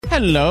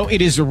Hello,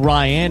 it is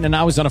Ryan, and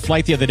I was on a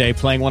flight the other day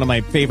playing one of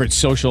my favorite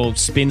social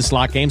spin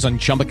slot games on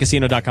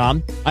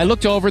ChumbaCasino.com. I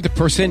looked over at the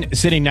person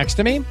sitting next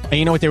to me, and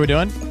you know what they were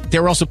doing? They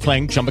were also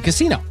playing Chumba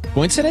Casino.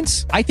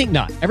 Coincidence? I think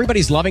not.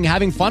 Everybody's loving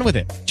having fun with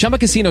it. Chumba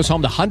Casino is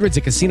home to hundreds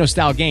of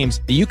casino-style games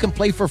that you can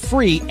play for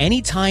free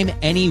anytime,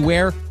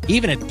 anywhere,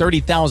 even at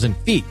 30,000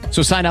 feet.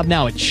 So sign up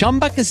now at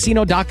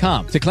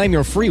ChumbaCasino.com to claim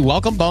your free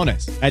welcome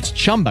bonus. That's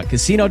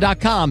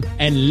ChumbaCasino.com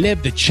and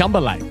live the Chumba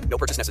life. No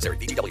purchase necessary.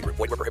 VGW. Void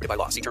were prohibited by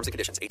law. See terms and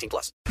conditions.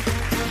 18+.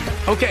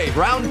 Okay,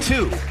 round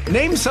two.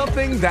 Name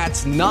something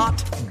that's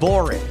not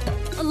boring.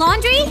 A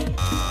laundry?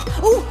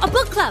 Ooh, a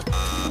book club.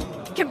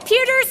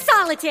 Computer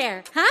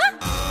solitaire, huh?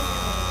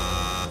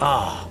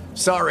 Ah, oh,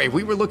 sorry.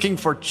 We were looking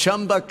for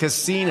Chumba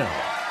Casino.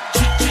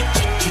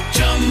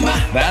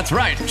 That's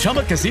right.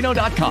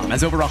 ChumbaCasino.com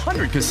has over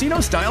 100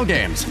 casino-style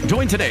games.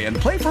 Join today and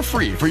play for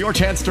free for your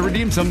chance to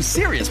redeem some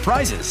serious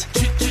prizes.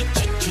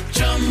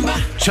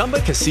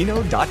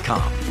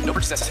 ChumbaCasino.com. No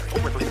purchase necessary.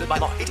 Void were prohibited by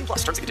law. 18+.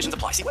 Terms and conditions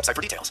apply. See website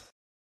for details.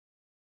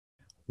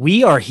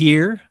 We are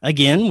here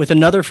again with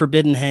another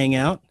Forbidden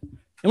Hangout,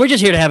 and we're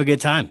just here to have a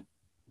good time.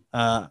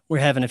 We're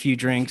having a few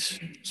drinks,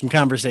 some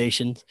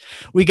conversations.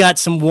 We got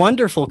some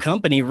wonderful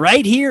company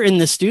right here in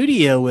the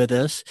studio with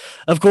us.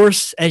 Of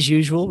course, as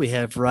usual, we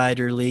have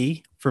Ryder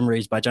Lee from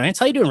Raised by Giants.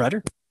 How you doing,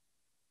 Ryder?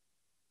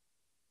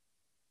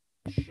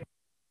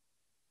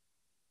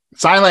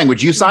 Sign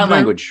language. Use sign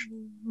language.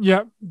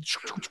 Yeah.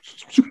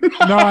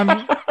 No,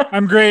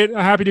 I'm great.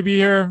 Happy to be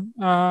here.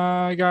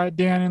 I got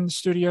Dan in the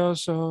studio,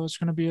 so it's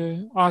going to be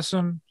an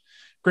awesome,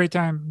 great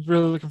time.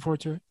 Really looking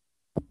forward to it.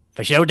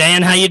 For sure,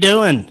 Dan. How you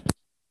doing?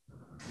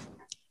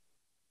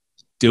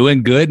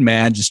 Doing good,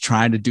 man. Just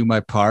trying to do my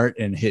part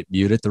and hit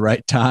mute at the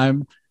right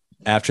time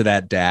after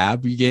that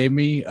dab you gave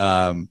me.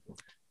 And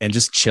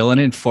just chilling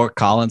in Fort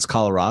Collins,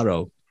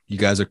 Colorado. You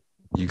guys are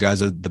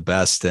the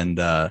best, and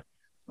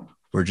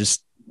we're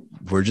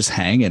just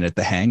hanging at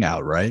the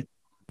Hangout, right?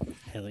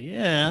 Hell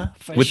yeah.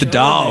 With the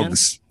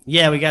dogs. Man.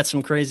 Yeah, we got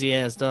some crazy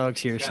ass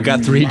dogs here. We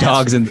got three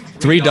dogs.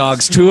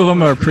 Two of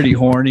them are pretty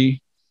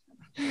horny.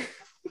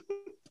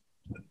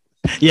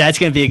 Yeah, it's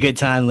gonna be a good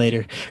time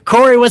later.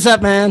 Corey, what's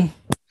up, man?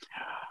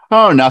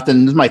 Oh,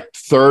 nothing. This is my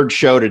third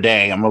show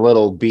today. I'm a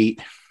little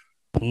beat.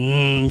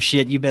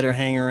 Shit, you better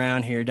hang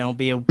around here. Don't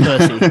be a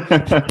pussy.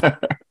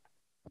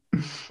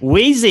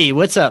 Wheezy,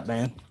 what's up,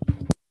 man?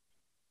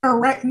 All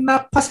right,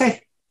 not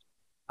pussy.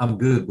 I'm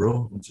good,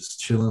 bro. I'm just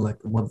chilling like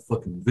a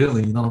motherfucking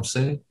villain. You know what I'm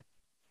saying?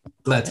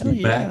 Glad to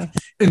be back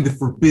in the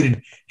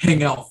Forbidden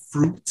Hangout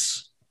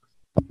fruits.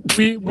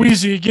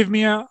 Wheezy, give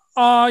me a yeah.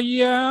 Oh,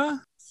 yeah.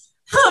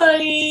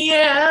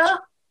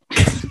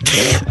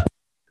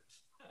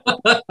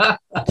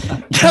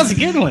 That was a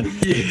good one.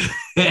 Yeah.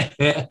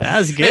 That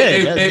was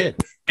good.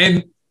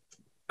 And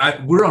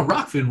we're on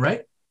Rockfin,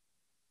 right?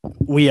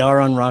 We are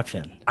on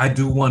Rockfin. I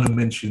do want to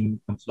mention,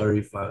 I'm sorry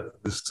if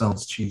this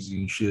sounds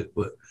cheesy and shit,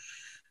 but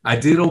I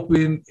did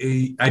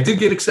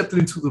get accepted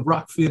into the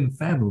Rockfin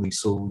family,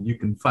 so you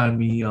can find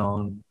me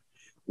on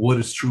What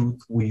is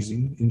Truth,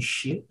 Wheezing, and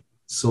shit.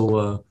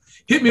 So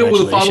hit me up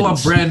with a follow. I'm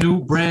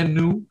brand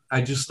new. I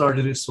just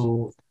started it,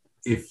 so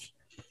if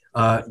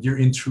you're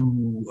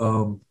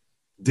into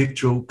dick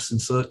jokes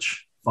and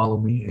such, follow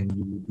me and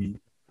you will be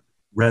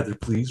rather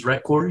pleased.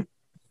 Right, Corey?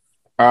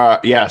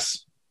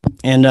 Yes.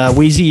 And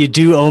Wheezy, you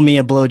do owe me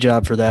a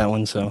blowjob for that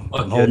one, so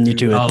I'm holding you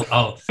to it.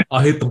 I'll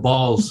hit the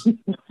balls.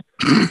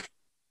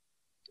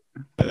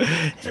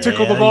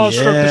 Tickle the balls,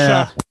 stroke the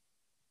shot.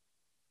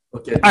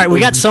 Okay. All right, we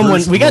got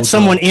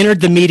someone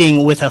entered the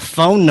meeting with a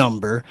phone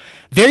number,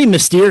 very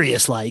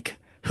mysterious like.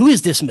 Who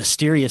is this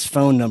mysterious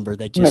phone number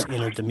that just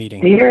entered the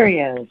meeting?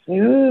 Mysterious.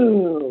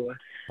 Ooh.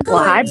 Well,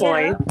 hi,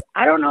 boys.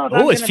 I don't know if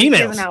I'm going to be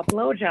giving out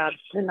blowjobs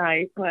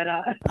tonight, but...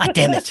 God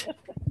damn it.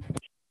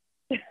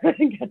 God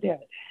damn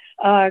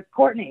it.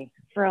 Courtney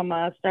from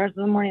Stars of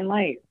the Morning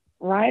Light.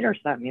 Ryder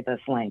sent me this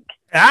link.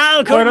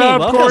 Oh, Courtney, what up,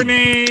 welcome.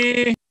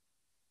 Courtney?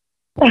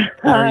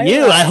 How are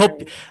you?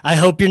 I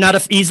hope you're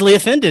not easily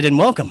offended, and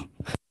welcome.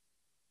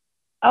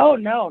 Oh,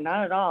 no,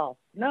 not at all.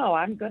 No,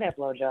 I'm good at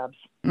blowjobs.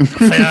 Oh,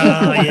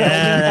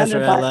 yeah, that's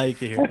what I like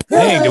to hear.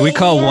 Hey, do we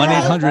call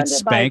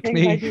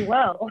 1-800-SPANK-ME? I do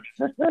well.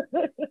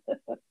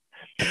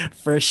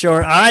 For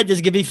sure. All right, this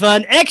is going to be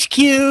fun. X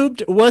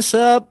Cubed, what's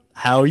up?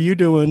 How are you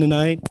doing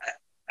tonight?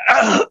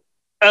 Oh,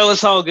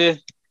 it's all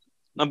good.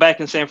 I'm back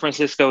in San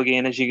Francisco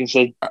again, as you can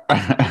see.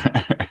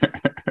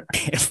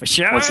 For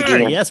sure. Once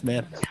again. Yes,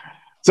 man.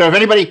 So if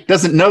anybody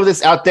doesn't know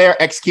this out there,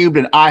 X Cubed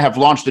and I have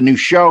launched a new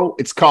show.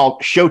 It's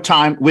called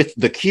Showtime with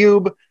the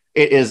Cube.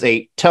 It is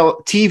a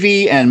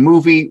TV and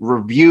movie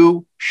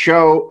review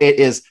show. It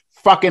is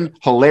fucking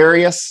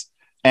hilarious.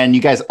 And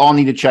you guys all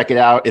need to check it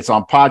out. It's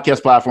on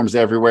podcast platforms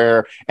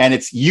everywhere. And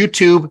it's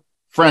YouTube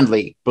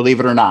friendly,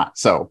 believe it or not.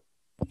 So,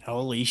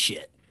 holy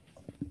shit.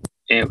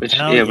 Which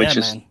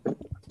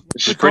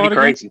is pretty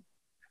crazy.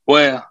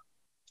 Well,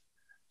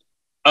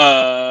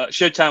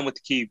 Showtime with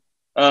the Cube.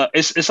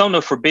 It's on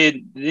the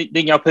Forbidden.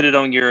 Didn't y'all put it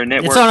on your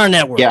network? It's on our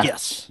network. Yeah.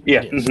 Yes.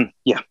 Yeah. Mm-hmm.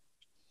 Yeah.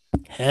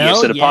 Hell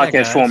so the podcast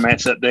guys.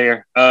 format's up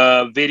there.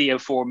 Video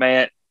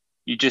format.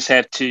 You just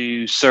have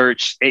to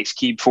search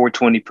Xcube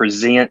 420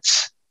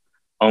 Presents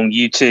on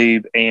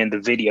YouTube, and the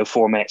video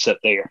format's up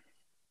there,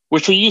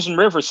 which we use in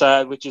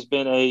Riverside, which has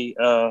been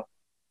a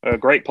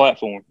great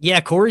platform. Yeah,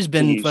 Corey's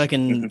been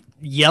fucking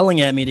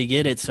yelling at me to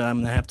get it, so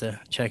I'm gonna have to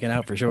check it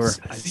out for sure.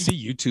 I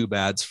see YouTube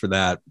ads for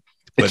that.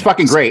 It's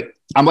fucking great.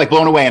 I'm like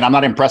blown away, and I'm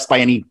not impressed by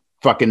any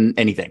fucking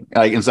anything.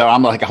 And so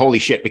I'm like, holy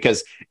shit,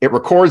 because it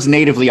records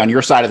natively on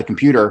your side of the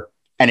computer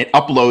and it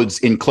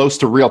uploads in close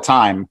to real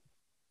time.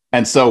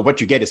 And so what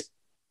you get is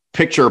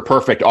picture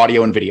perfect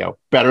audio and video,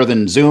 better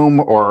than Zoom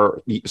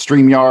or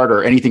StreamYard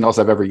or anything else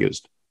I've ever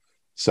used.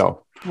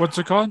 So what's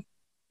it called?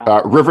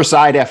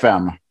 Riverside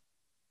FM.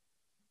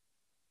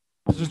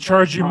 Does it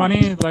charge you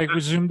money like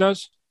Zoom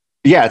does?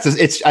 Yeah,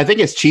 it's. I think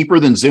it's cheaper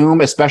than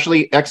Zoom.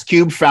 Especially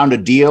Xcube found a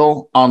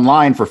deal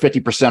online for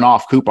 50%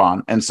 off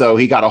coupon, and so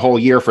he got a whole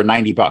year for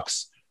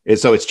 $90.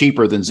 So it's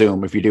cheaper than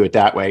Zoom if you do it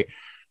that way.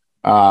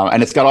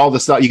 And it's got all the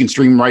stuff you can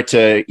stream right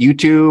to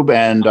YouTube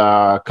and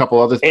a couple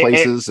other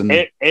places,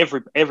 and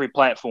every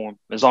platform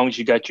as long as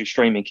you got your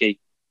streaming key.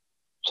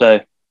 So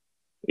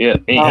yeah,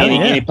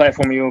 any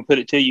platform you want to put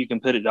it to, you can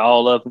put it to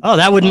all of them. Oh,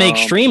 that would make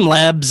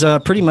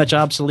Streamlabs pretty much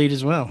obsolete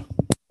as well.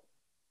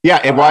 Yeah,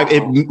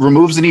 it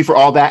removes the need for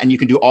all that, and you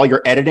can do all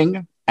your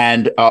editing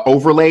and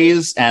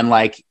overlays and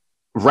like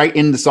right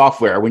in the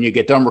software. When you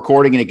get done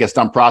recording and it gets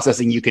done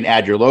processing, you can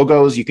add your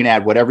logos, you can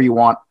add whatever you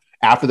want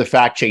after the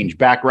fact, change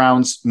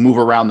backgrounds, move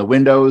around the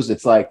windows.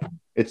 It's like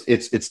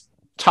it's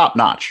top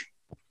notch.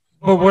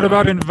 Well, what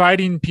about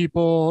inviting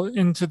people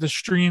into the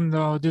stream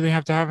though? Do they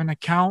have to have an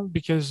account?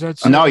 Because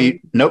that's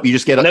you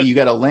just get you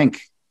get a link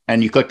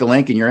and you click the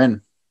link and you're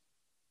in.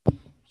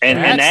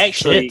 And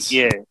actually,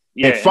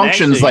 it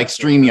functions like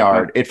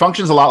StreamYard. It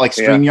functions a lot like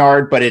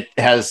StreamYard, but it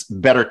has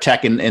better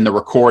tech in the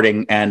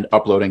recording and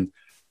uploading.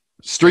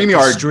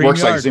 StreamYard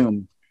works like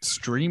Zoom.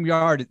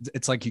 StreamYard,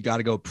 it's like you got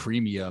to go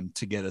premium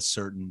to get a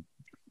certain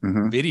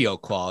video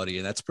quality,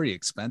 and that's pretty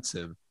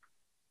expensive.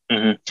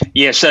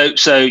 Yeah,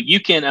 so you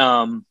can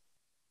have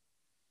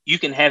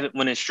it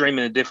when it's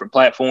streaming to different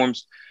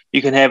platforms.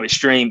 You can have it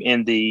stream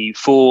in the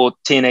full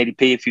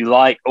 1080p if you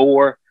like,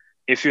 or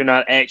if you're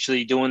not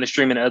actually doing the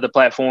streaming to other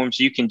platforms,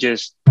 you can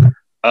just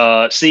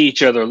see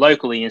each other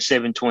locally in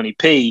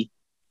 720p,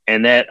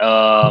 and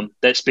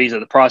that speeds up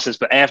the process.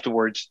 But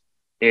afterwards,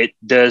 it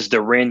does the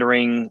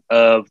rendering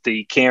of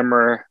the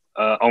camera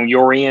on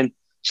your end,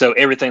 so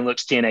everything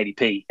looks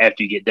 1080p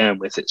after you get done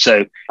with it.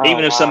 So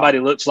even if somebody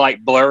looks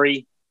like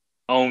blurry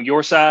on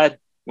your side,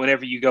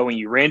 whenever you go and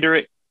you render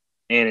it,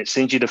 and it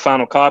sends you the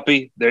final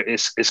copy,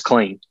 it's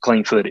clean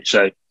footage.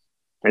 So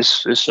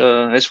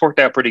it's worked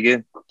out pretty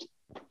good.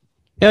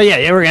 Hell yeah,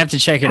 we're gonna have to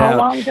check it out. How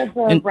long does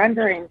the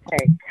rendering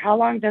take? How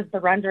long does the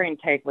rendering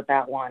take with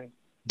that one?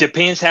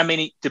 Depends how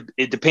many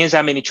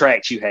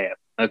tracks you have.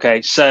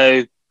 Okay,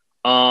 so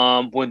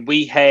when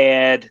we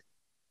had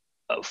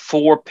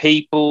 4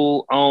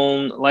 people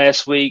on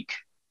last week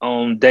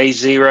on day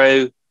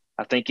 0,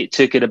 I think it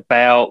took it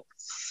about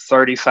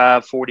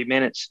 35-40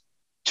 minutes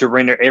to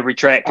render every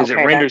track, because it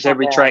renders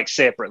every track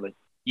separately.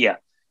 Yeah,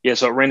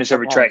 so it renders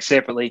every track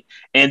separately,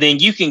 and then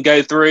you can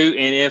go through,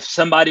 and if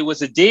somebody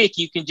was a dick,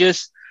 you can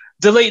just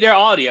delete their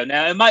audio.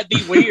 Now it might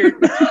be weird.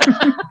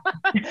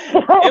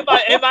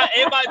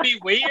 it might be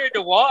weird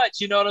to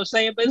watch, you know what I'm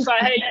saying? But it's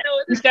like, hey, you know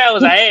what, this guy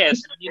was an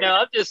ass. You know,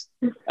 I'm just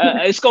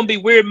it's gonna be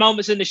weird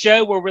moments in the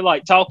show where we're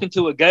like talking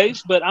to a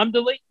ghost, but I'm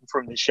deleting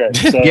from the show.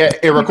 So. Yeah,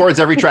 it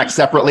records every track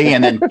separately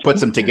and then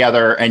puts them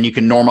together, and you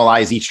can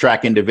normalize each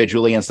track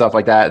individually and stuff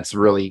like that. It's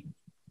really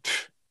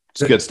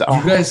good stuff.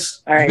 You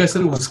guys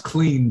said it was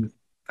clean.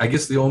 I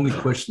guess the only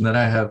question that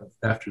I have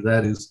after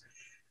that is,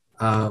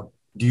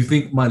 do you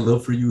think my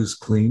love for you is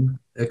clean,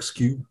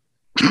 XQ?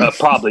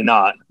 Probably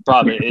not.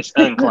 Probably it's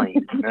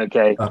unclean.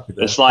 Okay,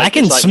 it's like I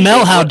can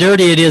smell how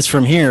dirty it is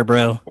from here,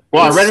 bro.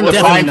 Well, I read in the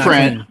fine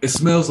print. It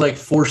smells like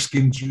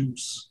foreskin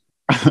juice.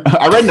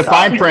 I read in the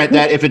fine print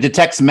that if it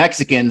detects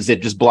Mexicans,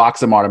 it just blocks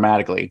them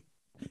automatically.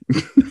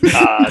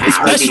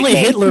 Especially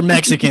Hitler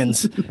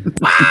Mexicans.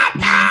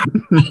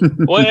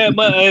 Well,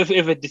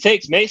 if it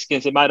detects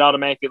Mexicans, it might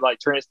automatically like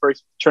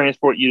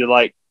transport you to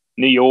like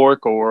New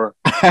York or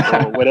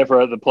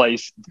whatever other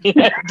place.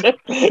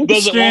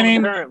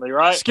 Scanning currently,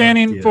 right?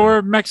 Scanning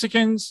for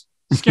Mexicans.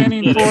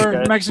 Scanning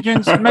for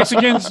Mexicans.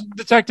 Mexicans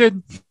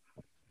detected.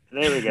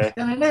 There we go.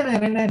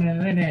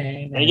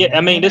 And yeah,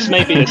 I mean, this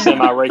may be a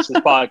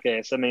semi-racist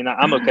podcast. I mean,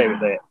 I'm okay with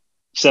that.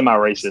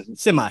 Semi-racist.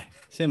 Semi.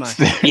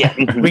 Yeah.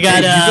 We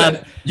got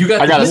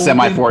I got a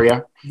semi for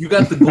you. You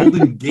got the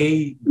Golden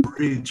Gate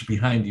Bridge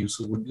behind you,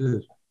 so we're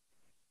good.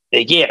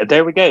 Yeah,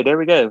 there we go.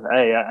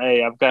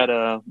 Hey, I've got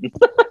a.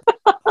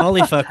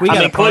 Holy fuck, we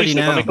got a party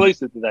now. I'm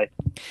inclusive today.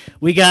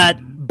 We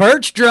got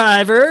Birch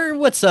Driver.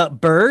 What's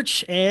up,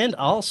 Birch? And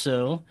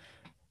also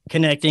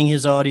connecting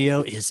his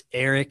audio is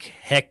Eric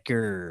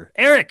Hecker.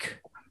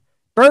 Eric,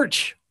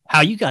 Birch,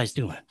 how you guys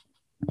doing?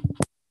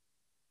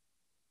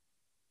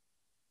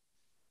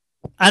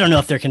 I don't know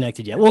if they're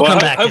connected yet. We'll come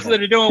back. Hopefully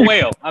they're doing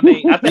well. I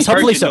mean, I think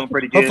hopefully Birch is so. doing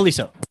pretty good. Hopefully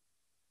so.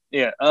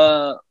 Yeah.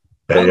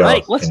 Hey, All y'all.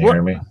 right. Can you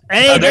hear me?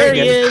 Hey, Oh, there there he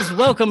you is.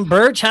 Welcome,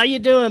 Birch. How you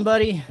doing,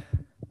 buddy?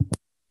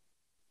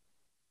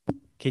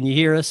 Can you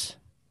hear us?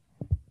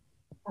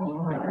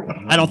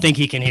 I don't think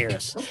he can hear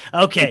us.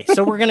 Okay,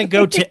 so we're gonna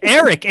go to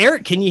Eric.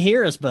 Eric, can you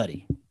hear us,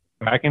 buddy?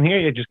 I can hear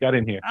you. Just got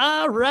in here.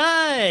 All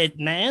right,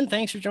 man.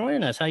 Thanks for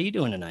joining us. How you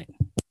doing tonight?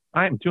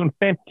 I'm doing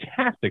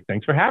fantastic.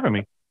 Thanks for having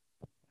me.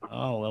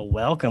 Oh, well,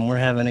 welcome. We're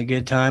having a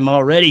good time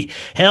already.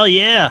 Hell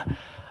yeah.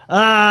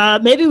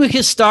 Maybe we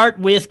could start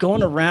with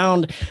going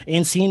around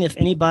and seeing if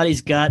anybody's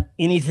got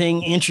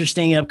anything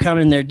interesting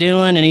upcoming they're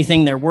doing,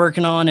 anything they're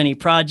working on, any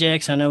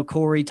projects. I know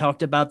Corey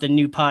talked about the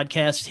new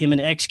podcast him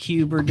and X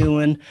Cube are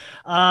doing.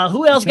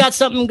 Who else got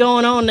something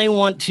going on they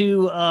want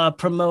to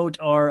promote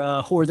or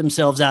whore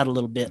themselves out a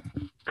little bit?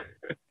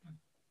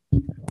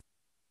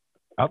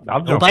 I'll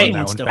jump Nobody on that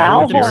wants one. to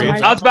Thank whore you,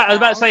 themselves Jerry. I was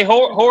about to say,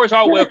 whores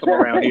are welcome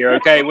around here.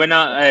 Okay, we're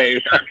not.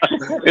 Hey,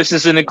 this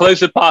is an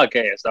inclusive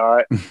podcast. All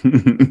right.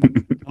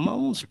 Come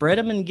on, spread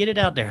them and get it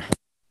out there.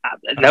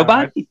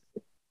 Nobody.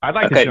 I'd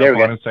like Okay, to there jump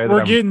we on go. and say that We're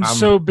I'm getting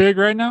so big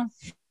right now.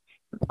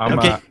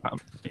 Okay.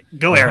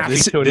 Go, Eric.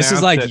 This to is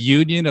announce like that-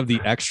 Union of the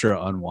Extra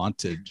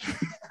Unwanted.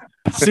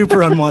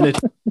 Super unwanted.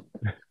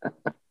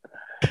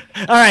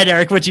 All right,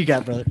 Eric, what you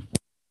got, brother?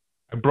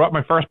 I brought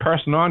my first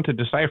person on to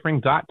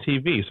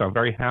Deciphering.tv, so I'm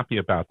very happy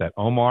about that.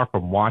 Omar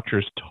from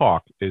Watchers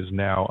Talk is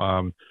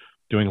now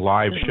doing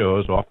live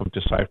shows off of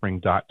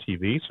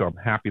Deciphering.tv, so I'm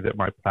happy that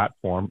my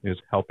platform is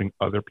helping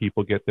other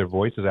people get their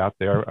voices out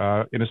there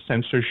in a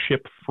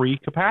censorship-free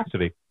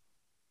capacity.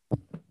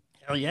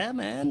 Hell yeah,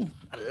 man.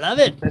 I love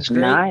it. That's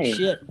Great nice.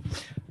 shit.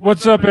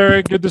 What's up,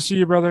 Eric? Good to see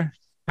you, brother.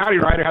 Howdy,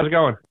 Ryder. How's it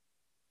going?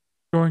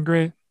 Going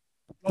great.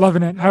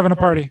 Loving it. Having a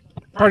party.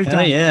 Party Hell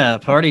time. yeah,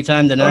 party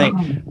time tonight.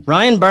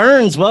 Ryan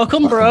Burns,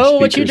 welcome, bro.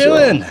 What you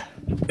doing?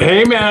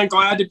 Hey, man,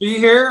 glad to be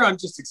here. I'm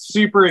just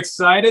super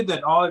excited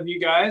that all of you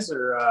guys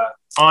are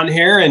on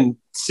here and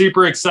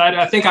super excited.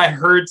 I think I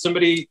heard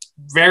somebody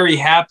very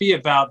happy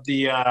about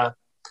the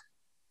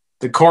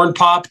corn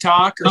pop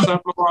talk or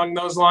something along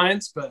those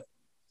lines. But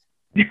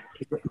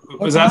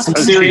was that some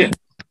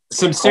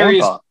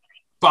serious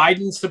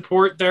Biden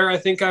support there? I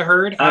think I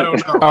heard. I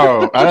don't know.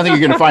 Oh, I don't think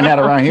you're going to find that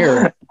around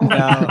here.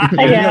 No,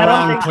 you're in the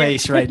wrong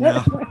place right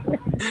now.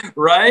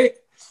 Right?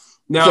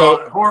 No,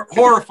 So-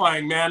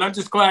 horrifying, man. I'm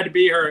just glad to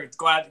be here.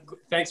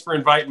 Thanks for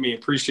inviting me.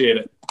 Appreciate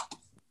it.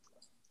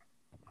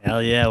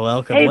 Hell yeah,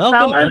 welcome. Hey,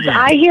 welcome. fellas,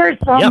 I hear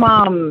some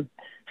Yep.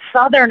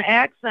 Southern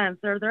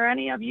accents. Are there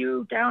any of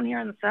you down here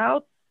in the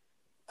South?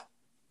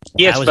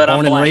 Yes, I was but born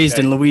I'm and black, raised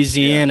in though.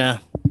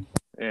 Louisiana.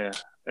 Yeah,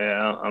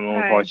 I'm on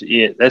Okay. parts.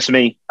 Yeah, that's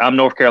me. I'm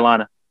North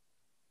Carolina.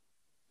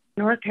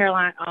 North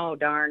Carolina. Oh,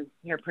 darn.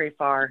 You're pretty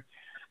far.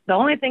 The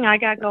only thing I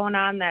got going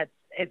on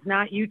it's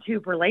not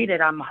YouTube related.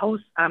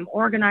 I'm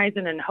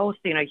organizing and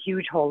hosting a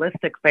huge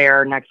holistic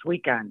fair next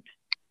weekend.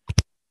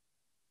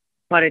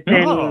 But it's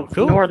Oh, in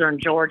cool. northern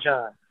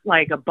Georgia,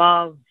 like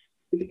above,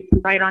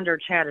 right under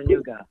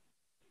Chattanooga.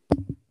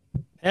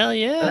 Hell So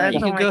yeah, that's you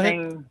the can only go ahead.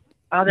 thing.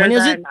 Other When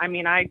is than, it? I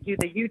mean, I do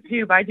the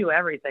YouTube, I do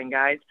everything,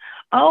 guys.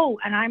 Oh,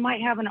 and I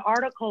might have an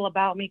article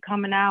about me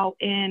coming out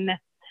in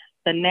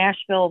the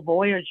Nashville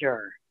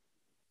Voyager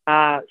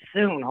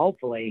soon,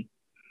 hopefully.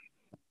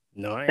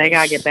 Nice. They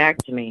gotta get back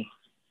to me.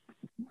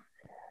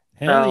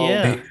 Hell So-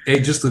 yeah. Hey,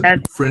 just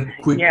a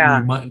quick yeah.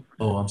 reminder.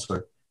 Oh, I'm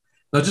sorry.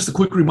 No, just a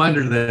quick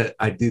reminder that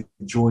I did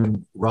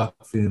join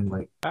Rockfin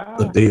like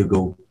a day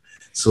ago.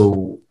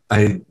 So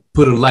I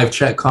put a live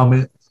chat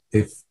comment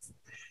if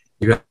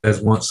you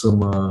guys want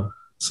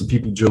some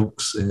people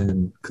jokes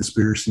and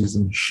conspiracies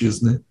and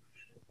shiznit.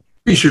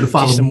 Be sure to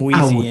follow Just some me.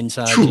 I wheezy would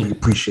inside truly you.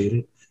 appreciate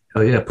it.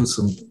 Hell yeah, put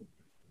some.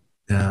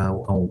 I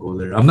won't go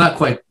there. I'm not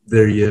quite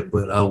there yet,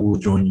 but I will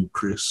join you,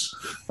 Chris.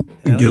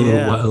 Hell Get a little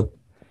yeah. wild.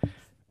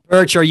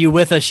 Birch, are you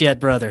with us yet,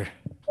 brother?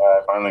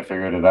 I finally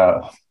figured it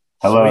out.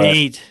 Hello.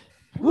 Sweet.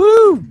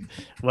 Woo!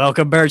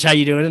 Welcome, Birch. How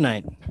you doing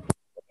tonight?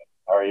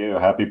 How are you?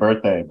 Happy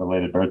birthday,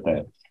 belated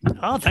birthday.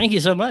 Oh, thank you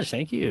so much.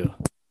 Thank you.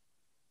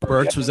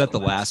 Birch was at the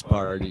last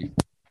party.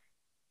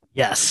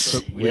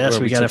 Yes. We Yes,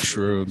 we got took a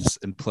shrooms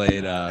and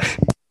played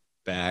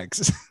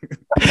bags.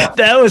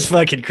 That was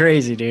fucking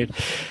crazy, dude.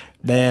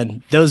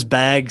 Man, those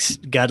bags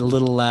got a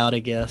little loud, I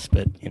guess,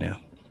 but you know,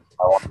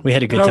 we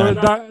had a good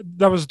time.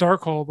 That was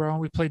Dark Hole, bro.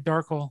 We played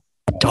Dark Hole.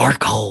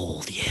 Dark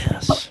Hole,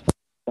 yes.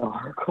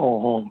 Dark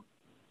Hole.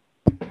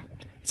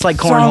 It's like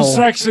Sounds cornhole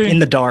sexy. in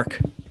the dark.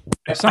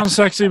 It sounds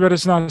sexy, but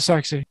it's not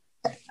sexy.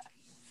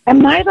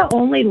 Am I the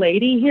only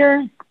lady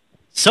here?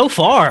 So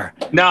far.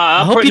 No,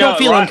 I hope you don't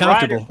feel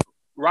uncomfortable.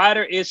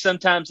 Ryder is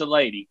sometimes a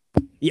lady.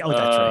 Yeah, oh,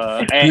 that's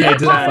right. And He at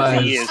times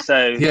identifies. he is,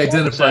 so He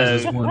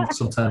identifies so- as one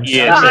sometimes.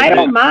 Yeah, No, so- I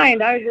don't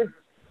mind. I was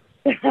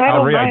just. I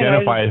I'll don't mind. I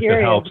re-identify was if it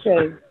curious helps.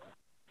 'cause-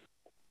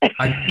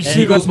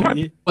 She goes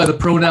by the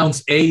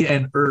pronouns a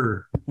and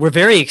We're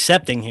very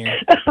accepting here.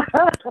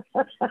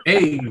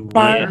 A.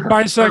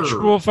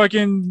 Bisexual,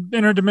 fucking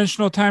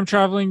interdimensional time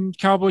traveling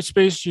cowboy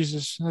space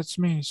Jesus. That's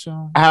me.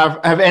 So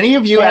Have any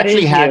of you That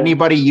actually is had you.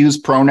 anybody use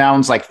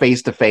pronouns like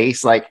face to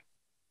face, like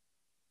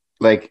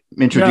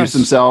introduce Yes.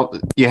 themselves?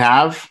 You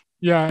have?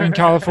 Yeah, in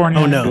California.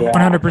 Oh, no.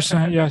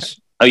 100%. Yes.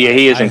 Oh yeah,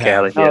 he is I in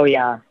Cali. have. Yeah. Oh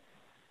yeah.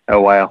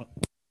 Oh wow. Well,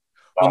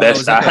 no, it That's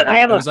was like I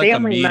have it a was like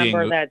family meeting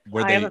member that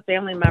where I have they. a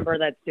family member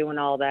that's doing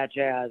all that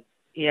jazz.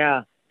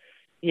 Yeah.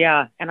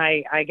 Yeah. And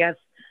I guess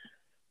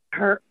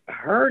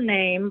her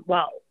name,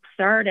 well,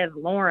 started as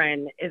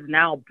Lauren, is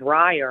now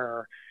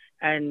Breyer,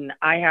 and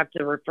I have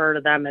to refer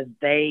to them as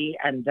they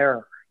and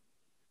their.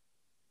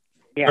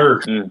 Yeah.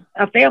 Her.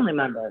 A family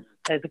member.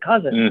 It's a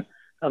cousin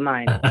of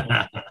mine.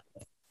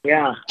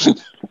 Yeah.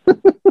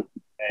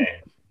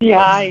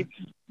 Yeah,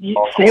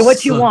 you say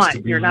what you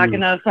want. You're not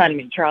going to offend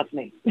me. Trust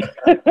me.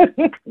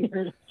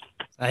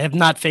 I have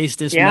not faced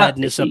this Yeah.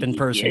 madness up in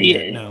person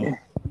yet. No.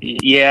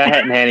 Yeah, I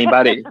hadn't had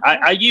anybody.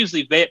 I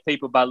usually vet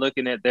people by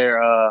looking at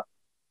their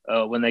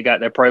when they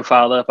got their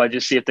profile up. I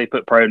just see if they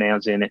put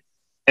pronouns in it,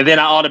 and then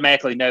I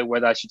automatically know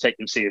whether I should take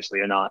them seriously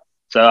or not.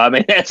 So I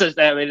mean, that's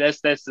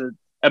the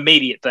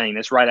immediate thing.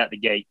 That's right out the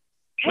gate.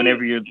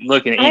 Whenever you're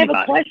looking at I have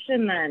anybody. a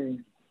question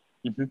then.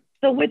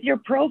 So with your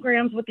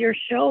programs, with your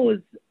shows,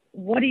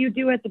 what do you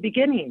do at the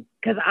beginning?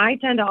 Because I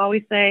tend to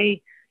always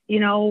say,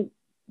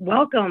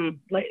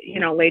 welcome,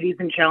 ladies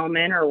and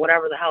gentlemen, or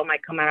whatever the hell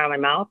might come out of my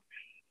mouth.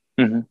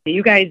 Do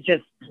you guys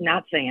just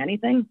not say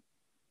anything?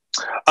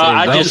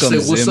 I just say,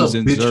 say, what's up,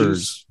 and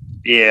bitches?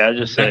 yeah, I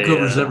just say That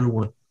covers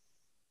everyone.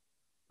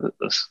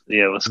 what's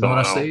You know going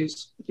what I on? say?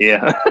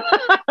 Yeah.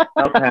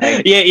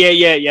 Okay.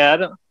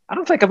 Yeah. I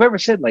don't think I've ever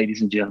said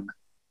ladies and gentlemen.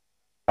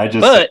 I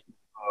just But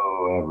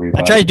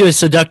I try to do a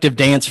seductive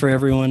dance for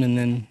everyone and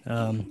then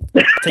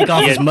take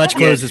off as much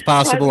clothes as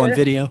possible on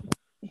video.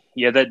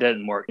 yeah, that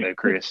doesn't work though,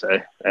 Chris. So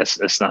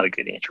that's not a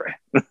good intro.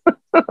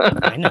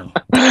 I know.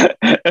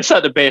 That's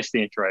not the best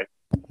intro.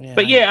 Yeah.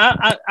 But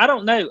yeah, I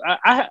don't know.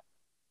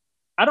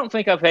 I don't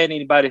think I've had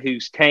anybody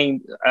who's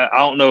came. I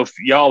don't know if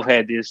y'all have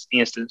had this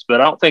instance,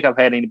 but I don't think I've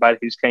had anybody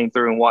who's came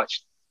through and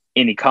watched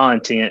any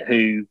content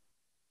who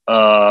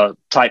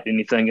typed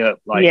anything up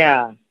like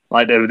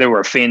they were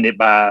offended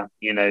by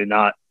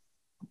not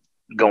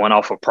going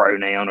off a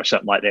pronoun or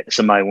something like that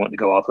somebody wanted to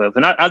go off of.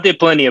 And I did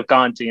plenty of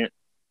content,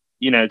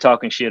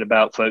 talking shit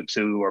about folks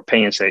who are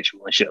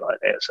pansexual and shit like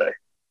that. So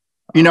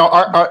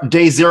our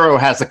Day Zero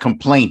has a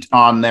complaint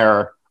on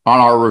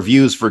our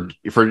reviews for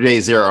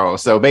Day Zero.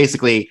 So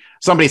basically,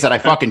 somebody said I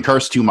fucking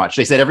curse too much.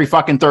 They said every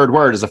fucking third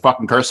word is a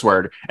fucking curse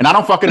word, and I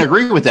don't fucking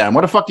agree with them.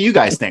 What the fuck do you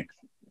guys think?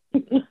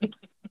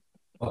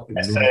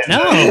 I say,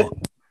 No. if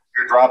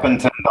you're dropping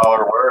 $10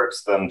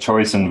 words, then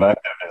choice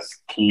invective is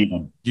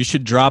key. You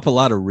should drop a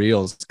lot of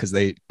reels because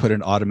they put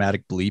an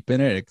automatic bleep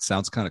in it. It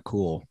sounds kind of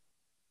cool.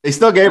 They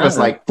still gave us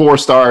like 4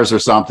 stars or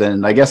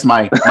something. I guess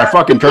my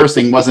fucking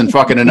cursing wasn't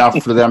fucking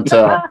enough for them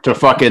to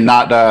fucking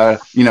not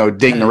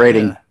ding the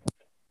rating.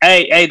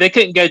 Hey, they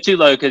couldn't go too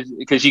low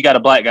because you got a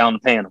black guy on the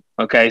panel.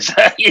 Okay, so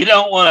you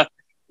don't want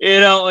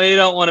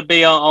to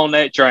be on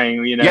that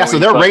train. Yeah, so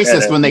they're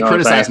racist when they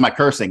criticize my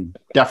cursing.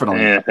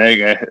 Definitely. Yeah, there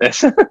you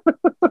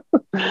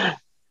go.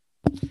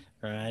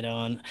 Right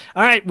on.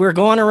 All right, we're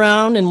going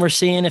around and we're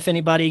seeing if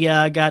anybody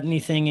got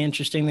anything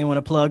interesting they want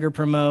to plug or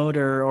promote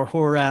or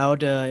whore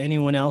out.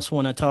 Anyone else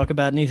want to talk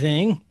about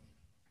anything?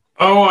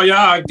 Oh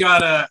yeah,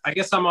 I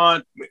guess I'm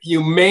on.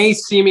 You may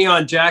see me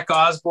on Jack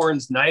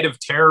Osborne's Night of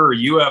Terror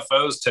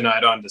UFOs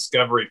tonight on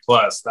Discovery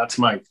Plus. That's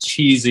my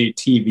cheesy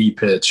TV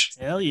pitch.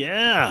 Hell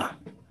yeah!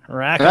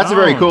 That's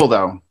very cool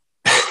though.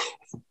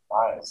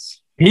 Nice.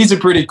 He's a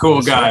pretty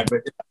cool guy,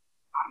 but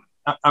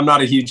I'm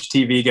not a huge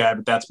TV guy.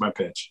 But that's my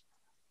pitch.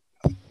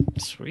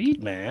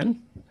 Sweet,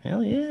 man.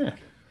 Hell yeah.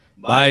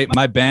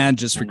 My band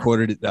just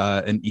recorded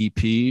an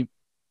EP, and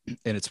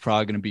it's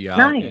probably going to be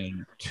out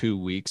in 2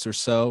 weeks or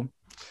so.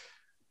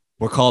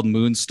 We're called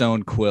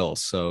Moonstone Quill,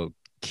 so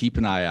keep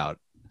an eye out.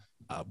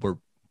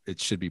 It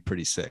should be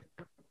pretty sick.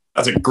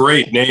 That's a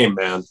great name,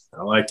 man.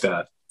 I like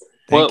that.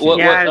 What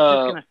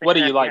do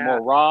you like?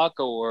 More rock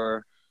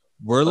or?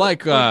 We're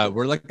like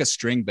a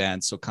string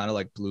band, so kind of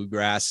like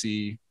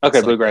bluegrassy. Okay,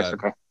 it's bluegrass. Like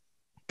okay.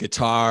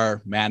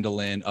 Guitar,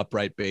 mandolin,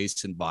 upright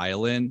bass, and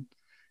violin.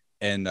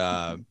 And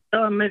So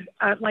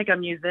like a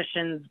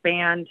musician's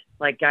band,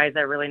 like guys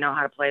that really know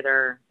how to play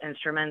their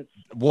instruments.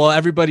 well,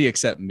 everybody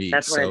except me.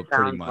 That's what so it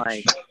pretty sounds much.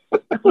 like.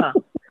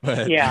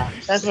 But Yeah,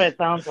 that's what it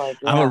sounds like.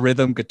 I'm yeah. a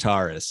rhythm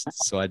guitarist,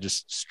 so I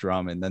just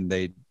strum and then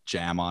they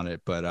jam on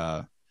it.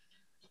 But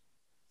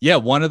yeah,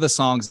 one of the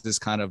songs is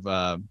kind of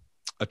a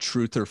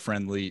truther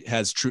friendly,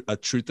 has a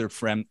truther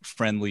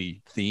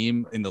friendly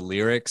theme in the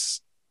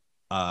lyrics.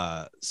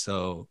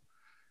 So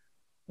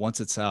once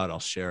it's out, I'll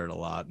share it a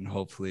lot and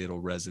hopefully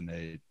it'll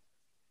resonate.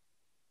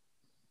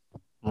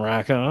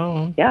 Rock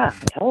on. Yeah,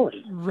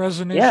 totally.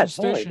 Resonation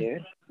totally, station.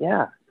 dude.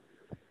 Yeah.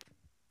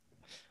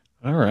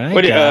 All right.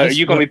 What, are guys.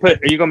 you gonna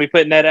be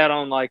putting that out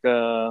on like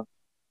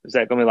is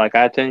that gonna be like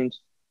iTunes?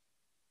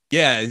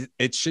 Yeah,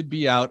 it should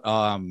be out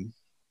on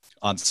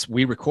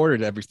we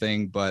recorded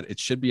everything, but it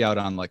should be out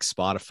on like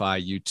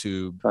Spotify,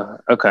 YouTube.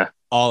 Okay.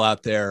 All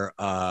out there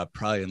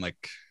probably in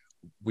like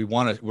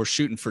we're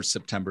shooting for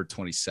September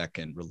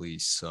 22nd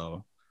release,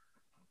 so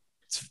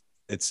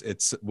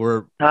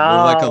we're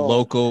like a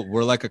local,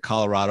 we're like a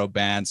Colorado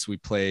band, so we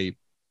play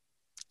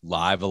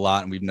live a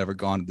lot, and we've never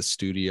gone to the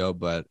studio,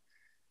 but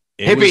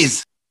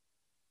hippies.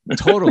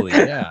 Totally,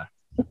 yeah.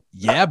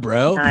 Yeah,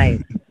 bro.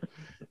 Nice.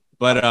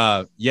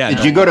 But yeah.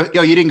 Did you go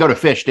to? You didn't go to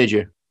Fish, did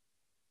you?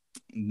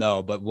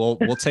 No, but we'll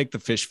take the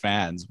Fish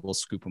fans. We'll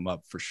scoop them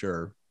up for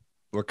sure.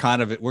 We're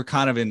kind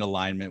of in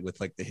alignment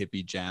with like the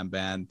hippie jam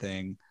band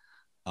thing.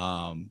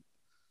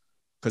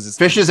 Because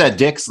Fish is at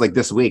Dick's like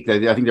this week.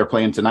 I think they're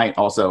playing tonight.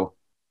 Also,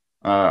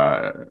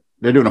 they're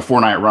doing a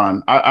 4-night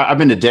run. I've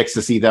been to Dick's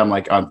to see them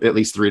like at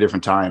least 3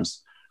 different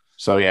times.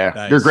 So yeah,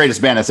 nice. They're the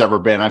greatest band that's ever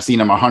been. I've seen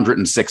them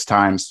 106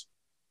 times.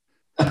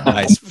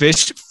 Nice.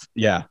 Fish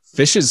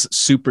is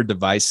super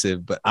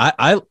divisive, but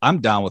I'm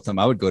down with them.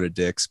 I would go to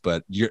Dick's,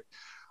 but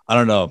I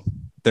don't know.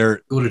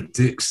 They're go to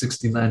Dick's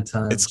 69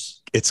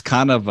 times. It's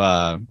kind of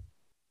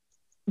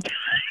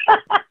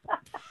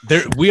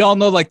we all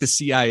know like the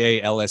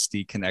CIA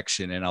LSD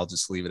connection, and I'll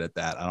just leave it at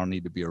that. I don't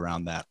need to be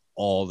around that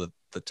all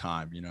the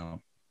time, you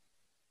know.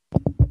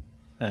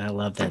 I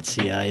love that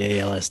CIA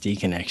LSD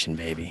connection,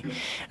 baby.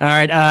 All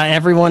right,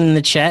 everyone in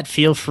the chat,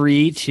 feel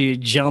free to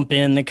jump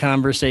in the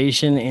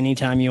conversation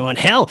anytime you want.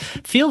 Hell,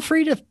 feel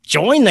free to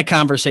join the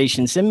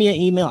conversation. Send me an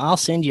email. I'll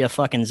send you a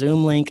fucking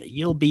Zoom link.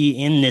 You'll be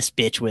in this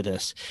bitch with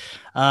us.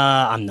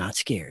 I'm not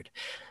scared.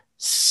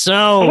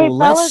 So Hey,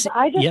 let's. fellas,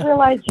 I just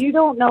realized you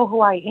don't know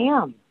who I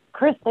am.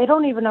 Chris, they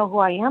don't even know who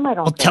I am. I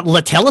don't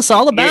think. Tell us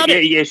all about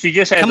it. Yeah, she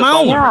just has Come a on.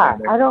 phone Yeah,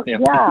 number. I don't.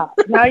 Yeah.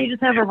 Now you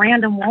just have a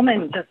random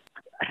woman just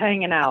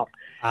hanging out.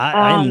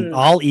 I'm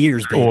all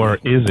ears, baby. Or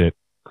is it?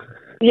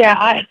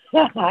 Yeah,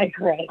 hi,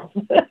 Chris.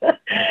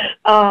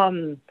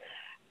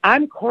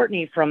 I'm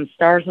Courtney from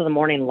Stars of the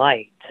Morning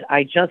Light.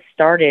 I just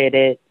started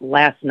it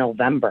last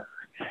November.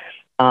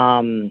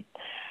 I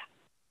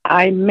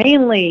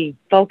mainly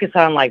focus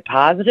on like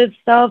positive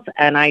stuff,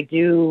 and I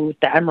do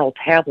the Emerald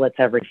tablets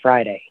every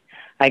Friday.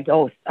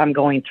 I'm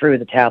going through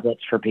the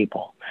tablets for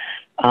people.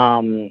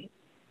 That's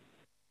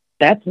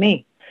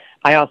me.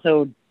 I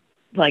also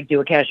like do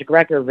Akashic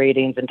record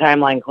readings and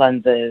timeline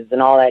cleanses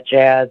and all that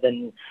jazz.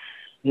 And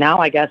now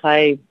I guess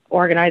I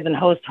organize and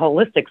host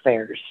holistic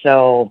fairs.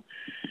 So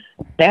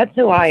that's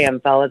who I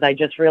am, fellas. I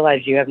just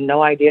realized you have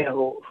no idea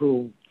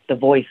who the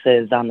voice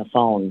is on the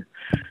phone.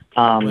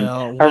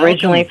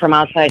 Originally from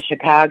outside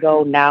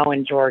Chicago, now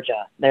in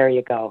Georgia. There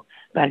you go.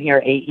 Been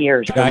here 8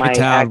 years. So my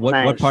Town. What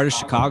accent- part of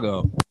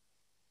Chicago?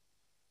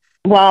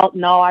 Well,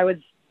 no, I was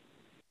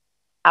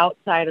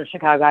outside of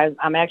Chicago.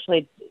 I'm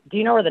actually. Do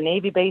you know where the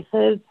Navy base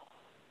is?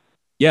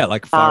 Yeah,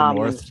 like far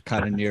north,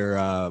 kind of near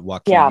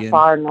Waukegan. Yeah,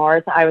 far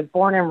north. I was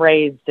born and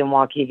raised in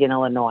Waukegan,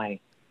 Illinois.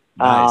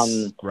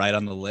 Nice. Right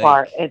on the lake.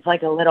 It's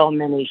like a little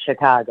mini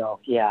Chicago.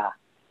 Yeah.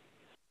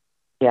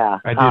 Yeah.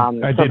 I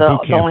did so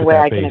boot the camp only at way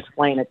that I can base.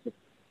 explain it.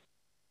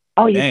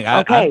 Oh, you Dang,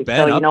 okay? I've been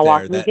So you up know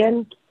there.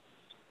 Waukegan?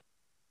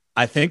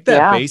 I think that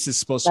Yeah. base is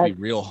supposed to be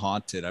real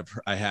haunted.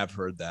 I have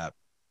heard that.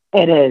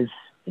 It is.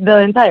 The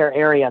entire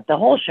area, the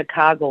whole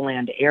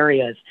Chicagoland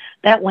areas,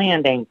 that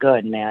land ain't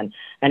good, man.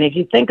 And if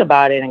you think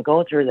about it and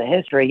go through the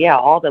history, yeah,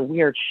 all the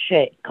weird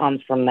shit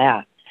comes from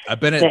that. I've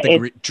been at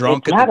the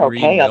drunk it's at the not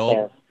Green okay up Mill.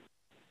 there.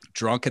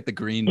 Drunk at the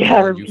Green Yeah,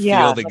 Mill. And you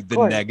yeah, feel of the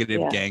course, negative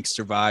yeah.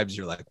 gangster vibes.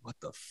 You're like, what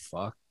the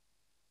fuck?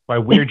 By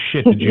weird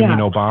shit, did you Yeah. mean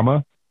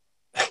Obama?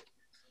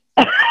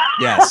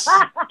 Yes.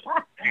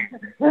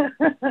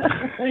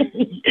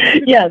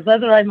 Yes,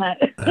 that's what I meant.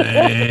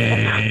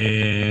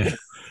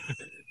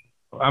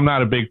 I'm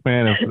not a big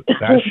fan of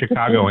that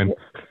Chicagoan.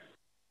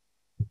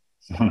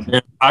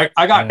 I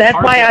got. That's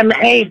why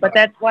I'm but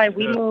that's why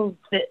we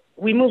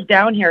moved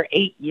down here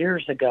 8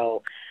 years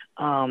ago,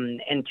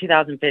 in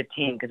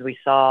 2015, because we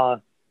saw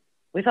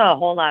a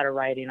whole lot of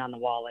writing on the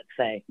wall. Let's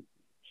say.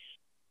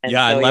 And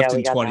Yeah, I so, left we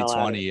in got the hell out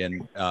of 2020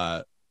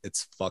 and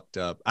it's fucked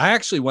up. I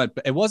actually went,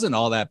 it wasn't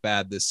all that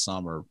bad this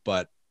summer,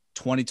 but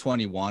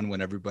 2021,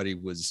 when everybody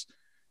was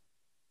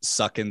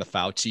sucking the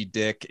Fauci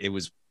dick,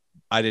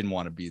 I didn't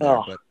want to be there.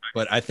 Oh.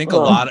 But I think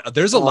Oh.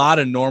 there's a lot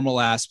of normal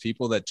ass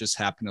people that just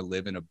happen to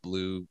live in a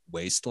blue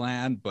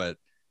wasteland, but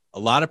a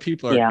lot of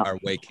people are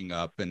waking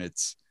up, and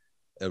it's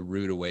a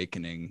rude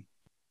awakening.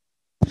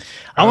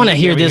 I want to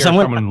hear this. I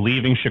want someone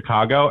leaving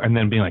Chicago and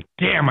then being like,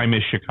 "Damn, I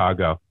miss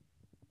Chicago."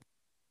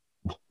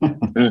 I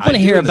want to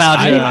hear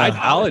about it.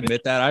 I'll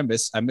admit that I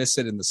miss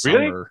it in the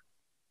Really? summer.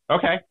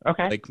 Okay.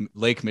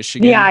 Lake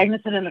Michigan. Yeah, I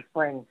miss it in the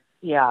spring.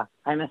 Yeah,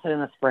 I miss it in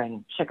the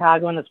spring.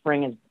 Chicago in the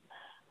spring is,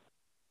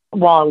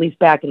 well, at least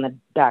back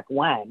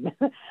when,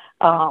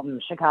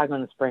 Chicago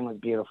in the spring was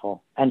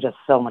beautiful and just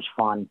so much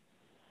fun.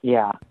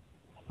 Yeah,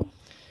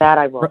 that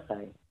I will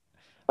say.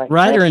 But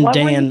Ryder Chris, and what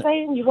were you Dan,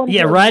 saying? You wanted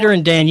yeah, to- Ryder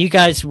and Dan, you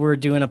guys were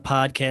doing a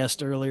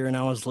podcast earlier, and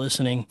I was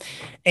listening.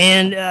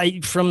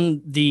 And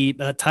from the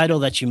title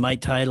that you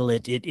might title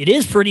it, it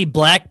is pretty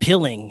black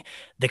pilling.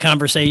 The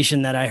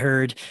conversation that I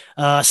heard,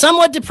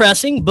 somewhat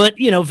depressing, but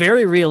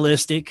very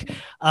realistic.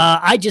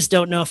 I just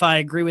don't know if I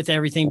agree with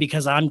everything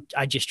because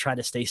I just try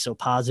to stay so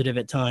positive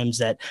at times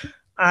that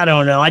I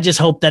don't know. I just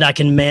hope that I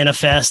can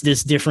manifest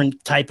this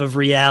different type of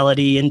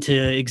reality into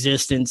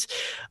existence.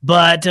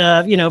 But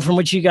from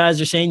what you guys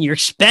are saying, you're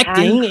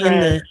expecting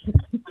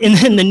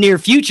in the near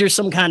future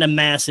some kind of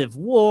massive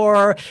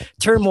war,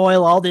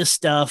 turmoil, all this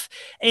stuff.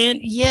 And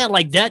yeah,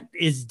 like that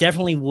is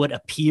definitely what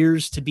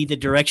appears to be the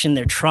direction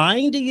they're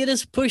trying to get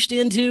us pushed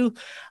into.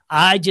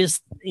 I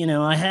just,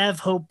 I have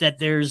hope that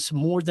there's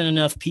more than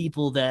enough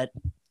people that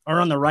are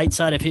on the right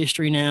side of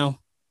history now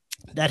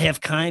that have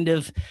kind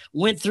of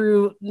went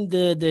through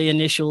the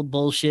initial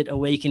bullshit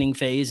awakening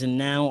phase and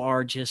now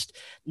are just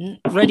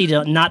ready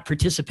to not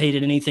participate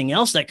in anything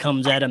else that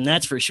comes at them.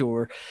 That's for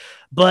sure.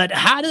 But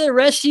how do the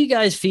rest of you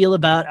guys feel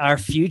about our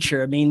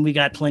future? I mean, we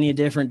got plenty of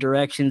different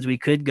directions we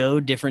could go,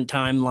 different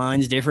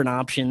timelines, different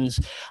options.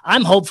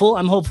 I'm hopeful.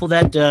 I'm hopeful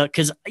that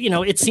because,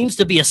 it seems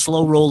to be a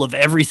slow roll of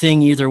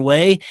everything either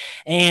way.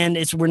 And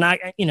we're not,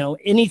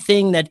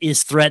 anything that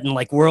is threatened,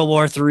 like World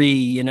War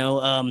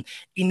III,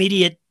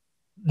 immediate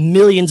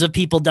millions of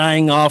people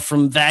dying off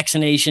from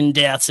vaccination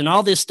deaths and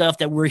all this stuff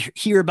that we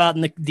hear about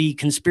in the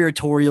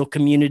conspiratorial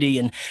community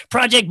and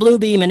Project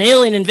Bluebeam and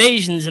alien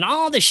invasions and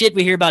all the shit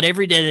we hear about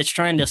every day that's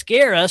trying to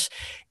scare us.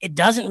 It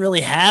doesn't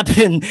really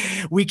happen.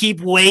 We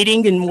keep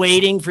waiting and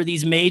waiting for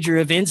these major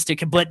events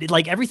but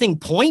like everything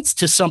points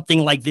to something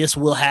like this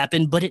will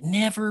happen, but it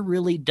never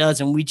really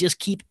does. And we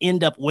just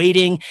end up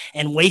waiting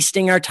and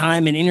wasting our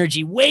time and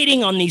energy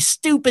waiting on these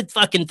stupid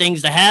fucking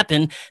things to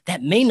happen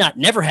that may not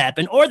never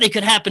happen, or they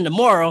could happen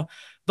tomorrow.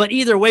 But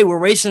either way, we're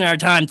wasting our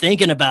time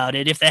thinking about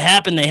it. If they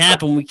happen, they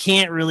happen. We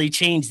can't really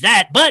change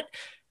that. But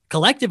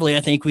collectively,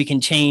 I think we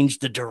can change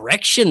the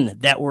direction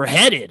that we're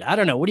headed. I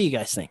don't know. What do you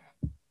guys think?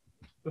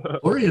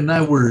 Ori and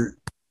I were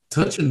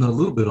touching a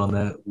little bit on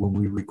that when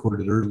we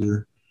recorded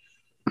earlier.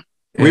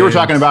 We were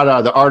talking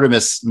about the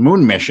Artemis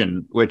moon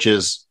mission, which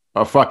is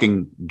a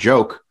fucking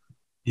joke.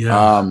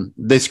 Yeah.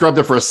 They scrubbed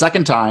it for a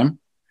second time,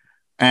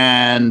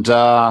 and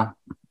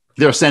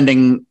they're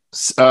sending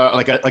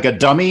like a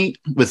dummy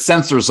with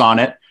sensors on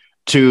it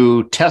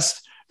to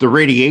test the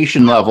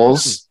radiation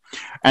levels.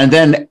 And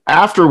then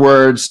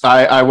afterwards,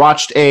 I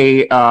watched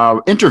a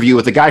interview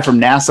with a guy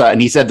from NASA,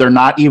 and he said they're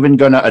not even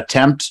going to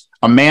attempt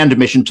a manned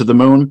mission to the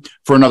moon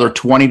for another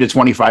 20 to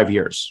 25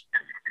 years.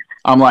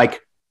 I'm like,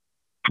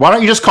 why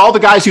don't you just call the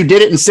guys who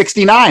did it in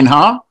 1969,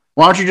 huh?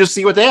 Why don't you just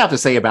see what they have to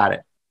say about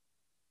it?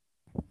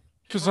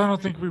 Because I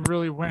don't think we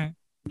really went.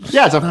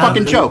 Yeah, it's a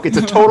fucking joke. It's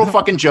a total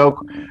fucking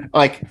joke.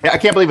 Like, I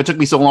can't believe it took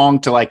me so long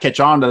to like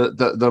catch on to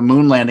the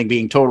moon landing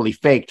being totally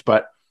faked.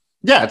 But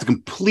yeah, it's a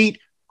complete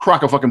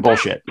crock of fucking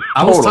bullshit.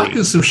 I was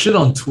talking some shit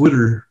on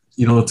Twitter,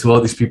 to all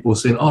these people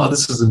saying, oh,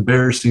 this is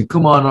embarrassing.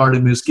 Come on,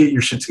 Artemis, get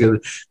your shit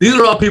together. These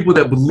are all people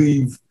that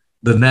believe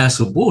the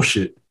NASA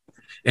bullshit.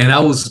 And I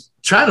was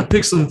trying to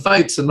pick some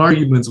fights and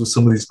arguments with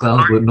some of these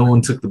clowns, but no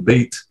one took the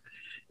bait.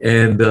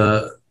 And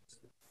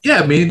yeah,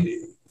 I mean,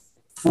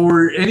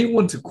 for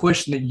anyone to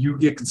question it, you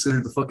get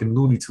considered the fucking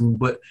Looney Tune,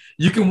 but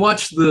you can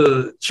watch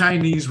the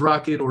Chinese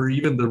rocket or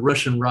even the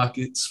Russian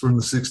rockets from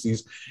the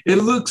 60s. It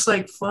looks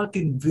like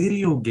fucking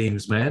video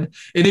games, man.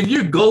 And if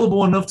you're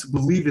gullible enough to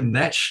believe in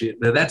that shit,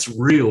 that's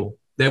real,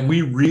 that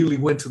we really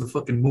went to the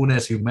fucking moon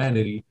as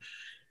humanity,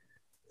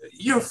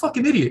 you're a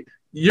fucking idiot.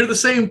 You're the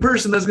same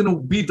person that's going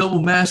to be double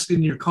masked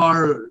in your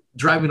car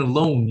driving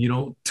alone,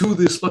 to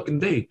this fucking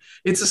day.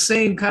 It's the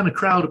same kind of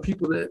crowd of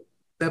people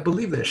that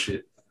believe that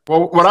shit.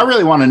 Well, what I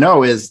really want to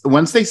know is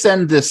once they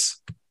send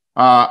this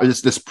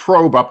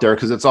probe up there,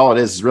 because it's all it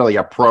is really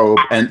a probe,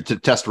 and to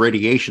test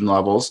radiation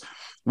levels,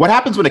 what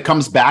happens when it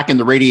comes back and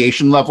the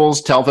radiation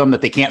levels tell them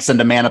that they can't send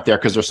a man up there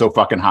because they're so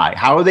fucking high?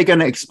 How are they going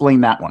to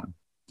explain that one?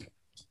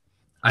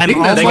 I think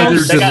that's why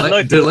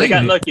they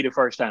got lucky the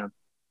first time.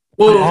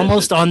 Well,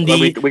 almost on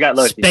the we got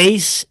lucky.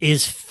 Space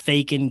is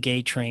faking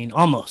gay train.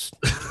 Almost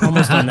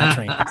on that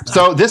train.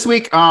 So this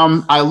week,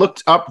 I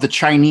looked up the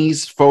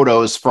Chinese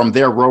photos from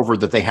their rover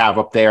that they have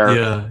up there.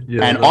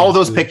 Yeah, and all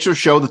those pictures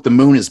show that the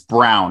moon is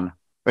brown.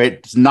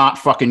 It's not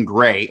fucking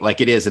gray like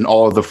it is in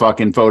all of the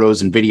fucking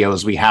photos and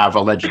videos we have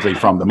allegedly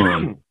from the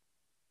moon.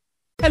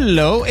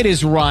 Hello, it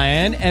is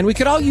Ryan, and we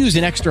could all use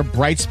an extra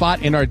bright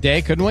spot in our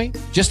day, couldn't we?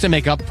 Just to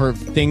make up for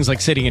things like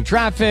sitting in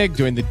traffic,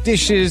 doing the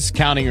dishes,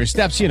 counting your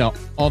steps,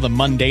 all the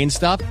mundane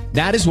stuff.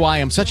 That is why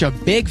I'm such a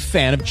big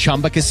fan of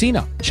Chumba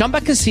Casino. Chumba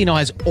Casino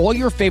has all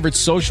your favorite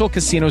social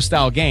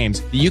casino-style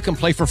games that you can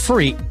play for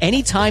free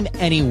anytime,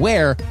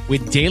 anywhere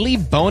with daily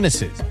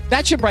bonuses.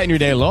 That should brighten your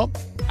day a little.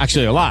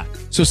 Actually, a lot.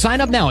 So sign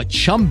up now at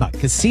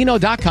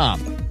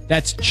ChumbaCasino.com.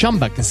 That's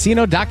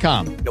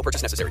ChumbaCasino.com. No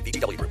purchase necessary.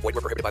 VGW Group. Void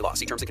where prohibited by law.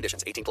 See terms and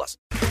conditions. 18+.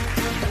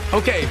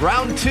 Okay,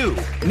 round two.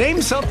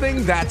 Name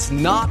something that's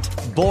not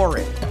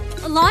boring.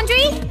 A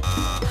laundry?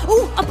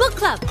 Ooh, a book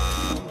club.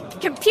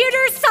 Computer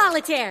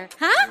solitaire,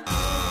 huh?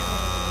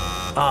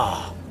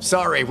 Ah,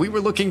 sorry. We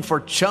were looking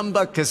for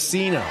Chumba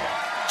Casino.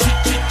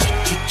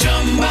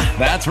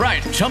 That's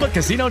right.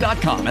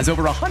 ChumbaCasino.com has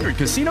over 100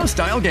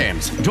 casino-style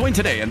games. Join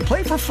today and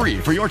play for free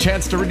for your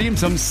chance to redeem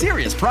some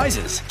serious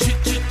prizes.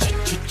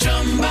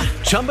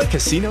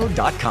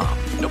 ChumbaCasino.com.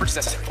 No purchase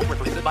necessary. Void where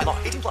prohibited by law.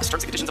 18+. Terms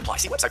and conditions apply.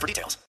 See website for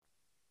details.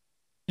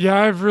 Yeah,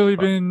 I've really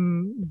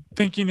been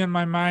thinking in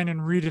my mind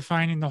and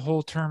redefining the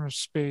whole term of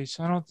space.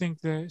 I don't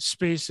think that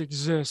space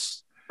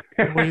exists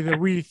the way that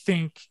we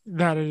think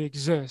that it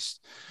exists.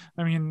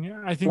 I mean,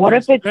 I think What that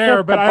if it's there,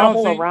 just but a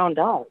bubble around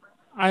us?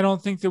 I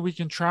don't think that we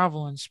can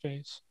travel in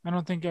space. I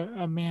don't think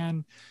a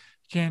man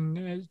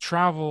can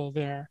travel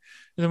there.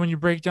 And then when you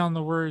break down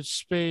the word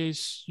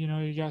space, you know,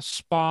 you got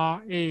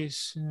spa,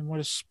 ace. And what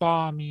does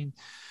spa mean?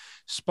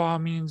 Spa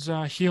means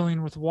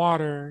healing with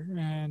water,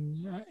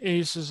 and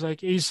ace is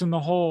like ace in the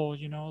hole,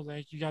 you know,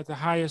 like you got the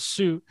highest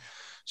suit.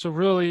 So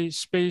really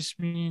space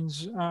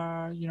means,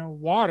 you know,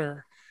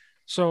 water.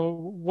 So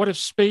what if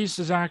space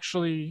is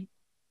actually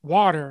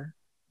water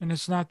and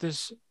it's not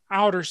this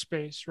outer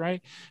space,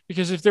 right?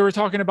 Because if they were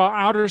talking about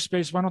outer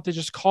space, why don't they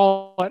just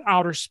call it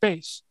outer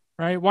space,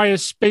 right? Why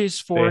is Space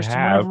Force? And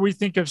whenever we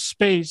think of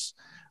space,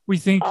 we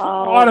think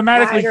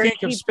automatically Ryder,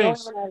 think of keep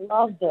space. going. I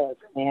love this,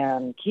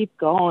 man. Keep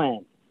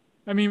going.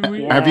 I mean,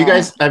 have you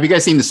guys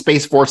seen the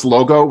Space Force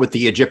logo with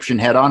the Egyptian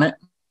head on it?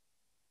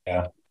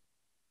 Yeah.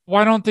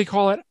 Why don't they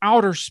call it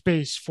Outer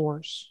Space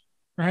Force?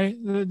 Right?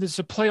 It's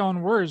a play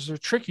on words. They're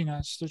tricking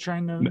us. They're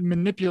trying to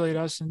manipulate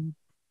us and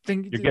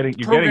think. You're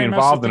getting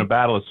involved in a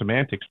battle of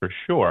semantics for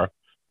sure,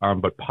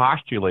 but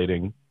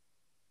postulating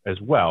as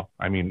well.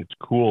 I mean, it's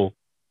cool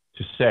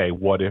to say,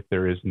 what if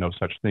there is no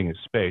such thing as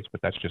space?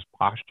 But that's just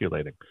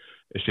postulating.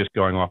 It's just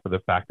going off of the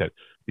fact that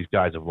these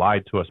guys have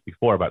lied to us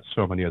before about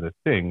so many other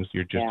things.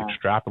 You're just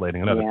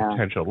extrapolating another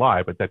potential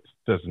lie, but that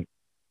doesn't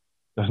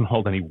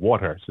hold any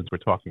water, since we're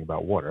talking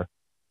about water.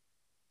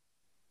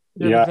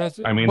 Yeah,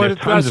 I mean, there's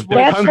tons of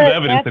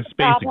evidence that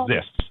space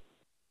exists.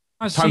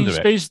 I'm not saying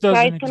space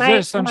doesn't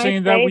exist. I'm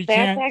saying that we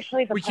can't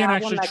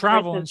actually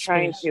travel in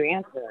space. To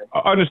answer.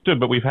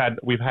 Understood, but we've had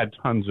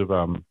tons of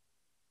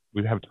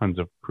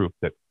proof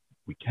that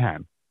we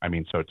can. I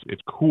mean, so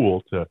it's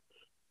cool to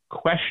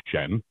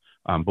question,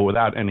 but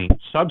without any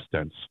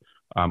substance.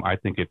 I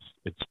think it's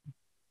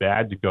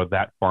bad to go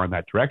that far in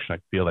that direction. I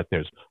feel that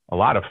there's a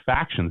lot of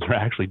factions that are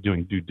actually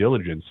doing due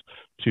diligence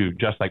to,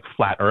 just like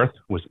flat Earth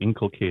was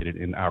inculcated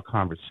in our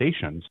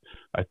conversations.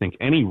 I think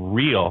any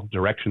real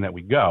direction that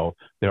we go,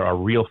 there are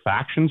real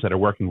factions that are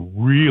working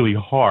really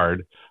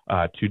hard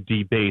to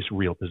debase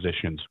real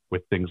positions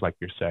with things like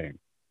you're saying.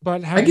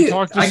 But have you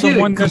talked to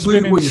someone that's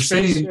been in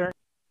space? Say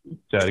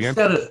that again.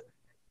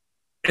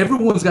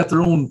 Everyone's got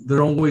their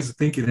own ways of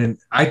thinking, and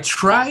I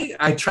try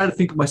to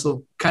think of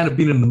myself kind of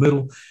being in the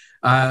middle.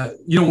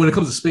 When it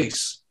comes to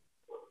space,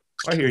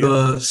 I hear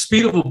the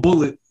speed of a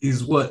bullet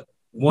is what,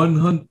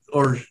 100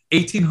 or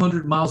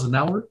 1,800 miles an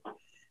hour,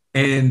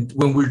 and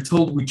when we're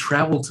told we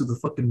travel to the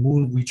fucking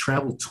moon, we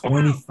travel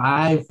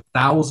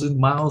 25,000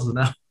 miles an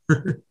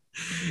hour,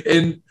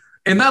 and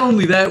not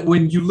only that,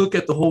 when you look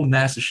at the whole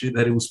NASA shit,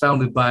 that it was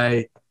founded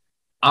by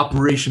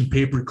Operation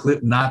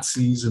Paperclip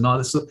Nazis and all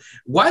this stuff.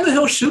 Why the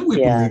hell should we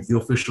believe the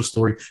official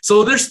story?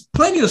 So there's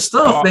plenty of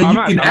stuff that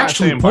you can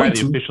actually point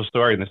to. The official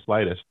story in the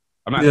slightest.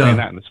 I'm not saying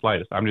that in the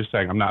slightest. I'm just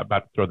saying I'm not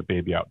about to throw the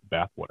baby out with the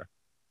bathwater.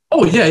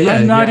 Oh yeah.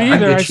 I'm not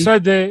either. I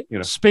said that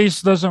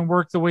space doesn't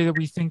work the way that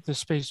we think the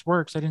space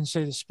works. I didn't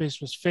say the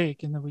space was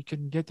fake and that we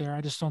couldn't get there.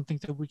 I just don't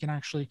think that we can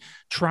actually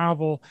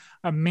travel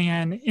a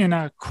man in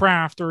a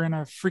craft or in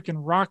a freaking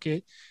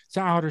rocket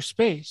to outer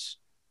space.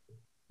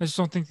 I just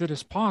don't think that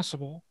it's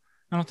possible.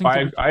 I don't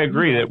think. I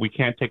agree that we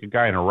can't take a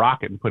guy in a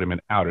rocket and put him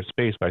in outer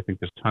space, but I think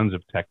there's tons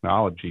of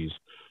technologies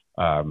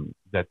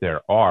that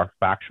there are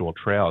factual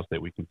trails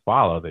that we can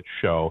follow that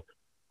show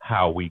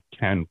how we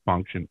can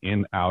function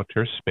in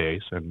outer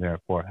space and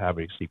therefore have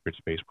a secret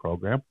space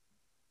program.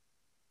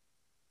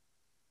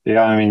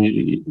 Yeah, I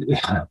mean,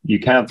 you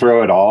can't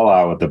throw it all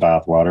out with the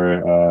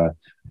bathwater.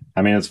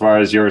 I mean, as far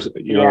as your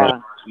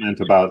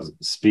argument about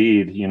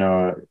speed,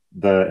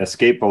 the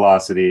escape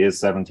velocity is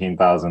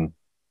 17,000.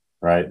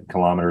 Right,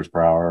 kilometers per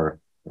hour,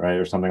 right,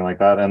 or something like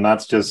that, and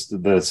that's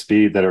just the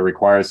speed that it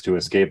requires to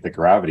escape the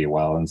gravity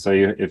well. And so,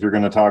 if you're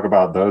going to talk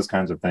about those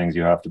kinds of things,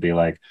 you have to be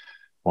like,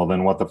 well,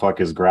 then what the fuck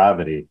is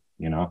gravity?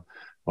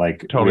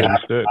 Like totally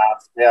understood.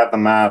 We have the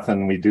math,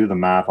 and we do the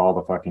math all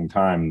the fucking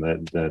time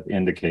that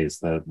indicates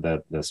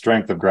that the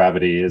strength of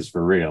gravity is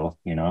for real,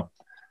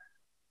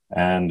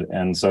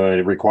 and so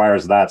it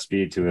requires that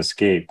speed to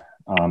escape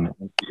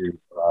into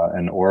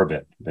an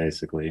orbit,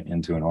 basically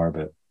into an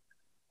orbit.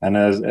 And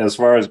as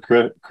far as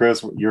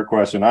Chris, your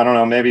question, I don't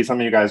know, maybe some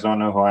of you guys don't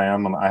know who I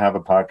am. I have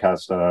a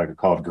podcast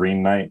called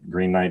Green Knight,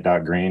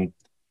 greenknight.green.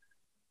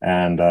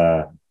 And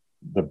the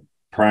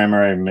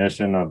primary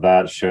mission of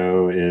that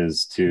show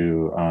is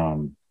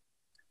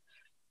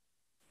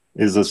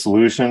is a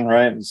solution,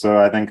 right? So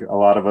I think a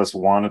lot of us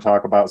want to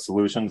talk about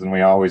solutions, and we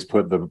always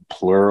put the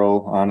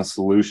plural on a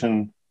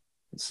solution,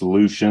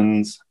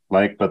 solutions,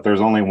 but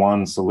there's only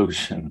one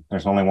solution.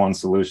 There's only one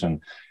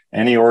solution.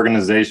 Any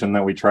organization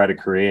that we try to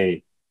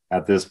create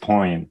at this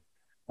point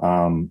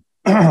will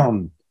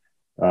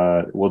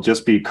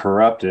just be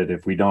corrupted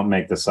if we don't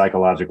make the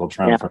psychological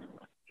transfer.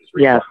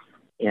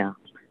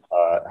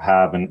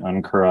 Have an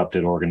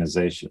uncorrupted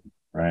organization,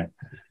 right?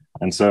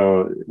 And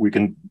so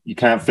you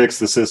can't fix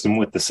the system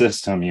with the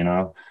system,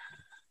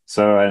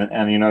 So,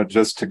 and you know,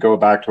 just to go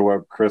back to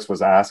what Chris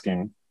was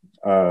asking,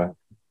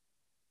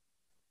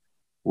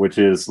 which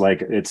is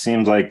like, it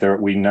seems like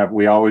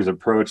we always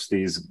approach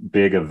these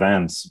big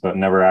events, but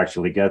never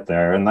actually get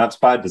there. And that's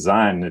by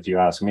design, if you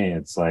ask me.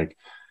 It's like,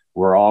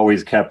 we're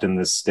always kept in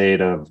this state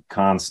of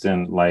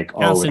constant, like,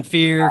 constant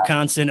fear,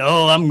 constant,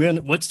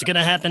 what's going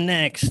to happen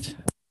next?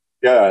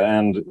 Yeah.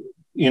 And,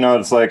 you know,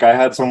 it's like, I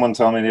had someone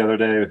tell me the other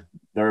day,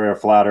 they're a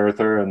flat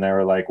earther, and they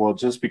were like, well,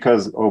 just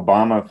because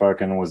Obama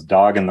fucking was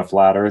dogging the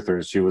flat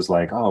earthers, she was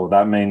like, oh,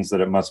 that means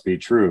that it must be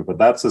true. But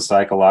that's a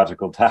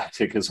psychological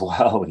tactic as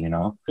well, you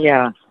know?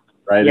 Yeah.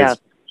 Right. Yeah.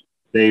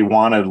 They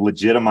want to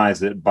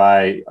legitimize it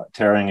by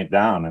tearing it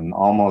down, and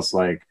almost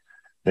like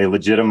they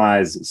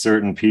legitimize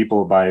certain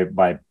people by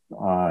banning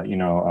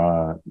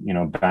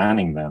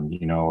them,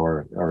 you know,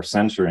 or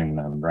censoring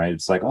them. Right.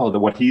 It's like, oh,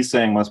 what he's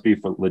saying must be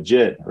for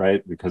legit,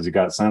 right? Because he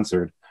got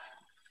censored.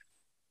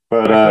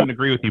 But I couldn't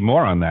agree with you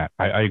more on that.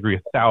 I agree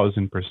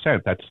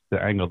 1,000%. That's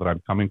the angle that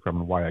I'm coming from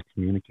and why I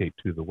communicate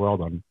to the world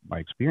on my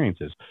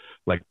experiences.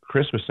 Like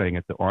Chris was saying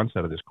at the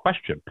onset of this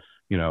question,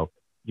 you know,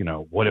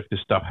 what if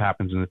this stuff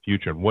happens in the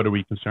future and what are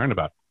we concerned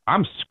about?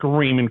 I'm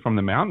screaming from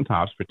the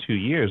mountaintops for 2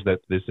 years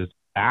that this is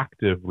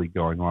actively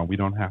going on. We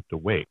don't have to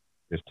wait.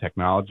 There's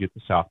technology at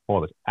the South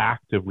Pole that's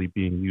actively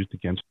being used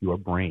against your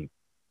brain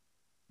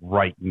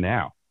right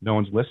now. No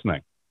one's listening.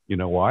 You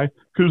know why?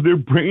 Because their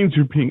brains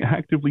are being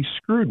actively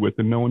screwed with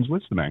and no one's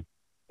listening.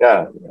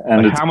 Yeah.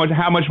 And like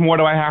how much more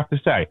do I have to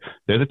say?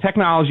 There's a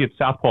technology at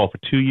South Pole for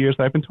 2 years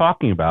that I've been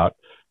talking about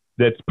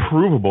that's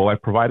provable.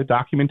 I've provided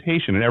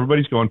documentation, and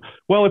everybody's going,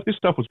 well, if this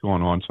stuff was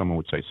going on, someone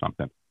would say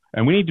something.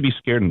 And we need to be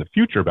scared in the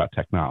future about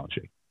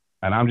technology.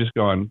 And I'm just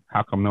going,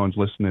 how come no one's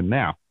listening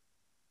now?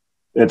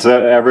 It's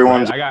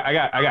everyone's. I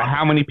got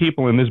how many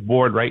people in this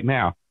board right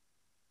now?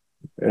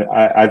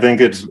 I think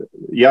it's,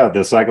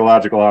 the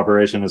psychological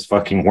operation is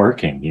fucking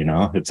working, you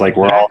know? It's like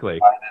we're all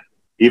divided.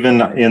 Even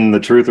in the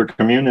truther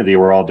community,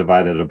 we're all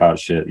divided about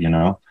shit, you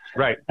know?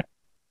 Right.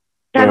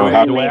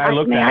 So the way I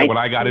looked at it when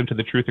I got into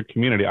the truther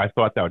community, I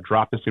thought that I would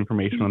drop this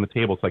information on the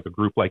table. It's like a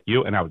group like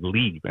you, and I would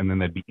leave, and then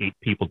there'd be 8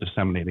 people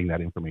disseminating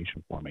that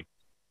information for me,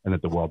 and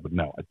that the world would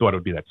know. I thought it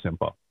would be that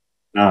simple.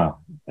 No,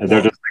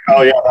 they're just like,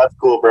 oh, yeah, that's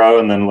cool, bro,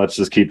 and then let's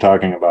just keep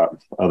talking about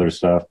other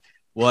stuff.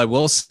 Well, I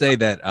will say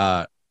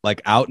that like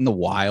out in the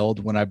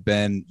wild, when I've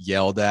been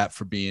yelled at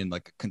for being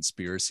like a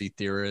conspiracy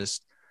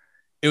theorist,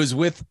 it was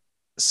with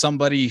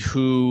somebody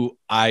who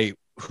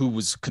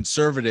was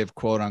conservative,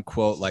 quote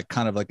unquote, like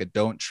kind of like a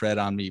don't tread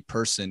on me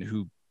person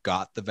who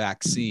got the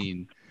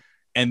vaccine.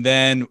 And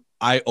then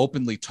I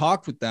openly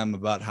talked with them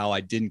about how I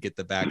didn't get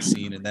the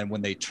vaccine. And then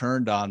when they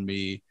turned on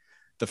me,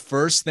 the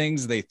first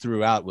things they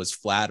threw out was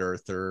flat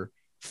earther,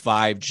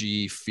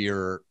 5G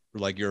fear,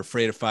 like you're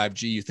afraid of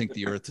 5G, you think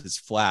the earth is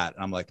flat.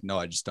 And I'm like, no,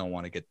 I just don't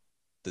want to get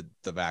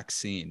the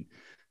vaccine.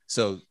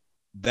 So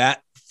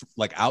that,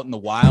 like out in the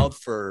wild,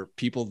 for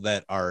people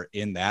that are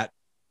in that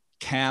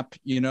camp,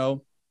 you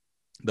know,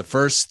 the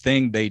first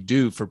thing they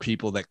do for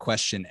people that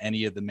question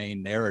any of the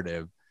main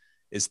narrative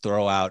is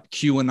throw out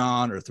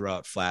QAnon or throw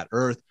out flat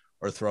earth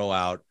or throw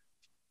out,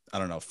 I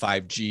don't know,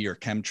 5G or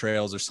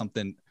chemtrails or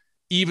something,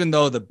 even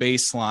though the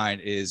baseline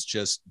is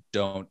just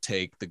don't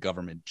take the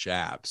government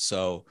jab.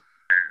 So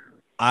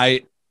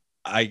I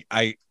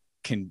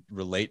can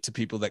relate to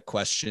people that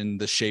question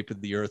the shape of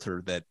the earth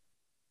or that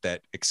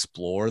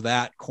explore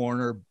that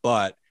corner,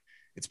 but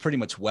it's pretty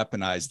much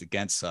weaponized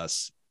against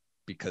us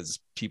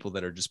because people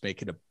that are just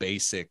making a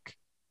basic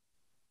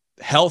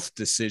health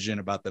decision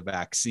about the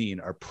vaccine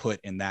are put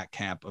in that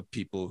camp of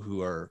people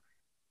who are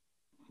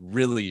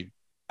really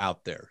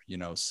out there, you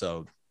know?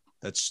 So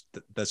that's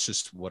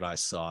just what I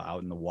saw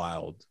out in the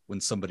wild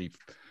when somebody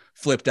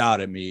flipped out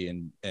at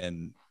me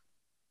and,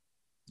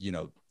 you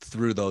know,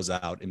 threw those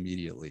out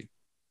immediately.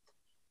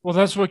 Well,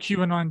 that's what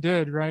QAnon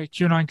did, right?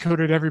 QAnon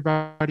coded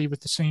everybody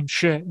with the same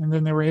shit. And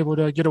then they were able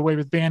to get away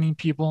with banning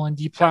people and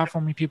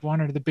deplatforming people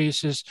under the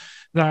basis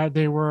that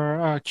they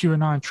were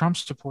QAnon Trump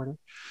supporter,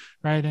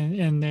 right?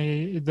 And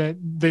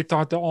they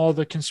thought that all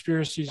the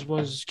conspiracies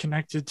was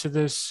connected to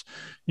this,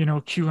 you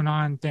know,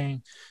 QAnon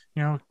thing.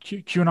 You know,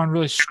 QAnon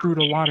really screwed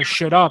a lot of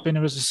shit up, and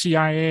it was a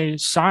CIA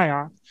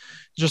psyop,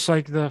 just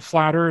like the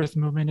flat earth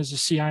movement is a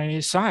CIA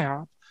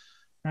psyop,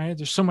 right?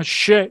 There's so much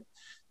shit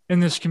in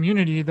this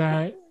community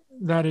that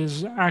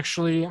is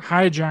actually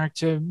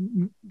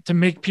hijacked to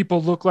make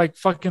people look like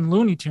fucking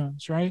Looney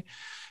Tunes, right?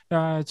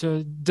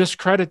 To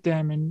discredit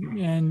them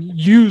and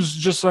use,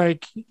 just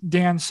like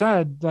Dan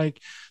said, like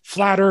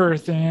flat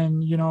earth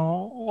and, you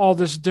know, all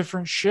this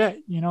different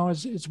shit, you know,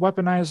 it's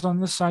weaponized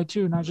on this side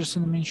too, not just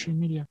in the mainstream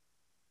media.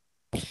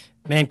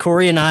 Man,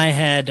 Corey and I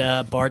had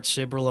Bart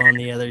Sibrel on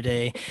the other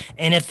day,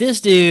 and if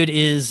this dude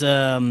is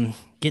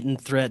getting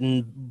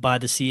threatened by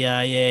the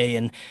CIA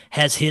and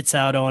has hits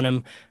out on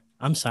him,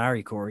 I'm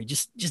sorry, Corey.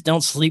 Just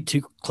don't sleep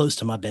too close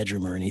to my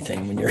bedroom or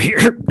anything when you're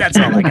here. That's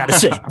all I gotta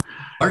say.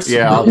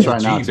 Yeah, I'll try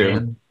not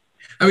to.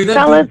 I mean,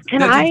 fellas,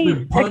 can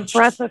I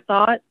express a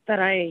thought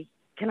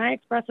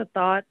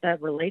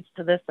that relates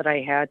to this that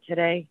I had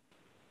today?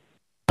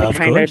 Of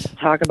kind course. of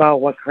talk about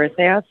what Chris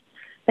asked.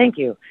 Thank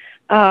you.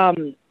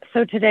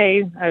 So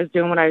today I was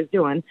doing what I was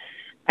doing,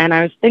 and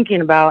I was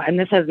thinking about, and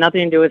this has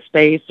nothing to do with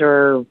space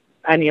or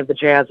any of the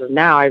jazz of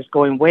now. I was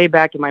going way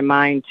back in my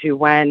mind to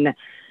when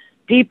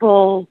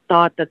people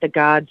thought that the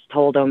gods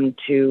told them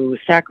to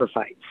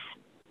sacrifice.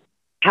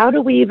 How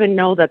do we even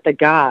know that the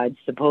gods,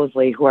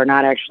 supposedly, who are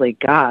not actually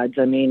gods,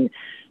 I mean,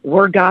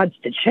 we're gods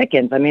to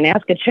chickens. I mean,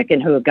 ask a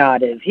chicken who a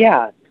god is.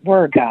 Yeah,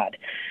 we're a god.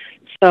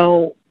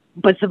 So,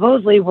 but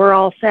supposedly we're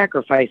all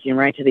sacrificing,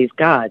 right, to these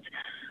gods.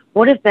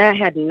 What if that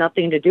had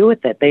nothing to do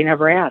with it? They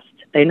never asked.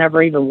 They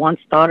never even once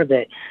thought of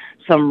it.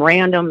 Some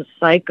random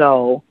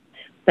psycho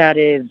that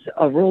is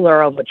a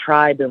ruler of a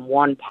tribe in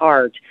one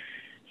part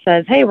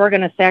says, hey, we're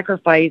going to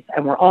sacrifice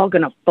and we're all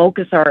going to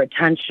focus our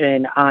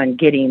attention on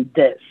getting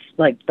this,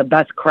 like the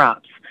best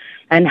crops.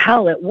 And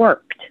hell, it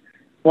worked.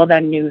 Well,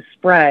 then news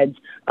spreads,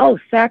 oh,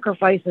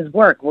 sacrifices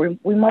work.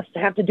 We must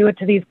have to do it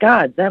to these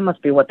gods. That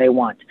must be what they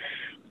want.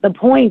 The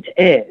point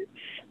is,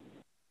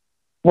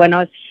 when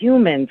us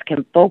humans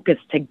can focus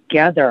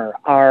together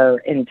our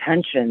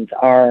intentions,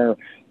 our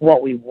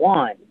what we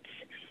want,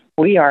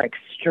 we are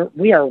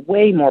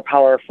way more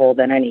powerful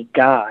than any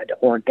god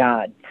or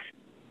gods.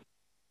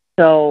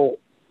 So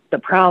the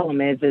problem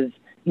is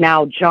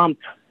now jump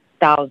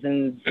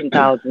thousands and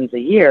thousands of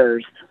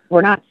years,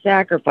 we're not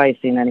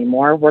sacrificing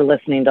anymore. We're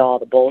listening to all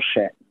the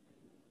bullshit,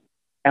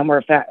 and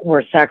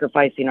we're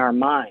sacrificing our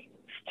minds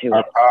to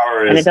it.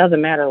 And it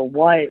doesn't matter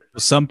what.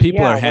 Some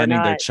people are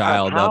handing their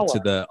child up to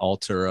the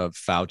altar of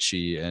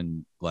Fauci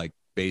and like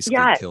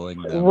basically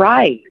killing them.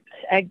 Right.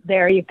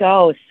 There you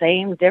go.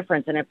 Same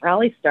difference. And it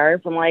probably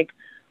started from like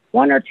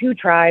one or two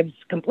tribes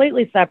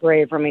completely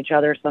separated from each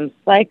other, some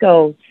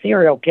psycho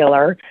serial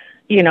killer,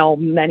 you know,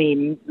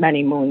 many,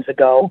 many moons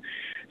ago.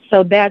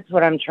 So that's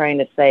what I'm trying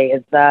to say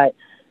is that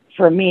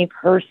for me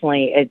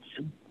personally, it's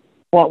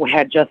what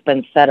had just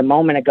been said a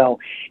moment ago.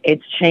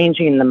 It's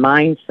changing the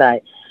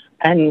mindset.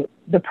 And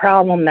the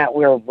problem that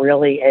we're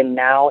really in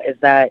now is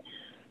that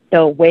the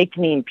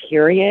awakening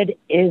period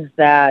is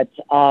that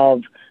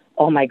of,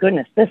 oh my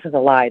goodness, this is a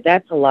lie,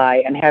 that's a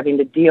lie, and having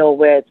to deal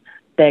with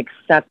the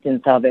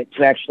acceptance of it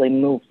to actually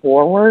move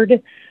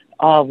forward,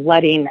 of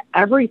letting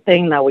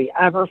everything that we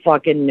ever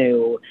fucking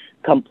knew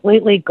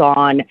completely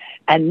gone,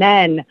 and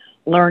then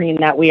learning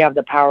that we have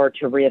the power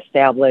to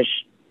reestablish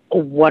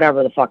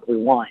whatever the fuck we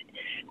want.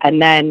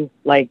 And then,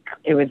 like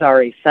it was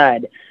already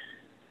said,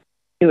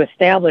 to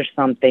establish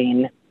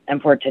something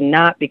and for it to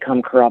not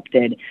become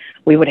corrupted,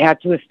 we would have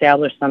to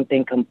establish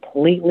something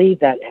completely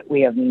that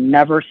we have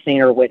never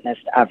seen or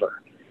witnessed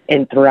ever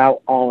and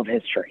throughout all of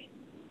history.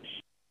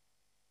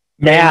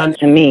 That,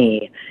 to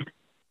me...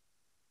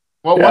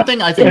 Well, one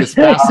thing I think is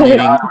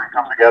fascinating,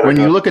 when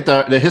you look at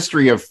the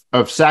history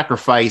of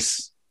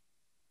sacrifice,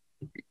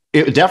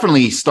 it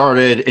definitely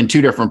started in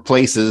two different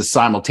places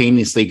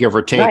simultaneously, give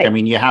or take. Right. I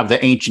mean, you have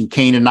the ancient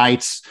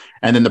Canaanites,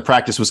 and then the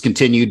practice was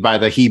continued by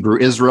the Hebrew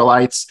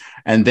Israelites.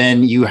 And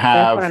then you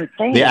have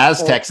the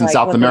Aztecs in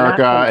South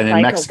America and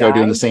in Mexico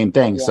doing the same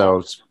thing. Yeah.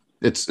 So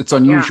it's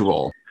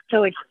unusual. Yeah.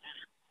 So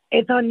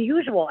it's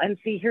unusual. And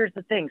see, here's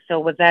the thing.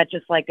 So was that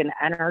just like an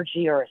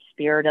energy or a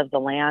spirit of the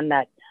land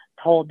that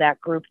told that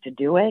group to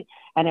do it?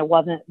 And it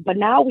wasn't, but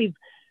now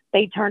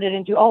they turned it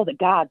into, oh, the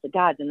gods.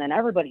 And then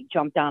everybody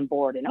jumped on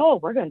board and, oh,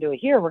 we're going to do it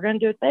here. We're going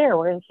to do it there.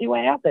 We're going to see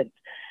what happens.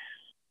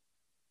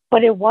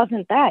 But it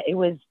wasn't that. It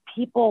was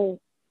people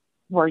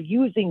were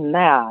using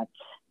that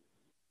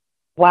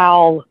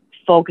while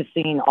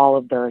focusing all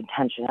of their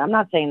attention. I'm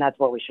not saying that's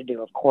what we should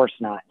do. Of course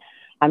not.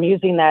 I'm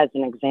using that as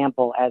an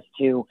example as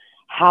to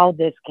how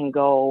this can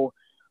go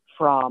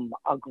from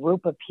a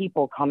group of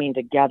people coming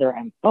together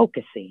and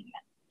focusing.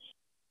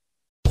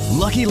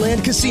 Lucky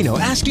Land Casino,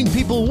 asking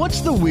people, what's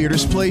the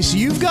weirdest place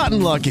you've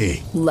gotten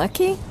lucky?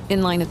 Lucky?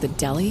 In line at the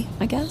deli,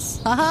 I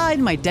guess? Aha,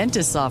 in my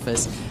dentist's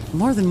office.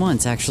 More than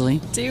once,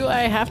 actually. Do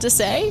I have to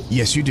say?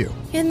 Yes, you do.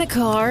 In the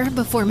car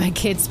before my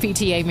kids'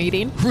 PTA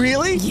meeting.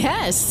 Really?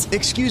 Yes.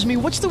 Excuse me,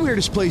 what's the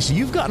weirdest place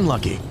you've gotten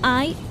lucky?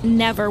 I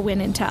never win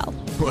and tell.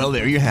 Well,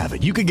 there you have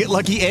it. You can get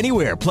lucky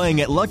anywhere,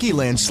 playing at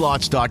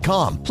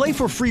LuckyLandSlots.com. Play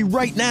for free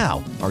right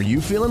now. Are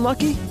you feeling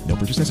lucky? No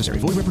purchase necessary.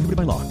 Void where prohibited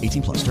by law.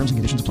 18+. Terms and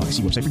conditions apply.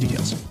 See website for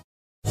details.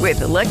 With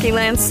the Lucky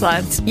Land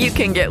Slots, you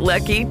can get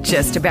lucky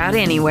just about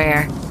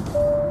anywhere.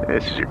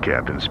 This is your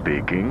captain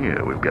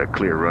speaking. We've got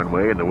clear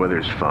runway and the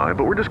weather's fine,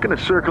 but we're just going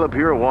to circle up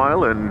here a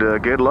while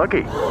and get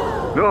lucky.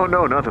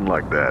 No, nothing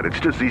like that. It's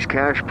just these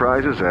cash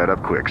prizes add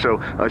up quick. So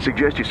I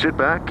suggest you sit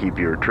back, keep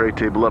your tray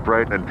table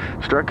upright, and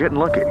start getting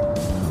lucky.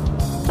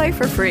 Play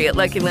for free at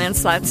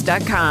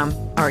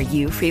LuckyLandSlots.com. Are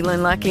you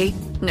feeling lucky?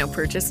 No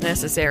purchase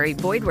necessary.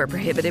 Void where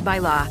prohibited by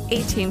law.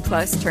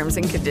 18+ terms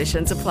and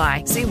conditions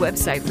apply. See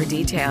website for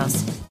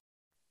details.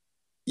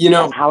 You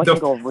know, how it can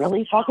go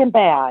really fucking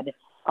bad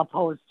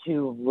opposed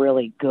to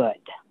really good.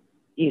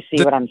 You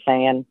see what I'm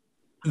saying?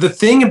 The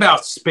thing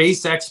about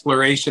space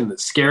exploration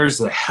that scares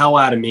the hell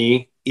out of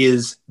me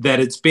is that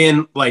it's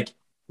been like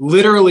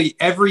literally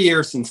every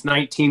year since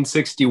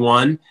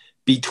 1961,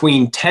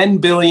 between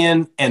 $10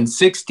 billion and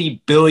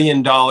 $60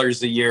 billion a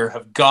year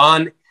have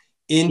gone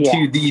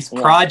into these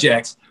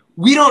projects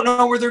we don't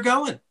know where they're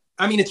going.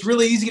 I mean, it's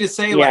really easy to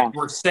say like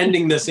we're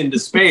sending this into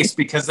space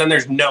because then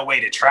there's no way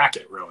to track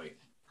it really.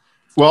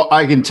 Well,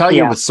 I can tell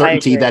you with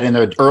certainty that in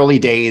the early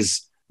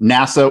days,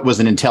 NASA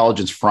was an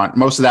intelligence front.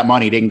 Most of that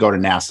money didn't go to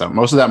NASA.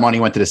 Most of that money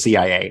went to the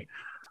CIA.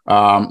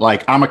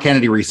 Like I'm a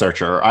Kennedy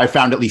researcher. I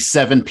found at least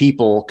 7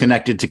 people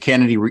connected to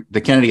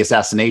the Kennedy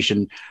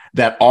assassination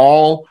that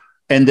all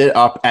ended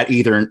up at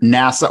either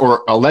NASA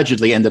or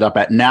allegedly ended up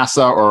at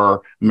NASA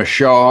or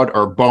Michaud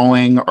or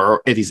Boeing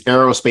or at these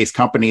aerospace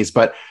companies.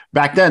 But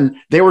back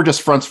then they were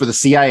just fronts for the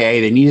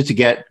CIA. They needed to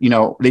get,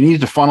 they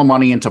needed to funnel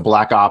money into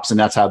black ops, and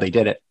that's how they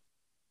did it.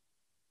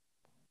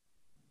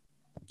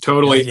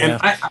 Totally. Yeah.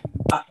 And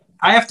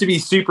I have to be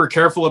super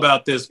careful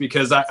about this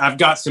because I've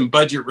got some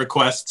budget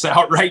requests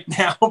out right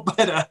now,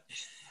 but I've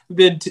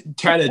been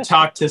trying to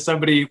talk to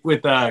somebody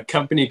with a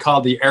company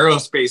called the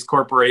Aerospace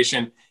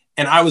Corporation.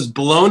 And I was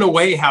blown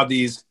away how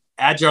these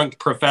adjunct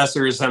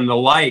professors and the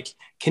like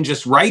can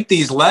just write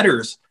these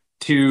letters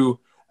to,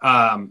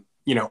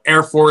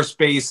 Air Force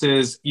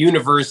bases,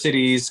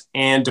 universities,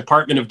 and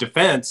Department of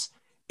Defense,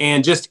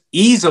 and just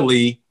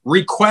easily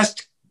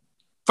request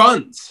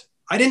funds.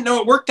 I didn't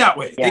know it worked that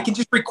way. Yeah. They can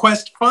just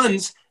request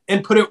funds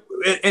and put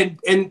it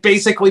and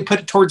basically put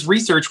it towards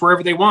research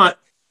wherever they want.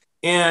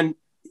 And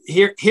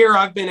here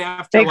I've been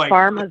after Big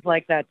Pharma's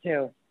like that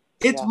too.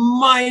 It's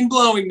mind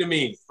blowing to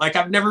me. Like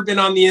I've never been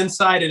on the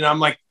inside, and I'm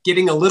like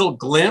getting a little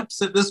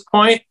glimpse at this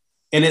point,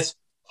 and it's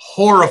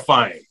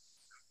horrifying.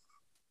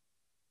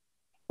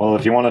 Well,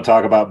 if you want to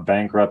talk about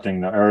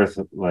bankrupting the earth,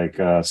 like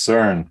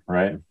CERN,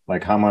 right?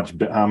 Like how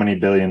many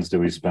billions do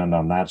we spend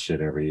on that shit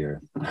every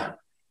year?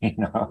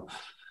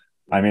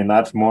 I mean,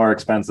 that's more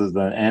expensive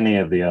than any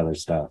of the other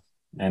stuff,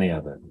 any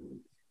of it.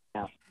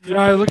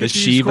 Yeah, I look the at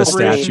these Shiva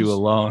statue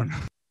alone.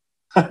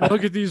 I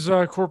look at these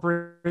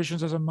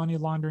corporations as a money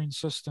laundering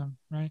system,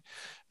 right?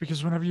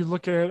 Because whenever you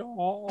look at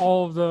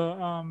all of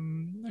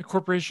the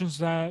corporations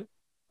that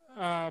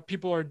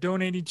people are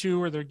donating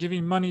to, or they're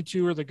giving money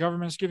to, or the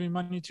government's giving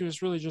money to,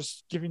 it's really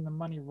just giving the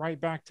money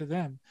right back to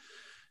them.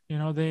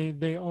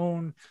 They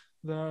own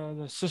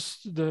the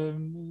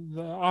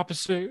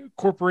opposite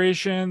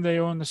corporation. They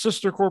own the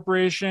sister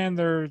corporation.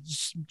 They're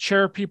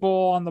chair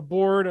people on the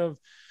board of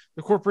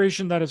the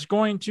corporation that it's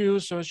going to.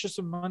 So it's just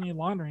a money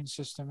laundering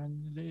system.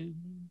 And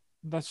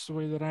that's the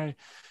way that I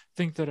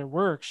think that it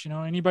works.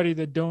 Anybody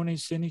that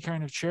donates to any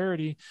kind of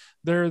charity,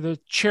 they're the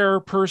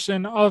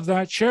chairperson of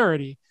that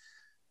charity.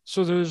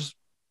 So there's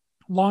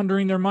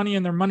laundering their money,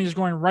 and their money is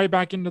going right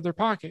back into their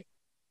pocket.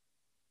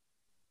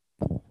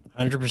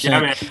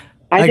 100%.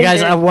 Yeah,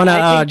 guys, I want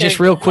to just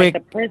real quick.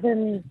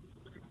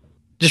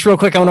 Just real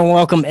quick, I want to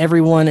welcome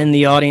everyone in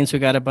the audience. We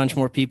got a bunch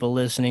more people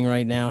listening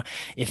right now.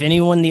 If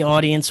anyone in the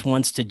audience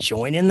wants to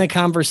join in the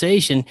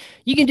conversation,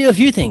 you can do a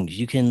few things.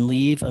 You can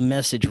leave a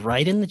message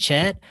right in the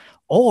chat,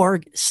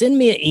 or send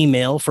me an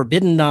email,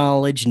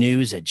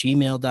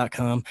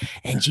 forbiddenknowledgenews@gmail.com,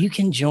 and you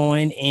can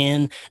join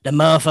in the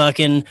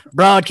motherfucking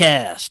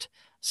broadcast.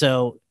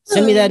 So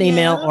send me that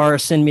email or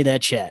send me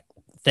that chat.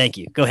 Thank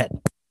you. Go ahead.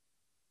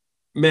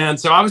 Man,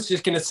 so I was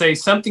just going to say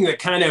something that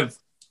kind of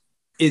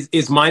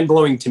is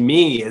mind-blowing to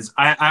me is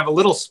I have a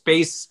little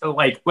space,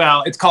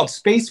 it's called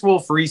Space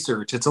Wolf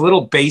Research. It's a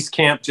little base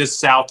camp just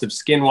south of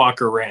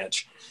Skinwalker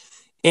Ranch.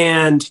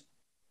 And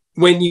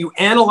when you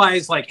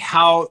analyze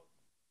how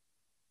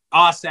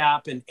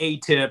OSAP and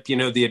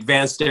ATIP, the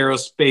Advanced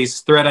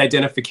Aerospace Threat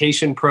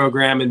Identification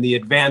Program and the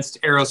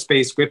Advanced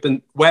Aerospace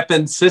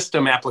Weapon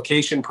System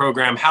Application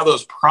Program, how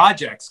those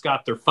projects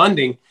got their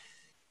funding,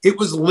 it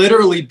was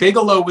literally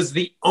Bigelow was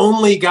the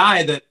only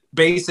guy that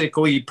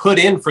basically put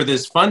in for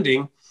this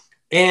funding,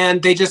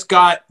 and they just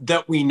got,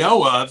 that we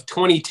know of,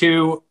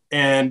 $22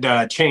 and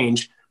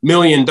change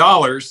 $million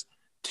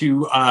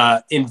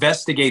to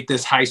investigate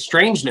this high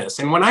strangeness.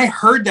 And when I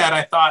heard that,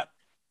 I thought,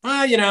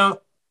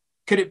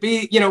 could it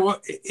be,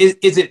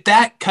 is it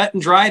that cut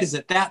and dried? Is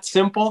it that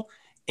simple?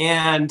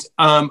 And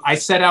I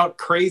set out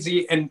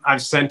crazy, and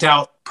I've sent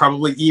out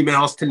probably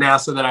emails to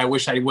NASA that I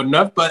wish I wouldn't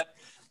have, but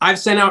I've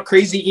sent out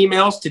crazy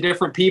emails to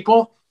different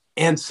people.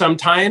 And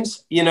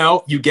sometimes,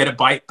 you get a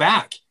bite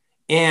back.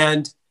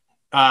 And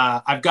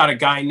I've got a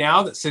guy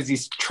now that says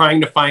he's trying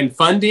to find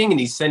funding, and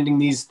he's sending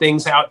these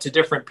things out to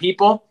different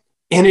people.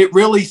 And it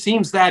really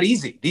seems that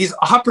easy. These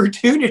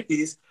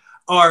opportunities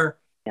are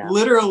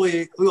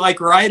literally,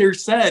 like Ryder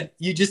said,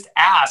 you just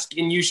ask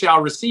and you shall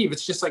receive.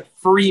 It's just like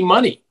free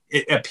money,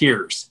 it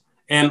appears.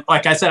 And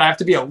like I said, I have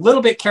to be a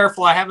little bit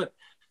careful. I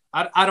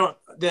don't,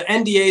 the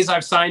NDAs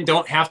I've signed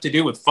don't have to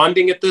do with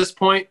funding at this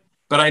point.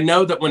 But I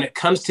know that when it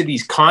comes to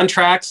these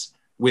contracts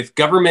with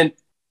government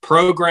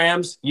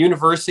programs,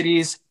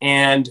 universities,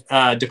 and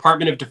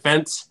Department of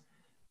Defense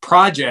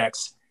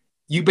projects,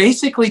 you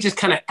basically just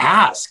kind of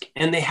ask,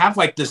 and they have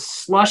this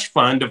slush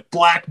fund of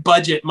black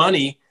budget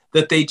money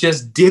that they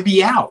just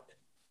divvy out.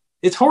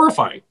 It's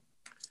horrifying.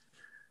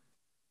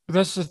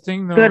 That's the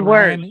thing, though. Good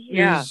word. Ryan,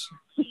 Yeah.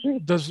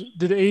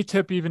 Did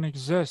ATIP even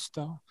exist,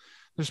 though?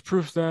 There's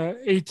proof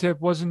that ATIP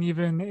wasn't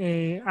even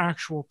a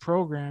actual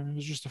program. It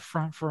was just a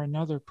front for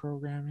another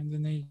program. And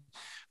then they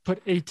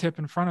put ATIP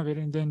in front of it,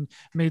 and then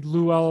made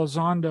Lou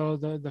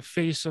Elizondo the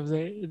face of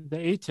the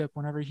ATIP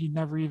whenever he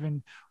never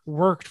even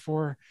worked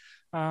for,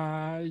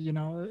 and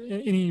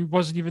he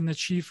wasn't even the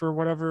chief or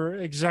whatever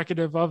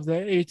executive of the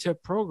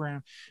ATIP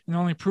program. And the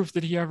only proof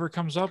that he ever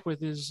comes up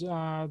with is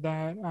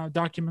that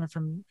document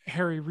from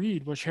Harry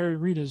Reid, which Harry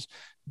Reid is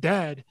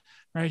dead,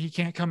 right? He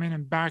can't come in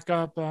and back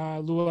up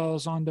Lou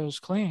Elizondo's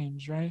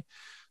claims, right?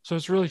 So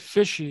it's really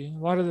fishy. A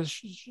lot of this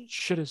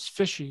shit is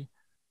fishy.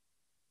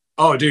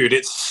 Oh, dude,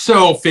 it's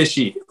so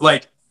fishy.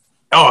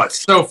 It's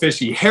so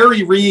fishy.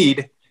 Harry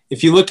Reid,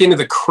 if you look into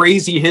the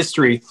crazy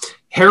history,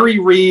 Harry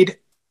Reid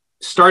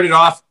started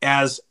off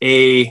as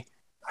I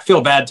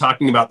feel bad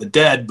talking about the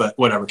dead, but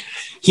whatever.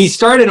 He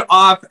started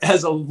off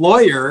as a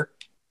lawyer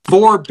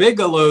for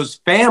Bigelow's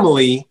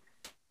family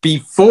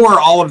before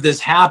all of this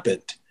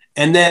happened.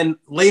 And then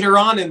later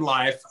on in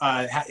life,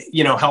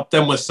 helped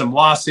them with some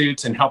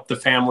lawsuits and helped the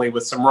family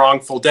with some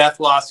wrongful death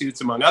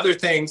lawsuits, among other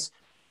things.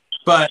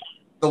 But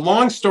the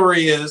long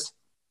story is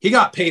he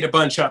got paid a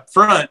bunch up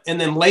front. And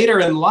then later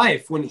in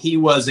life, when he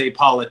was a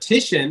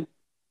politician,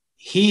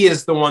 he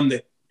is the one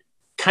that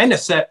kind of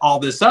set all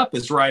this up,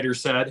 as Ryder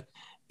said,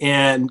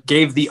 and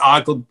gave the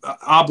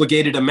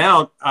obligated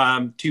amount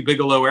to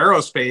Bigelow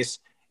Aerospace.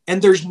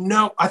 And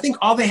I think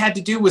all they had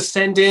to do was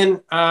send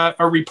in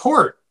a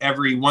report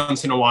every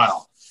once in a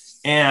while.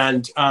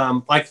 And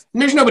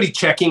there's nobody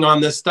checking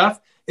on this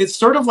stuff. It's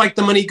sort of like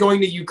the money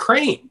going to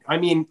Ukraine. I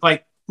mean,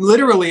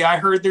 literally, I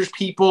heard there's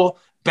people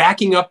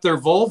backing up their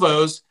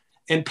Volvos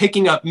and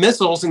picking up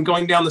missiles and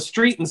going down the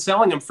street and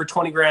selling them for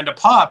 20 grand a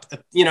pop.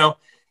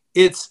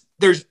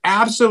 There's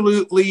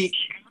absolutely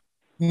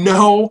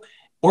no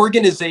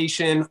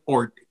organization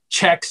or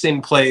checks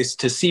in place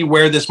to see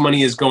where this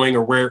money is going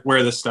or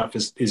where this stuff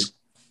is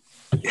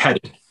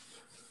headed.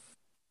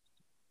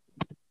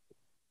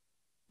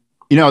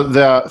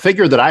 The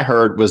figure that I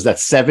heard was that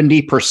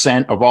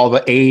 70% of all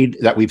the aid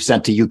that we've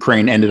sent to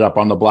Ukraine ended up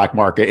on the black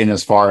market in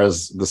as far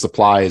as the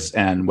supplies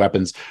and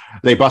weapons.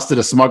 They busted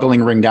a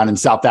smuggling ring down in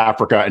South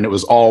Africa, and it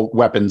was all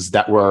weapons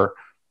that were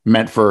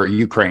meant for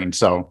Ukraine.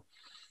 So,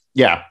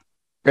 yeah,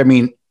 I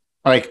mean,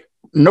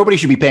 nobody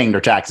should be paying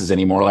their taxes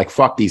anymore.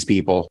 Fuck these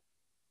people.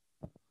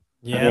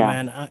 Yeah,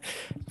 man.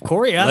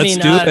 Corey, Let's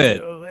do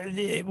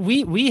it.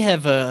 We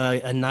have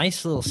a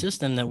nice little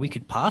system that we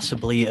could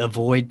possibly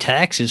avoid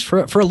taxes for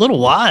a little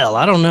while.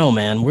 I don't know,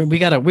 man. We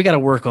gotta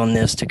work on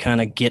this to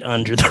kind of get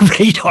under the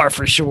radar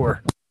for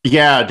sure.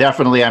 Yeah,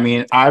 definitely. I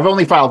mean, I've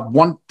only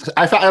filed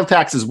I filed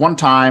taxes one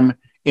time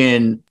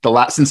in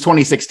since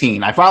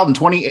 2016. I filed in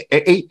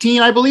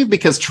 2018, I believe,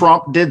 because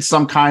Trump did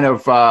some kind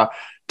of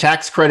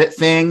tax credit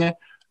thing.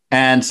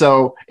 And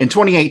so in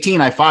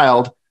 2018, I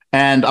filed,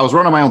 and I was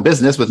running my own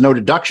business with no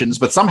deductions,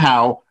 but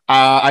somehow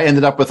I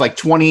ended up with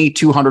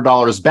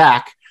 $2,200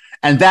 back.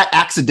 And that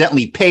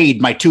accidentally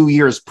paid my 2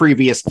 years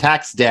previous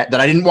tax debt that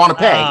I didn't want to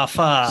pay. Ah,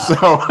 fuck.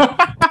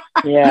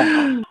 So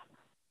Yeah.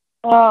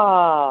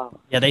 Oh.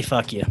 Yeah, they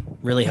fuck you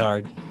really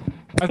hard.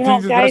 I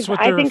think guys,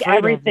 I think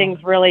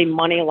everything's really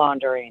money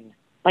laundering.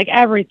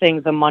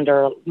 Everything's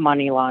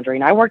money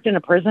laundering. I worked in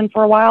a prison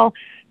for a while.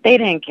 They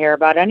didn't care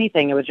about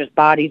anything. It was just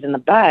bodies in the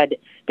bed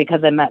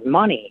because it meant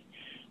money.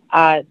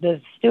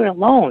 The student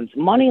loans,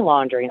 money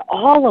laundering,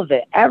 all of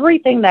it,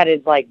 everything that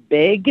is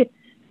big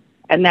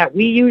and that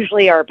we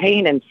usually are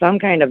paying in some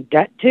kind of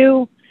debt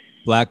to.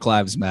 Black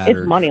Lives Matter.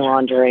 It's money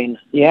laundering.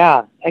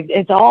 Yeah.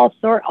 It's all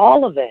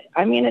of it.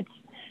 I mean,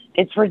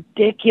 it's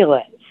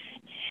ridiculous.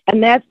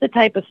 And that's the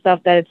type of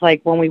stuff that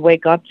it's when we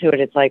wake up to it,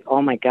 it's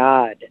oh my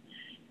God.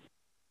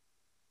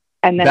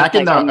 And then back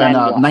in the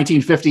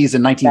 1950s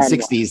and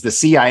 1960s, the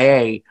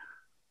CIA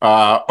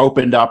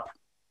opened up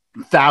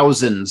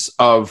thousands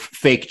of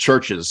fake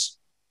churches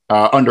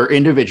under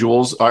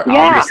individuals,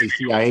 obviously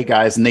CIA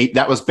guys, and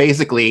that was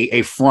basically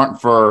a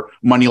front for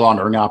money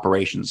laundering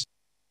operations.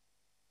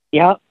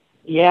 Yep.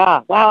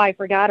 Yeah. Wow, I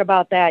forgot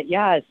about that.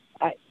 Yes.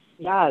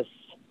 Yes.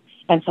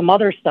 And some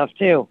other stuff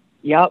too.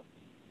 Yep.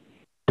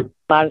 A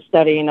lot of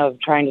studying of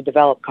trying to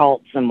develop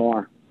cults and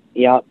more.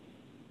 Yep.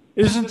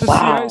 Isn't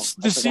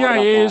the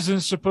CIA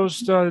isn't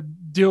supposed to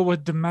deal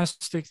with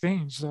domestic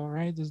things, though,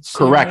 right?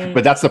 Correct,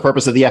 but that's the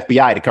purpose of the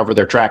FBI, to cover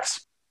their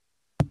tracks.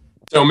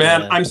 So,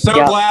 man, I'm so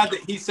glad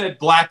that he said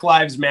Black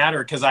Lives Matter,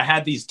 because I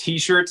had these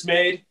T-shirts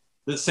made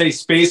that say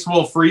Space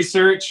Wolf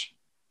Research,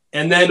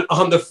 and then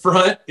on the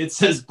front it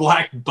says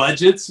Black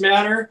Budgets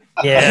Matter.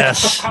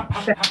 Yes,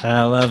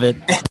 I love it.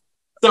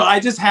 So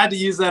I just had to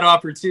use that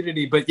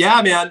opportunity. But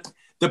yeah, man,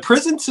 the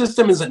prison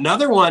system is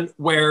another one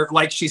where,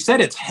 like she said,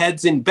 it's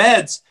heads in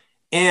beds.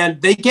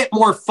 And they get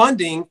more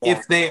funding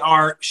if they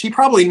are, she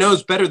probably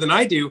knows better than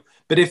I do,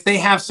 but if they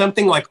have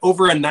something like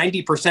over a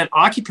 90%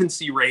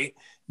 occupancy rate,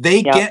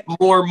 they get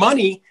more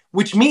money,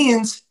 which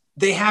means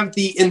they have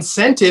the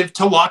incentive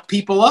to lock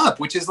people up,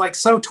 which is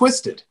so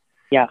twisted.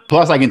 Yeah.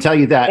 Plus, I can tell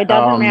you that it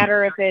doesn't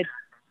matter if it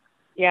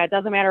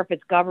doesn't matter if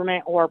it's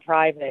government or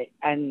private.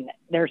 And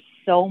there's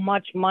so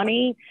much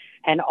money,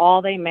 and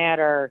all that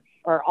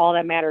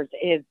matters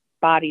is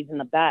bodies in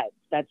the beds.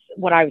 That's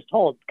what I was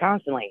told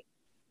constantly.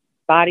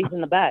 Bodies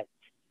in the bed.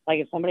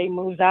 If somebody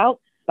moves out,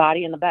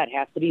 Body in the bed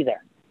has to be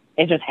there.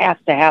 It just has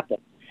to happen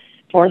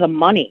for the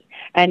money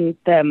and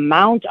the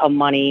amount of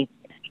money.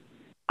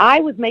 I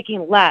was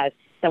making less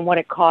than what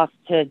it cost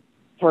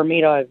for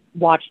me to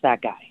watch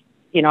that guy.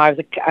 You know, I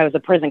was a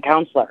prison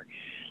counselor,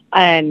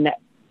 and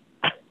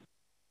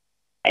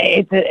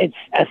it's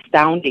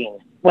astounding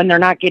when they're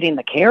not getting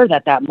the care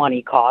that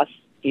money costs.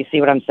 Do you see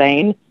what I'm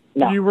saying?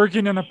 No. Are you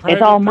working in a private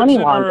it's all money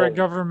prison or a laundering.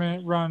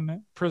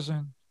 government-run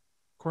prison,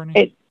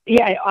 Courtney?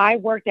 Yeah, I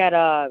worked at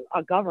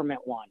a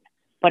government one,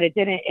 but it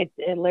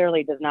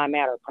literally does not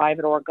matter,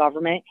 private or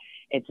government.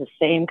 It's the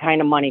same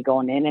kind of money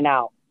going in and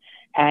out,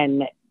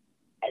 and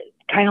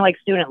kind of like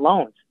student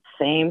loans,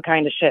 same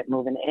kind of shit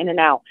moving in and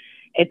out.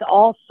 It's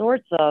all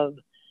sorts of,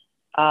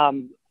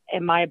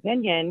 in my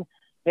opinion,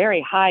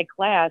 very high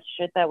class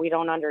shit that we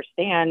don't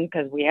understand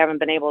because we haven't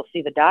been able to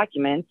see the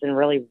documents and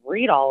really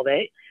read all of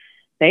it.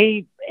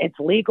 It's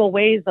legal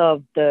ways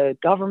of the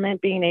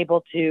government being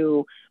able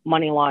to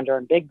money launder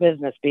and big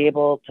business be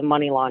able to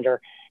money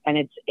launder. And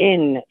it's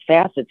in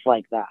facets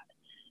like that.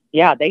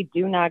 Yeah, they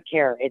do not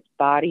care. It's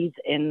bodies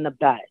in the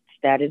beds.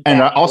 That is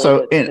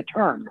also the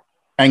term.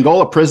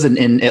 Angola prison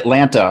in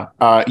Atlanta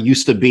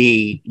used to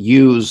be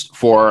used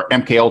for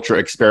MK Ultra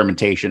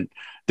experimentation.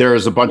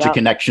 There's a bunch of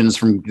connections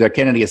from the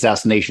Kennedy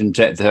assassination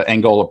to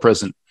Angola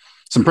prison.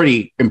 Some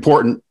pretty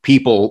important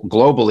people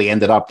globally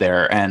ended up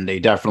there, and they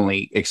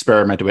definitely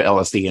experimented with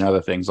LSD and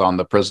other things on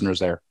the prisoners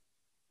there.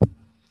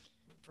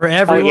 For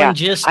everyone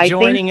just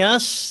joining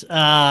us,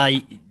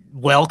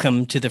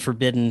 welcome to the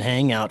Forbidden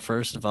Hangout.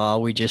 First of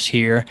all,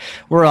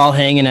 we're all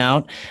hanging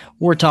out.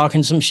 We're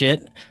talking some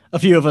shit. A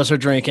few of us are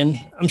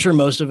drinking. I'm sure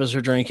most of us are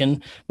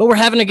drinking, but we're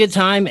having a good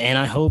time, and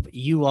I hope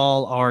you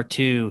all are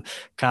too.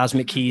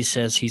 Cosmic Keys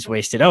says he's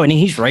wasted. Oh, and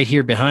he's right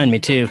here behind me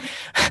too.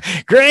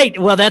 Great.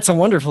 Well, that's a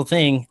wonderful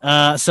thing.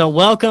 So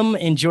welcome.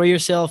 Enjoy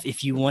yourself.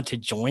 If you want to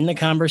join the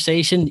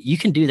conversation, you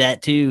can do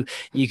that too.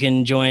 You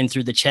can join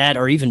through the chat,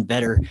 or even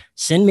better,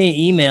 send me an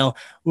email.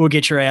 We'll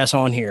get your ass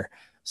on here.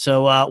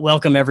 So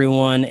welcome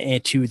everyone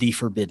to the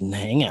Forbidden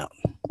Hangout.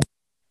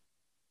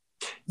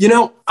 You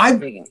know,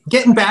 I'm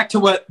getting back to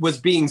what was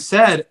being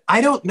said.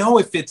 I don't know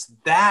if it's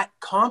that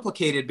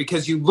complicated,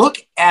 because you look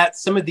at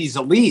some of these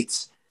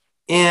elites,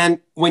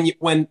 and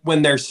when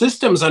their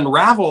systems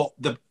unravel,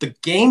 the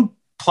game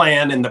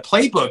plan and the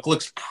playbook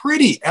looks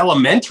pretty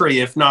elementary,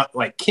 if not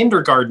like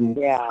kindergarten.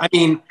 Yeah. I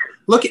mean,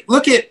 look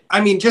at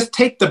just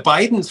take the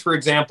Bidens, for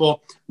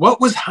example.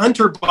 What was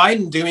Hunter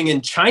Biden doing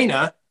in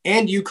China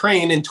and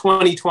Ukraine in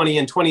 2020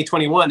 and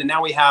 2021? And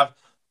now we have,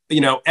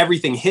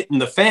 everything hitting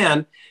the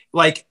fan.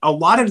 Like, a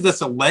lot of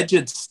this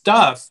alleged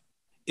stuff,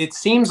 it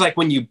seems like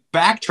when you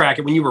backtrack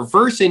it, when you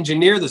reverse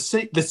engineer the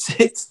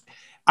six,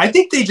 I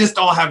think they just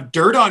all have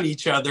dirt on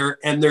each other,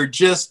 and they're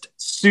just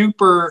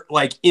super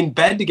like in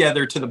bed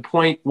together to the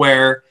point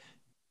where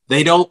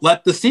they don't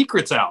let the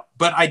secrets out.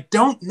 But I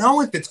don't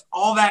know if it's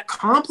all that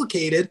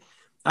complicated.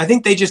 I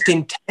think they just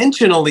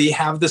intentionally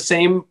have the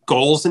same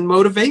goals and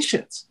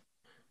motivations.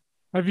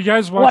 Have you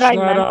guys watched what I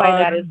meant by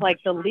that is like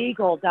the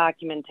legal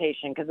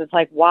documentation, because it's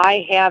like,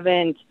 why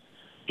haven't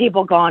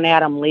people gone at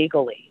them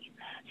legally?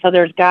 So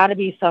there's got to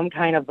be some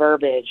kind of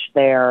verbiage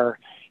there.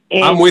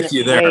 I'm with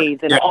you there.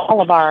 In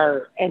all of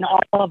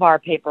our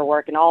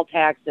paperwork and all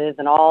taxes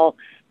and all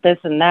this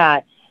and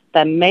that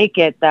make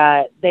it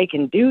that they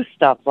can do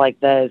stuff like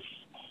this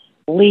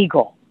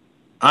legal.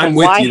 I'm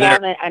with you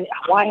there. And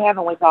why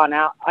haven't we gone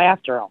out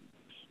after them?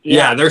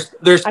 Yeah,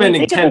 they're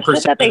spending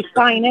 10%. That they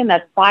sign in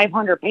that's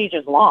 500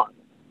 pages long.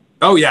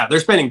 Oh yeah, they're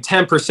spending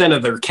 10%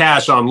 of their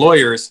cash on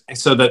lawyers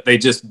so that they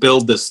just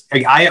build this.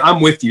 I'm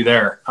with you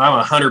there.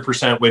 I'm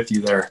 100% with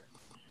you there.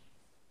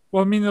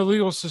 Well, I mean, the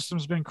legal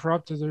system's been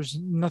corrupted. There's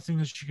nothing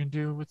that you can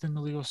do within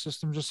the legal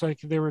system, just like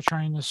they were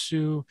trying to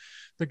sue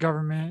the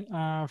government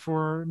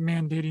for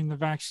mandating the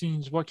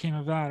vaccines. What came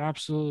of that?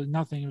 Absolutely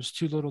nothing. It was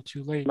too little,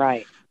 too late.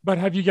 Right. But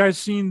have you guys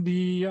seen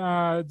the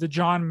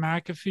John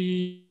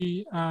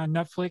McAfee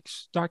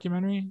Netflix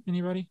documentary?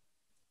 Anybody?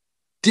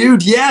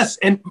 Dude, yes.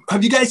 And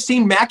have you guys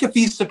seen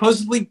McAfee's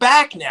supposedly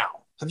back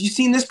now? Have you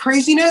seen this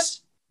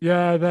craziness?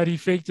 Yeah, that he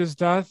faked his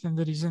death and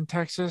that he's in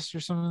Texas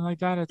or something like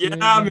that.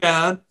 Yeah,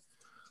 man.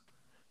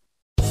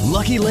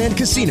 Lucky Land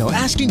Casino,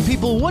 asking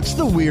people, what's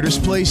the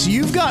weirdest place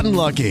you've gotten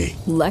lucky?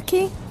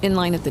 Lucky? In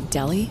line at the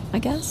deli, I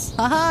guess?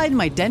 Aha, in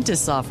my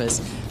dentist's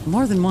office.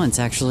 More than once,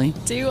 actually.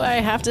 Do I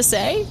have to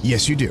say?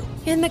 Yes, you do.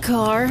 In the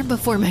car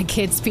before my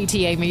kids'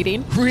 PTA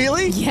meeting.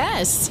 Really?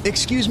 Yes.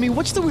 Excuse me,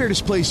 what's the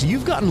weirdest place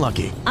you've gotten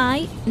lucky?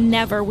 I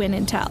never win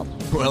and tell.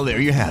 Well, there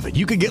you have it.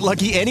 You can get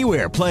lucky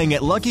anywhere, playing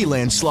at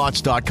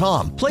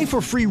LuckyLandSlots.com. Play for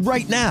free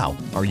right now.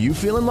 Are you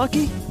feeling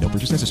lucky? No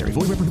purchase necessary.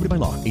 Void where prohibited by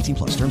law.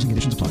 18+. Terms and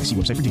conditions apply. See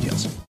website for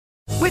details.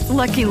 With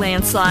Lucky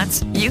Land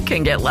Slots, you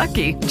can get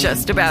lucky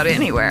just about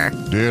anywhere.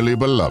 Dearly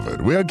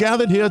beloved, we are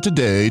gathered here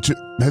today to...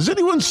 Has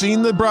anyone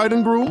seen the bride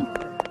and groom?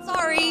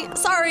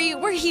 Sorry,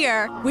 we're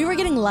here. We were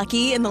getting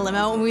lucky in the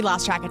limo and we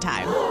lost track of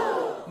time.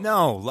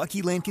 No,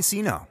 Lucky Land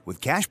Casino, with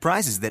cash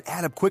prizes that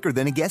add up quicker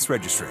than a guest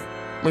registry.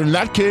 In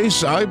that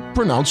case, I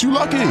pronounce you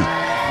lucky.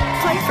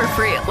 Play for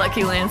free at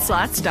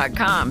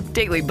LuckyLandSlots.com.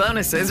 Daily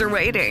bonuses are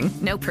waiting.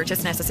 No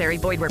purchase necessary.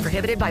 Void where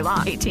prohibited by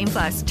law. 18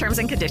 plus. Terms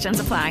and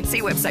conditions apply.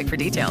 See website for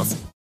details.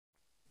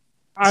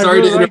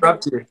 Sorry to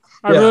interrupt you.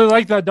 I really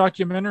like that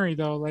documentary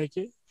though. Like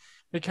it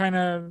kind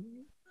of,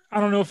 I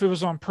don't know if it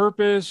was on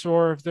purpose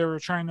or if they were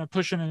trying to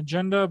push an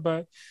agenda,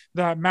 but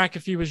that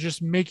McAfee was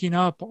just making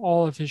up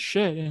all of his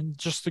shit and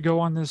just to go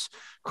on this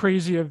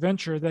crazy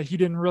adventure that he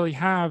didn't really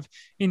have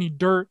any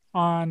dirt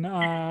on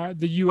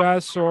the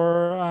U.S.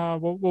 or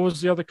what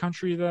was the other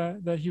country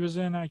that he was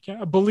in?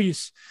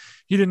 Belize.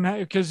 He didn't,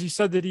 because he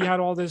said that he had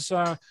all this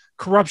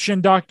corruption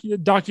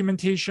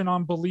documentation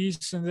on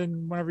Belize, and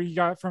then whenever he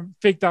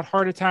faked that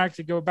heart attack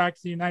to go back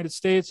to the United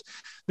States,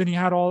 then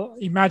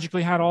he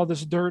magically had all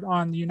this dirt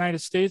on the United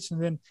States,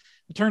 and then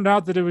it turned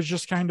out that it was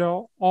just kind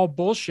of all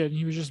bullshit. And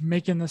he was just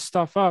making this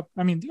stuff up.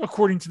 I mean,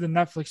 according to the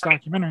Netflix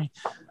documentary,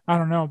 I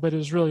don't know, but it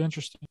was really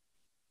interesting.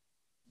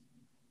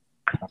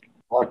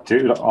 Look,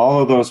 dude,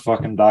 all of those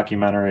fucking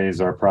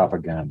documentaries are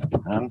propaganda,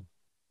 man.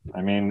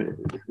 I mean,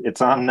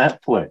 it's on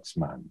Netflix,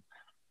 man.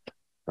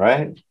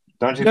 Right?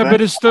 Don't you? Yeah, think?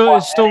 but it's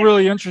still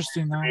really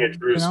interesting though. Be a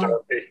true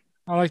story.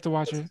 I like to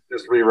watch it.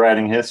 Just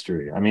rewriting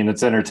history. I mean,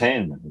 it's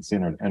entertainment. It's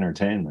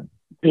entertainment.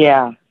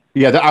 Yeah.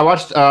 Yeah, I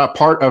watched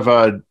part of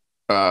a.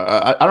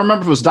 I don't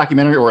remember if it was a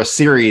documentary or a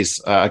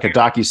series, like a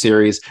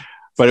docu-series,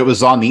 but it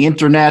was on the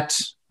internet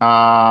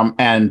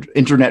and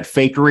internet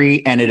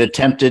fakery, and it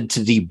attempted to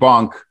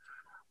debunk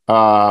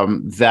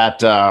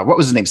that what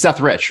was his name?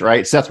 Seth Rich,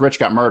 right? Seth Rich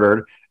got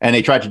murdered, and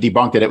they tried to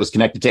debunk that it was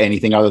connected to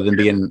anything other than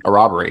being a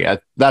robbery.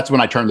 That's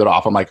when I turned it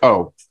off. I'm like,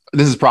 oh,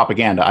 this is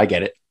propaganda. I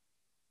get it.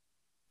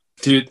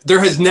 Dude, there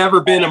has never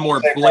been a more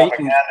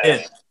blatant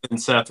hit than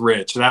Seth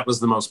Rich. That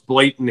was the most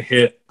blatant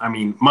hit. I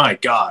mean, my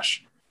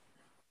gosh.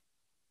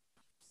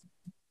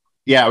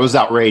 Yeah, it was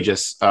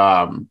outrageous.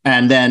 And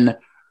then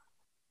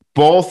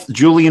both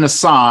Julian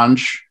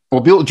Assange,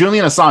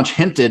 Julian Assange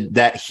hinted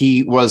that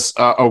he was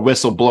a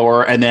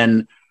whistleblower, and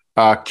then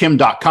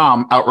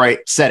Kim.com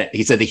outright said it.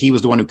 He said that he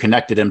was the one who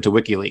connected him to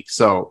WikiLeaks.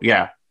 So,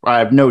 yeah, I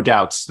have no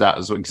doubts that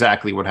was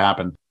exactly what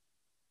happened.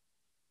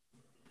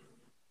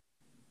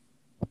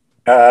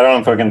 I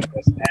don't fucking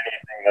trust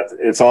anything.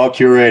 It's all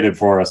curated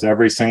for us.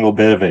 Every single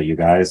bit of it, you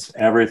guys.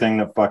 Everything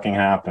that fucking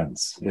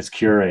happens is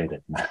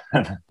curated.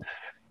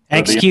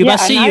 X-Cube, I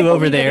see you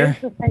over there.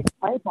 It's the same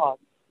playbook.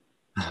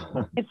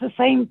 It's the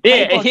same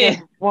playbook as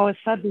what was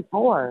said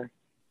before.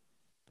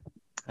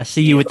 I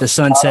see you with the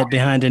sunset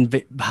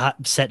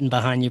setting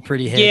behind you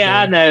pretty heavy. Yeah,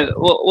 I know.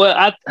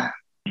 Well,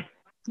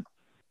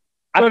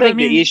 I think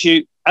the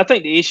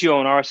issue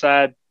on our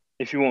side,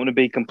 if you want to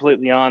be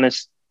completely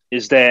honest,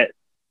 is that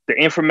the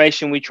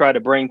information we try to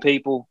bring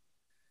people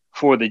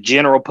for the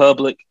general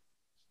public,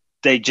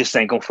 they just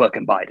ain't gonna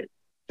fucking bite it.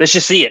 Let's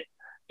just see it.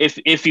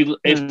 If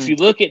you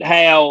look at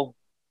how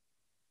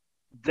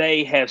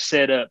they have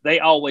set up, they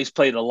always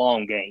play the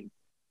long game.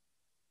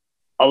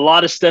 A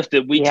lot of stuff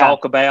that we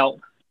talk about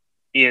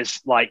is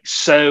like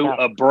so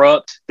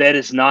abrupt. That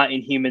is not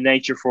in human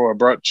nature for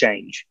abrupt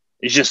change.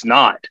 It's just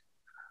not.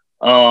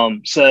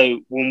 So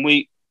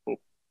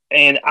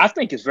and I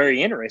think it's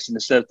very interesting, the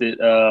stuff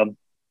that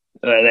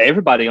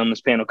everybody on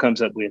this panel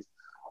comes up with.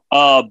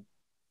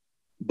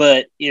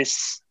 But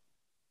it's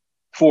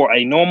for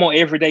a normal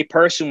everyday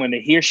person, when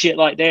they hear shit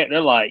like that, they're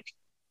like,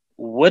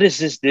 what is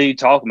this dude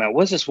talking about?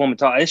 What's this woman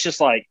talking?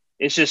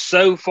 It's just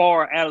so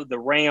far out of the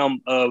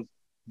realm of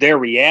their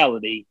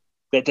reality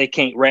that they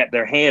can't wrap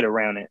their head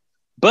around it.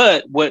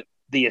 But what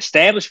the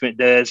establishment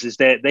does is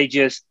that they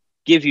just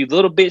give you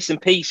little bits and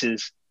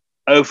pieces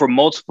over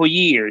multiple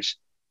years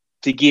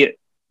to get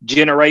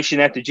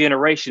generation after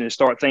generation to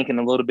start thinking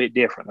a little bit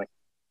differently.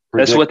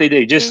 That's what they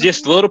do.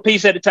 Just a little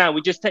piece at a time.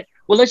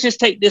 Let's just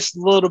take this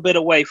little bit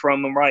away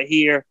from them right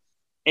here.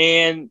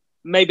 And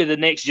maybe the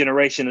next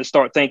generation will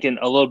start thinking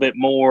a little bit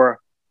more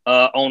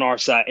on our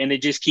side. And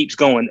it just keeps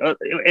going.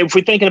 If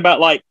we're thinking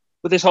about like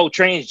with this whole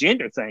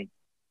transgender thing,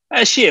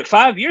 shit,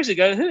 5 years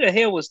ago, who the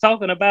hell was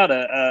talking about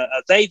a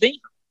they them?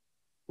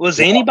 Was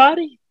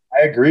anybody?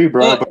 I agree,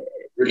 bro. But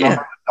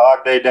remember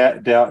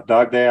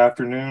Dog Day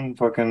Afternoon,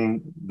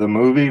 fucking the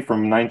movie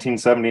from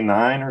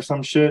 1979 or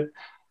some shit?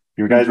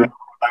 You guys remember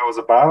what that was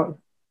about?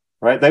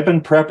 Right? They've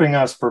been prepping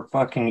us for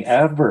fucking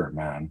ever,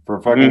 man.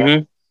 For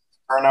fucking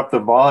turn up the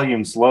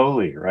volume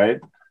slowly, right?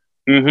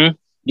 Mm-hmm.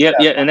 Yeah,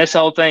 and that's the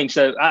whole thing.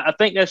 So I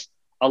think that's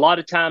a lot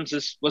of times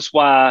that's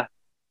why,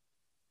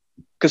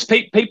 because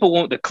people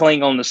want to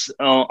cling on to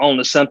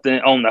something,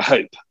 on the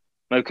hope.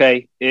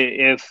 Okay,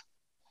 if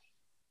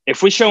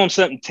we show them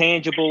something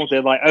tangible,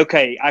 they're like,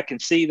 okay, I can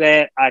see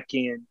that, I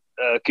can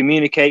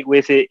communicate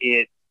with it,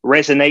 it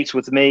resonates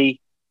with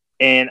me,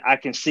 and I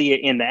can see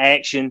it in the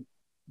action,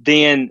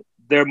 then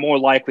they're more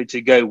likely to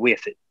go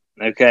with it.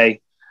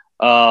 Okay.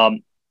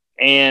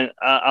 And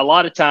a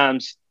lot of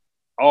times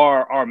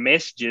our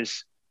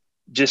messages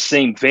just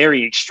seem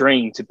very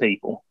extreme to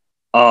people.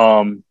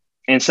 And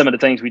some of the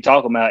things we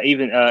talk about,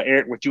 even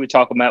Eric, what you were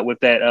talking about with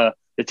that,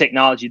 the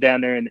technology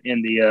down there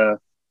in the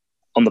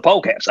on the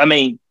poll caps. I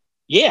mean,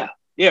 yeah,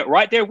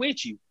 right there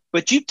with you.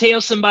 But you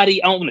tell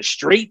somebody on the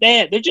street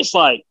that, they're just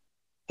like,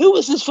 who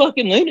is this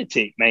fucking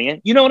lunatic,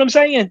 man? You know what I'm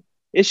saying?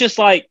 It's just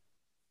like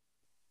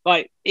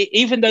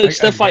even though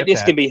stuff like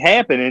this can be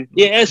happening,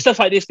 stuff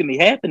like this can be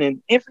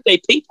happening.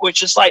 Everyday people, it's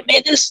just like,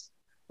 man, this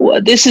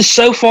is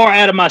so far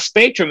out of my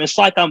spectrum. It's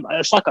like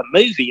a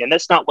movie, and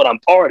that's not what I'm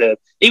part of.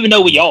 Even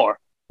though we are,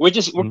 we're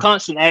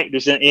constant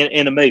actors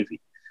in a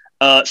movie.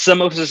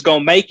 Some of us is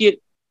gonna make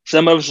it.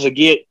 Some of us will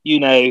get,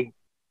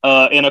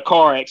 in a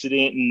car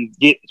accident and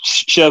get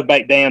shoved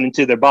back down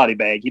into their body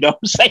bag. You know what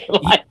I'm saying?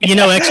 Like,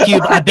 X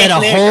Cube, I bet a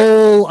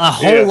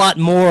whole lot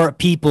more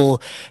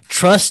people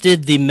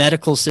trusted the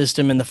medical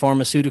system and the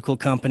pharmaceutical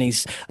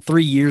companies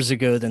 3 years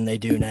ago than they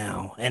do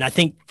now. And I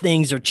think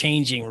things are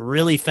changing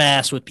really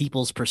fast with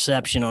people's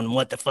perception on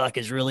what the fuck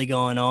is really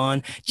going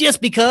on, just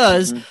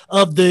because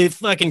of the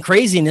fucking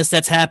craziness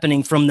that's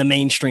happening from the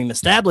mainstream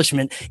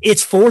establishment.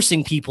 It's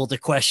forcing people to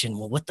question,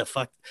 well, what the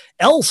fuck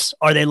else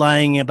are they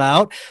lying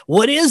about?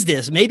 What is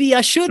this? Maybe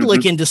I should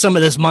look into some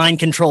of this mind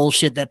control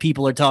shit that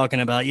people are talking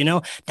about.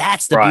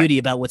 That's the beauty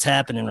about what's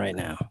happening right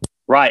now.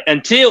 Right.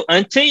 Until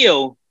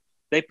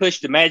they push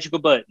the magical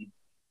button.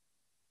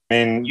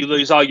 I mean, you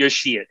lose all your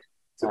shit.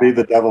 To be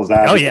the devil's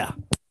advocate. Oh yeah.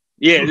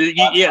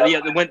 Yeah.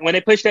 When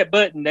they push that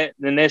button,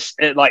 then that's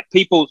like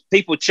people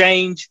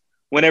change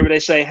whenever they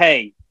say,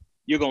 hey,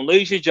 you're going to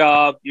lose your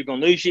job. You're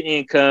going to lose your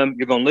income.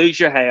 You're going to lose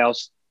your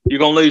house. You're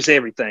going to lose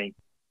everything.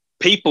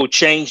 People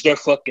change their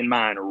fucking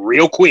mind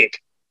real quick.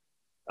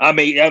 I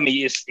mean,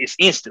 it's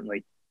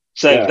instantly.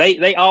 So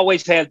they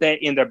always have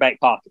that in their back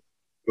pocket.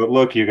 But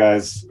look, you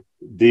guys,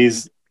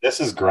 this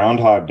is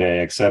Groundhog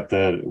Day, except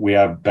that we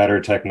have better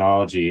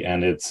technology,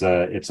 and it's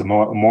a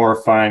more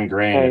fine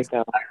grained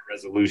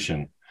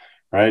resolution,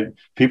 right?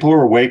 People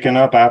were waking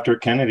up after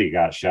Kennedy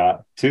got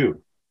shot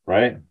too,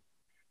 right?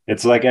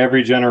 It's like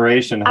every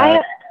generation had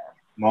a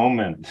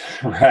moment,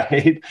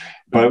 right?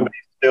 But we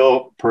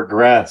still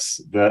progress.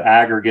 The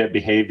aggregate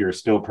behavior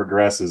still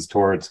progresses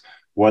towards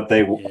what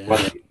the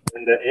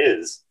agenda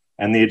is.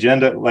 And the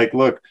agenda, like,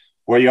 look,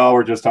 what y'all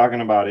were just talking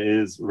about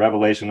is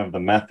revelation of the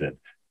method,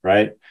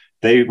 right?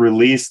 They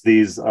release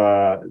these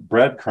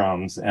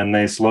breadcrumbs, and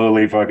they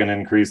slowly fucking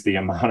increase the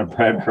amount of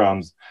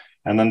breadcrumbs,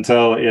 and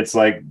until it's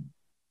like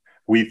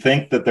we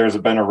think that there's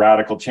been a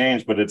radical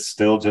change, but it's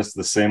still just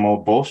the same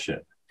old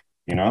bullshit,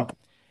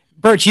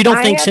 Birch, you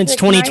don't think since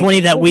 2020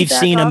 that we've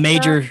seen a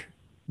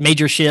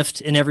major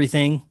shift in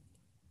everything?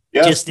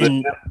 Yes,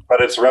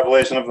 but it's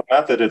revelation of the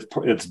method.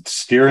 It's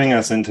steering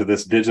us into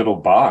this digital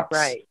box,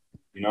 right?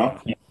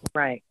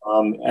 Right.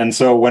 And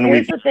so when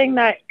here's the thing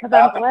because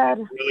I'm glad.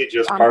 Really,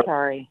 just I'm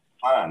sorry.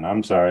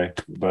 I'm sorry,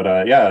 but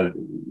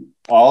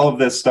all of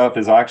this stuff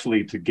is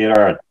actually to get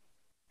our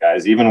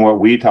guys, even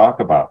what we talk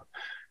about.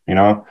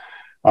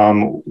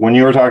 When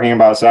you were talking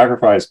about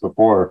sacrifice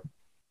before,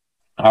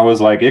 I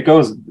was like, it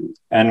goes.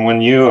 And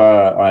when you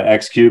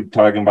X Cube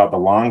talking about the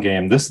long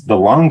game, the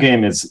long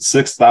game is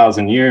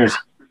 6,000 years.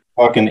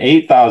 Fucking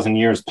 8,000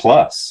 years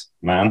plus,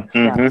 man.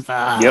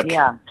 Yep.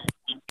 Yeah.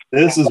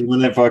 This is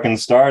when it fucking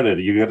started.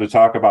 You got to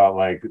talk about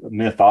like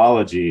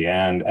mythology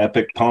and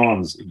epic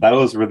poems.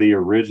 Those were the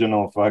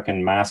original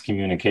fucking mass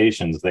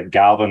communications that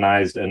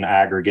galvanized an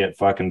aggregate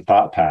fucking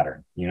thought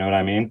pattern. You know what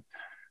I mean?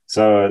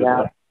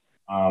 So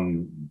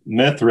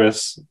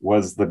Mithras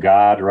was the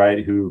god,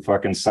 right, who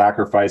fucking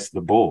sacrificed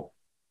the bull,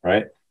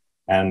 right?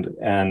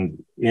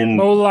 And in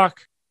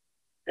Moloch.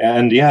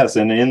 And yes,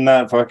 and in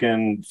that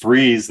fucking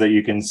frieze that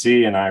you can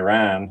see in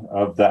Iran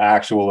of the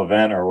actual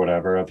event or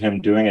whatever of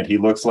him doing it, he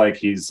looks like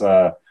he's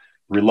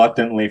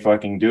reluctantly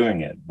fucking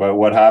doing it. But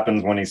what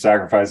happens when he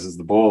sacrifices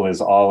the bull is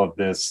all of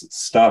this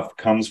stuff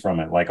comes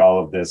from it, like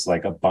all of this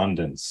like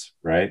abundance,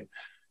 right?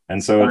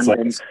 And so it's like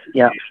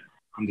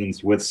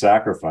abundance with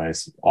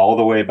sacrifice all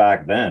the way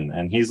back then.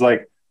 And he's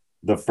like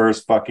the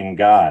first fucking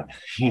god,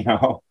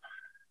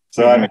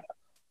 So I mean,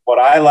 what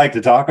I like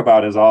to talk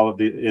about is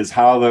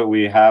how that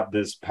we have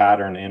this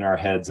pattern in our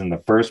heads in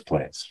the first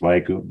place.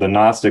 Like the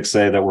Gnostics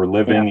say that we're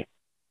living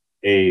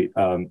a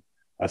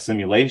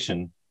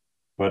simulation,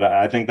 but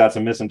I think that's a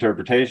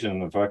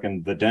misinterpretation.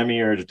 The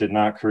demiurge did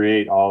not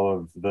create all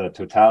of the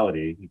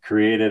totality. He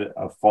created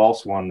a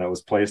false one that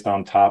was placed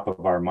on top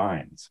of our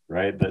minds,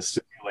 right? That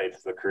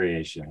simulates the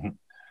creation,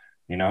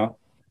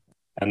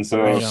 And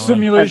so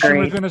simulation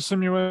within a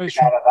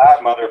simulation. Out of that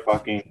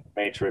motherfucking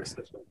matrix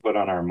that's been put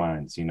on our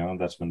minds,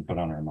 that's been put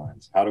on our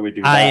minds. How do we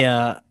do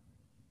that?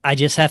 I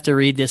just have to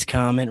read this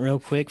comment real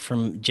quick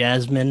from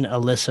Jasmine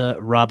Alyssa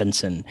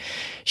Robinson.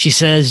 She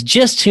says,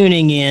 just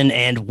tuning in,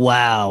 and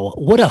wow,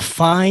 what a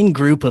fine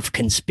group of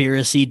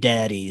conspiracy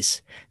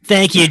daddies.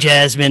 Thank you,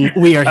 Jasmine.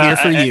 We are here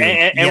for you.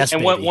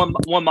 And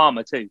one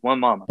mama too. One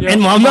mama. Yeah.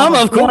 And one mama,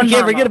 of course.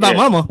 Can't forget about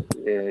mama.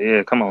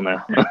 Yeah. Come on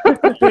now.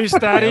 Space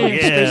daddy and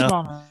space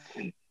mama.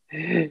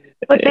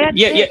 But that's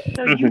it.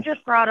 So you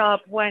just brought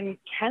up when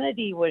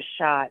Kennedy was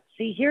shot.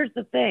 See, here's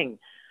the thing.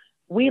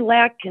 We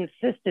lack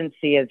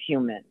consistency as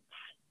humans.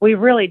 We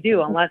really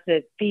do, unless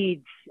it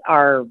feeds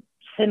our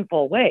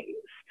sinful ways.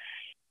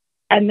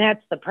 And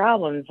that's the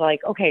problem. It's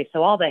like, okay,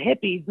 so all the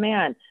hippies,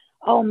 man,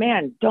 oh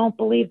man, don't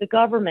believe the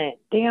government.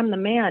 Damn the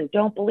man.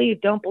 Don't believe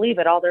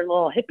it. All their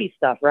little hippie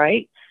stuff,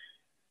 right?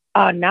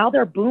 Now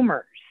they're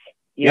boomers.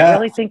 You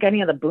really think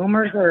any of the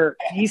boomers are,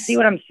 you see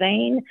what I'm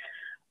saying?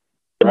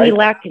 Right. We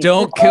lack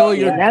Don't kill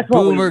your that's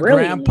what we boomer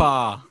really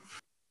grandpa. need.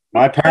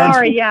 My parents.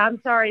 I'm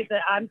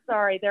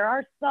sorry. There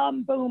are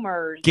some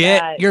boomers.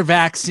 Get your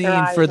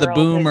vaccine for the are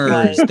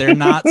boomers. open, They're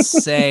not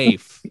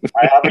safe.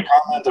 I have a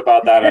comment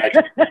about that.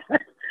 Actually.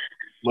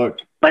 Look.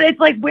 But it's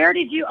like, where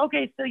did you?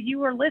 Okay, so you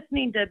were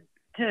listening to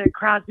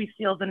Crosby,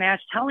 Stills, and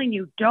Nash telling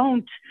you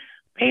don't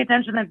pay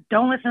attention to,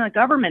 don't listen to the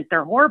government.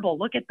 They're horrible.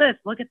 Look at this.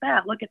 Look at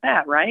that.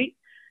 Right?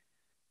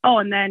 Oh,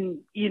 and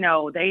then the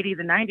 80s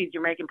and 90s,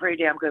 you're making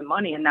pretty damn good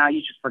money, and now you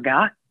just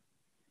forgot.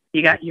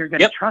 You're going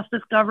to trust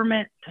this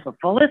government to the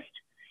fullest.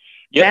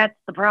 Yep. That's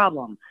the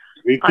problem.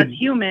 Us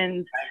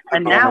humans,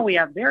 and now we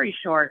have very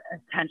short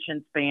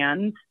attention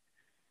spans,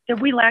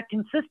 that we lack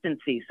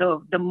consistency.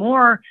 So the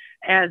more,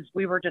 as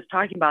we were just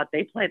talking about,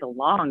 they play the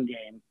long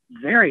game,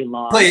 very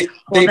long. They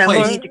we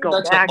play need to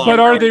go back. But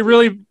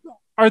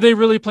are they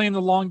really playing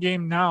the long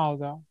game now,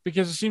 though?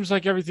 Because it seems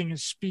like everything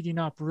is speeding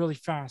up really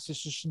fast.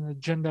 It's just an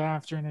agenda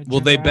after an agenda.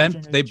 Well,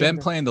 they've been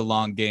playing the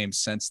long game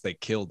since they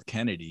killed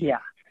Kennedy. Yeah.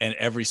 And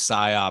every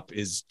psyop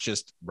is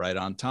just right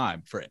on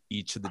time for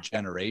each of the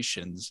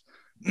generations.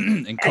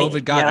 And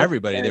COVID got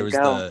everybody. There was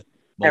the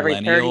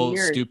millennial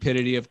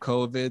stupidity of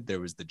COVID. There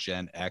was the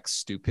Gen X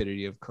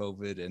stupidity of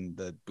COVID, and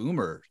the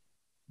boomer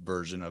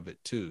version of it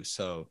too.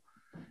 So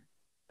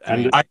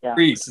I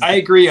agree. I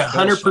agree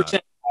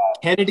 100%.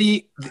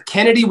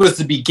 Kennedy was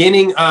the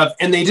beginning of,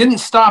 and they didn't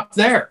stop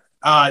there.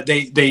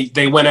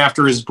 They went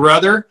after his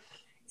brother,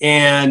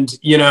 and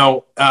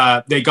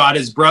they got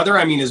his brother.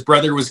 I mean, his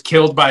brother was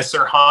killed by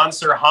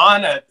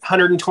Sirhan, a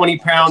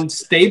 120-pound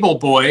stable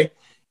boy.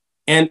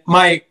 And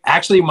my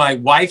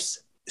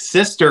wife's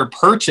sister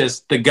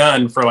purchased the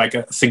gun for like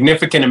a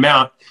significant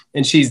amount,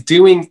 and she's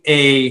doing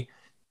a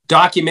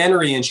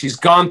documentary, and she's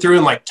gone through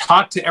and like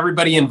talked to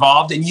everybody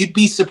involved, and you'd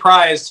be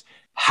surprised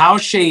how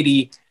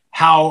shady,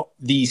 how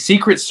the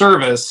Secret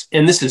Service,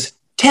 and this is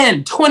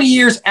 10, 20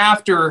 years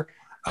after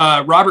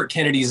Robert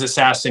Kennedy's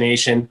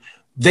assassination,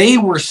 they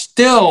were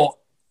still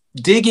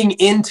digging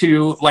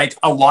into like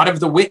a lot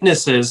of the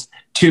witnesses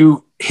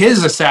to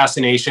his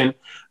assassination.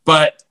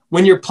 But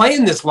when you're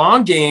playing this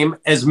long game,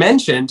 as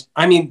mentioned,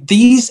 I mean,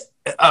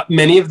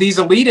 many of these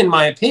elite, in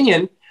my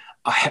opinion,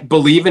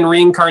 believe in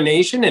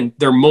reincarnation, and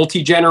they're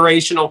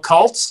multi-generational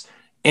cults,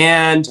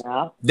 and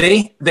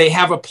they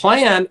have a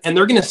plan, and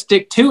they're going to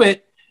stick to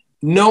it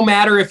no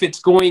matter if it's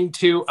going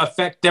to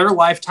affect their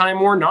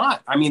lifetime or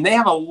not. I mean, they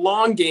have a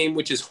long game,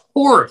 which is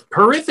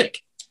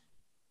horrific.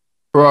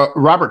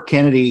 Robert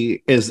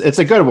Kennedy it's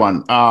a good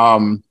one.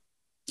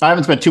 I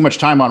haven't spent too much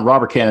time on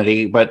Robert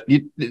Kennedy, but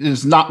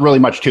there's not really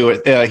much to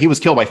it. He was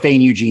killed by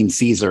Thane Eugene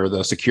Caesar,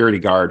 the security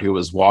guard who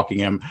was walking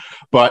him.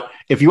 But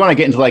if you want to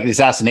get into like the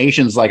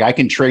assassinations, like I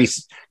can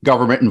trace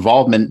government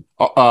involvement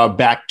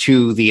back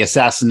to the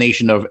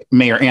assassination of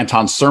Mayor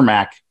Anton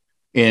Cermak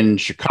in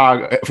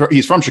Chicago.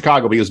 He's from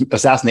Chicago, but he was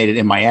assassinated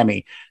in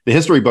Miami. The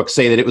history books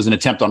say that it was an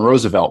attempt on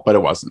Roosevelt, but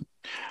it wasn't.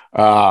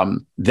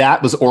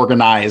 That was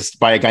organized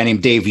by a guy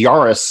named Dave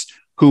Yaris,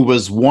 who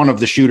was one of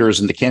the shooters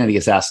in the Kennedy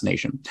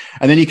assassination.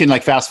 And then you can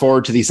like fast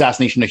forward to the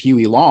assassination of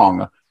Huey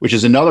Long, which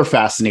is another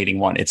fascinating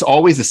one. It's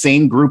always the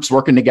same groups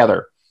working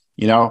together.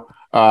 He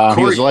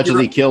was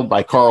allegedly killed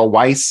by Carl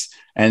Weiss.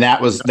 And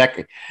that was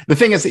that. The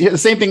thing is, the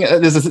same thing.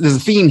 There's a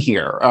theme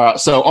here.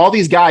 So all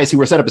these guys who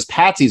were set up as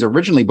patsies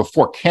originally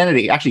before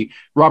Kennedy, actually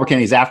Robert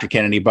Kennedy's after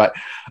Kennedy, but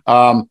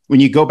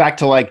when you go back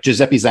to like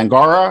Giuseppe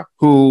Zangara,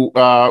 who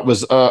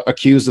was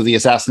accused of the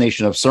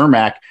assassination of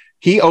Cermak,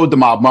 he owed the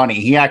mob money.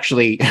 He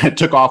actually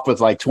took off with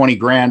like 20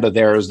 grand of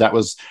theirs. That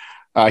was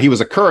he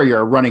was a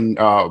courier running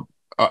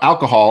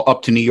alcohol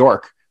up to New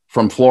York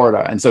from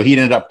Florida. And so he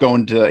ended up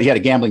he had a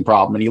gambling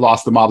problem, and he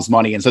lost the mob's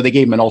money. And so they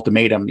gave him an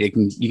ultimatum. You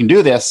can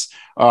do this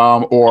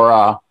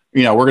or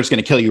we're just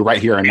going to kill you right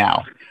here and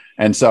now.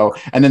 And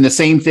then the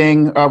same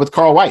thing with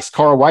Carl Weiss.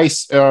 Carl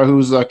Weiss,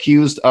 who's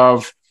accused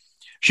of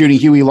shooting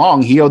Huey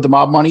Long, he owed the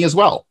mob money as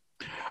well.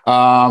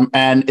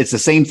 And it's the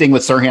same thing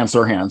with Sirhan.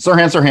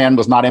 Sirhan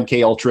was not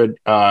MK Ultra.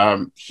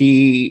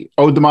 He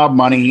owed the mob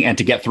money, and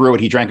to get through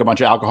it, he drank a bunch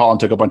of alcohol and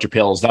took a bunch of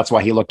pills. That's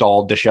why he looked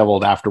all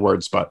disheveled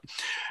afterwards. But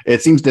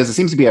it seems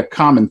to be a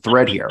common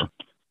thread here.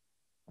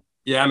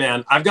 Yeah,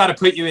 man, I've got to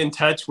put you in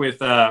touch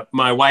with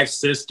my wife's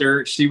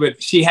sister.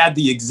 She had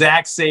the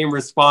exact same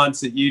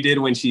response that you did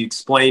when she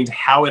explained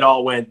how it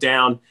all went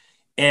down.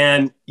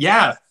 And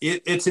yeah,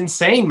 it's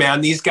insane,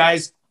 man. These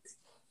guys,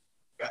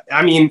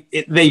 I mean,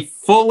 they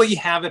fully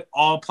have it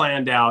all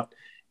planned out.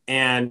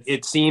 And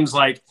it seems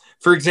like,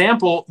 for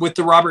example, with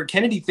the Robert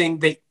Kennedy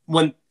thing,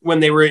 when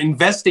they were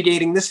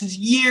investigating, this is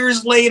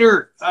years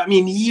later. I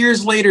mean,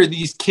 years later,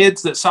 these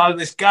kids that saw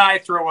this guy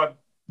throw a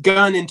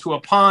gun into a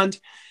pond,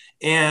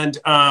 and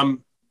all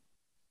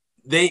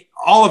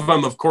of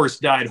them, of course,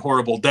 died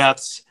horrible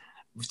deaths,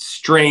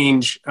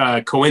 strange,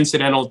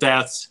 coincidental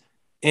deaths.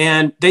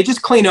 And they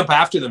just clean up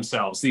after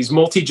themselves. These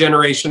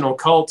multi-generational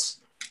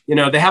cults,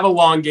 they have a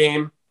long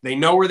game. They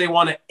know where they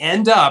want to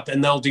end up,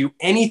 and they'll do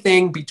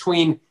anything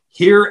between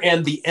here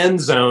and the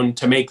end zone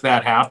to make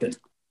that happen.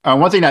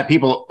 One thing that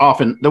people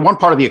often, the one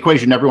part of the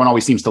equation everyone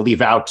always seems to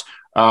leave out,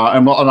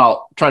 and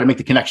I'll try to make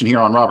the connection here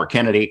on Robert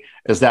Kennedy,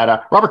 is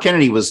that Robert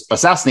Kennedy was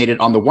assassinated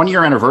on the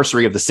 1-year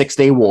anniversary of the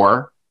 6-Day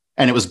War,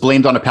 and it was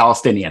blamed on a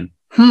Palestinian.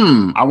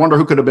 I wonder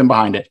who could have been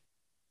behind it.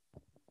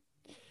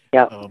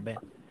 Yeah. Oh, man.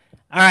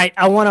 All right,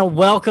 I want to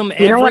welcome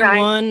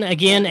everyone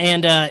again,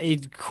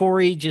 and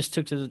Corey just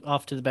took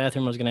off to the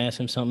bathroom. I was going to ask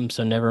him something,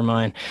 so never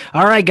mind.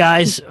 All right,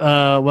 guys,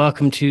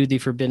 welcome to the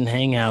Forbidden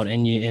Hangout,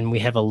 and we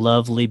have a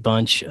lovely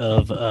bunch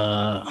of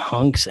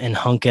hunks and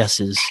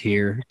hunkesses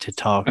here to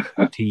talk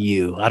to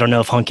you. I don't know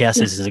if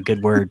hunkesses is a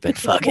good word, but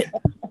fuck it.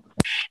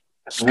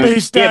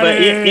 Space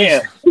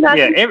everything.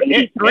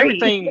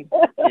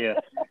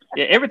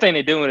 Everything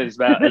they're doing is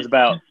about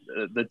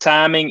the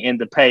timing and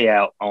the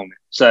payout on it.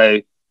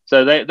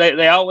 So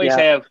they always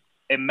have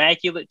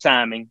immaculate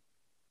timing.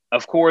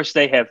 Of course,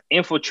 they have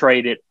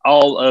infiltrated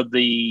all of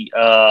the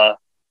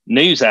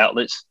news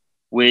outlets,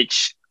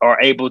 which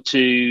are able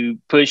to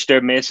push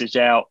their message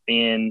out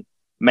in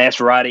mass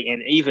variety.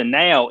 And even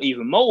now,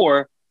 even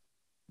more,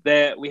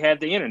 that we have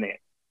the internet.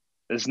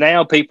 Because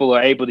now people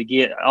are able to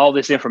get all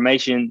this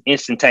information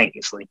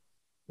instantaneously.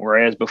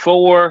 Whereas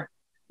before,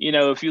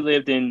 if you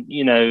lived in,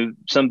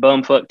 some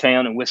bumfuck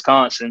town in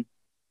Wisconsin,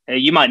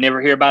 you might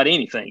never hear about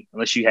anything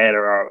unless you had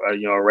a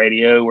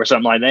radio or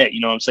something like that. You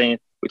know what I'm saying?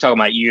 We're talking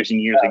about years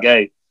and years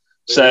ago.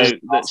 So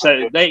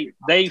they've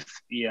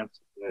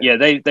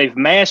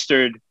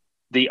mastered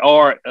the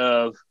art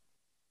of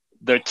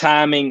the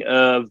timing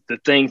of the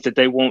things that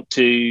they want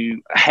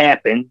to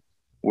happen,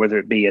 whether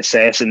it be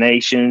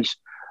assassinations,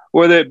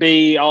 whether it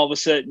be all of a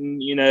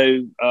sudden,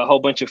 a whole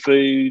bunch of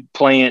food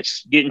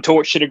plants getting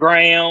torched to the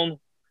ground.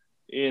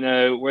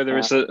 Whether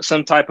it's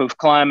some type of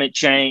climate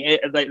change,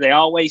 they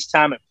always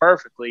time it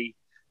perfectly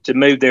to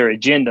move their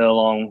agenda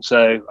along.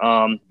 So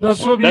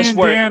that's what me and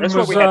Dan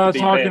was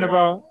talking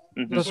about.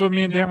 That's what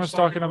me and Dan was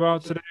talking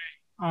about today.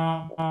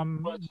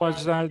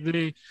 Was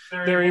that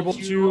they're able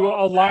to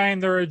align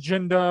their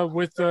agenda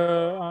with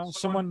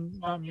someone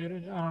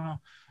muted? I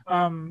don't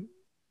know.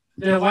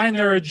 They align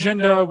their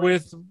agenda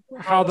with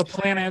how the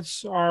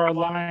planets are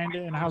aligned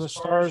and how the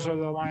stars are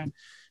aligned.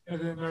 And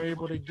then they're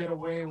able to get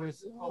away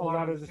with a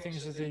lot of the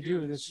things that they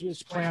do.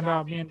 It's planned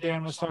out. Me and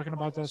Dan was talking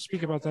about that.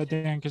 Speak about that,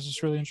 Dan, because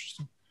it's really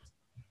interesting.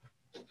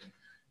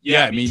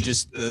 Yeah, I mean,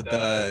 just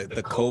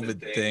the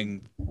COVID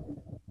thing.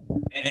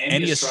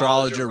 Any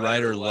astrologer,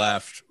 right or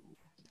left,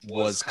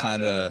 was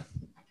kind of.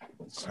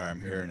 Sorry,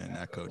 I'm hearing an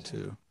echo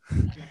too.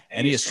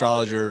 Any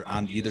astrologer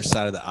on either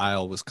side of the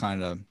aisle was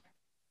kind of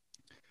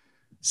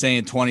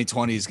saying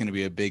 2020 is going to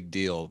be a big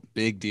deal.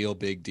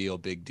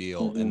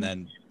 Mm-hmm. And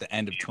then the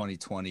end of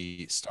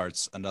 2020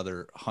 starts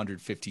another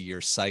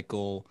 150-year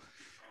cycle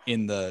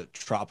in the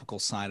tropical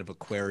sign of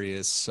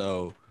Aquarius.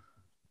 So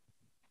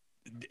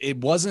it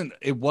wasn't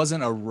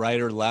a right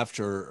or left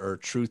or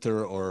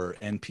truther or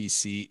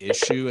NPC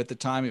issue at the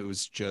time. It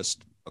was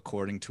just,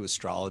 according to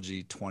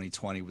astrology,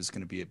 2020 was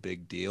going to be a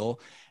big deal.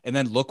 And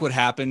then look what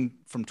happened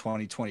from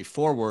 2020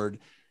 forward.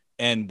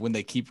 And when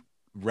they keep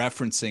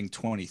referencing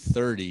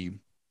 2030,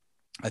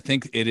 I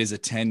think it is a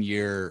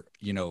 10-year,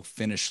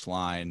 finish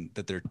line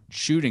that they're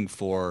shooting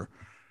for.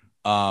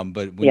 But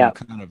when you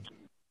kind of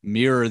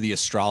mirror the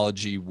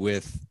astrology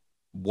with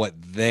what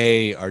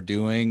they are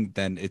doing,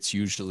 then it's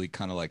usually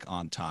kind of like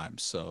on time.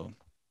 So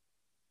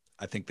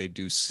I think they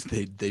do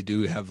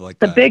have like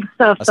the big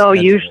stuff though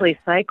usually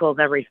cycles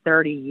every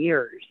 30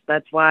 years.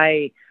 That's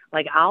why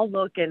I'll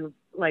look and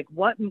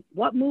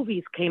what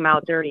movies came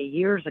out 30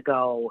 years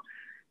ago,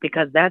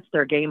 because that's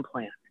their game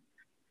plan.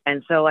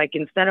 And so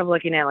instead of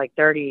looking at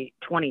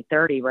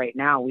 2030 right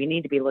now, we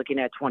need to be looking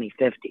at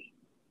 2050.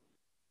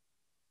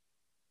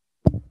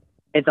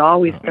 It's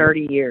always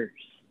 30 years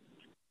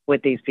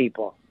with these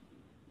people.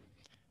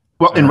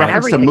 Well, in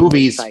reference to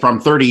movies from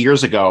 30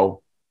 years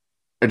ago,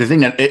 the thing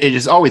that it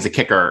is always a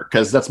kicker,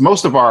 because that's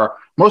most of our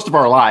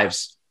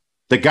lives.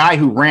 The guy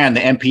who ran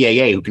the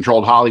MPAA, who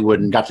controlled Hollywood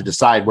and got to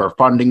decide where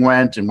funding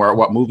went and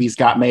what movies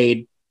got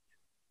made,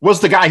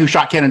 was the guy who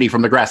shot Kennedy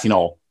from the grassy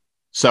knoll.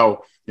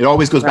 So it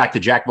always goes back to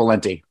Jack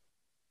Valenti.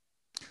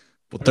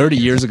 Well, 30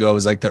 years ago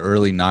was the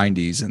early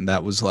 90s, and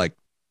that was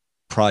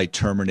probably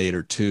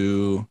Terminator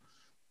 2,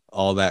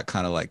 all that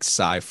kind of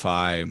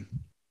sci-fi,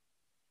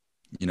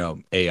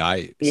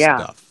 AI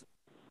stuff.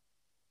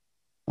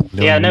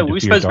 Yeah, no, we're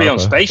supposed to be on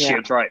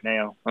spaceships right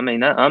now. I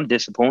mean, I'm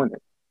disappointed.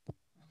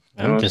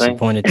 I'm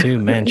disappointed too,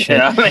 man. Shit.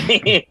 Yeah, I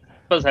mean,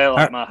 supposed to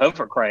have my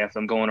hovercraft.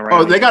 I'm going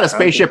around. Oh, they got a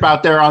spaceship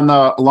out there on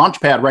the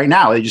launch pad right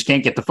now. They just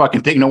can't get the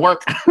fucking thing to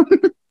work.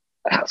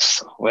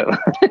 Well,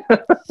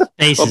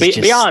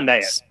 beyond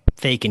that,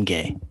 fake and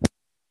gay.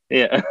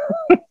 Yeah.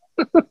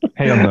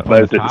 Hey, on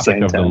the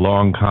topic of the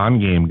long con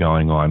game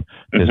going on,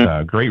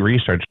 there's great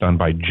research done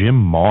by Jim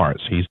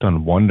Mars. He's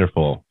done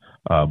wonderful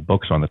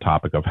books on the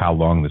topic of how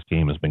long this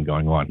game has been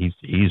going on.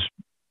 He's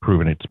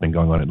proven it's been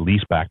going on at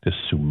least back to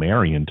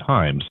Sumerian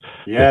times.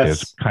 Yes.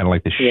 There's kind of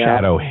like the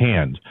shadow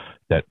hand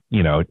that,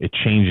 you know, it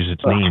changes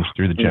its names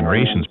through the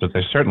generations, but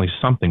there's certainly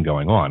something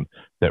going on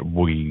that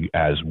we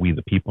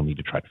the people need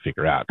to try to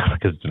figure out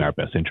because it's in our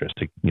best interest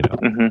to, you know.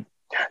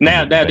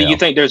 Now, do you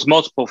think there's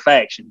multiple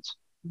factions?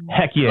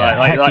 Heck yeah.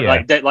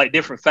 Like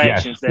different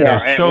factions that there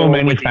are at so war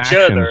many with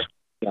factions. each other.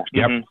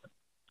 Yep.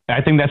 I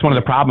think that's one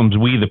of the problems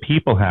we, the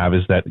people, have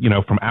is that, you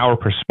know, from our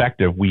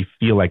perspective, we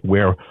feel like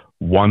we're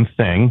one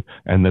thing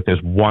and that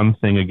there's one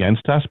thing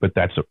against us, but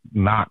that's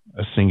not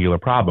a singular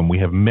problem. We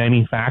have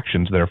many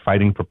factions that are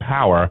fighting for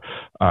power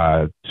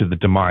to the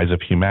demise of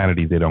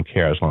humanity. They don't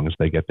care as long as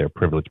they get their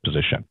privileged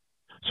position.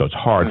 So it's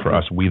hard for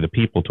us, we the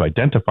people, to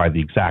identify the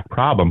exact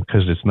problem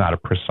because it's not a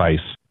precise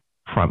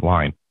front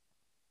line.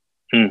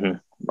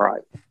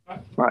 Right.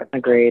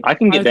 Agreed. I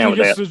can get down with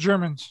that. It's the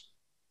Germans.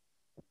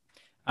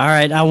 All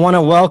right, I want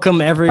to welcome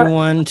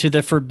everyone to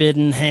the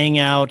Forbidden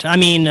Hangout.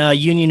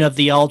 Union of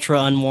the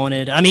Ultra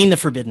Unwanted. The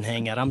Forbidden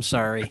Hangout. I'm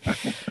sorry.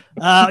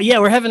 Yeah,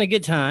 we're having a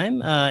good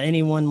time.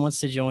 Anyone wants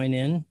to join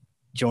in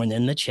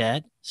the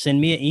chat. Send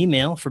me an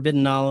email,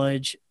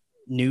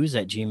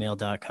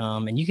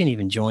 forbiddenknowledgenews@gmail.com, and you can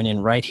even join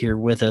in right here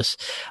with us.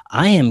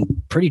 I am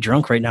pretty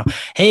drunk right now.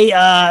 Hey,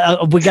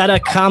 we got a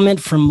comment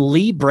from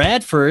Lee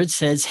Bradford.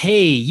 Says,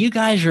 hey, you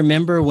guys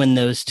remember when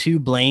those two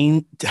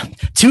planes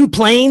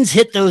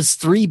hit those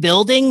 3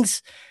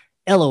 buildings?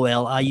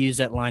 LOL, I use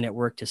that line at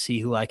work to see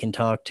who I can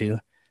talk to.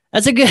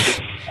 That's a good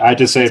I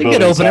just say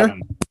building opener.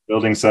 7.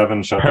 Building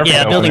 7.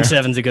 Yeah, building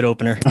 7's a good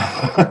opener.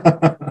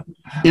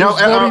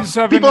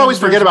 People always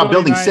forget about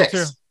building 6.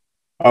 Too.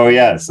 Oh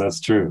yes, that's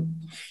true.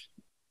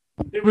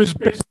 It was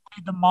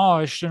basically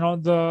demolished. You know,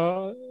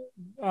 the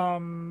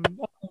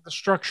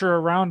structure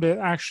around it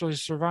actually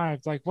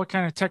survived. Like, what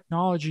kind of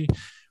technology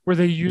were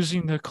they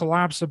using to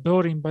collapse a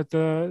building, but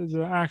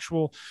the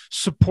actual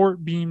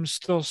support beams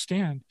still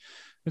stand?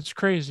 It's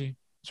crazy.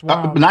 It's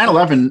wild.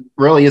 9/11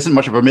 really isn't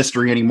much of a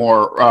mystery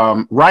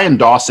anymore. Ryan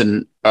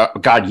Dawson,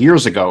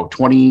 years ago,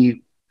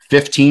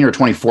 2015 or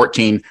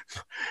 2014,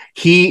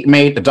 he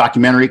made a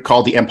documentary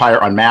called The Empire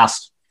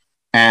Unmasked.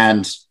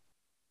 And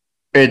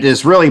it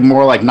is really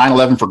more like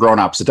 9/11 for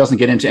grown-ups. It doesn't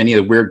get into any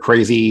of the weird,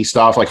 crazy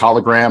stuff like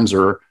holograms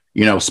or,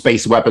 you know,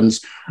 space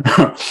weapons.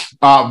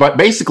 But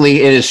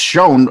basically, it is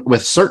shown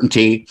with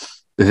certainty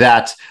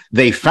that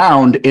they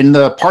found in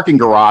the parking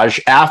garage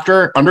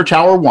under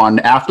Tower 1,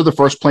 after the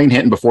first plane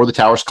hit and before the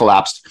towers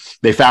collapsed,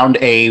 they found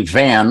a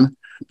van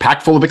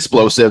packed full of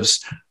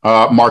explosives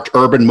marked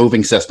Urban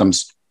Moving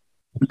Systems.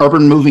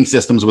 Urban Moving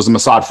Systems was a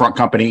Mossad front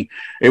company.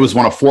 It was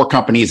one of 4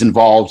 companies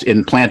involved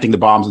in planting the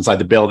bombs inside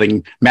the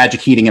building.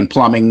 Magic Heating and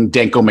Plumbing,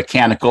 Denko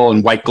Mechanical,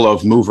 and White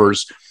Glove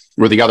Movers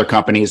were the other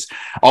companies.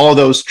 All of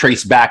those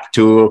trace back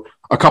to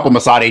a couple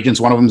Mossad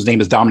agents. One of them's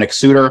name is Dominic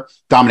Suter.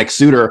 Dominic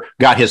Suter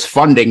got his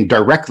funding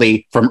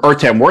directly from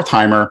Ertem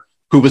Wertheimer,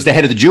 who was the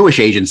head of the Jewish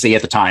agency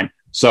at the time.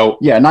 So,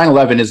 yeah,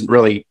 9/11 isn't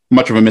really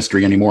much of a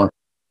mystery anymore.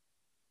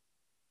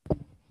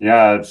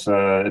 Yeah, it's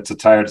a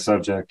tired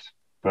subject,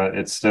 but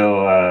it's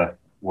still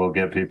will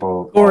get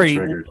people Corey,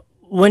 triggered.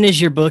 When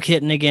is your book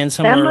hitting again?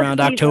 Somewhere around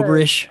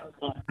October-ish?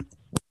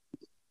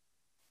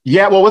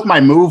 Yeah, well, with my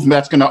move,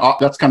 that's kind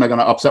of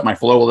gonna upset my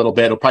flow a little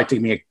bit. It'll probably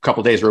take me a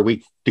couple days or a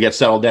week to get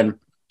settled in.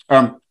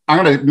 I'm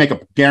gonna make a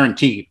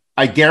guarantee.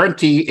 I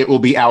guarantee it will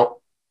be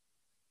out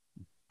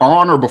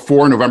on or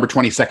before November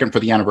 22nd for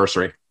the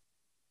anniversary.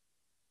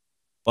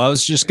 Well, I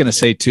was just going to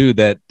say, too,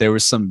 that there were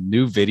some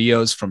new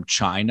videos from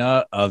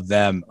China of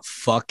them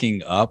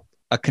fucking up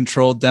a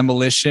controlled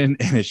demolition,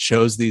 and it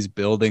shows these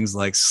buildings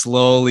like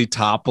slowly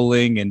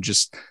toppling and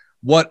just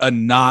what a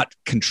not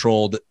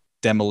controlled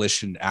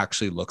demolition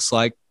actually looks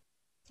like.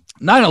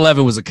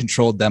 9/11 was a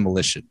controlled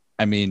demolition.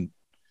 I mean,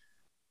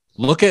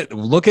 look at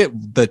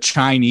the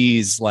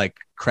Chinese like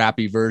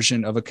crappy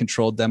version of a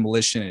controlled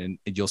demolition,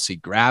 and you'll see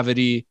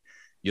gravity,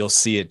 you'll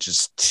see it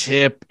just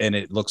tip, and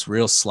it looks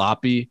real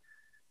sloppy.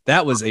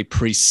 That was a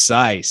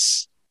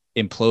precise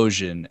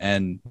implosion,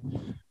 and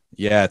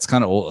yeah, it's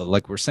kind of old.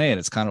 Like we're saying,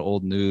 it's kind of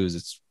old news.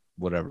 It's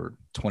whatever.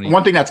 20.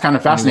 One thing that's kind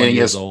of fascinating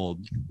is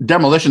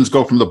demolitions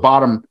go from the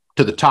bottom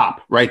to the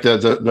top, right?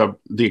 The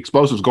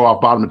explosives go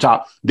off bottom to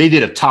top. They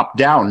did a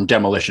top-down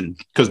demolition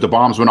because the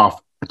bombs went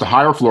off at the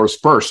higher floors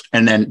first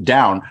and then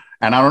down.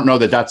 And I don't know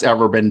that that's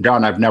ever been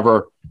done. I've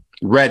never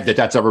read that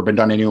that's ever been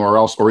done anywhere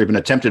else or even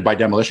attempted by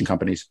demolition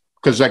companies.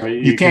 Because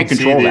you can't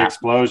control see the that.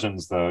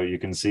 Explosions, though. You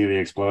can see the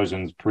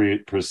explosions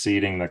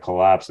preceding the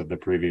collapse of the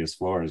previous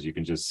floors. You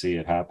can just see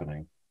it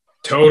happening.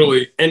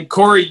 Totally. And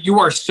Corey, you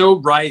are so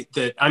right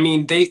that, I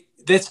mean,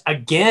 this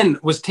again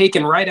was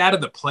taken right out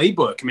of the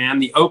playbook, man.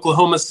 The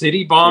Oklahoma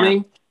City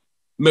bombing,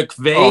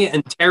 McVeigh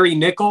and Terry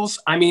Nichols.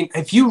 I mean,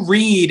 if you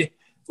read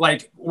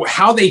like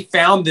how they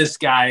found this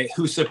guy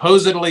who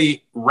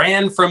supposedly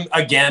ran from,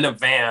 again, a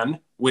van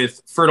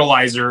with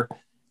fertilizer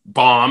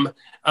bomb.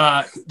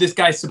 This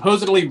guy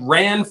supposedly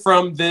ran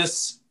from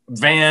this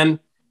van,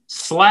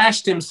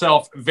 slashed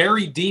himself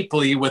very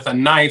deeply with a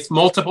knife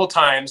multiple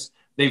times.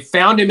 They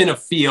found him in a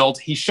field.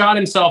 He shot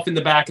himself in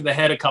the back of the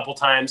head a couple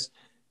times.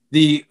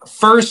 The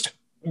first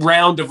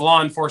round of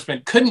law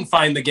enforcement couldn't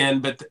find the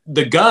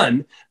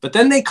gun, but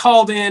then they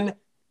called in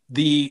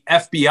the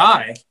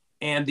FBI,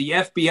 and the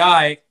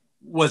FBI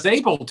was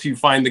able to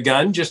find the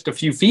gun just a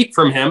few feet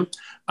from him.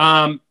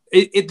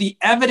 The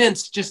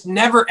evidence just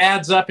never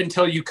adds up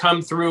until you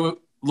come through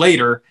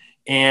later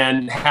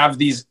and have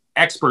these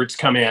experts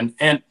come in.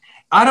 And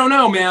I don't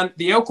know, man,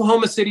 the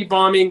Oklahoma City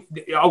bombing,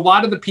 a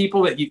lot of the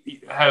people that you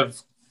have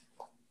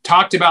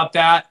talked about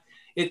that,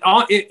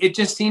 it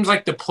just seems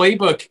like the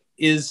playbook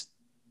is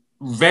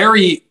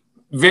very,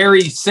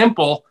 very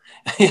simple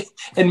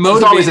and motivated.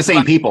 It's always the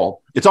same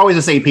people. It's always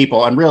the same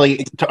people. And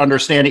really, to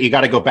understand it, you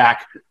got to go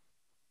back.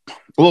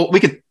 Well, we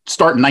could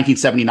start in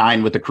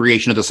 1979 with the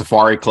creation of the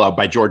Safari Club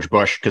by George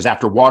Bush, because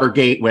after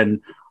Watergate,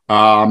 when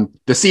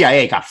the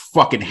CIA got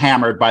fucking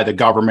hammered by the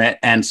government,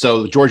 and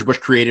so George Bush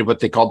created what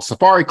they called the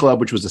Safari Club,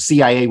 which was the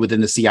CIA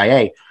within the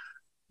CIA.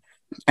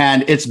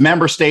 And its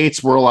member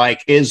states were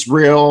like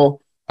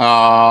Israel,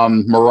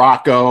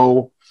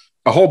 Morocco,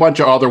 a whole bunch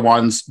of other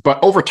ones.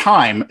 But over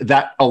time,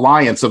 that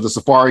alliance of the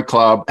Safari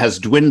Club has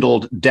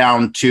dwindled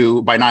down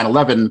to, by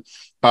 9/11,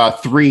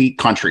 3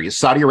 countries: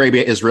 Saudi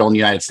Arabia, Israel, and the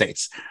United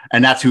States.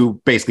 And that's who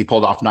basically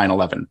pulled off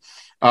 9/11.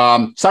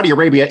 Saudi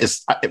Arabia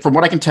is, from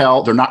what I can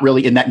tell, they're not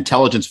really in that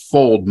intelligence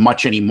fold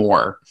much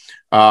anymore.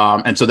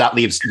 And so that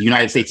leaves the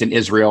United States and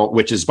Israel,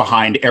 which is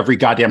behind every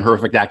goddamn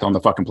horrific act on the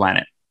fucking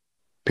planet,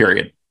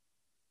 period.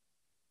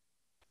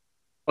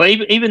 Well,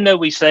 even though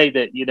we say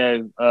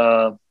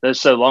that,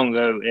 that's so long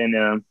ago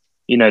and,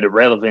 the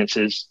relevance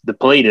is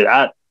depleted,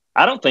 I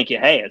don't think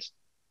it has,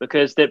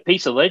 because that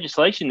piece of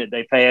legislation that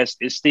they passed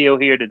is still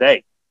here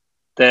today.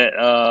 That,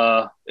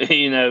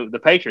 the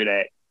Patriot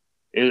Act,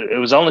 it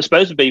was only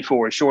supposed to be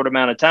for a short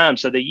amount of time.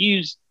 So they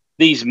use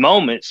these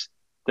moments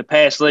to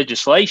pass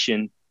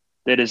legislation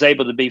that is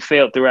able to be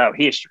felt throughout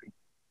history.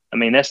 I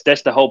mean, that's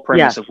the whole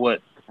premise of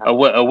what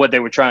they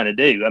were trying to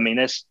do. I mean,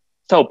 that's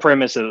the whole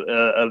premise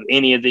of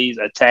any of these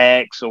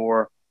attacks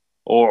or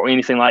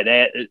anything like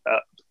that.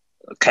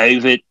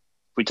 COVID, if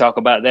we talk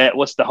about that,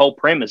 what's the whole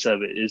premise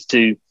of it? Is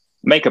to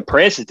make a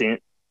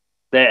precedent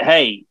that,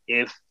 hey,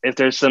 if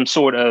there's some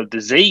sort of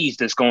disease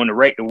that's going to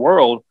wreck the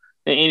world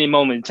at any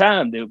moment in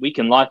time, that we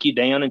can lock you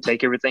down and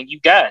take everything you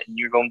got, and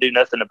you're going to do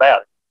nothing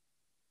about it.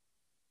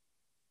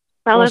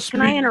 Fellas,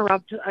 can I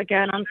interrupt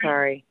again? I'm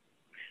sorry.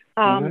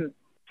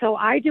 So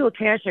I do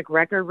Akashic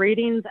record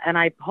readings, and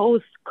I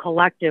post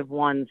collective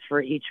ones for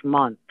each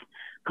month.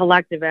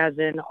 Collective as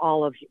in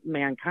all of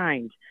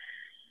mankind.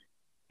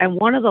 And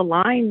one of the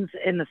lines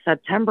in the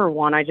September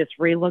one, I just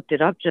re-looked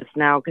it up just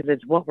now because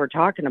it's what we're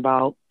talking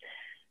about.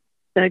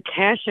 The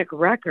Akashic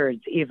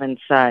records even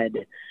said,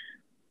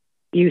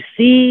 you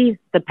see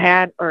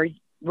the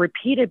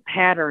repeated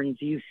patterns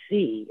you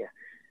see,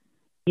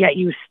 yet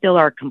you still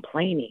are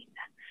complaining.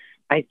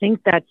 I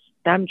think that's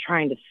them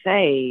trying to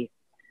say,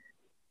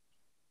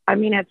 I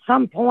mean, at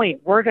some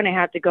point, we're going to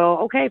have to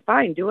go, okay,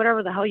 fine, do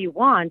whatever the hell you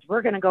want.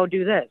 We're going to go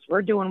do this.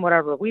 We're doing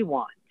whatever we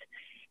want.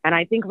 And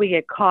I think we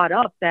get caught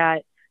up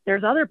that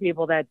there's other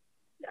people that,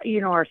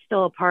 are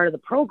still a part of the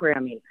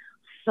programming.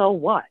 So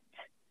what?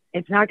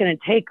 It's not going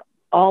to take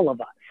all of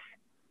us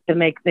to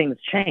make things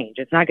change.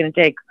 It's not going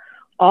to take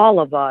all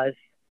of us.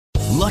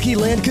 Lucky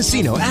Land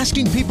Casino,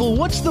 asking people,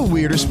 what's the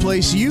weirdest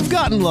place you've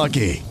gotten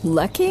lucky?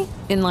 Lucky?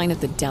 In line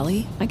at the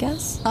deli, I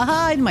guess?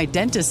 Aha, in my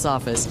dentist's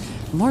office.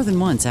 More than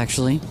once,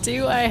 actually.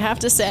 Do I have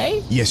to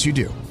say? Yes, you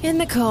do. In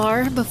the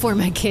car before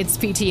my kids'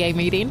 PTA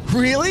meeting.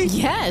 Really?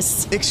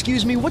 Yes.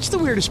 Excuse me, what's the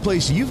weirdest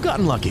place you've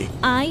gotten lucky?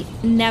 I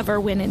never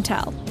win and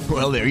tell.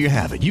 Well, there you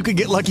have it. You can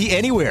get lucky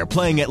anywhere,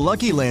 playing at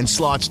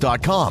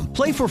LuckyLandSlots.com.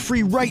 Play for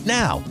free right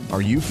now.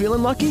 Are you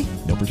feeling lucky?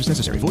 No purchase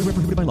necessary. Void where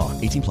prohibited by law.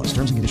 18+.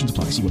 Terms and conditions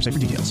apply. See website for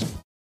details.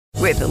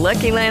 With the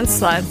Lucky Land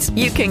Slots,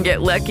 you can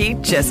get lucky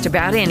just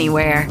about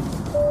anywhere.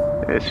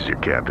 This is your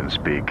captain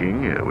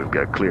speaking. We've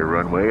got clear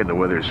runway and the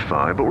weather's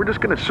fine, but we're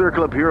just going to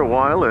circle up here a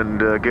while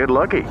and get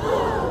lucky.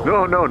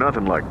 No,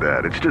 nothing like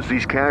that. It's just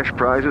these cash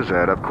prizes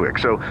add up quick.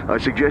 So I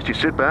suggest you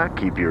sit back,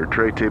 keep your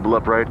tray table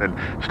upright, and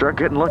start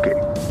getting lucky.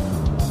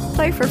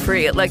 Play for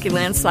free at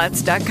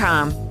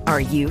LuckyLandSlots.com.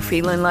 Are you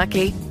feeling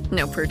lucky?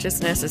 No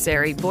purchase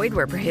necessary. Void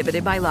where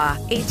prohibited by law.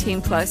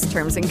 18+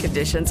 terms and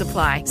conditions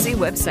apply. See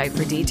website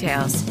for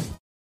details.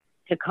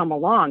 To come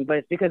along, but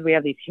it's because we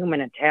have these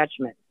human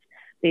attachments,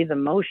 these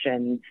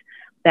emotions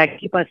that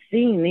keep us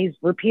seeing these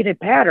repeated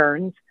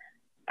patterns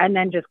and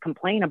then just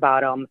complain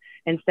about them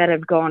instead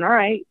of going, all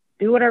right,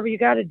 do whatever you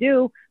got to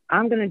do.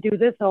 I'm going to do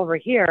this over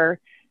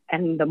here.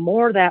 And the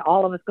more that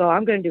all of us go,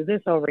 I'm going to do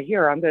this over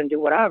here, I'm going to do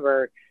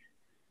whatever,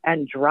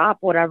 and drop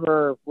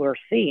whatever we're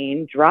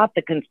seeing, drop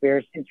the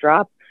conspiracies,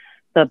 drop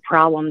the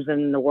problems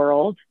in the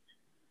world,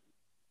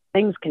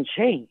 things can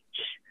change.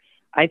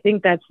 I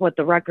think that's what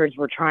the records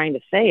were trying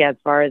to say, as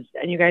far as,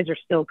 and you guys are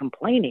still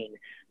complaining.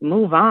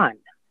 Move on,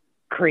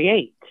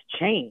 create,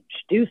 change,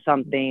 do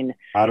something.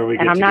 How do we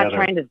get And I'm together? not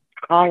trying to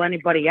call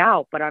anybody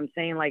out, but I'm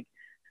saying, like,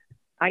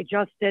 I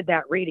just did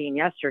that reading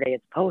yesterday.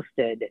 It's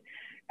posted.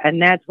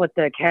 And that's what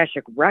the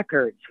Akashic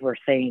records were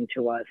saying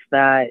to us,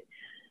 that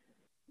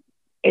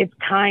it's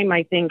time,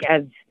 I think,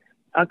 as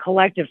a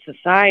collective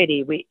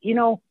society, we,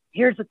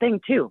 here's the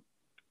thing too.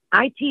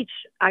 I teach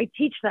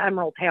the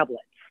Emerald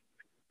tablets.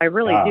 I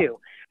really do.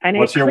 And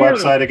what's it your clearly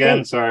website again?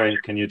 states Sorry,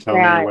 can you tell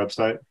me that your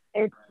website?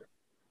 It's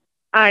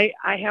I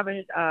have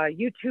a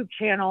YouTube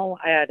channel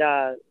at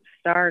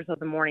Stars of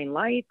the Morning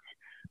Light.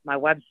 My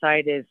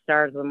website is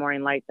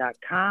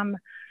starsofthemorninglight.com.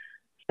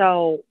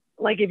 So,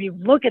 like, if you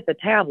look at the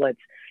tablets,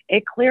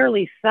 it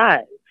clearly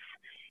says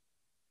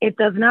it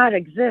does not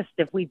exist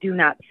if we do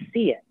not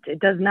see it. It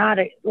does not,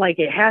 like,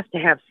 it has to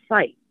have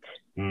sight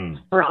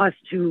for us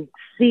to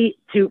see,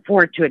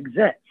 for it to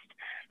exist.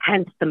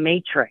 Hence the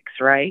Matrix,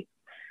 right?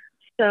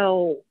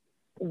 So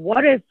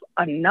what if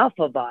enough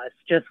of us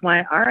just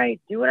went, all right,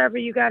 do whatever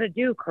you got to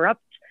do,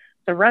 corrupt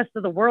the rest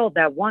of the world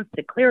that wants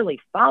to clearly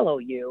follow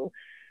you,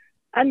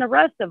 and the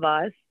rest of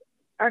us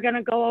are going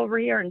to go over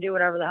here and do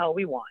whatever the hell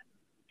we want.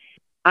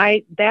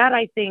 I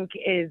think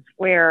is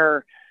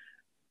where,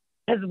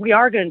 because we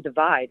are going to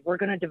divide. We're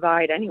going to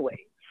divide anyways.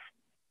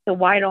 So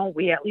why don't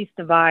we at least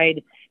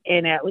divide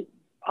in at least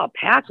a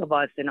pack of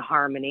us in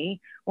harmony,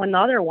 when the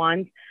other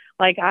ones,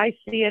 like, I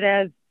see it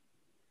as,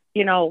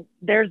 you know,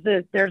 there's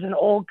an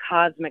old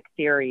cosmic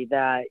theory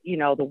that, you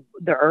know,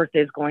 the earth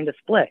is going to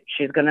split.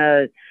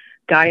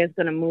 Gaia's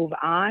going to move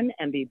on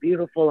and be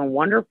beautiful and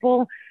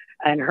wonderful,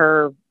 and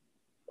her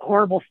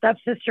horrible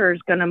stepsister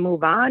is going to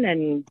move on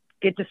and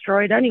get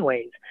destroyed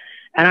anyways.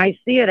 And I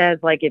see it as,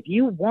 like, if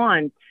you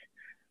want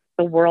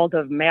the world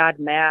of Mad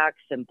Max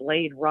and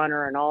Blade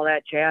Runner and all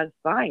that jazz,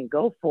 fine,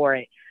 go for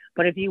it.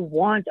 But if you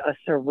want a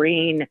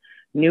serene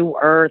new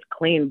earth,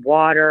 clean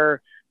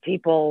water,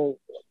 people,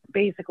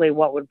 basically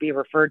what would be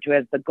referred to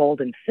as the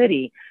Golden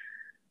City,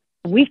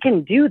 we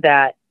can do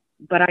that.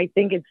 But I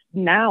think it's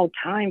now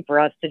time for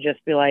us to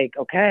just be like,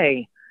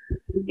 okay,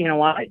 you know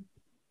what?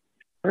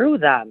 Screw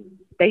them.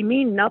 They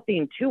mean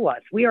nothing to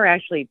us. We are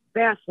actually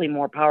vastly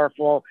more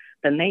powerful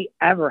than they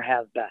ever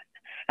have been.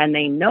 And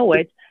they know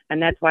it.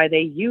 And that's why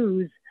they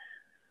use,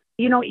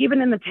 you know,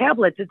 even in the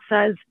tablets, it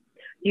says,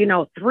 you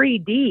know,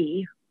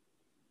 3D,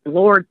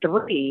 Lord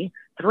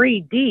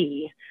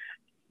 3D.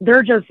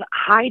 They're just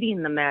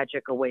hiding the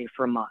magic away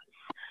from us.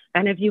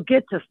 And if you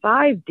get to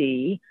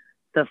 5D,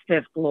 the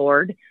fifth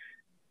Lord,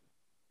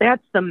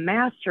 that's the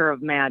master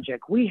of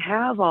magic. We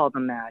have all the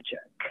magic.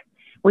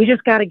 We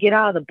just got to get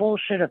out of the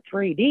bullshit of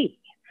 3D.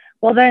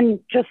 Well, then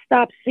just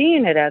stop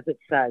seeing it as it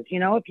says. You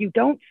know, if you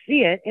don't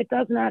see it, it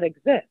does not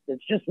exist.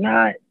 It's just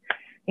not,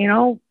 you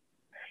know.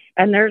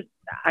 And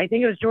I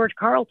think it was George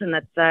Carlton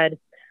that said,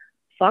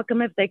 fuck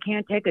them if they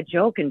can't take a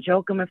joke, and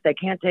joke them if they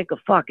can't take a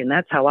fuck. And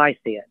that's how I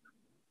see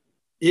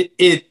it.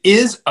 It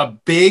is a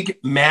big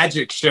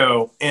magic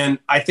show. And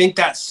I think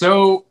that's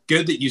so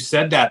good that you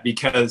said that,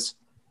 because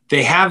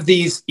they have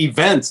these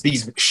events,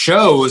 these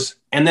shows,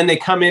 and then they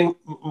come in,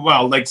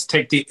 well, let's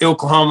take the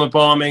Oklahoma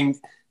bombing,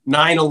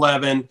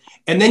 9/11,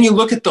 and then you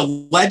look at the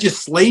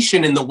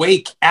legislation in the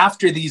wake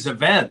after these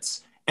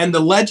events, and the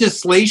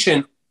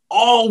legislation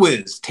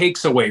always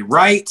takes away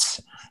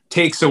rights,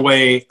 takes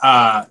away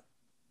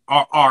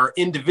our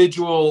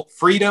individual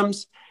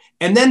freedoms,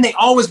 and then they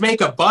always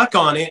make a buck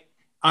on it.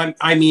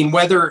 I mean,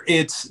 whether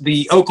it's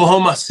the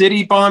Oklahoma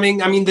City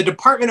bombing, I mean, the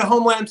Department of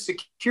Homeland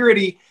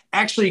Security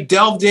actually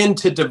delved in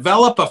to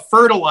develop a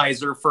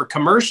fertilizer for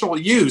commercial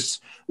use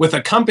with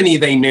a company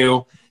they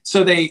knew.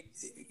 So they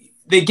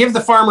give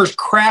the farmers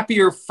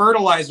crappier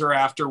fertilizer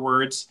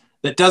afterwards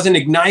that doesn't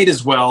ignite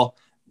as well.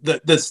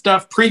 The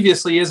stuff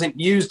previously isn't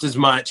used as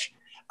much.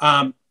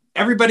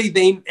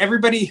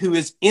 Everybody who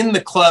is in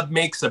the club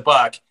makes a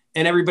buck,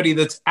 and everybody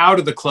that's out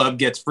of the club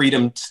gets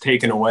freedoms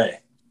taken away.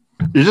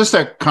 Just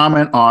a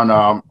comment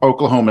on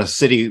Oklahoma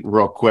City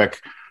real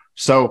quick.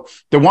 So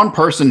the one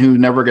person who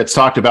never gets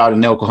talked about in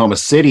the Oklahoma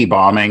City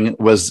bombing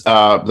was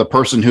the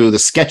person who the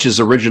sketches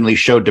originally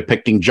showed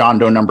depicting John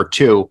Doe number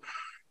 2,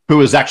 who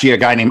was actually a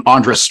guy named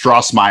Andres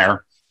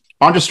Strassmeyer.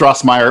 Andres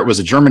Strassmeyer was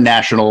a German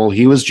national.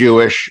 He was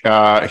Jewish.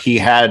 He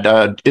had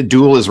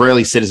dual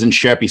Israeli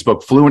citizenship. He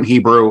spoke fluent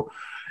Hebrew.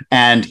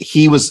 And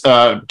he was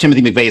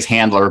Timothy McVeigh's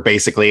handler,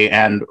 basically.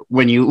 And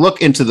when you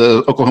look into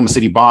the Oklahoma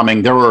City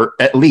bombing, there were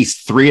at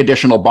least 3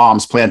 additional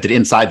bombs planted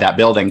inside that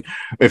building.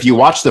 If you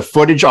watch the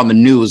footage on the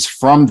news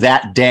from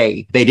that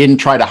day, they didn't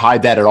try to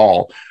hide that at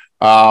all.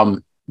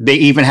 They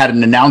even had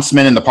an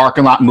announcement in the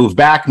parking lot, move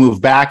back, move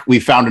back. We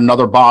found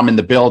another bomb in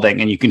the building,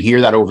 and you can hear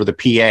that over the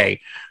PA.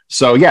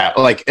 So, yeah,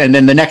 like, and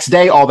then the next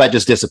day, all that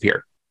just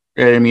disappeared.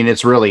 I mean,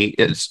 it's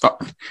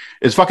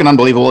fucking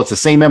unbelievable. It's the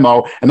same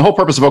MO. And the whole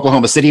purpose of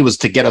Oklahoma City was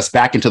to get us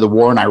back into the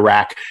war in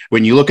Iraq.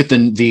 When you look at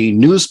the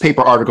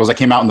newspaper articles that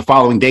came out in the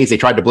following days, they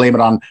tried to blame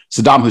it on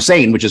Saddam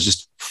Hussein, which is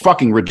just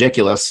fucking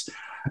ridiculous.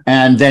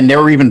 And then there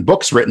were even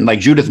books written, like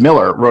Judith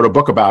Miller wrote a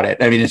book about it.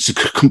 I mean, it's a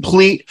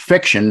complete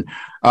fiction,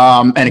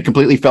 and it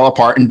completely fell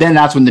apart. And then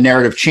that's when the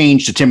narrative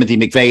changed to Timothy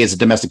McVeigh as a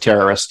domestic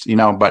terrorist, you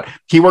know, but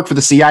he worked for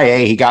the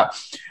CIA.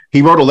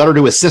 He wrote a letter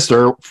to his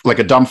sister, like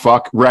a dumb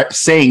fuck,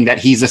 saying that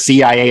he's a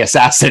CIA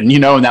assassin, you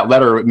know, and that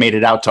letter made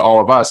it out to all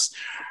of us.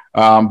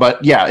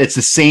 But yeah, it's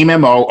the same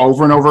MO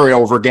over and over and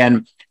over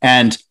again.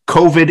 And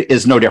COVID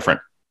is no different.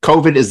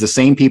 COVID is the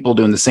same people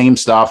doing the same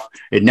stuff.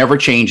 It never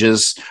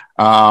changes.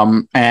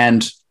 Basically,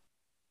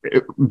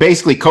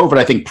 COVID,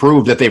 I think,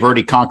 proved that they've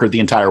already conquered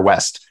the entire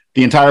West.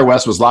 The entire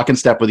West was lock in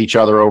step with each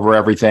other over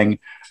everything.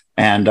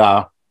 And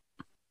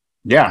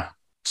yeah,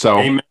 so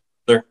Amen.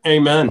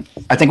 Amen.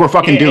 I think we're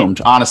fucking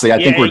doomed. Honestly, I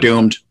think we're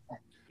doomed.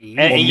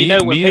 And you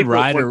know, when me and people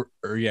Ryder,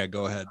 or yeah,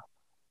 go ahead.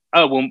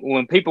 oh,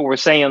 when people were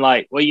saying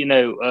like, well, you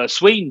know,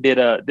 Sweden did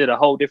a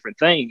whole different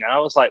thing, and I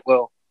was like,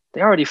 well,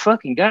 they already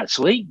fucking got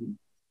Sweden.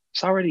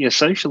 It's already a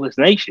socialist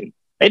nation.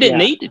 They didn't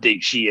need to do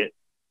shit.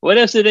 What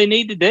else did they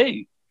need to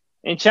do?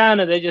 In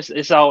China, they just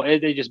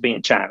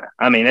being China.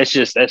 I mean,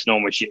 that's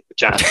normal shit for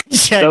China.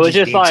 So it's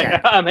just like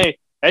China. I mean,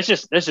 that's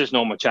just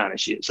normal China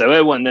shit. So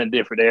it wasn't nothing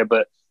different there.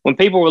 But when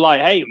people were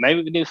like, hey,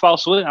 maybe we need to follow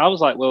Sweden, I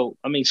was like, well,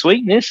 I mean,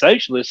 Sweden is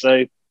socialist,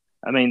 so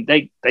I mean,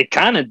 they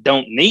kind of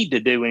don't need to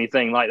do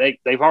anything. Like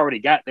they've already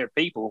got their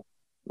people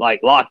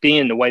like locked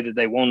in the way that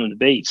they want them to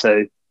be.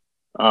 So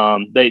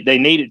they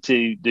needed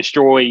to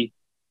destroy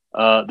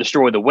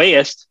the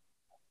West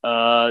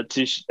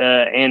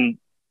and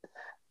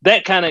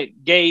that kind of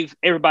gave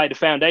everybody the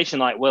foundation.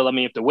 Like, well, I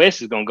mean, if the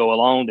West is going to go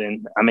along,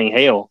 then I mean,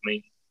 hell, I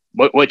mean,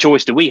 what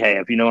choice do we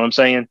have? You know what I'm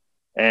saying?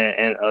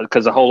 And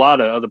because a whole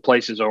lot of other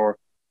places are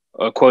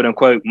quote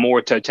unquote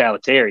more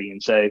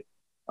totalitarian. So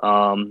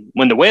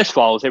when the West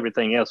falls,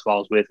 everything else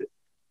falls with it.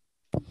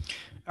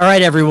 All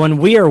right, everyone.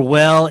 We are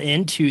well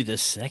into the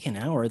second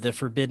hour of the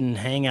Forbidden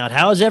Hangout.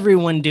 How's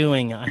everyone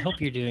doing? I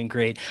hope you're doing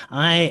great.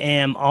 I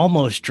am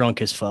almost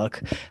drunk as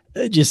fuck.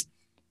 Just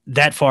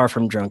that far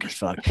from drunk as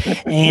fuck.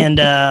 And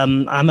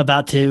I'm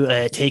about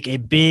to take a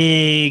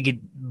big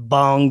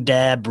bong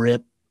dab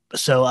rip,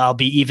 so I'll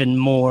be even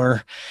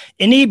more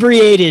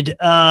inebriated.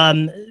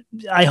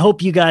 I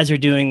hope you guys are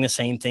doing the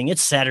same thing.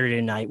 It's Saturday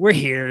night. We're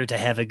here to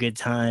have a good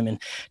time and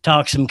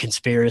talk some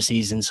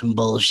conspiracies and some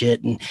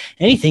bullshit and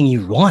anything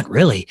you want,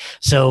 really.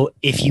 So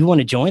if you want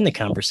to join the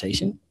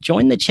conversation,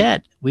 join the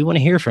chat. We want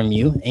to hear from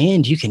you,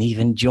 and you can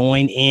even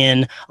join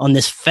in on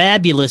this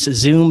fabulous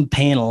Zoom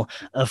panel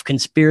of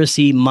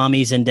conspiracy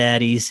mommies and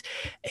daddies,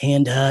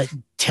 and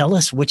tell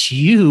us what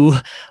you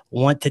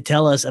want to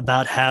tell us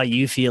about how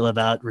you feel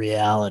about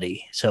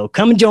reality. So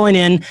come and join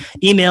in.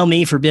 Email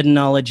me,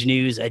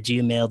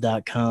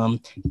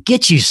 forbiddenknowledgenews@gmail.com.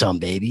 Get you some,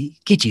 baby.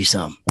 Get you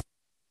some.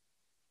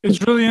 It's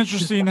really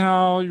interesting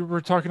how you were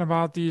talking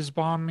about these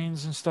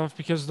bombings and stuff,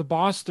 because the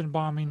Boston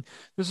bombing,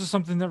 this is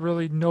something that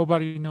really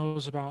nobody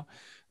knows about.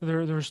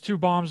 There was 2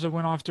 bombs that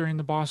went off during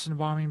the Boston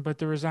bombing, but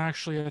there was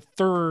actually a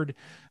third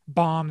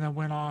bomb that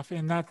went off,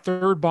 and that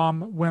third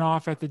bomb went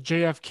off at the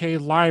JFK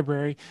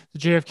library, the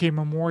JFK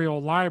Memorial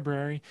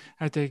Library,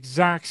 at the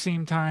exact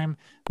same time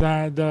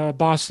that the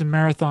Boston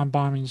Marathon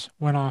bombings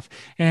went off.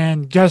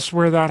 And guess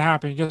where that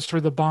happened? Guess where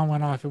the bomb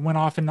went off? It went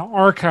off in the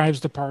archives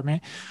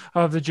department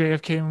of the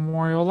JFK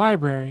Memorial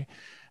Library.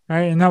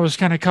 Right. And that was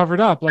kind of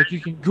covered up. Like,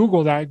 you can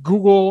Google that.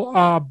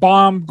 Google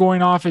bomb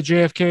going off at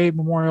JFK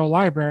Memorial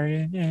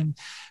Library, and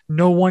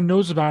no one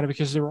knows about it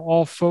because they were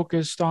all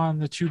focused on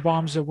the 2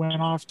 bombs that went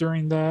off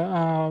during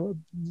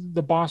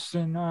the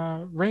Boston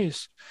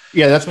race.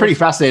 Yeah, that's pretty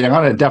fascinating.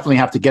 I'm going to definitely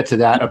have to get to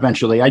that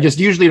eventually. I just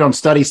usually don't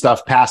study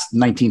stuff past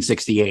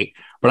 1968,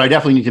 but I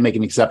definitely need to make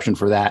an exception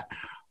for that.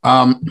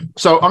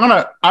 So I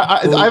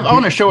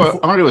want to show I'm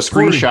going to do a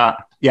screenshot.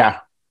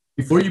 Yeah.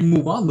 Before you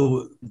move on,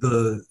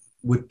 though,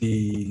 with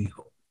the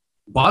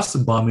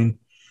Boston bombing,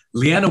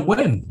 Leanna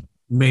Wen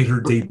made her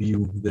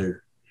debut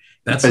there.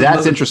 That's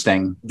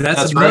interesting.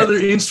 That's another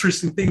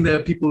interesting thing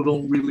that people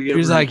don't really ever.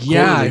 He's like,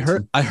 yeah,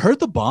 I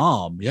heard the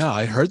bomb. Yeah,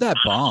 I heard that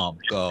bomb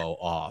go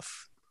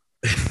off.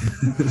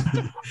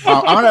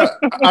 I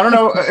don't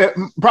know.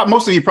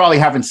 Most of you probably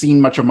haven't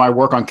seen much of my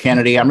work on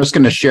Kennedy. I'm just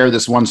going to share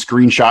this one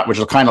screenshot, which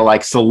will kind of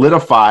like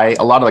solidify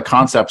a lot of the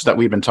concepts that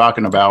we've been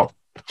talking about.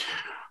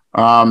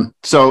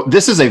 So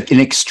this is an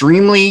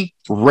extremely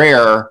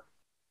rare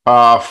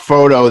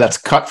photo that's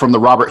cut from the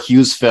Robert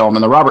Hughes film,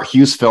 and the Robert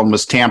Hughes film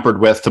was tampered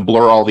with to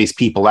blur all these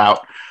people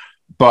out.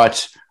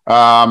 But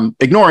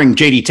ignoring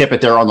JD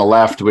Tippett there on the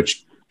left,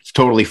 which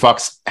totally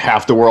fucks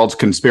half the world's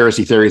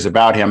conspiracy theories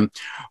about him.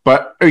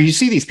 But you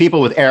see these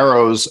people with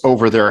arrows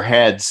over their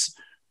heads.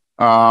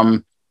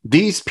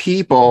 These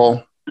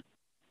people,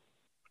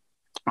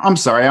 I'm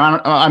sorry,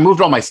 I moved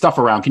all my stuff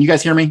around. Can you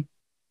guys hear me?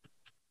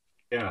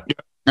 Yeah.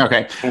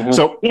 Okay.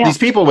 So these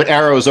people with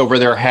arrows over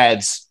their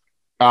heads.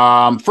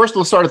 First,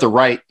 let's start at the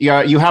right.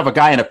 You have a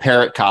guy in a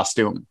parrot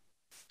costume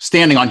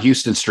standing on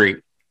Houston Street.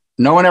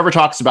 No one ever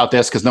talks about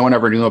this because no one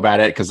ever knew about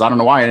it, because I don't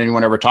know why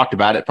anyone ever talked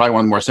about it. Probably one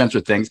of the more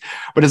censored things.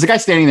 But there's a guy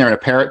standing there in a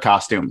parrot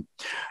costume.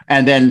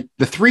 And then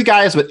the 3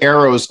 guys with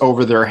arrows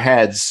over their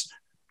heads,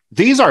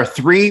 these are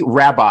 3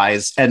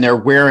 rabbis, and they're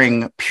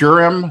wearing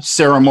Purim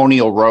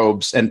ceremonial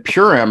robes. And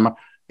Purim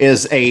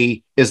is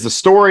the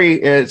story.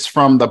 It's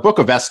from the book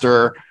of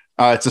Esther.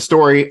 It's a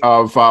story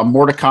of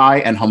Mordecai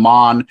and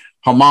Haman.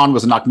 Haman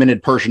was an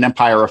Achaemenid Persian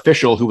Empire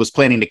official who was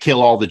planning to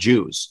kill all the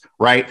Jews,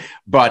 right?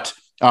 But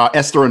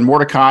Esther and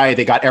Mordecai,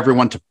 they got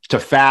everyone to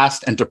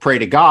fast and to pray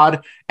to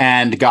God,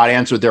 and God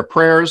answered their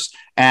prayers.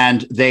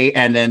 And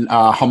then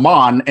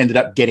Haman ended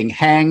up getting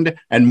hanged,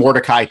 and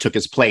Mordecai took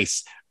his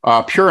place.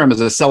 Purim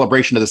is a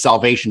celebration of the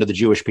salvation of the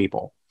Jewish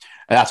people.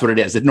 That's what it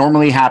is. It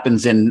normally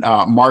happens in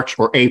March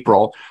or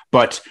April,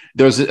 but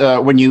there's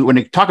when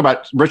you talk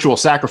about ritual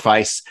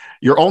sacrifice,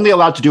 you're only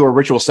allowed to do a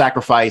ritual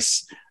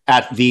sacrifice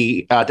at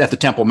the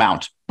Temple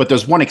Mount. But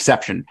there's one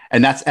exception,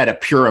 and that's at a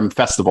Purim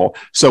festival.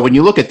 So when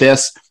you look at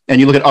this and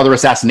you look at other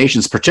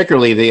assassinations,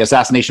 particularly the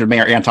assassination of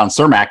Mayor Anton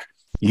Cermak,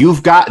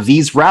 you've got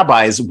these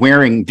rabbis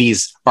wearing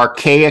these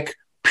archaic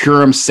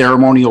Purim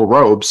ceremonial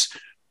robes,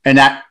 and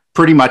that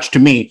pretty much, to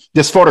me,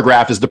 this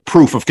photograph is the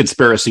proof of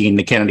conspiracy in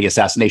the Kennedy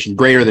assassination,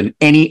 greater than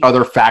any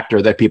other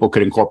factor that people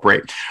could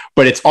incorporate.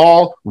 But it's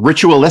all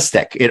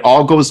ritualistic. It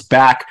all goes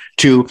back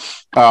to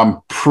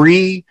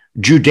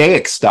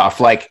pre-Judaic stuff,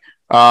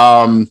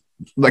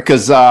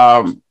 because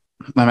how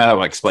do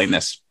I explain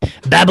this?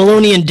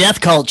 Babylonian death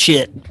cult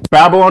shit.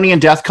 Babylonian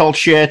death cult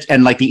shit,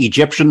 and like the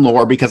Egyptian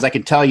lore, because I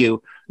can tell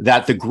you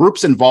that the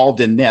groups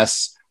involved in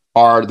this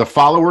are the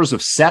followers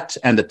of Set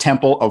and the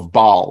Temple of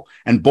Baal.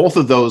 And both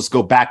of those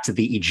go back to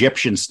the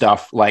Egyptian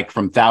stuff, like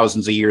from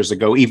thousands of years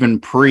ago, even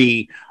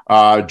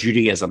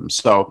pre-Judaism.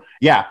 So,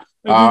 yeah.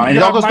 And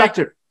it all goes back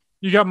to...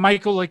 You got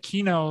Michael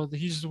Aquino.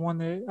 He's the one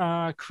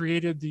that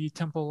created the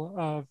Temple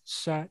of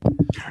Set.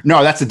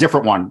 No, that's a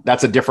different one. The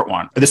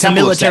Temple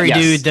military of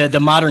Set, yes. dude, the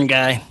modern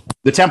guy.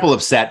 The Temple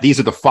of Set. These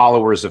are the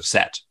followers of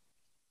Set.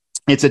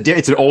 It's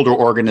an older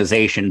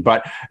organization,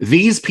 but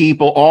these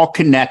people all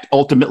connect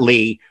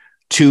ultimately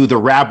to the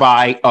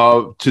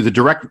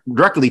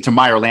directly to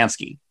Meyer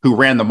Lansky, who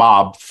ran the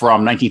mob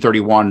from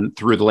 1931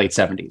 through the late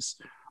 70s.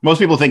 Most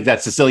people think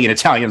that Sicilian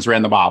Italians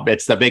ran the mob.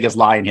 It's the biggest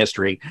lie in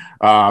history.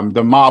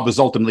 The mob was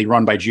ultimately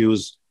run by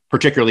Jews,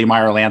 particularly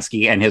Meyer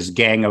Lansky and his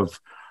gang of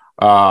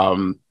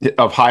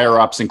higher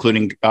ups,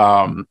 including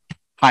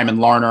Hyman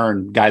Larner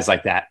and guys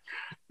like that.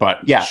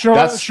 But yeah,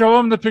 show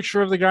him the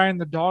picture of the guy in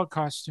the dog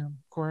costume,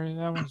 Corey.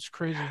 That one's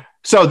crazy.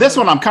 So this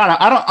one,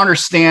 I don't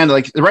understand.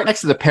 Like right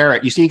next to the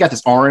parrot, you see, you got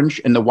this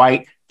orange and the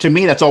white. To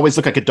me, that's always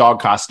looked like a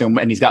dog costume,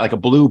 and he's got like a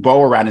blue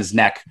bow around his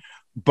neck.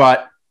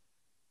 But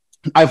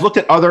I've looked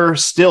at other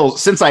stills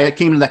since I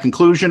came to that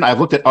conclusion. I've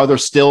looked at other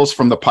stills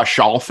from the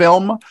Pashal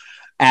film,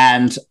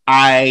 and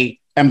I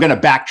am going to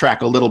backtrack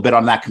a little bit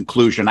on that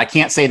conclusion. I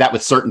can't say that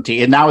with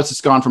certainty. And now it's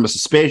just gone from a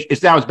suspicion. It's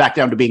back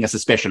down to being a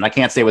suspicion. I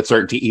can't say with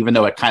certainty, even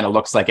though it kind of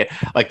looks like it,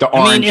 like the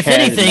orange. I mean, if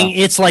anything,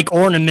 it's like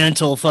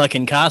ornamental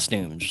fucking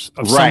costumes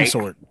of some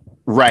sort.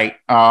 Right.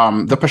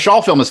 The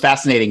Pashal film is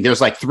fascinating.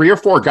 There's like 3 or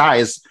 4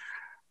 guys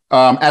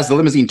as the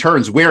limousine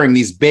turns wearing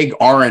these big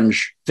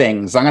orange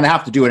things. I'm going to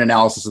have to do an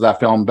analysis of that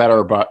film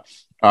better. But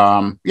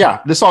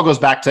yeah, this all goes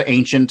back to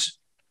ancient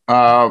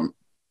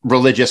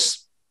religious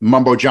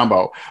mumbo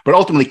jumbo, but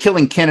ultimately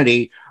killing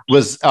Kennedy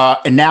was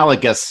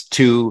analogous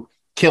to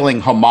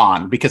killing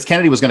Haman, because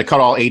Kennedy was going to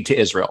cut all aid to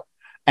Israel.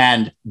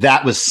 And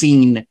that was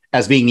seen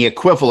as being the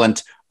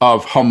equivalent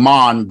of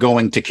Haman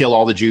going to kill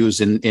all the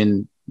Jews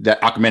in the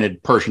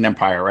Achaemenid Persian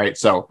Empire. Right.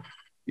 So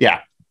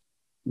yeah,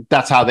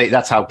 that's how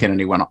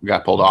Kennedy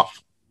got pulled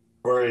off.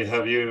 Corey,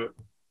 have you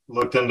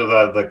looked into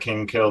the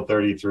King Kill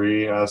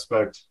 33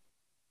 aspect?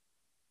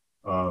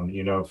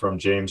 From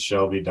James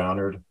Shelby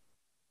Downard.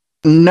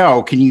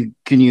 No, can you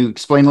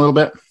explain a little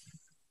bit?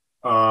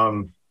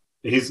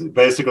 He's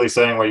basically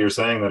saying what you're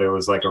saying, that it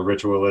was like a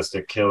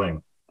ritualistic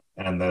killing,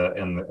 and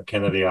the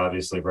Kennedy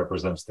obviously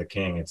represents the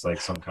king. It's like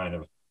some kind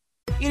of.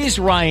 It is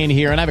Ryan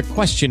here, and I have a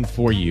question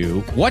for you.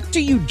 What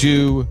do you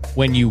do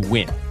when you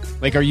win?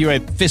 Like, are you a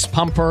fist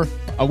pumper,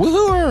 a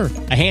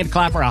woohooer, a hand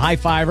clapper, a high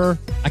fiver?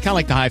 I kind of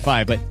like the high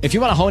five, but if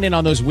you want to hone in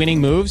on those winning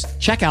moves,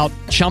 check out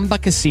Chumba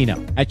Casino.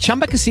 At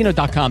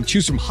ChumbaCasino.com,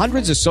 choose from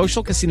hundreds of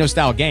social casino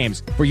style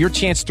games for your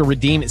chance to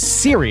redeem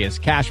serious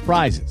cash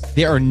prizes.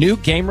 There are new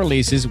game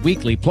releases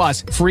weekly,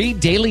 plus free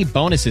daily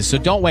bonuses. So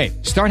don't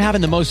wait. Start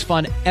having the most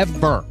fun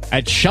ever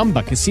at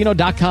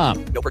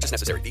ChumbaCasino.com. No purchase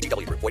necessary.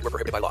 VGW Group. Void where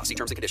prohibited by law. See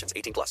terms and conditions.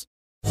 18+.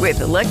 With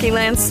the Lucky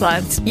Land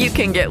Slots, you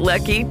can get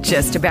lucky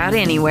just about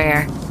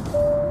anywhere.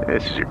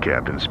 This is your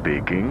captain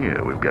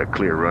speaking. We've got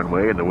clear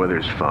runway and the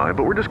weather's fine,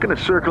 but we're just going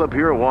to circle up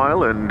here a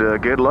while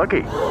and get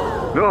lucky.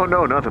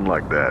 No, nothing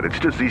like that. It's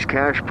just these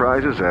cash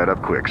prizes add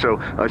up quick. So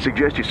I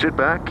suggest you sit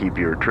back, keep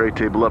your tray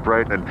table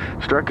upright, and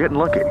start getting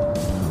lucky.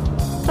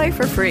 Play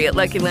for free at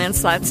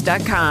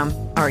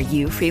LuckyLandSlots.com. Are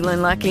you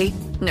feeling lucky?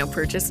 No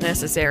purchase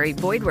necessary.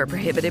 Void where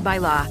prohibited by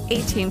law.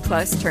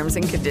 18+ terms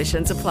and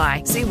conditions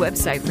apply. See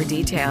website for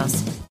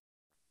details.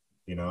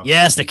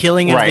 Yes, the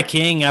killing of the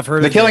king. I've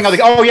heard the killing of the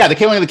the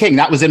killing of the king.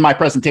 That was in my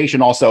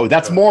presentation also.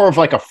 That's more of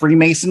like a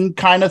Freemason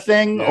kind of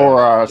thing,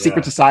 or a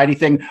secret society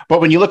thing. But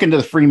when you look into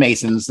the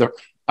Freemasons,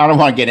 I don't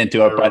want to get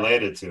into it, but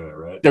related to it,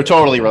 right? They're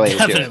totally related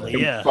Definitely, to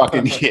it. Yeah.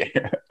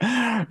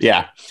 Fucking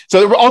yeah.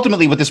 So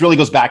ultimately what this really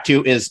goes back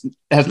to is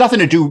it has nothing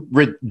to do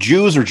with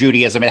Jews or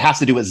Judaism. It has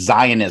to do with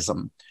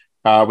Zionism,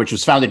 which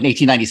was founded in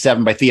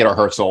 1897 by Theodor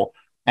Herzl.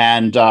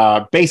 And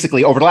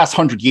basically, over the last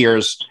 100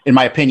 years, in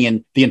my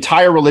opinion, the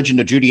entire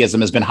religion of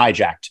Judaism has been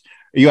hijacked.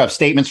 You have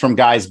statements from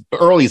guys,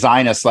 early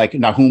Zionists like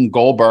Nahum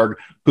Goldberg,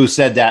 who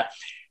said that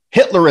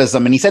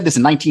Hitlerism, and he said this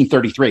in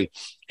 1933,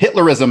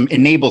 Hitlerism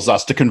enables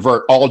us to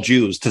convert all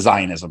Jews to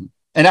Zionism.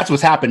 And that's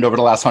what's happened over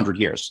the last 100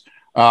 years.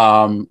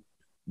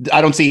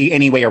 I don't see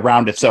any way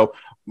around it. So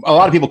a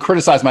lot of people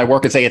criticize my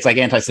work and say it's like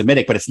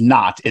anti-Semitic, but it's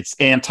not. It's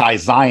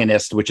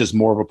anti-Zionist, which is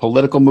more of a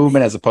political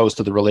movement as opposed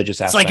to the religious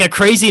It's aspect. like a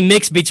crazy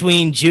mix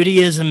between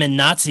Judaism and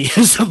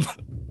Nazism.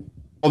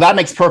 Well, that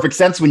makes perfect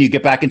sense when you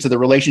get back into the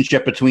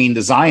relationship between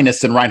the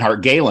Zionists and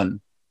Reinhard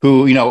Gehlen,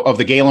 who, of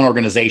the Gehlen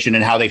organization,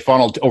 and how they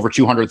funneled over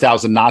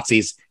 200,000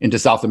 Nazis into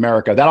South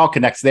America. That all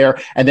connects there.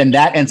 And then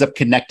that ends up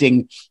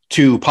connecting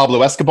to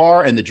Pablo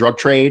Escobar and the drug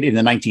trade in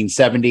the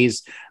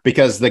 1970s,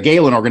 because the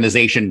Gehlen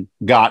organization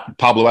got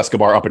Pablo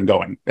Escobar up and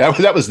going.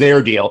 That was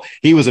their deal.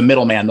 He was a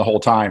middleman the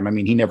whole time. I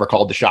mean, he never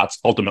called the shots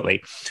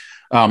ultimately.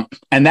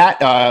 And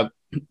that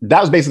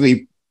was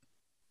basically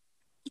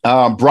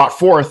brought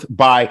forth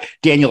by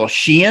Daniel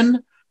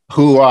Sheehan,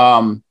 who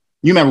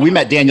you remember we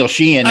met Daniel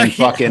Sheehan and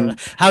fucking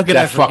how could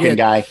that I forget? fucking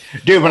guy,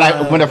 dude.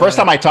 When the first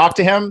time I talked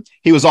to him,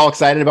 he was all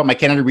excited about my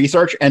Kennedy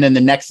research, and then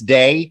the next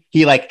day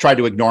he like tried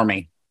to ignore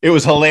me. It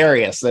was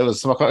hilarious. It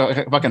was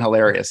fucking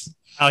hilarious.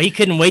 Oh, he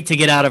couldn't wait to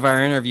get out of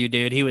our interview,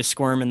 dude. He was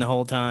squirming the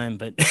whole time.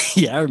 But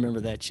yeah, I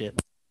remember that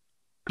shit.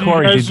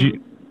 Corey, did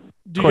you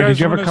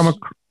ever wanna come?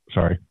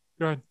 Sorry.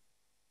 Go ahead.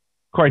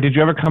 Corey, did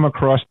you ever come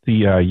across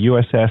the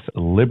USS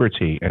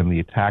Liberty and the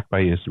attack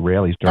by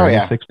Israelis during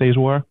the 6 Days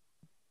War?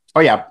 Oh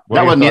yeah,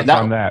 What are your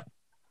thoughts on that?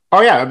 Oh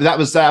yeah, that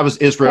was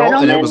Israel,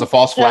 and it was a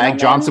false flag.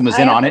 Johnson was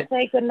in on it.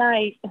 Say good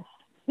night,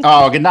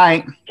 Oh, good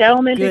night,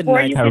 gentlemen. Good Before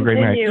night. you Have a great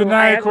night. continue, Good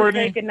night, I have to Courtney.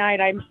 say good night.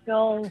 I'm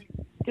still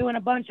doing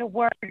a bunch of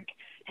work.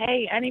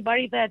 Hey,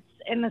 anybody that's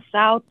in the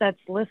South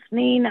that's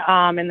listening,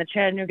 in the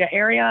Chattanooga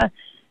area,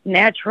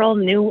 Natural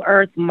New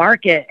Earth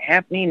Market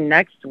happening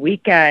next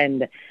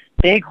weekend.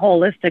 Big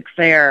holistic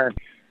fair.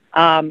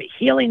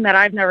 Healing that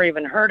I've never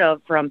even heard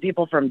of from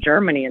people from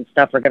Germany and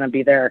stuff are going to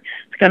be there.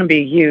 It's going to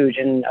be huge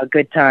and a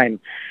good time.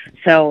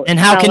 So, And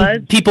how fellas,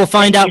 can people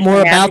find thank out you more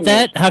for about having me.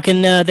 that? How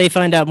can they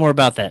find out more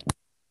about that?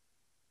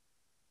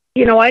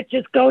 You know what?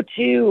 Just go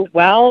to,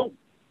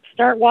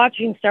 start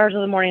watching Stars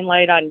of the Morning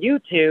Light on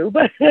YouTube.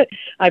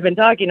 I've been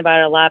talking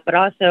about it a lot, but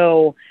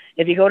also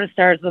if you go to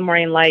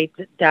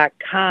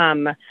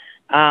starsofthemorninglight.com,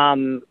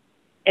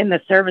 in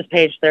the service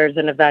page, there's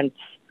an events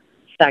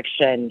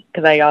section,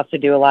 because I also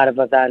do a lot of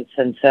events,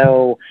 and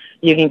so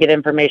you can get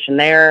information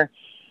there.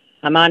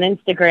 I'm on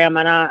Instagram,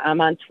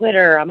 I'm on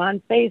Twitter, I'm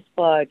on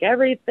Facebook,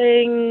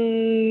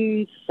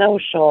 everything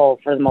social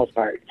for the most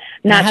part.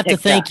 And I Not have to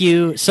TikTok. thank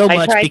you so I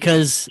much, tried-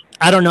 because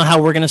I don't know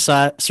how we're going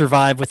to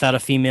survive without a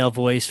female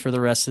voice for the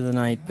rest of the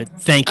night, but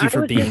thank you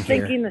for being I was just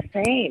here. thinking the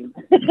same.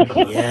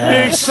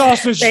 Yes. Big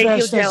sausage Thank you,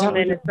 fest. That's how we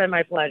gentlemen. do. It's been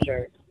my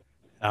pleasure.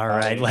 All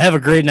right. Well, have a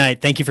great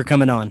night. Thank you for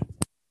coming on.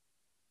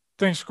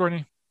 Thanks,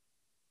 Courtney.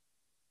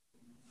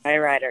 Hi,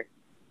 Ryder.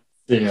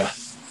 Yeah.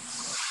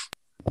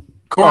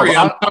 Corey,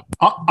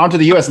 onto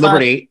the U.S.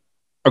 Liberty.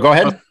 Oh, go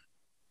ahead.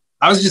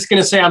 I was just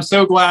going to say, I'm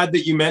so glad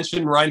that you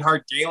mentioned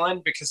Reinhard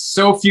Gehlen, because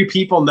so few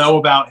people know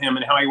about him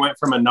and how he went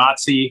from a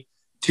Nazi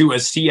to a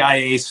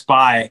CIA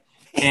spy.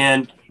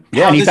 And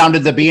Yeah, and he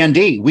founded the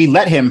BND. We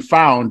let him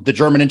found the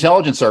German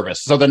intelligence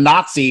service. So the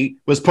Nazi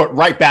was put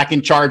right back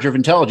in charge of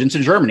intelligence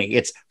in Germany.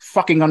 It's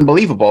fucking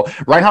unbelievable.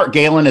 Reinhard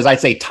Gehlen is, I'd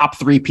say, top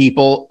 3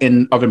 people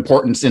of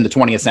importance in the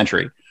 20th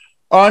century.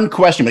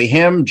 Unquestionably,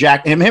 him and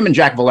Jack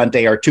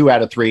Valente are 2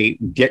 out of 3.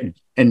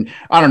 And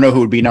I don't know who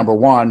would be number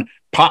 1.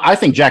 I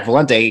think Jack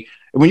Valente,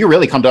 when you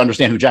really come to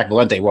understand who Jack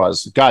Valente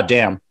was,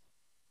 goddamn,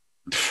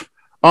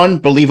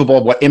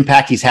 unbelievable what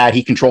impact he's had.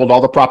 He controlled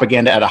all the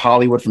propaganda out of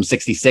Hollywood from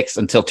 1966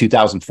 until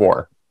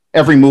 2004.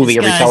 Every movie,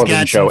 every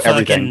television show,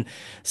 everything.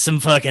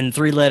 Some fucking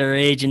 3-letter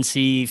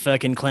agency,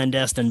 fucking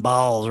clandestine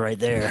balls right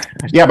there.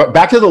 Yeah, but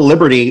back to the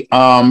Liberty.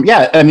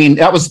 Yeah, I mean,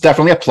 that was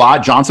definitely a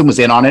plot. Johnson was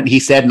in on it. He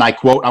said, and I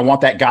quote, "I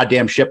want that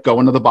goddamn ship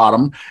going to the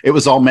bottom." It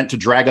was all meant to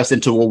drag us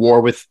into a war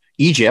with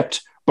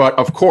Egypt. But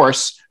of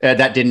course,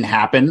 that didn't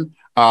happen.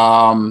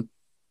 But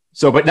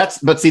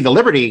see, the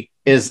Liberty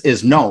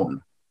is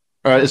known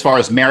as far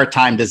as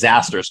maritime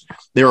disasters.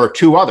 There are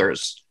 2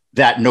 others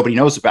that nobody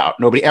knows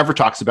about. Nobody ever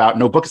talks about.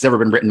 No book has ever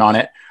been written on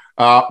it.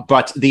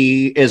 But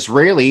the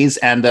Israelis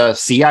and the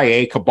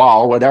CIA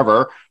cabal,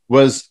 whatever,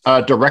 was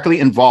directly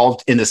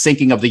involved in the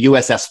sinking of the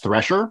USS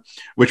Thresher,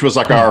 which was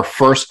like our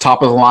first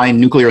top of the line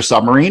nuclear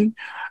submarine.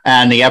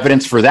 And the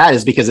evidence for that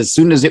is because as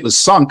soon as it was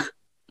sunk,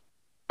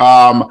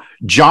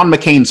 John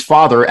McCain's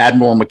father,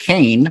 Admiral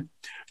McCain,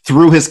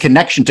 through his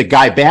connection to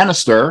Guy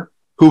Bannister,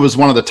 who was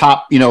one of the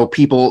top,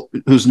 people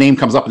whose name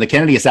comes up in the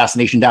Kennedy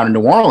assassination down in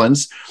New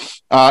Orleans.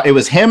 It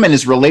was him and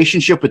his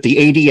relationship with the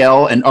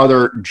ADL and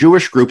other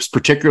Jewish groups,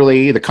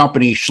 particularly the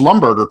company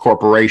Schlumberger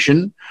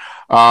Corporation.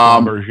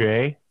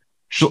 Schlumberger.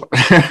 So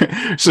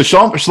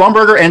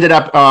Schlumberger ended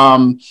up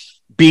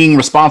being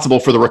responsible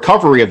for the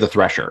recovery of the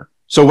Thresher.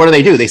 So what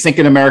do? They sink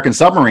an American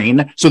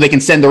submarine so they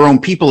can send their own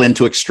people in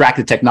to extract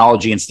the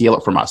technology and steal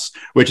it from us,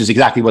 which is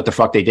exactly what the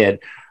fuck they did.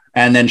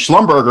 And then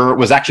Schlumberger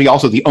was actually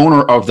also the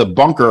owner of the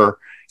bunker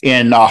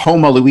in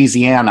Houma,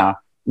 Louisiana,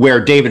 where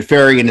David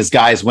Ferry and his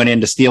guys went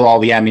in to steal all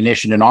the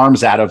ammunition and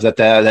arms out of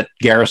that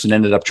Garrison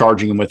ended up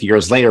charging him with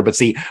years later. But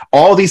see,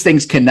 all these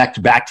things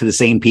connect back to the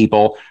same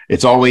people.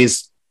 It's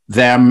always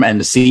them and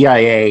the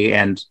CIA,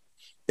 and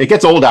it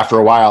gets old after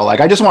a while. Like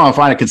I just want to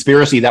find a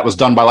conspiracy that was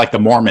done by like the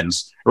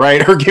Mormons,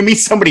 right? Or give me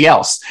somebody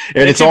else.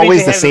 And it's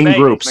always the same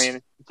groups.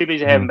 Man. Too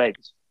busy having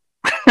babies.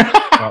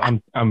 Well,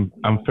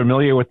 I'm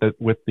familiar with the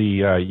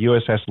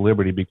USS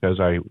Liberty because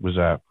I was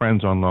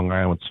friends on Long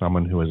Island with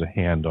someone who was a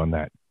hand on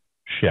that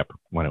ship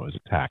when it was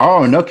attacked.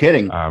 Oh, no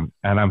kidding. And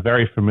I'm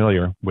very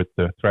familiar with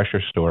the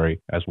Thresher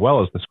story as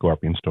well as the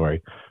Scorpion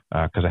story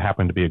because I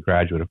happen to be a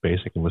graduate of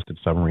Basic Enlisted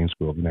Submarine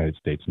School of the United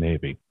States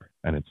Navy,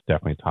 and it's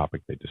definitely a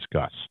topic they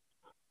discuss.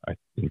 I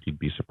think you'd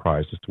be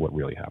surprised as to what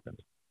really happened.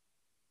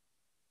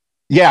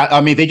 Yeah,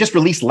 I mean, they just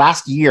released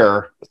last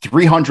year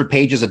 300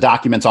 pages of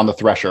documents on the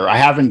Thresher. I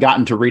haven't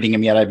gotten to reading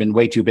them yet. I've been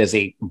way too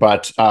busy,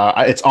 but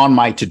it's on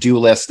my to-do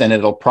list, and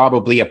it'll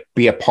probably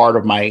be a part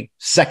of my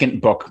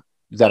second book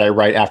that I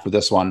write after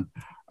this one,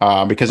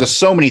 because there's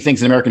so many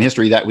things in American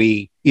history that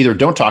we either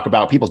don't talk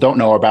about, people don't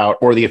know about,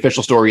 or the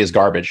official story is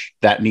garbage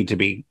that need to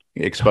be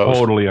exposed.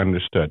 Totally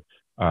understood.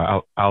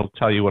 I'll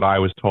tell you what I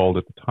was told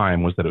at the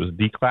time was that it was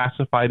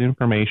declassified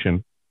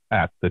information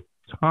at the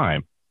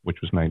time,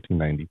 which was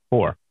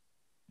 1994.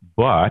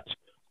 But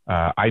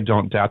I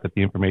don't doubt that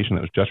the information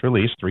that was just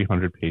released,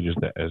 300 pages,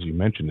 that, as you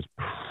mentioned, is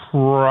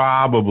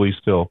probably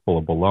still full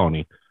of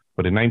baloney.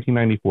 But in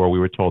 1994, we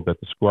were told that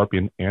the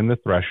Scorpion and the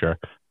Thresher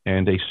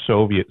and a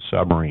Soviet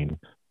submarine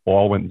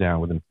all went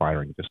down within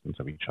firing distance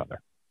of each other.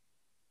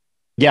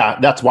 Yeah,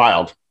 that's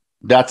wild.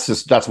 That's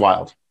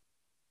wild.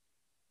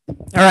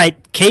 All right.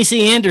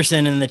 Casey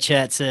Anderson in the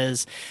chat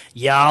says,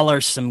 y'all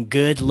are some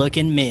good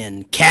looking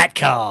men. Cat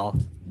call.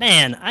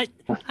 Man,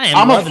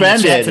 I'm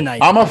offended.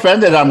 I'm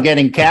offended I'm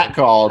getting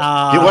catcalled.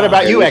 What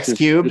about you, X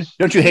Cubed?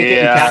 Don't you hate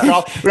getting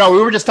catcalled? No,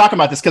 we were just talking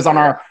about this because on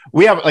our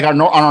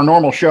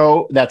normal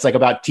show that's like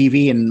about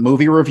TV and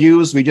movie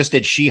reviews, we just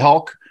did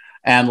She-Hulk,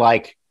 and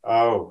like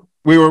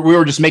we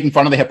were just making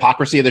fun of the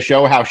hypocrisy of the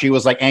show, how she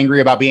was like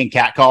angry about being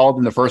catcalled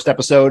in the first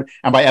episode,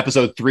 and by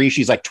episode 3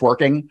 she's like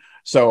twerking.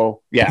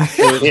 So yeah.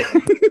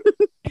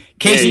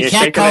 Casey,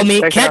 cat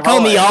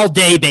call me all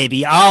day,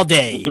 baby, all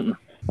day.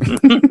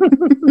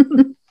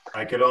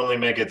 I could only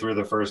make it through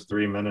the first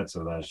 3 minutes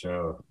of that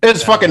show.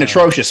 It's fucking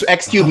atrocious.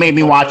 X Cube made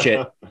me watch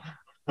it.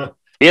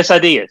 Yes, I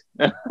did.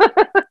 For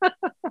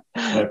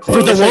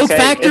the woke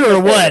factor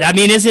or what? I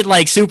mean, is it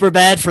like super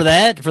bad for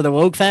that? For the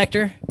woke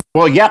factor?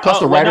 Well, yeah. Plus,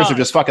 the writers are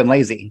just fucking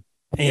lazy.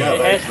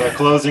 Yeah, the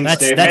closing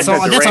statement. That's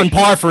on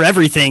par for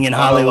everything in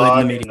Hollywood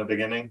and the media. In the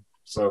beginning,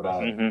 so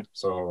bad,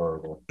 so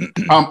horrible.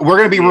 We're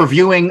going to be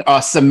reviewing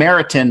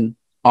Samaritan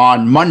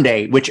on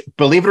Monday, which,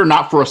 believe it or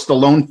not, for a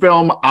Stallone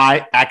film,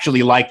 I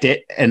actually liked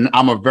it, and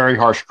I'm a very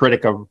harsh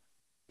critic of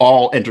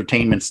all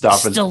entertainment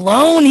stuff.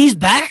 Stallone, he's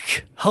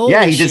back. Holy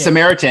yeah, he shit. did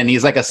Samaritan.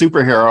 He's like a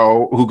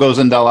superhero who goes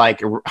into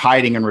like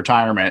hiding in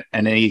retirement,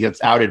 and then he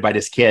gets outed by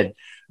this kid.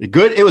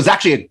 Good. It was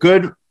actually a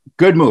good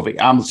movie.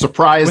 I'm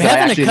surprised that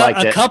I actually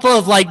liked it. A couple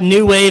of like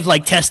new wave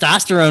like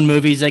testosterone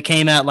movies that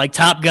came out, like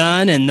Top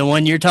Gun and the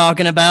one you're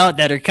talking about,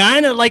 that are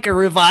kind of like a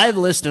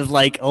revivalist of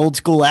like old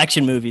school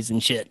action movies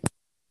and shit.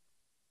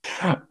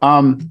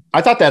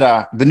 I thought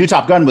that the new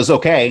Top Gun was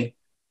okay.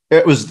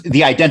 It was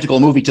the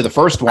identical movie to the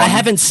first one. I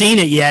haven't seen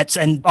it yet,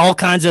 and all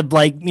kinds of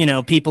like, you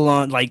know, people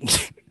on like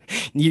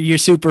you're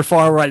super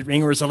far right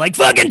wingers are like,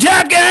 fucking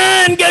Top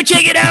Gun, go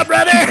check it out,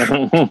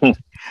 brother.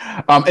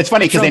 It's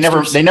funny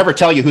because they never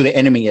tell you who the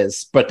enemy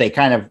is, but they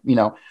kind of, you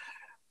know,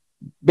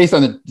 based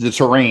on the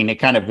terrain, it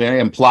kind of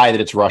imply that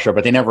it's Russia,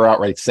 but they never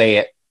outright say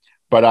it.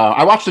 But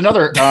I watched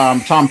another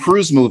Tom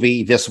Cruise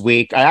movie this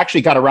week. I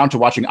actually got around to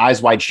watching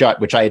Eyes Wide Shut,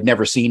 which I had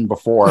never seen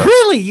before.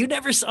 Really? You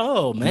never saw?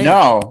 Oh, man.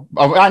 No,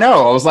 I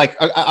know. I was like,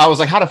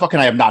 how the fuck can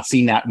I have not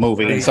seen that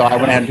movie? And so I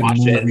went ahead and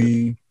watched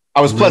it.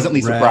 I was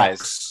pleasantly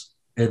surprised.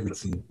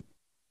 Everything.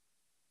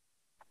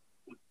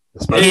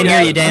 I didn't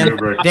hear you,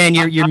 Dan. Dan,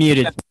 you're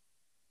muted.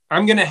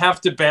 I'm gonna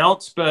have to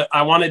bounce, but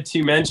I wanted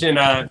to mention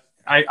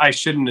I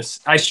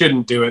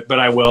shouldn't do it, but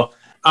I will.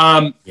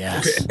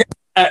 Yes.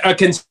 A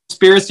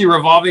conspiracy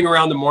revolving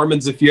around the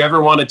Mormons. If you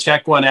ever want to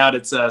check one out,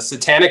 it's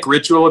Satanic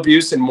Ritual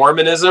Abuse in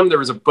Mormonism. There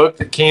was a book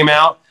that came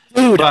out.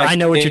 Dude, I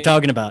know what you're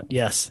talking about.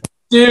 Yes.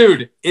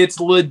 Dude, it's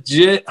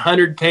legit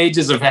 100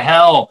 pages of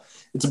hell.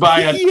 It's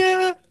by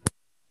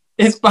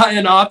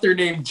an author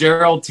named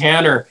Gerald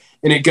Tanner,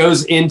 and it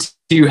goes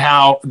into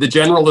how the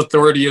general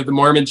authority of the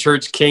Mormon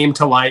Church came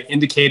to light,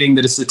 indicating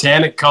that a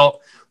satanic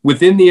cult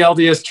within the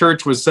LDS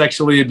Church was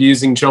sexually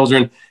abusing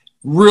children.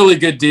 Really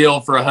good deal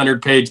for a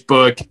 100-page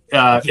book.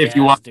 If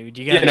you want, dude,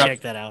 you gotta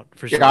check that out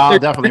for sure. I'll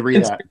definitely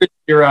read that.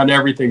 Around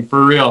everything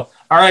for real.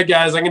 All right,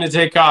 guys, I'm going to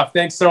take off.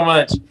 Thanks so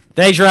much.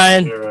 Thanks,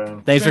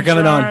 Ryan. Thanks for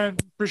coming on.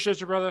 Appreciate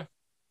you, brother.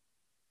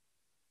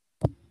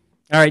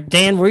 All right,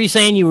 Dan, were you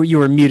saying you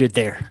were muted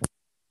there?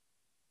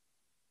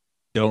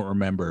 Don't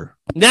remember.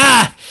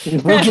 Nah,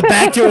 we'll get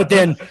back to it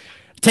then.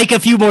 Take a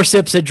few more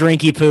sips of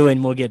drinky poo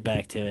and we'll get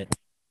back to it.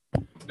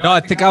 No, I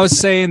think I was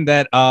saying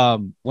that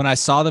when I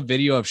saw the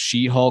video of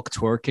She-Hulk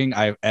twerking,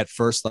 I at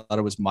first thought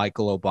it was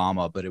Michael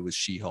Obama, but it was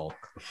She-Hulk.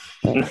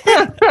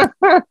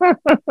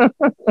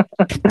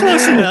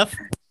 Close enough.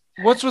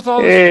 What's with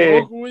all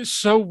this woke? It's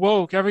so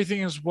woke.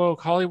 Everything is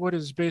woke. Hollywood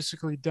is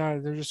basically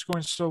dead. They're just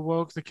going so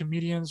woke. The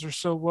comedians are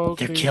so woke.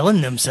 They're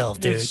killing themselves,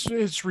 dude.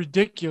 It's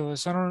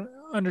ridiculous. I don't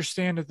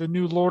understand it. The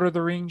new Lord of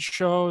the Rings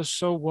show is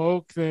so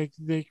woke. They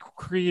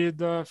created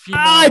the female.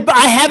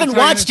 I haven't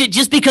watched it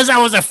just because I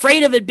was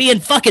afraid of it being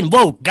fucking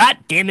woke. God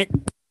damn it.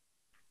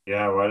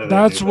 Yeah, why did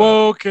That's they do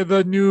woke.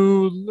 The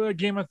new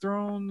Game of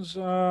Thrones,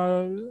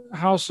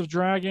 House of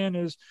Dragon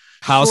is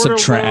House sorta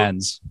of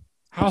Trans.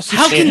 How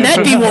can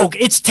that be woke?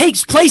 It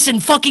takes place in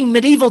fucking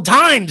medieval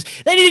times.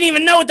 They didn't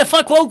even know what the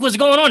fuck woke was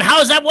going on.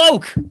 How is that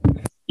woke?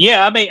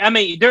 Yeah, I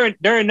mean,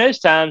 during those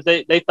times,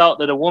 they thought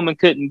that a woman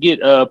couldn't get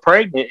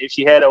pregnant if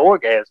she had an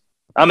orgasm.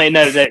 I mean,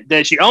 no,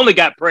 that she only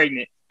got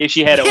pregnant if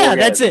she had an orgasm. Yeah,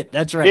 that's it.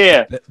 That's right.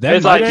 Yeah, that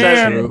it's might like be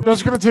so, true.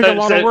 That's gonna take a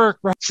lot of work,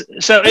 bro.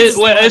 So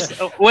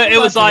it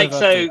was like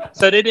so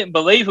they didn't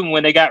believe him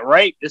when they got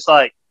raped. It's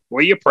like,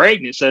 well, you're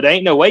pregnant, so there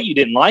ain't no way you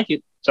didn't like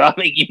it. So I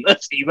mean, you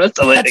must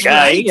have let the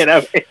guy, right. you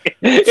know.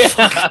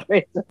 I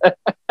mean,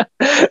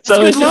 so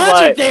Good it's just logic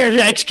like, there,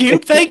 X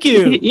Cube. Thank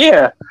you.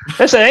 yeah,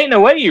 I said, ain't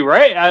no way you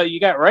you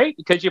got raped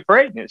because you're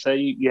pregnant, so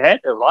you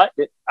had to have liked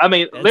it. I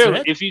mean, literally,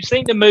 it. if you've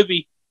seen the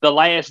movie The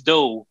Last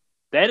Duel,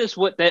 that is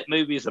what that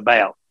movie is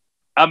about.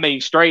 I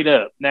mean, straight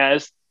up. Now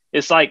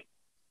it's like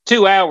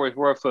 2 hours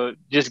worth of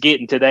just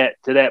getting to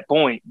that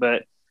point,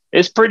 but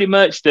it's pretty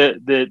much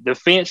the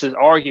defense's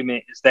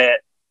argument is that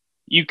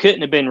you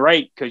couldn't have been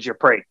raped because you're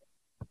pregnant.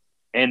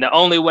 And the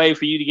only way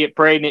for you to get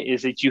pregnant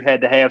is that you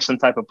had to have some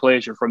type of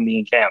pleasure from the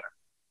encounter.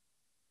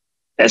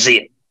 That's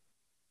it.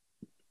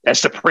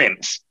 That's the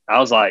premise. I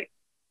was like,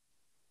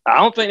 I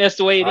don't think that's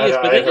the way it is,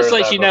 but that just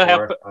lets you know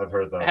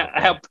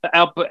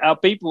how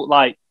people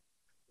like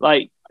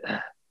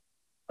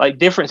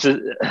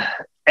differences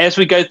as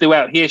we go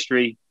throughout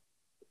history,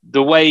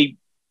 the way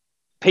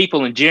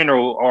people in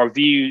general are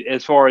viewed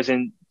as far as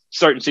in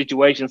certain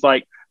situations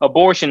like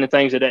abortion and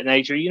things of that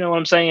nature. You know what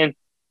I'm saying?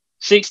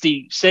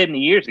 60, 70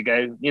 years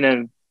ago, you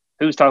know,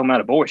 who was talking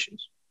about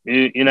abortions?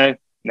 You know,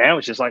 now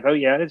it's just like, oh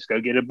yeah, let's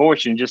go get an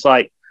abortion. Just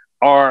like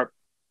our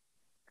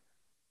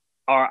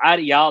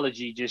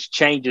ideology just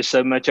changes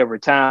so much over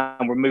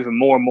time. We're moving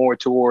more and more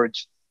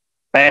towards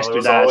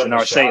bastardizing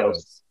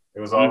ourselves. It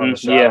was all in the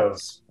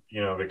shadows,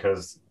 you know,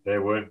 because they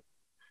would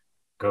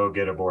go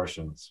get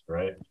abortions,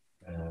 right?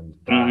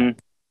 And die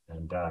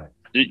and die.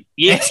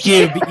 Yes,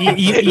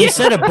 you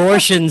said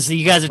abortions.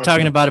 You guys are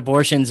talking about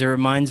abortions. It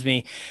reminds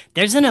me,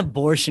 there's an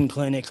abortion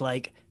clinic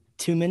like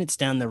 2 minutes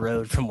down the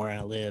road from where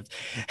I live.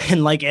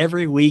 And like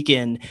every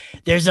weekend,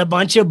 there's a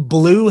bunch of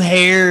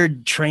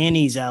blue-haired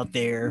trannies out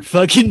there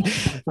fucking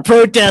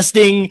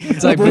protesting.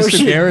 It's like abortion.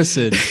 Mr.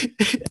 Garrison.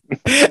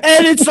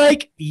 And it's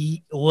like,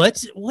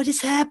 what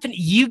is happening?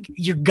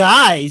 You're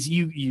guys,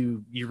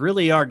 you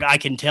really are. I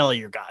can tell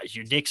you're guys.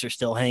 Your dicks are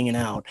still hanging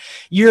out.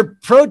 You're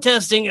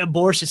protesting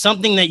abortion,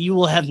 something that you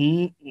will have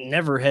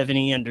never have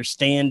any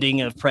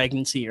understanding of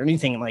pregnancy or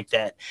anything like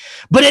that.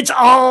 But it's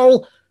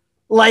all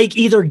like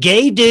either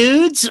gay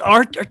dudes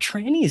or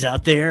trannies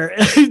out there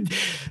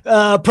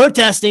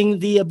protesting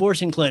the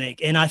abortion clinic.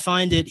 And I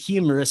find it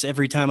humorous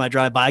every time I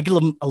drive by. I give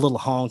them a little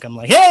honk. I'm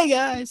like, hey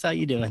guys, how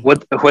you doing? Well,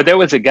 there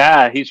was a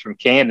guy, he's from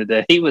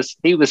Canada. He was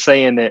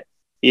saying that,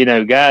 you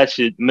know, guys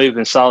should move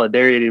in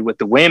solidarity with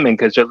the women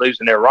because they're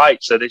losing their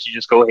rights. So they should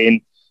just go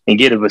ahead and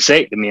get a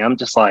vasectomy. I'm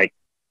just like,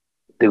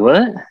 do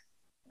what?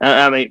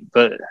 I mean,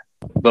 but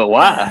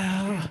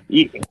why?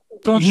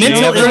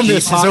 Mental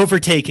illness is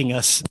overtaking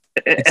us.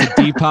 It's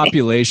a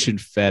depopulation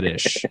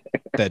fetish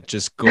that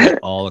just goes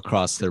all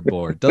across their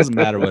board. Doesn't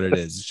matter what it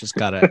is. It's just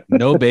gotta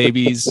no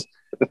babies,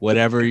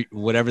 whatever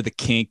the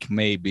kink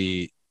may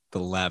be, the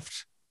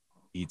left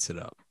eats it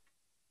up.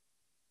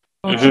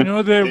 Don't you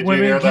know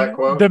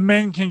that the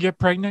men can get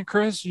pregnant,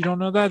 Chris? You don't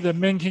know that? The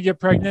men can get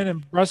pregnant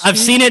and breastfeed? I've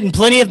seen it in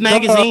plenty of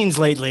magazines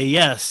lately.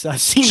 Yes,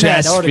 I've seen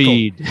that article.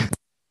 Feed.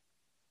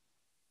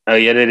 Oh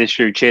yeah, that is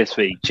true. Chest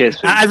feed.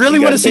 I really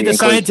want to see the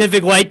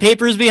scientific white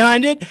papers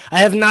behind it. I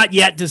have not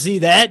yet to see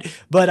that,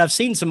 but I've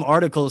seen some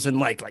articles in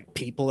like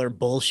people are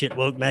bullshit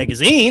woke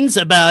magazines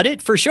about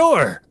it for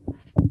sure.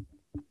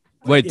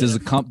 Wait, does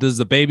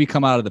the baby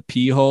come out of the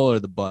pee hole or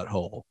the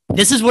butthole?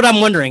 This is what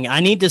I'm wondering. I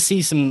need to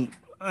see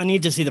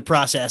the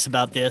process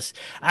about this.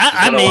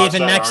 I may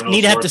even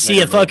need to have to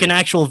see a fucking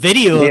actual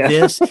video of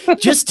this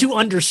just to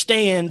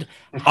understand.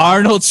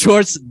 Arnold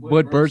Schwarzenegger,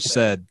 what Birch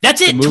said. That's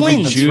it,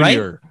 twins, Junior.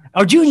 right?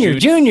 Oh,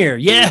 Junior,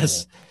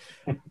 yes.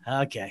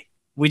 Okay.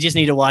 We just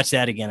need to watch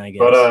that again, I guess.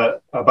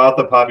 But about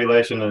the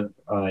population,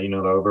 you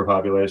know, the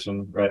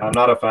overpopulation, right? I'm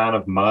not a fan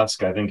of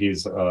Musk. I think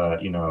he's,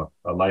 you know,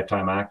 a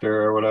lifetime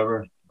actor or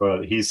whatever.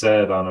 But he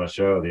said on a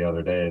show the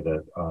other day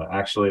that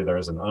actually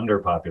there's an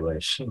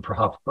underpopulation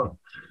problem.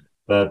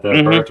 That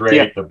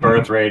the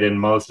birth rate in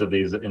most of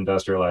these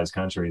industrialized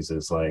countries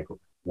is like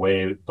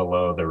way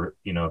below the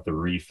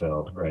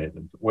refill, right?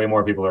 Way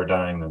more people are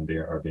dying than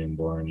are being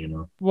born, you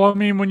know. Well, I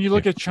mean, when you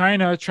look at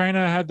China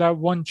had that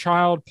one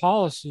child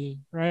policy,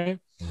 right?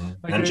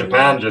 Like and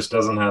Japan just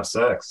doesn't have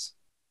sex.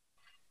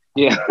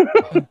 Yeah.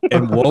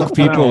 And woke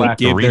people would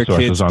give their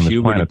kids on this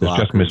puberty planet.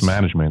 It's just blockers.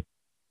 mismanagement.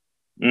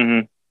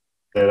 Mm-hmm.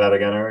 Say that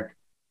again, Eric.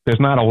 There's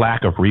not a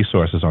lack of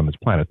resources on this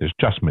planet. There's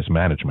just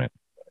mismanagement.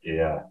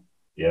 Yeah.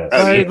 Yes.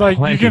 Right, like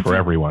Plenty for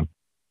everyone.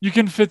 You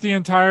can fit the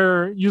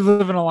entire. You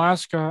live in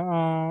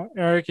Alaska,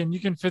 Eric, and you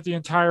can fit the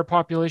entire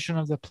population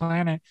of the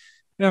planet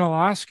in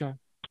Alaska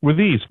With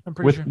ease, I'm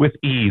pretty sure. with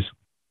ease.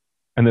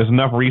 And there's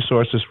enough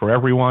resources for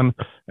everyone.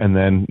 And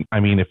then, I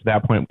mean, if at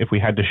that point, if we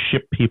had to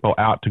ship people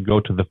out to go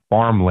to the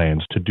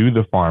farmlands to do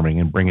the farming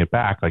and bring it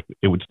back, like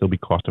it would still be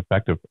cost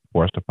effective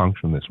for us to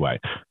function this way.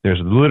 There's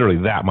literally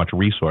that much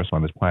resource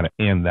on this planet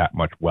and that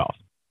much wealth.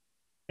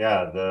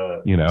 Yeah,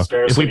 the You know, if we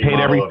scarcity paid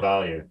model of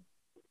value.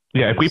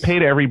 Yeah, if we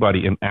paid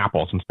everybody in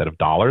apples instead of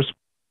dollars,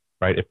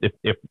 right?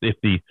 If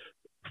the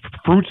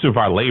fruits of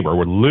our labor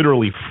were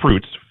literally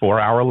fruits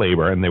for our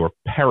labor and they were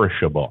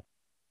perishable,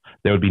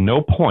 there would be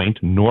no point,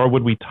 nor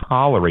would we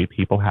tolerate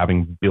people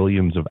having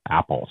billions of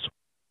apples.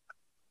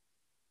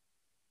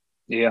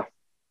 Yeah.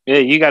 Yeah,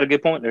 you got a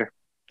good point there.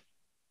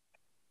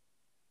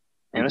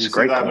 And Did it's you a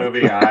great see that point.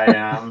 movie I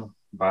Am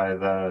by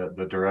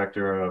the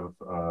director of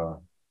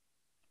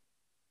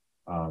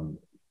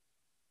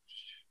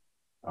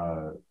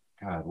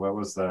God, what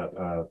was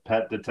that?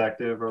 Pet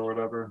Detective or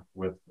whatever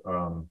with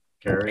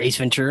Carrey? Ace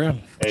Ventura.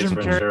 Ace Jim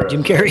Ventura.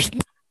 Jim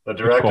Carrey. The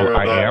director of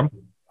I that, Am?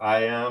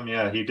 I Am,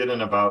 yeah. He did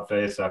an about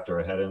face after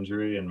a head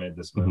injury and made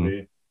this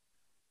movie.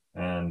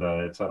 And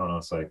it's, I don't know,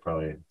 it's like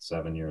probably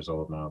 7 years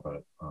old now,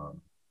 but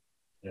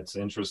it's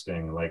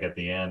interesting. Like at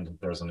the end,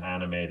 there's an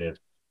animated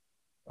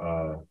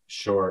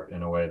short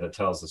in a way that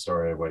tells the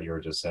story of what you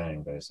were just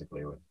saying,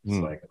 basically. It's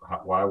like,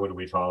 why would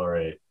we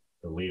tolerate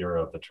the leader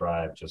of the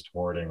tribe just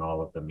hoarding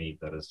all of the meat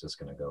that is just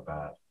going to go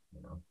bad,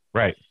 you know?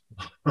 Right.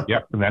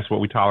 Yep. And that's what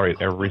we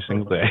tolerate every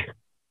single day.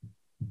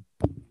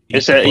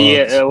 It's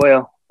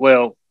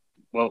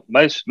well,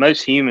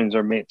 most humans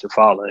are meant to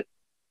follow.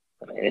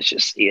 I mean, it's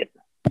just it.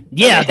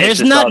 Yeah, I mean, there's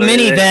it's not just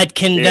many all-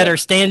 that are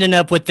standing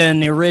up within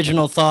the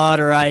original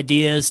thought or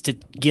ideas to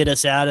get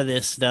us out of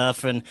this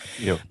stuff. And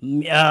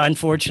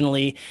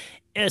unfortunately,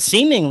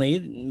 seemingly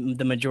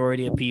the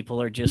majority of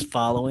people are just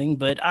following.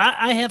 But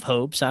I have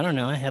hopes. I don't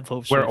know. I have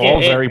hopes. We're all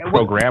very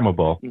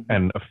programmable,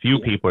 and a few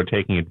people are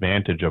taking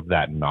advantage of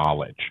that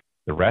knowledge.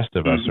 The rest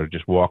of us are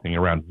just walking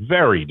around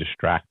very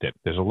distracted.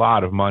 There's a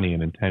lot of money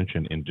and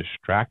intention in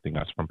distracting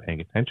us from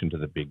paying attention to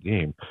the big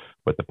game,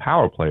 but the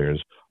power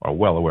players are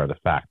well aware of the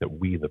fact that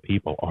we, the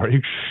people, are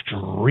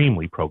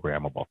extremely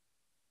programmable.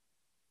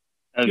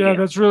 Yeah,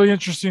 that's really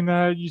interesting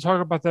that you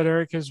talk about that,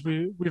 Eric, because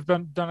we've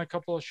done a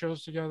couple of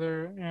shows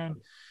together, and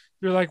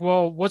you're like,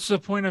 well, what's the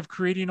point of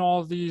creating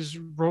all these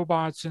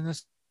robots and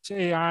this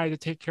AI to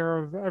take care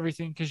of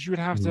everything? Because you would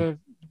have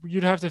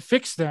to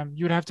fix them.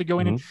 You would have to go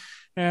in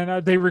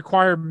and they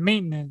require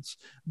maintenance.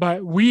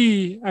 But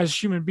we, as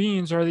human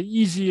beings, are the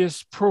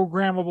easiest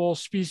programmable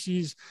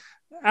species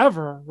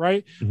ever,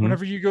 right?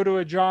 Whenever you go to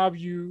a job,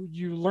 you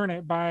learn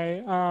it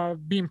by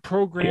being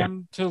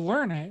programmed to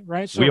learn it,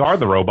 right? So We are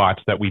the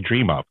robots that we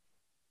dream of,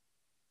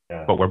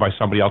 Yeah. but we're by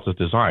somebody else's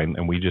design,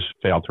 and we just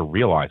fail to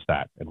realize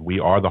that. And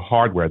we are the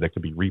hardware that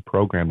can be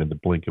reprogrammed in the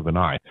blink of an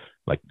eye.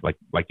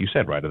 Like you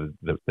said, right?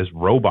 This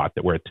robot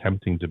that we're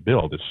attempting to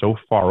build is so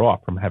far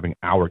off from having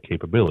our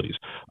capabilities.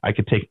 I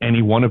could take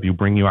any one of you,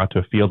 bring you out to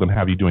a field and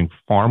have you doing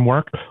farm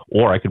work,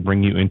 or I could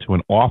bring you into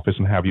an office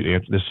and have you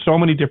answer. There's so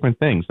many different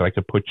things that I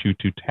could put you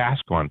to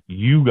task on.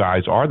 You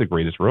guys are the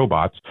greatest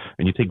robots,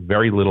 and you take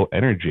very little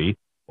energy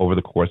over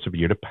the course of a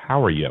year to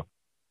power you.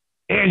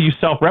 And you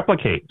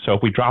self-replicate. So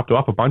if we dropped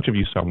off a bunch of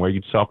you somewhere,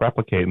 you'd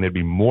self-replicate, and there'd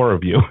be more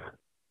of you.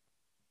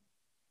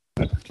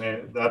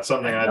 That's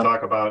something I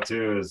talk about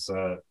too, is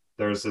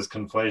there's this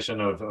conflation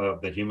of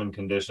the human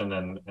condition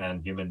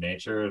and human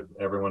nature.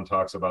 Everyone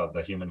talks about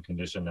the human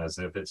condition as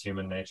if it's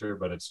human nature,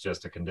 but it's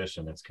just a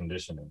condition. It's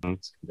conditioning.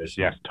 It's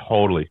conditioning. Yes,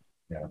 totally.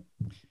 Yeah.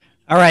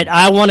 All right,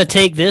 I want to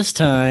take this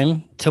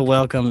time to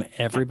welcome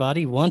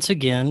everybody once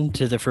again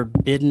to the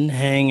Forbidden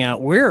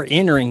Hangout. We're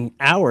entering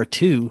hour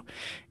 2,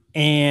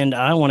 and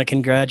I want to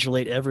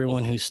congratulate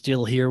everyone who's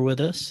still here with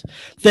us.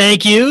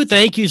 Thank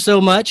you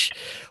so much.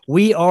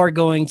 We are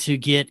going to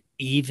get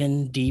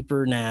even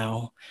deeper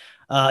now.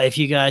 If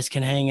you guys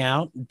can hang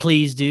out,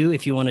 please do.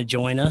 If you want to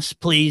join us,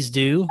 please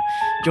do.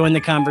 Join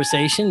the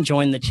conversation,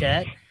 join the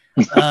chat.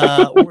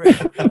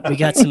 We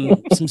got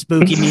some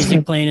spooky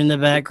music playing in the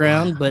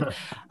background, but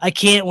I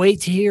can't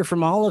wait to hear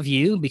from all of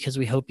you because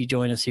we hope you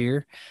join us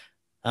here.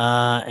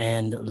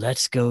 And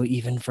let's go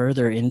even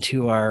further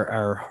into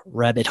our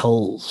rabbit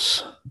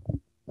holes.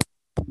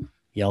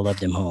 Y'all love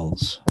them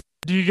holes.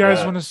 do you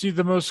guys want to see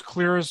the most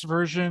clearest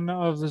version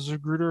of the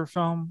Zapruder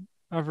film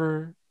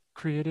ever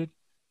created?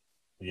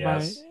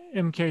 Yes. By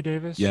M.K.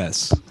 Davis?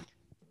 Yes.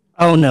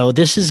 Oh no,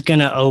 this is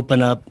gonna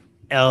open up.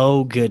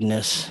 Oh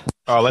goodness.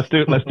 Oh, let's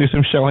do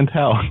some show and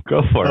tell.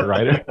 Go for it,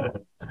 Ryder.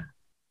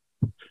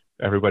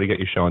 Everybody get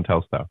your show and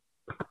tell stuff.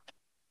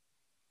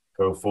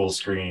 Go full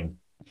screen.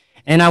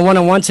 And I want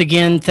to once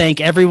again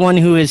thank everyone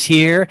who is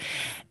here.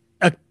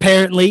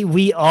 Apparently,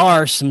 we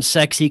are some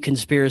sexy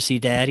conspiracy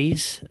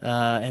daddies,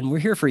 and we're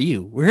here for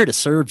you. We're here to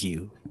serve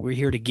you. We're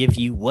here to give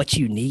you what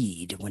you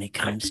need when it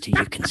comes to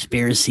your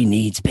conspiracy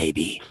needs,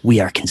 baby.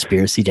 We are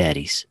conspiracy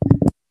daddies.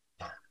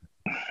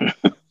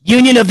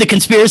 Union of the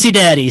Conspiracy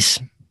Daddies.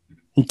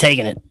 I'm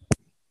taking it.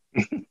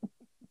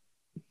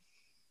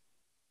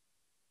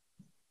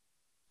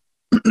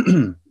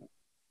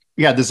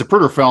 Yeah, the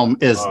Zapruder film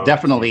is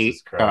definitely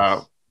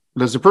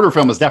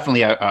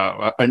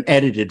an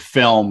edited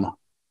film.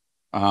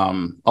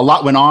 A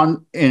lot went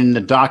on in the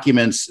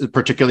documents,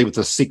 particularly with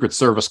the Secret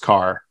Service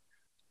car,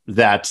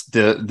 that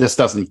this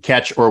doesn't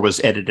catch or was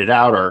edited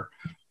out,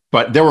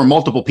 but there were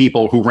multiple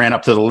people who ran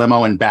up to the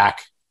limo and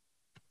back.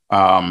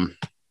 And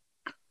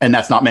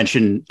that's not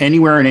mentioned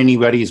anywhere in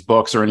anybody's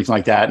books or anything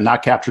like that,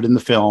 not captured in the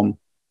film.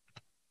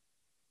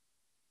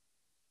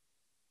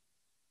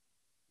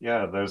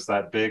 Yeah, there's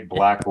that big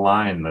black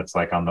line that's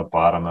like on the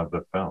bottom of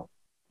the film.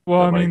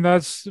 Well, I mean,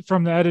 that's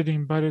from the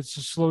editing, but it's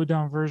a slowed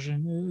down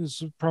version.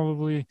 It's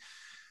probably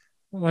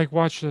like,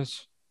 watch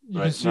this.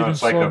 You can see no, it in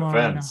it's like slow-mo a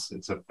right fence.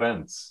 It's a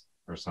fence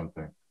or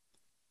something.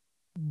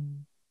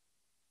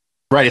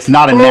 Right. It's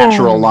not a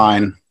natural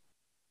line.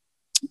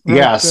 Right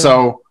yeah. there.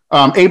 So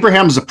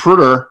Abraham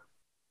Zapruder,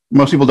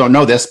 most people don't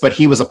know this, but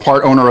he was a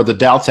part owner of the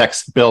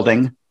Daltex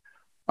building,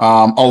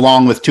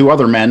 along with two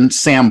other men,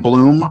 Sam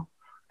Bloom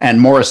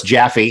and Morris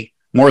Jaffe.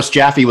 Morris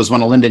Jaffe was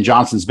one of Lyndon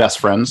Johnson's best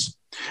friends.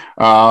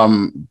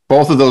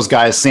 Both of those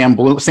guys, Sam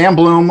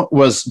Bloom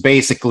was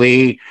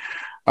basically,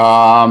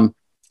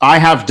 I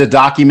have the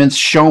documents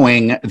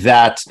showing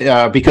that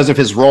because of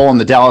his role in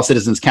the Dallas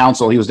Citizens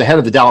Council, he was the head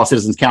of the Dallas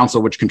Citizens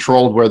Council, which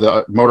controlled where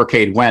the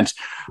motorcade went.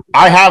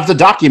 I have the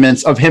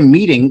documents of him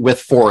meeting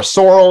with Forrest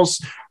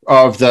Sorrells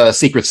of the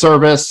Secret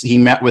Service. He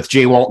met with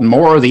J. Walton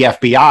Moore, the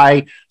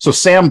FBI. So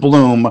Sam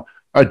Bloom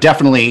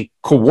definitely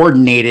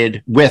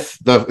coordinated with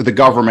the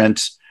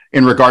government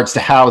in regards to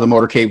how the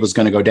motorcade was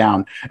going to go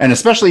down. And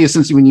especially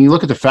since when you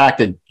look at the fact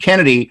that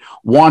Kennedy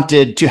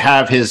wanted to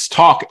have his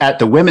talk at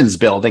the women's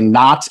building,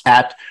 not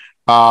at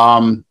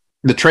the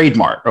Trade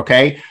Mart.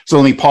 Okay. So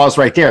let me pause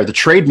right there. The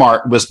Trade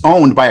Mart was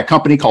owned by a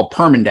company called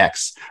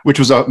Permindex, which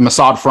was a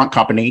Mossad front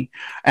company.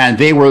 And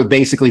they were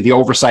basically the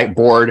oversight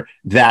board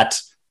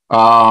that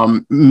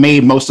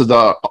made most of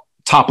the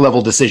top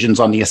level decisions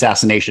on the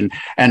assassination.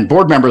 And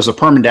board members of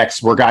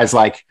Permindex were guys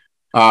like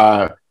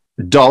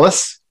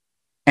Dulles,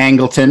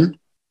 Angleton,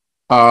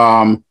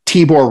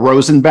 Tibor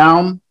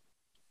Rosenbaum,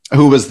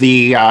 who was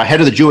the head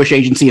of the Jewish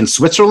agency in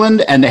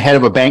Switzerland and the head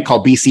of a bank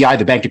called BCI,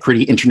 the Banque de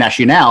Crédit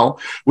International,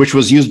 which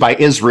was used by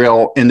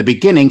Israel in the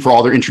beginning for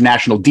all their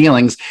international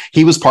dealings.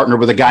 He was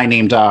partnered with a guy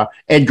named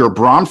Edgar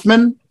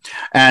Bronfman.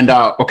 And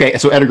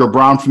so Edgar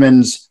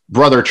Bronfman's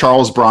brother,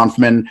 Charles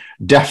Bronfman,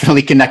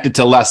 definitely connected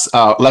to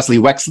Leslie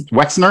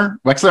Wexner.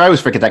 I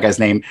always forget that guy's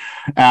name.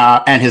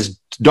 And his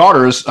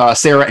daughters,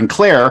 Sarah and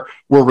Claire,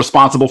 were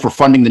responsible for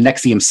funding the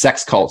Nexium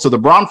sex cult. So the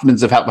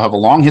Bronfmans have a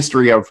long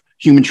history of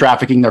human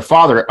trafficking. Their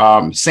father,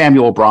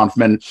 Samuel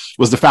Bronfman,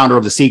 was the founder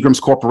of the Seagram's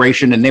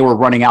Corporation, and they were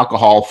running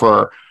alcohol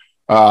for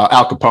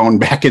Al Capone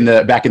back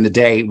in the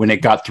day when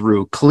it got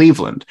through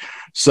Cleveland.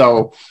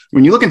 So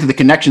when you look into the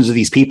connections of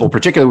these people,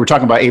 particularly we're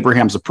talking about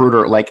Abraham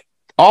Zapruder, like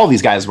all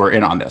these guys were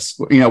in on this.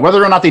 You know,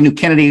 whether or not they knew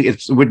Kennedy,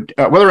 whether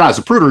or not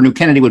Zapruder knew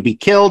Kennedy would be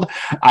killed,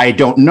 I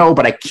don't know,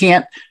 but I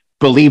can't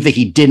believe that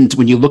he didn't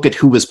when you look at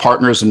who his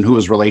partners and who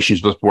his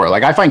relationships were.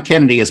 Like, I find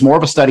Kennedy is more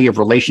of a study of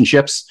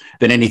relationships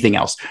than anything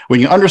else. When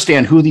you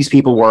understand who these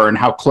people were and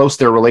how close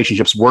their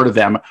relationships were to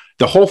them,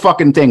 the whole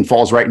fucking thing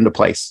falls right into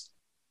place.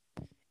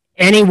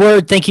 Any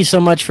word, thank you so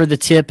much for the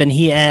tip. And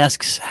he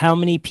asks, how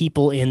many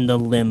people in the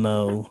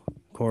limo,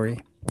 Corey?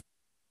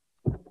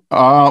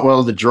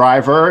 Well, the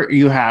driver,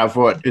 you have,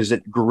 what is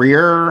it,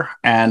 Greer?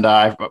 And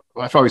I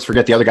always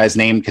forget the other guy's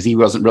name because he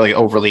wasn't really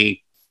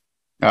overly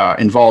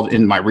involved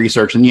in my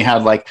research. And you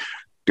had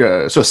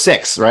so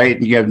 6,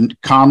 right? You have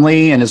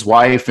Conley and his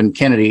wife and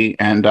Kennedy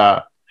and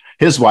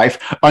his wife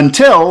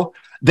until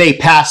they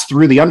pass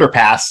through the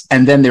underpass.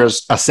 And then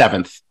there's a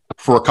 7th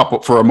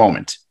for a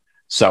moment.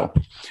 So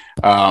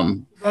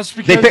that's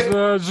because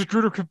the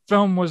Zapruder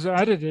film was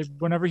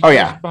edited whenever he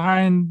was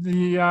behind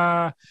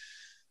the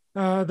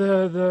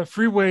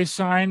freeway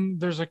sign.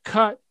 There's a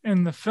cut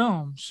in the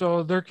film,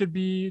 so there could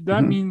be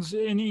that means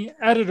any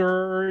editor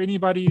or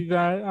anybody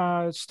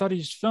that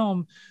studies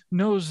film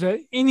knows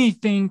that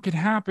anything could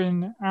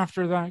happen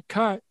after that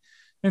cut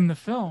in the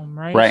film,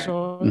 right?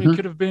 So it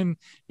could have been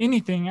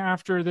anything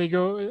after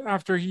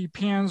he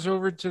pans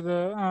over to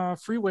the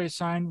freeway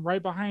sign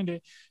right behind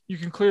it. You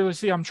can clearly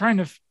see, I'm trying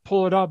to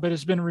pull it up, but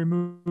it's been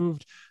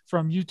removed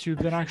from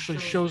YouTube, that actually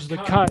shows the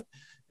cut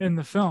in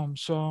the film.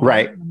 So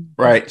right.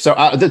 So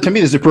to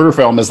me, the Zapruder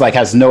film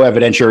has no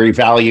evidentiary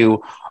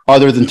value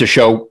other than to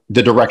show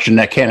the direction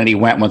that Kennedy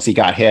went once he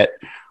got hit.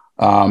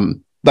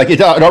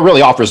 It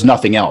really offers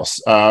nothing else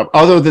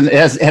other than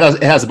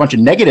it has a bunch of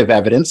negative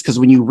evidence, because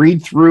when you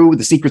read through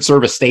the Secret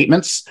Service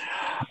statements,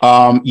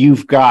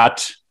 you've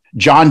got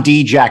John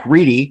D. Jack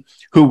Reedy,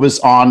 who was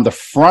on the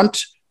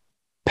front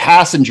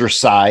passenger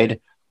side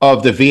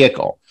of the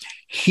vehicle.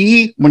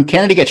 When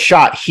Kennedy gets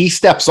shot, he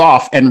steps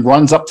off and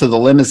runs up to the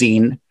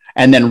limousine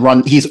and then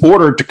run. He's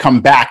ordered to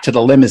come back to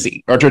the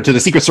limousine or to the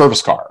Secret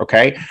Service car.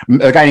 Okay.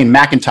 A guy named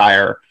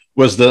McIntyre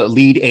was the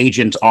lead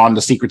agent on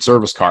the Secret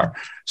Service car.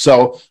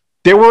 So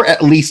there were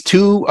at least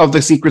two of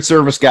the Secret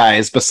Service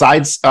guys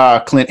besides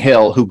Clint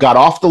Hill who got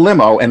off the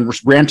limo and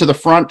ran to the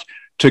front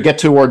to get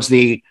towards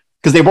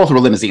because they both were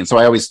limousines. So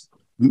I always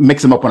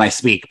mix them up when I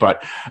speak,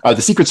 but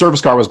the Secret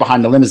Service car was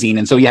behind the limousine.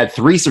 And so you had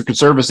three Secret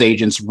Service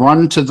agents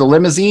run to the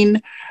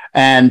limousine,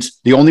 and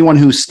the only one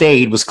who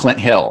stayed was Clint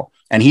Hill.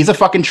 And he's a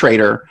fucking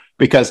traitor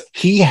because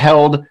he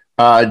held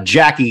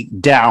Jackie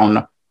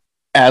down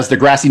as the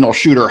grassy knoll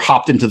shooter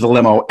hopped into the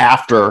limo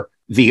after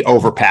the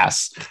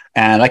overpass.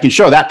 And I can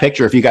show that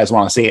picture if you guys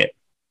want to see it.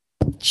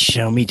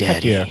 Show me,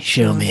 Daddy. Yeah.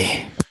 Show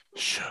me.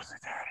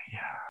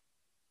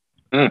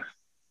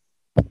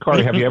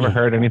 Corey, have you ever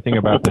heard anything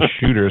about the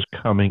shooters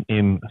coming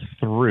in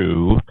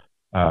through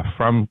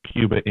from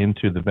Cuba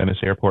into the Venice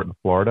airport in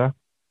Florida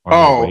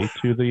on the way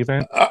to the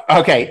event?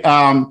 Okay.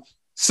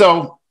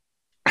 So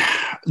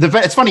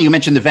it's funny you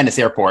mentioned the Venice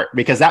airport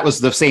because that was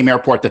the same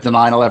airport that the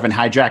 9/11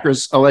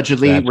 hijackers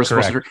allegedly were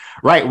supposed to.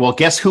 Right. Well,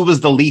 guess who was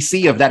the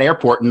leasee of that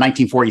airport in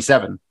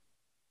 1947?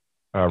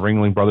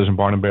 Ringling Brothers and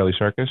Barnum Bailey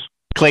Circus.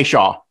 Clay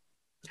Shaw.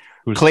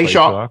 Who's Clay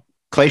Shaw?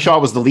 Clay Shaw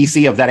was the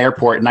leasee of that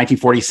airport in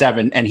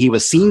 1947, and he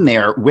was seen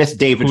there with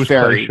David Who's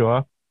Ferry. Clay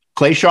Shaw?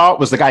 Clay Shaw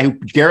was the guy who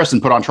Garrison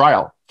put on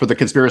trial for the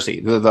conspiracy,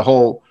 the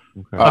whole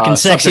fucking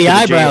sexy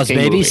subject of the eyebrows, JFK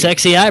baby, movie.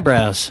 sexy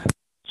eyebrows.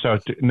 So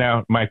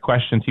now my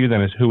question to you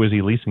then is, who is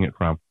he leasing it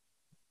from?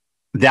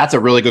 That's a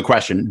really good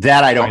question.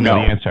 That I don't know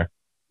know. the answer.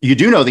 You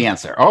do know the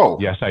answer. Oh,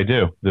 yes, I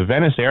do. The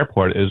Venice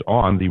airport is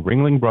on the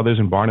Ringling Brothers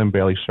and Barnum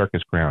Bailey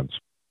Circus grounds.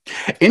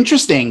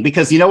 Interesting,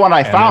 because you know what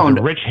I And found?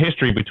 there's a rich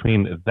history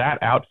between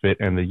that outfit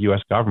and the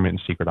U.S. government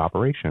and secret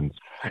operations.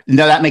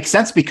 No, that makes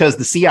sense because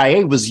the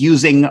CIA was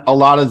using a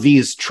lot of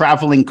these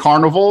traveling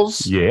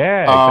carnivals.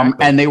 Yeah.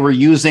 Exactly. And they were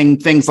using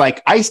things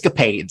like Ice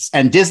Capades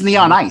and Disney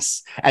on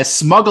Ice as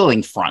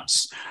smuggling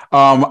fronts.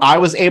 I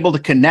was able to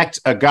connect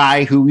a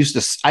guy who used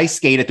to ice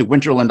skate at the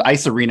Winterland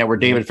Ice Arena where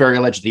David Ferry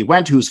allegedly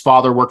went, whose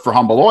father worked for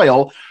Humble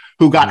Oil,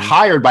 who got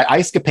hired by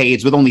Ice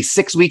Capades with only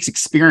 6 weeks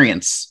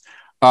experience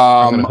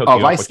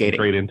of ice skating.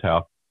 Great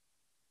intel.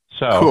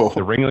 So Cool. the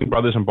Ringling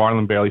Brothers and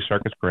Barnum Bailey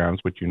Circus grounds,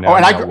 which you know. Oh,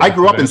 and I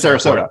grew up in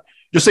Sarasota.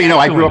 Just so you know,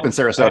 I grew up in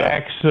Sarasota.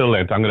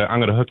 Excellent. I'm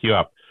gonna hook you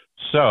up.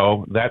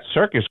 So that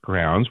circus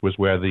grounds was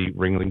where the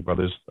Ringling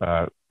Brothers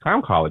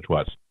Clown College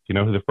was. Do you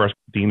know who the first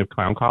dean of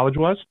Clown College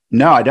was?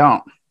 No, I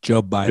don't.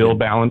 Joe Biden. Bill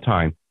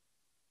Ballantyne.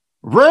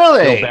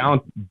 Really?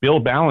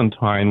 Bill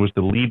Ballantyne was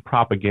the lead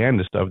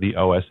propagandist of the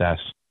OSS.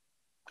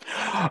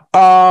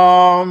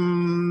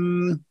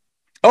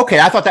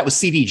 Okay, I thought that was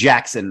C.D.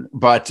 Jackson,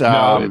 but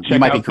No, you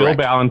might be Bill correct.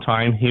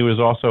 Ballantyne. He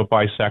was also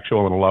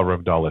bisexual and a lover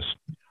of Dulles.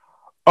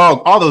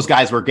 Oh, all those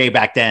guys were gay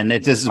back then. It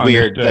just is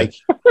weird. Like,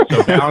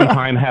 So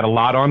Ballantyne had a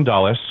lot on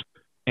Dulles,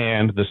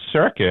 and the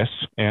circus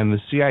and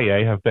the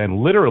CIA have been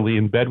literally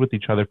in bed with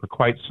each other for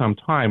quite some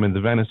time. And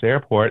the Venice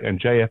airport and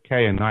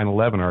JFK and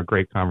 9/11 are a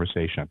great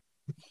conversation.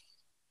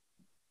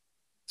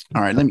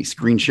 all right, let me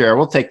screen share.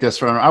 We'll take this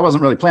from. I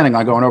wasn't really planning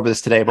on going over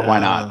this today, but why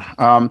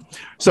not?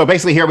 So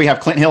basically, here we have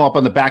Clint Hill up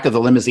on the back of the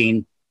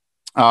limousine.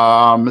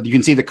 You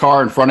can see the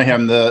car in front of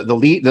him.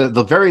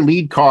 The very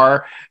lead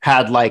car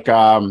had like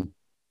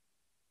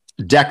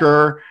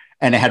Decker,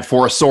 and it had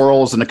Forrest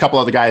Sorrells and a couple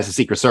other guys in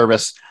Secret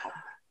Service.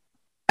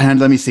 And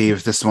let me see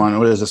if this one.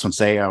 What does this one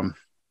say?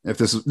 If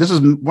this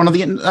is one of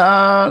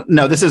the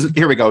no, this is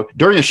here we go.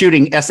 During the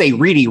shooting, S.A.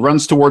 Reedy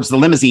runs towards the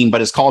limousine, but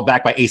is called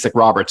back by Asik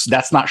Roberts.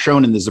 That's not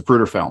shown in the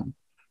Zapruder film,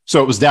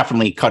 so it was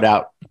definitely cut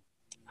out.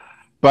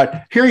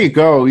 But here you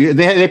go.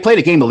 They played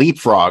a game of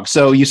leapfrog.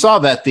 So you saw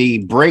that the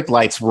brake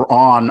lights were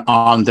on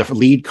the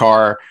lead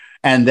car,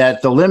 and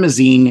that the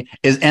limousine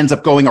ends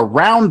up going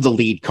around the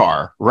lead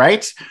car,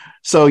 right?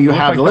 So you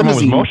have the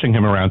limousine. Someone was motioning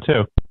him around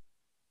too.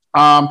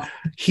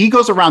 He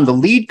goes around the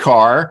lead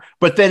car,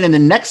 but then in the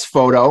next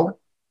photo,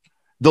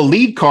 the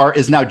lead car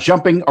is now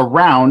jumping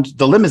around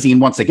the limousine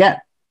once again.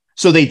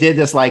 So they did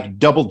this like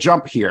double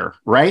jump here,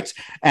 right?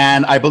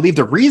 And I believe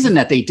the reason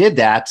that they did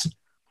that,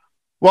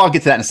 well, I'll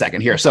get to that in a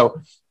second here.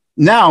 So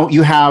now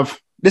you have,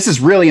 this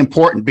is really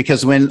important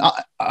because when,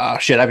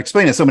 I've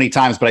explained it so many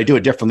times, but I do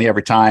it differently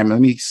every time. Let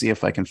me see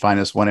if I can find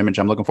this one image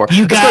I'm looking for.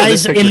 You Let's go to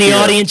this guys in picture the here.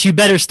 audience, you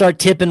better start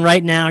tipping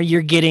right now.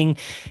 You're getting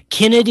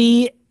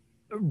Kennedy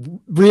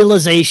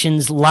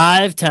realizations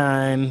live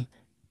time.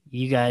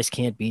 You guys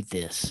can't beat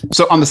this.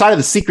 So on the side of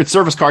the Secret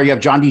Service car, you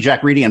have John D.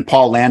 Jack Reedy and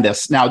Paul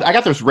Landis. Now, I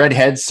got those red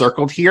heads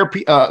circled here,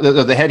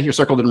 the head here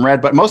circled in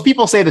red, but most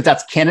people say that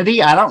that's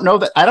Kennedy. I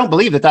don't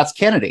believe that that's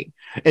Kennedy.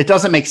 It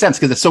doesn't make sense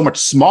because it's so much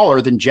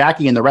smaller than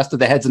Jackie and the rest of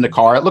the heads in the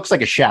car. It looks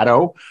like a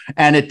shadow,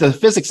 and the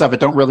physics of it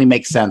don't really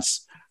make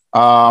sense.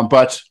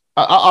 But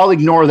I'll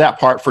ignore that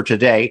part for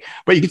today.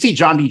 But you can see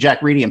John D.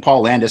 Jack Reedy and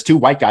Paul Landis, two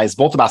white guys,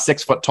 both about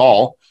 6 foot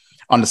tall,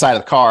 on the side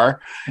of the car.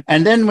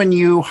 And then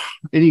you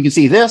can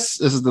see this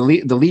is the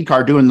lead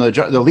car doing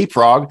the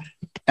leapfrog.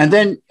 And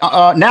then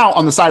now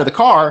on the side of the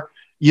car,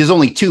 there's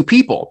only two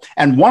people.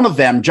 And one of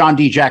them, John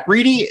D. Jack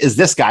Reedy, is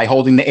this guy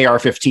holding the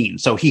AR-15.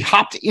 So he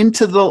hopped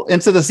into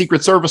the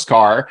Secret Service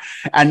car.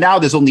 And now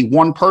there's only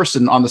one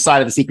person on the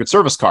side of the Secret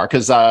Service car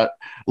because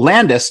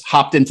Landis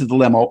hopped into the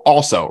limo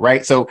also,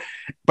 right? So,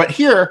 but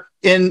here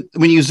when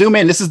you zoom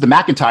in, this is the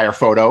McIntyre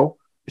photo.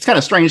 It's kind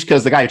of strange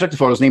because the guy who took the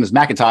photo's name is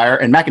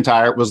McIntyre, and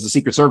McIntyre was the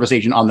Secret Service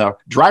agent on the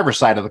driver's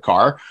side of the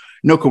car.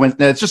 No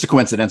coincidence. It's just a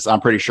coincidence, I'm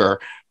pretty sure.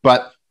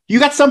 But you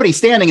got somebody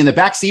standing in the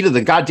back seat of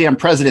the goddamn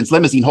president's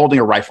limousine holding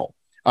a rifle.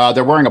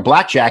 They're wearing a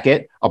black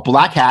jacket, a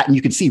black hat, and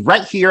you can see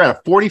right here at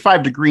a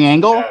 45-degree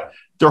angle,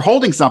 they're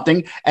holding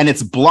something, and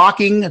it's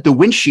blocking the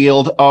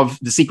windshield of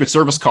the Secret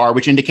Service car,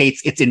 which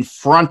indicates it's in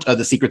front of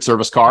the Secret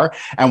Service car.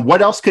 And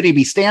what else could he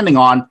be standing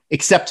on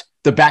except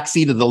the back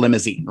seat of the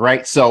limousine,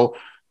 right? So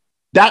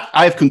that,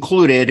 I've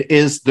concluded,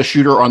 is the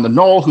shooter on the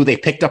knoll who they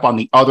picked up on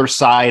the other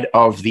side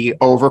of the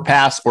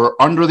overpass or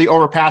under the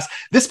overpass.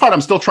 This part I'm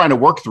still trying to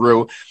work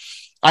through.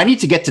 I need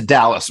to get to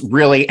Dallas,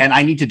 really, and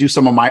I need to do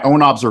some of my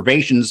own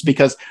observations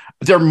because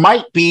there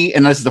might be,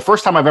 and this is the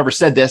first time I've ever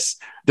said this,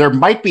 there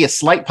might be a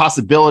slight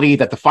possibility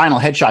that the final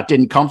headshot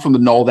didn't come from the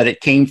knoll, that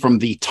it came from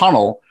the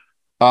tunnel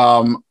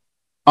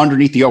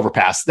underneath the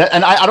overpass.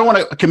 And I don't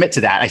want to commit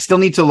to that. I still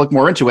need to look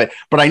more into it,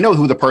 but I know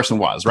who the person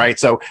was, right?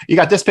 So you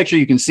got this picture.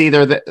 You can see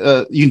there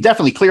that you can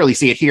definitely clearly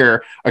see it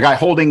here. A guy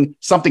holding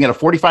something at a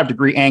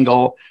 45-degree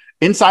angle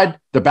inside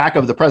the back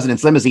of the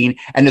president's limousine.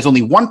 And there's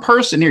only one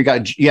person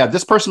here. You have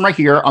this person right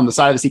here on the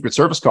side of the Secret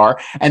Service car.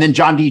 And then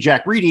John D.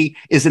 Jack Reedy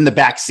is in the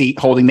back seat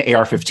holding the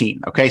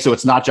AR-15. Okay. So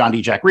it's not John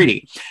D. Jack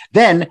Reedy.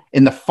 Then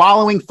in the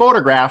following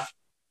photograph,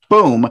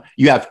 boom,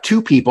 you have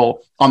two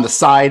people on the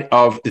side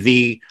of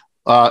the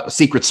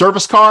Secret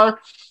Service car.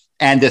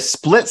 And the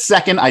split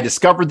second I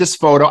discovered this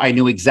photo, I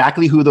knew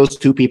exactly who those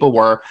two people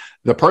were.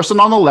 The person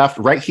on the left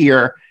right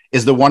here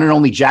is the one and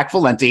only Jack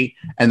Valenti.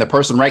 And the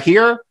person right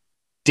here,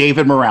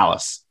 David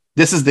Morales.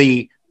 This is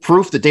the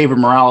proof that David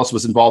Morales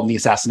was involved in the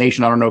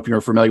assassination. I don't know if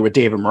you're familiar with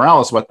David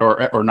Morales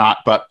or not,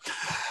 but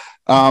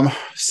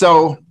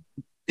so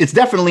it's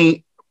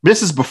definitely,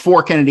 this is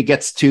before Kennedy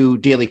gets to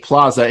Dealey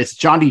Plaza. It's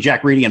John D.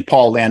 Jack Reedy and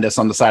Paul Landis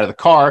on the side of the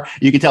car.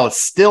 You can tell it's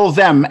still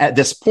them at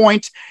this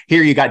point.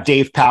 Here you got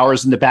Dave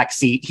Powers in the back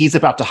seat. He's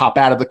about to hop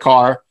out of the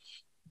car.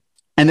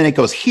 And then it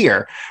goes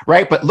here,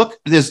 right? But look,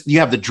 you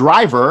have the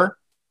driver.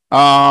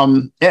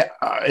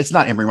 It's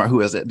not Emery. Who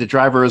is it? The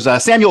driver is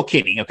Samuel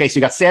Kinney. Okay, so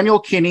you got Samuel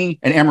Kinney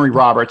and Emery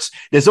Roberts.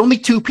 There's only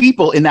two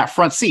people in that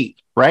front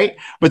seat, right?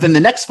 But then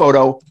the next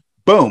photo,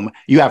 boom,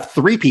 you have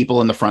three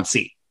people in the front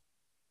seat.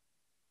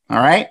 All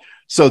right.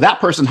 So that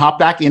person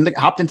hopped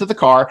into the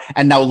car,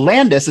 and now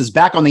Landis is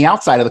back on the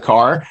outside of the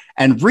car,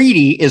 and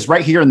Reedy is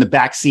right here in the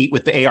back seat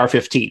with the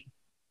AR-15.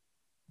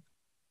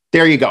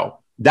 There you go.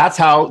 That's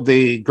how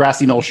the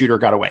Grassy Knoll shooter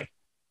got away.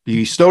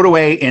 He stowed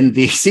away in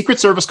the Secret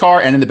Service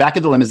car and in the back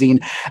of the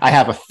limousine. I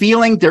have a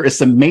feeling there is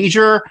some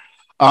major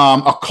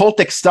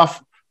occultic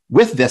stuff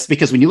with this,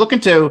 because when you look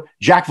into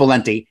Jack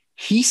Valenti,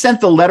 he sent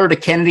the letter to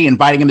Kennedy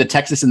inviting him to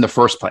Texas in the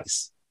first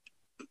place.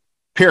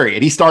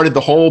 Period. He started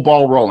the whole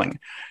ball rolling.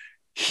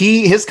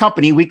 His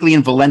company, Weekly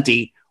and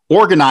Valenti,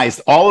 organized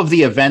all of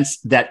the events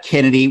that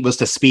Kennedy was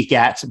to speak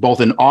at,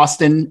 both in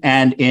Austin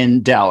and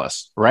in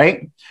Dallas,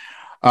 right?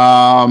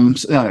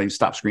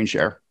 Stop screen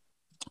share.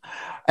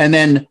 And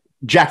then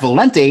Jack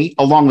Valenti,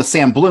 along with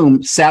Sam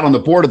Bloom, sat on the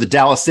board of the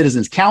Dallas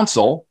Citizens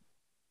Council,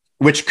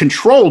 which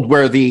controlled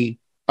where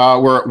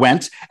it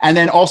went. And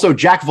then also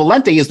Jack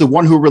Valenti is the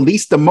one who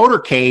released the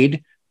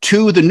motorcade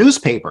to the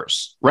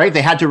newspapers, right?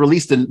 They had to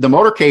release the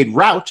motorcade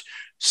route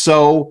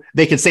so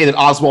they could say that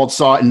Oswald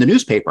saw it in the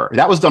newspaper.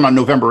 That was done on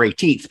November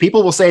 18th.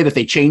 People will say that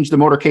they changed the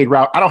motorcade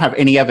route. I don't have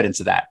any evidence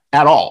of that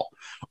at all.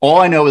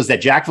 All I know is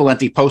that Jack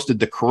Valenti posted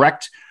the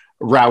correct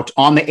route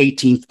on the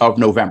 18th of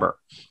November.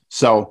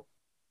 So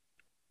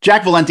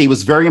Jack Valenti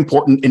was very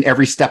important in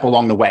every step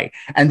along the way.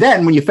 And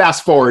then when you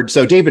fast forward,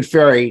 so David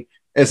Ferry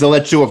is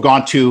alleged to have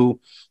gone to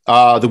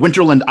the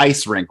Winterland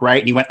ice rink, right?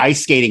 And he went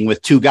ice skating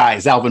with two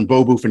guys, Alvin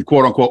Boboof and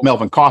quote unquote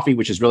Melvin Coffey,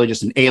 which is really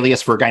just an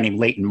alias for a guy named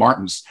Leighton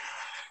Martins.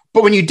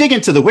 But when you dig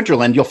into the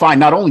Winterland, you'll find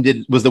not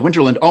only was the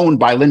Winterland owned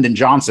by Lyndon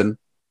Johnson,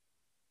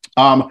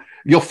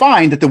 you'll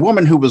find that the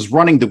woman who was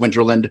running the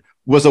Winterland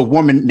was a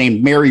woman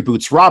named Mary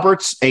Boots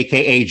Roberts,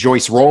 aka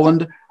Joyce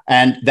Rowland,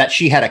 and that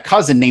she had a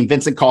cousin named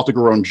Vincent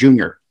Caltagirone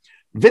Jr.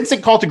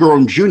 Vincent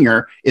Caltagirone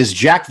Jr. is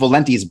Jack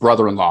Valenti's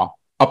brother-in-law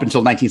up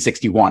until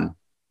 1961.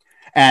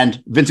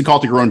 And Vincent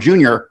Caltagirone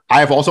Jr.,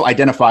 I have also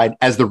identified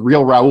as the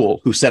real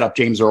Raoul who set up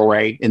James Earl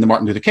Ray in the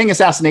Martin Luther King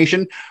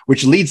assassination,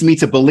 which leads me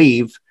to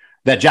believe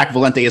that Jack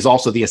Valenti is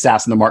also the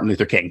assassin of Martin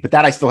Luther King. But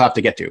that I still have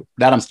to get to.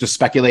 That I'm just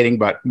speculating,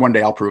 but one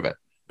day I'll prove it.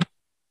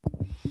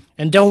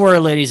 And don't worry,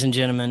 ladies and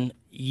gentlemen,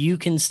 you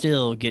can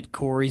still get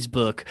Corey's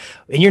book,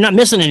 and you're not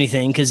missing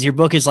anything because your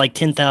book is like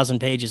 10,000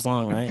 pages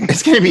long, right?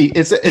 It's going to be,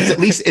 it's going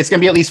to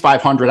be at least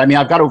 500. I mean,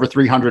 I've got over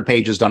 300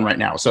 pages done right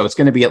now, so it's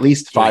going to be at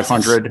least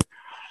 500.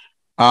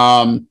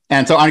 And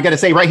so I'm going to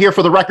say right here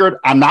for the record,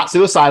 I'm not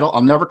suicidal.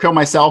 I'll never kill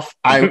myself.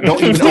 I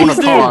don't even own a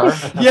car.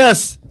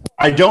 Yes.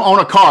 I don't own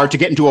a car to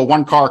get into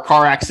a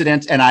car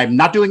accident, and I'm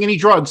not doing any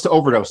drugs to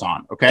overdose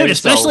on. Okay, Dude,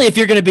 especially if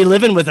you're going to be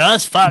living with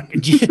us. Fuck.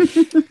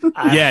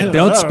 Yeah,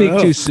 don't speak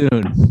too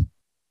soon.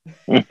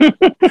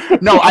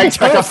 No, I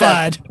expect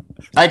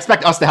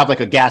us to have like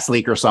a gas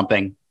leak or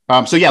something.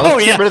 So yeah,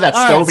 let's get rid of that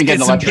All stove right, and get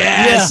an electric.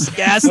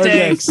 gas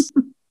tanks.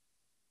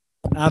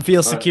 I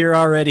feel secure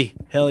already.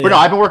 Hell yeah. But no,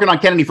 I've been working on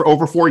Kennedy for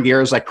over 4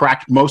 years. I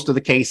cracked most of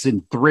the case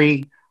in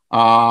 3.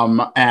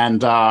 Yeah,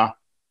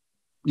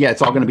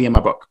 it's all going to be in my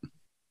book.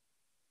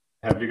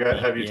 Have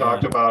you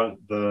talked about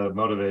the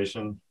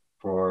motivation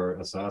for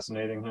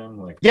assassinating him?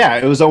 Like, yeah,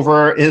 it was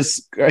over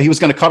he was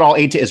going to cut all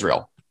aid to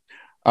Israel.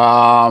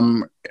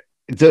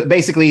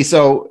 Basically,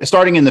 so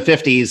starting in the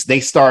 50s, they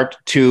start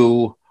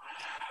to.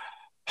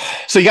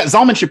 So you got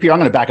Zalman Shapiro. I'm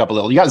going to back up a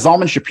little. You got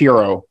Zalman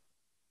Shapiro,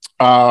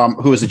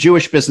 who is a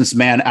Jewish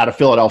businessman out of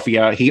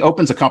Philadelphia. He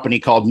opens a company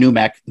called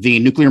NUMEC, the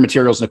Nuclear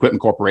Materials and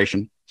Equipment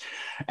Corporation.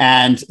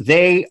 And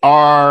they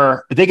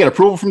get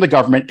approval from the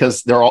government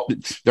because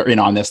they're in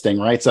on this thing,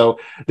 right? So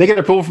they get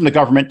approval from the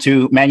government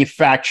to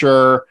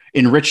manufacture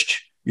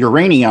enriched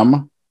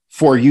uranium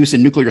for use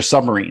in nuclear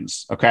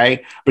submarines.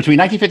 Okay, between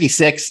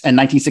 1956 and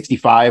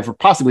 1965, or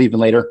possibly even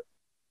later,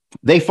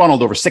 they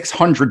funneled over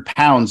 600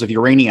 pounds of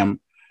uranium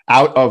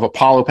out of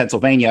Apollo,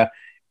 Pennsylvania,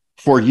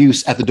 for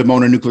use at the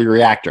Dimona nuclear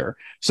reactor.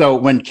 So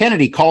when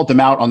Kennedy called them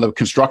out on the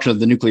construction of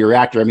the nuclear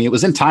reactor, I mean, it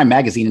was in Time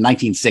magazine in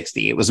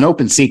 1960. It was an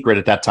open secret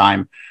at that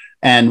time.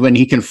 And when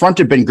he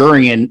confronted Ben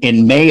Gurion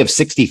in May of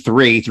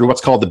 63 through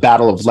what's called the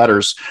Battle of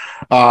Letters,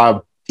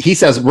 he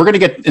says, we're going to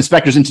get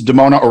inspectors into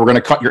Dimona or we're going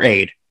to cut your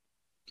aid,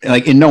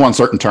 like in no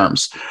uncertain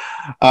terms.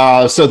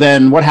 So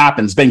then what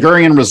happens? Ben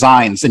Gurion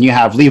resigns and you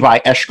have Levi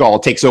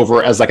Eshkol takes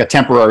over as like a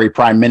temporary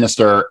prime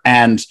minister.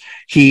 And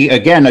he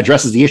again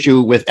addresses the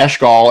issue with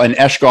Eshkol, and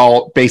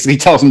Eshkol basically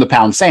tells him to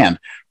pound sand,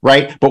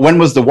 right? But when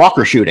was the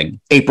Walker shooting?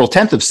 April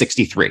 10th of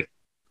 63.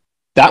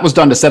 That was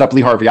done to set up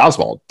Lee Harvey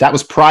Oswald. That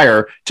was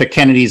prior to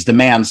Kennedy's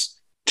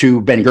demands to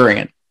Ben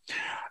Gurion.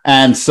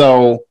 And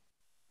so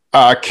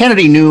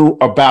Kennedy knew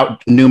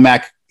about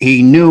NUMEC.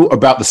 He knew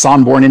about the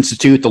Sonborn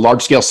Institute, the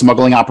large-scale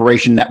smuggling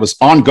operation that was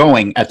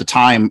ongoing at the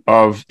time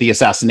of the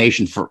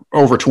assassination for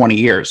over 20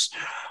 years.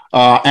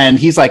 And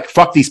he's like,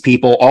 fuck these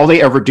people. All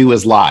they ever do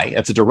is lie.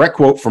 That's a direct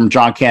quote from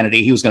John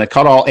Kennedy. He was going to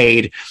cut all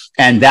aid.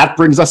 And that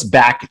brings us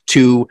back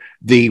to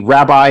the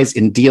rabbis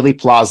in Dealey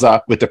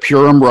Plaza with the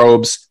Purim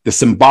robes, the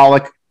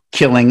symbolic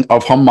killing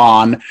of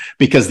Haman,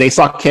 because they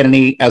saw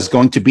Kennedy as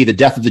going to be the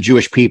death of the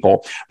Jewish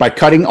people. By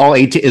cutting all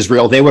aid to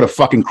Israel, they would have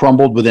fucking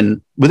crumbled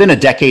within a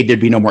decade.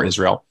 There'd be no more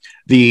Israel.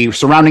 The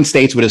surrounding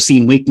states would have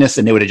seen weakness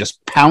and they would have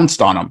just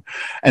pounced on them.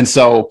 And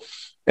so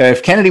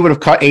if Kennedy would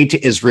have cut aid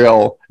to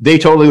Israel, they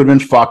totally would have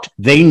been fucked.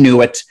 They knew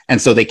it. And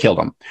so they killed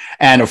him.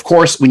 And of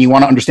course, when you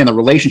want to understand the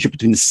relationship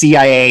between the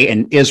CIA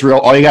and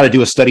Israel, all you got to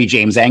do is study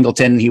James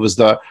Angleton. He was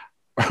the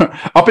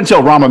up until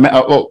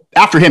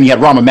after him, you had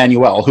Rahm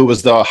Emanuel, who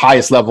was the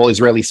highest level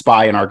Israeli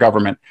spy in our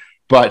government.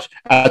 But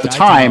at the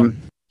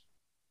time,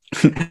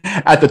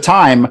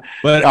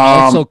 but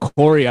also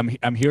Corey,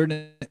 I'm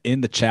hearing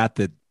in the chat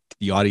that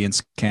the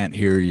audience can't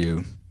hear you.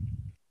 It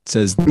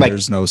says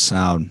there's no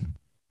sound.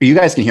 You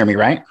guys can hear me,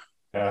 right?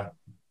 Yeah,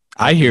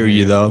 I hear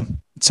you though.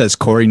 It says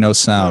Corey, no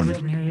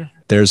sound.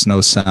 There's no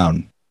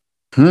sound.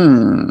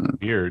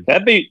 Weird.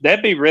 That'd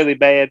be really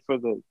bad for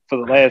the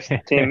last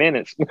 10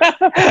 minutes.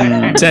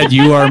 Ted,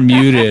 you are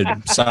muted.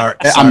 Sorry,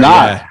 I'm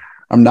not.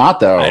 I'm not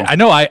though. I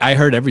know. I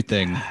heard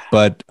everything,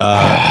 but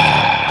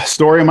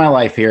story of my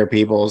life here,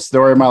 people.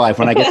 Story of my life.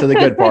 When I get to the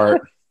good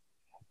part,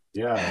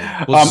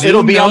 yeah. Well,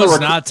 it'll be on the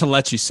not to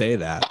let you say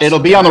that. It'll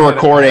be on the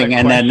recording,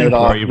 and then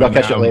they'll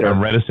catch it later.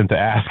 I'm reticent to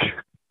ask.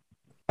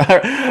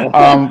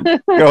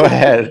 Go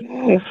ahead.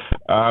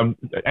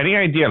 Any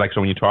idea, like,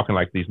 so when you're talking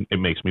like these, it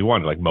makes me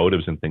wonder, like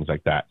motives and things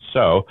like that.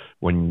 So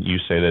when you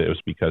say that it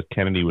was because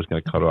Kennedy was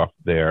going to cut off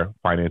their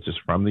finances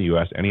from the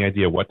U.S., any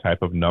idea what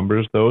type of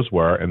numbers those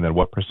were, and then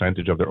what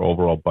percentage of their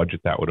overall budget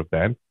that would have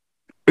been?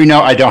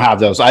 I don't have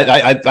those.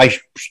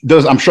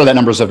 Those, I'm sure that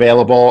number's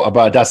available,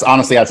 but that's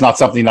not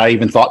something that I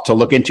even thought to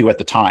look into at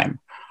the time.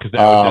 Because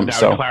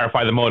that would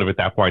clarify the motive at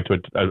that point to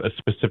a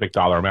specific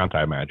dollar amount,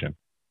 I imagine.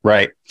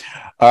 Right.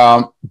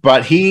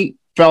 But he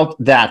felt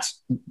that,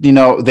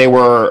 they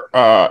were,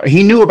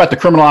 he knew about the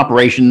criminal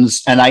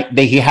operations, and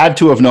he had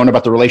to have known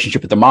about the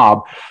relationship with the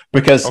mob,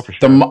 because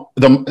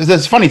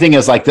this funny thing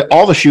is, like,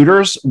 all the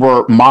shooters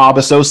were mob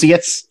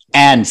associates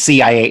and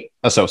CIA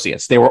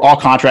associates. They were all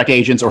contract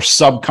agents or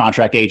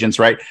subcontract agents,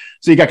 right?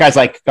 So you got guys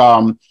like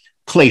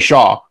Clay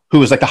Shaw, who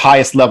was like the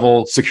highest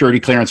level security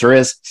clearance there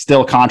is,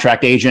 still a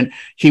contract agent.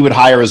 He would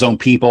hire his own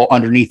people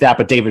underneath that.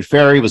 But David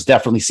Ferry was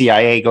definitely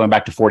CIA going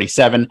back to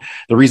 47.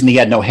 The reason he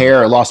had no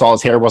hair, lost all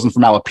his hair, wasn't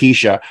from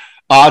alopecia.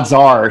 Odds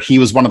are he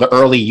was one of the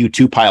early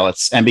U-2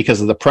 pilots. And because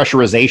of the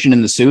pressurization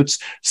in the suits,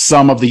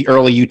 some of the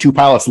early U-2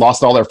 pilots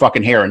lost all their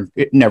fucking hair and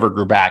it never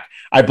grew back.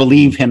 I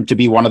believe him to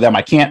be one of them.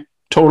 I can't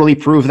totally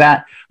prove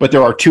that, but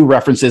there are 2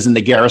 references in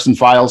the Garrison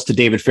files to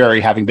David Ferry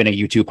having been a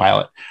U-2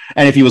 pilot.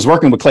 And if he was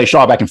working with Clay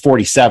Shaw back in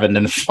 47,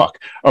 then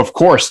of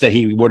course that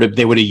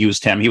they would have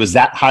used him. He was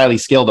that highly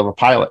skilled of a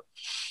pilot.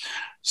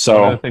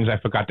 So one of the things I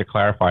forgot to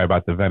clarify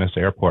about the Venice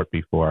airport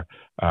before,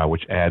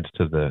 which adds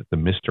to the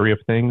mystery of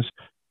things,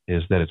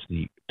 is that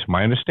to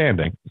my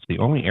understanding, it's the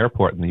only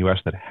airport in the U.S.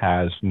 that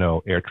has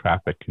no air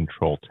traffic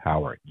control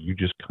tower. You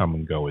just come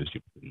and go as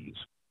you please.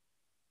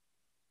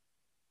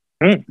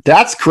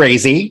 That's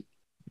crazy.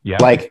 Yeah.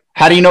 Like,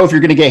 how do you know if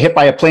you're going to get hit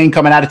by a plane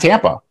coming out of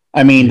Tampa?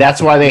 I mean,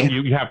 that's why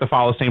you have to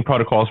follow the same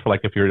protocols for,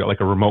 like, if you're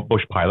like a remote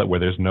bush pilot where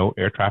there's no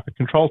air traffic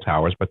control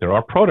towers, but there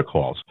are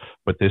protocols.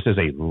 But this is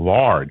a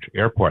large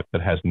airport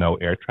that has no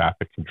air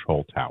traffic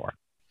control tower.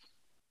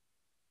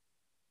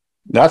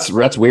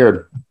 That's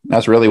weird.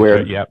 That's really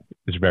weird. Yeah,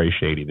 it's very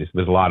shady.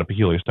 There's a lot of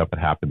peculiar stuff that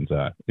happens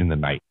in the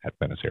night at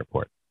Venice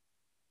Airport.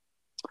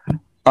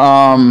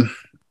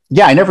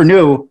 Yeah, I never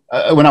knew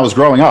when I was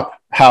growing up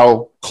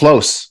how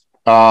close,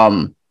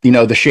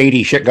 the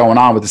shady shit going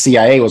on with the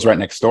CIA was right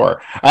next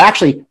door. I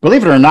actually,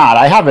 believe it or not,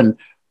 I haven't,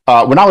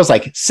 when I was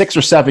like 6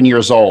 or 7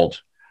 years old,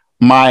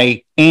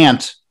 my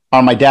aunt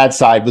on my dad's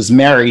side was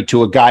married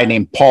to a guy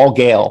named Paul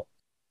Gale.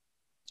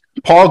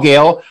 Paul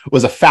Gale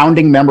was a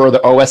founding member of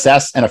the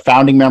OSS and a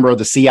founding member of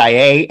the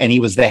CIA, and he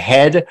was the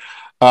head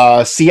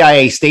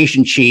CIA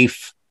station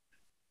chief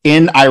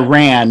in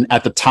Iran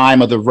at the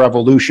time of the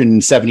revolution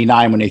in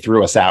 79 when they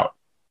threw us out.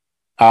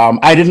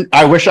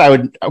 I wish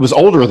I was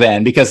older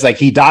then, because like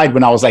he died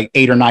when I was like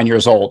 8 or 9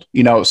 years old,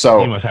 so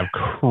he must have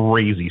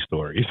crazy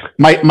stories.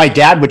 My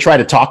dad would try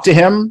to talk to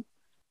him,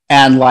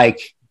 and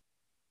like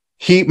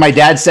my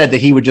dad said that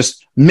he would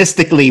just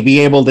mystically be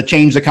able to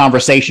change the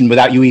conversation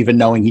without you even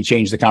knowing he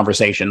changed the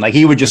conversation. Like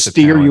he would just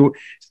steer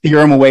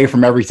him away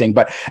from everything.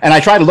 And I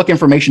tried to look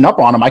information up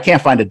on him. I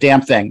can't find a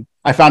damn thing.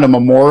 I found a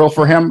memorial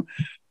for him.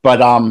 But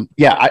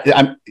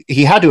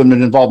he had to have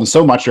been involved in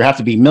so much. There have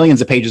to be millions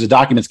of pages of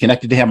documents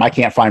connected to him. I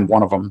can't find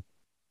one of them.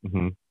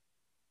 Mm-hmm.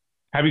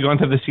 Have you gone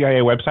to the CIA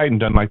website and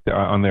done like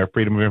on their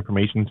Freedom of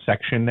Information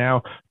section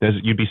now?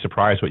 You'd be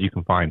surprised what you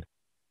can find.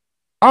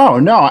 Oh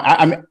no,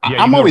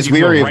 I'm always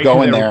weary of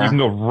going there. You can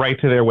go right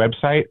to their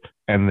website,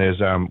 and there's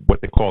what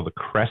they call the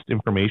CREST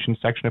information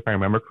section, if I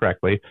remember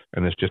correctly,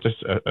 and there's just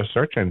a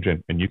search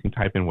engine, and you can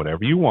type in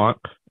whatever you want,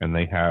 and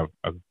they have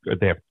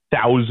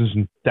thousands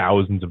and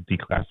thousands of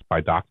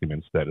declassified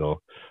documents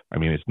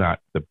it's not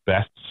the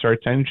best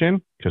search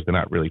engine because they're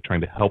not really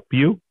trying to help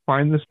you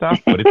find the stuff,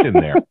 but it's in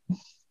there.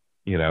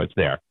 It's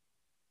there.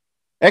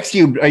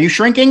 X-Cube, are you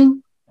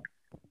shrinking?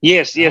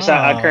 Yes,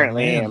 I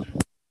currently am.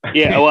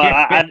 Yeah,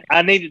 well,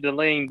 I needed to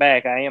lean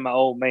back. I am an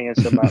old man,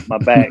 so my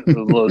back is a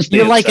little stiff.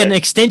 You're like an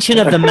extension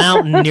of the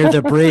mountain near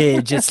the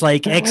bridge. It's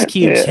like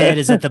X-Cube's head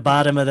is at the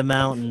bottom of the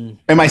mountain.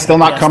 Am I still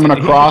not coming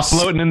across?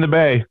 Floating in the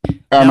bay.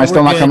 Am I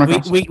still not coming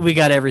across? We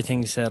got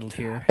everything settled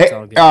here. Hey,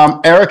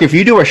 Eric, if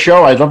you do a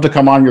show, I'd love to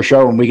come on your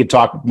show and we could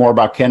talk more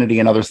about Kennedy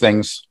and other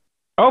things.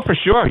 Oh, for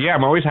sure. Yeah,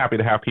 I'm always happy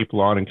to have people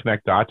on and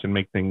connect dots and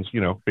make things,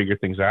 figure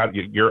things out.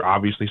 You're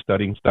obviously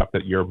studying stuff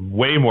that you're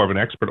way more of an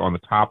expert on the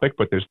topic,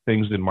 but there's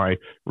things in my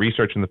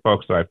research and the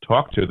folks that I've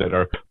talked to that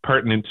are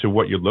pertinent to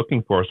what you're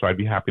looking for. So I'd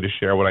be happy to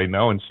share what I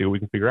know and see what we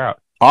can figure out.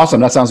 Awesome.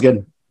 That sounds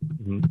good.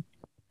 Mm-hmm.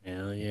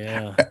 Hell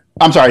yeah.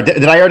 I'm sorry.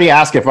 Did I already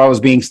ask if I was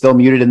being still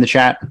muted in the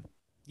chat?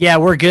 Yeah,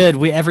 we're good.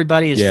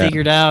 Everybody is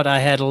figured out. I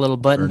had a little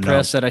button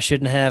press that I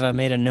shouldn't have. I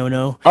made a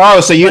no. Oh,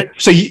 so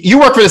you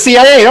work for the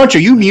CIA, don't you?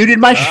 You muted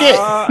my shit.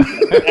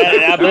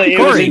 I believe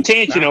it was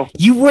intentional.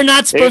 You were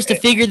not supposed to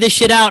figure this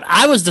shit out.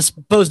 I was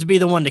supposed to be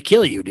the one to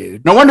kill you,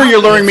 dude. No wonder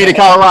you're luring me to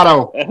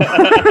Colorado.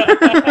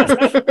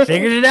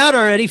 Figured it out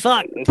already.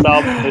 Fuck.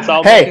 It's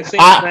all. Hey,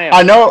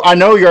 I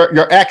know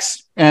your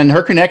ex and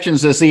her connections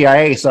to the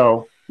CIA.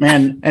 So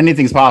man,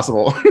 anything's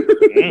possible.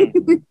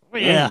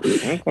 Yeah.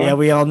 Yeah,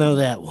 we all know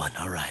that one.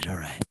 All right.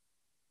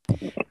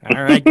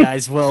 All right,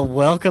 guys. Well,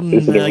 welcome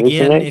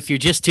again. If you're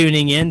just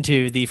tuning in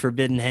to the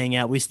Forbidden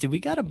Hangout, we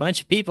got a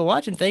bunch of people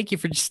watching. Thank you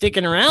for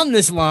sticking around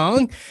this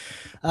long.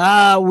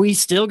 We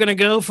still gonna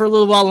go for a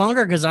little while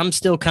longer because I'm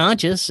still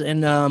conscious,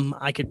 and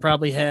I could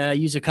probably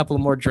use a couple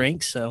of more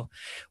drinks. So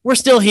we're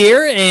still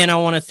here, and I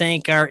want to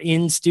thank our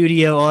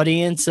in-studio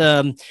audience.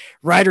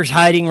 Ryder's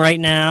hiding right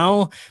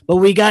now, but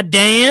we got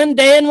Dan.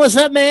 Dan, what's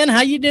up, man?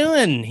 How you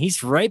doing?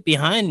 He's right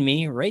behind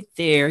me, right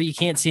there. You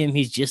can't see him;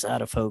 he's just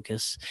out of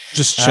focus.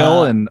 Just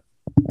chilling.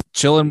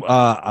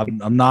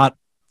 I'm not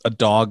a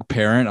dog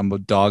parent. I'm a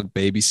dog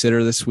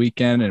babysitter this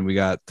weekend, and we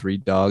got 3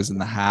 dogs in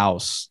the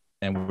house,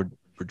 and we're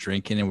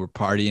drinking and we're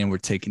partying and we're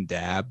taking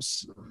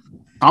dabs.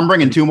 I'm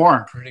bringing 2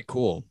 more. Pretty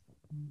cool.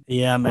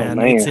 Yeah, man.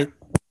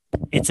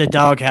 It's a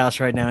doghouse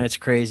right now. It's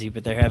crazy,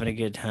 but they're having a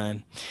good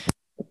time.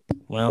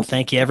 Well,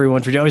 thank you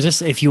everyone for joining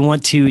us. If you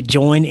want to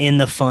join in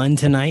the fun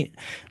tonight,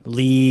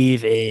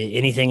 leave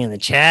anything in the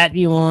chat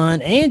you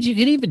want, and you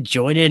can even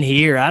join in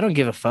here. I don't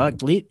give a fuck.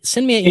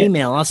 Send me an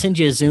email. I'll send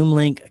you a Zoom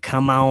link.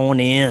 Come on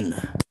in.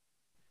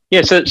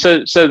 Yeah. So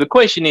the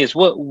question is,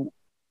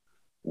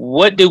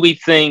 what do we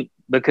think?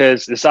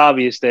 Because it's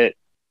obvious that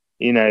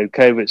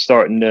COVID's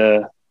starting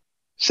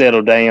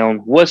settle down.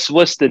 What's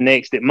the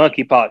next? That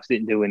monkeypox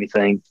didn't do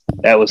anything.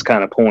 That was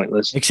kind of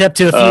pointless. Except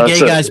to a few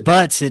gay guys'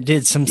 butts, it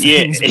did some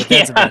things. But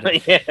that's about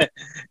it.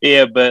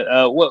 Yeah.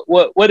 But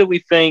what do we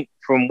think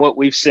from what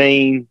we've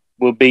seen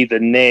will be the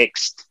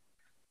next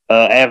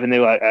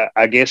avenue?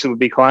 I guess it would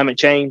be climate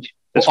change.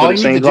 That's what it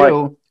seems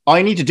like. All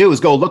you need to do is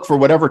go look for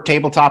whatever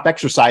tabletop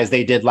exercise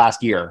they did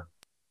last year.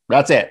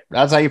 That's it.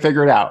 That's how you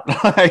figure it out.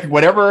 Like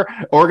whatever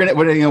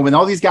when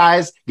all these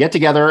guys get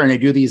together and they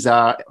do these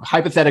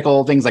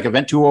hypothetical things like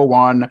Event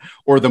 201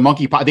 or the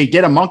monkeypox. They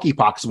did a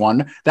monkeypox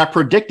one that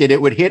predicted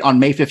it would hit on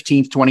May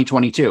 15th,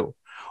 2022.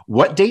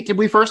 What date did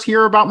we first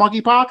hear about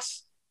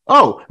monkeypox?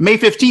 Oh, May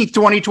 15th,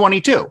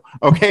 2022.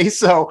 Okay,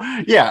 so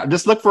yeah,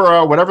 just look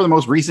for whatever the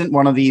most recent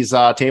one of these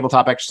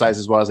tabletop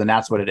exercises was, and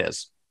that's what it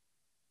is.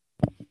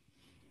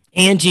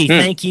 Angie,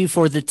 thank you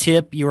for the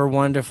tip. You were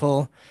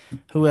wonderful.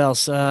 Who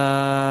else?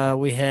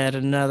 We had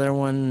another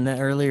one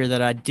earlier that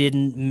I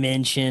didn't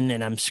mention,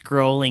 and I'm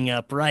scrolling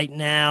up right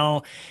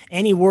now.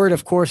 Any word,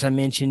 of course, I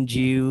mentioned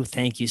you.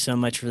 Thank you so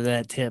much for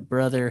that tip,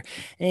 brother.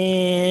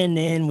 And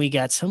then we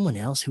got someone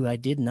else who I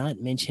did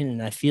not mention,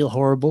 and I feel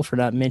horrible for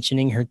not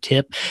mentioning her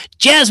tip.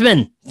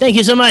 Jasmine, thank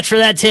you so much for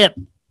that tip.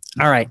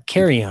 All right,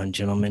 carry on,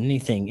 gentlemen.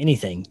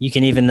 Anything. You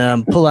can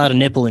even pull out a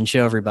nipple and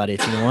show everybody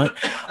if you want.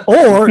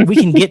 Or we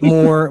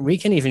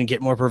can even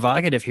get more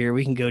provocative here.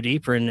 We can go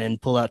deeper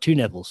and pull out two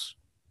nipples.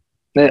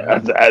 Let's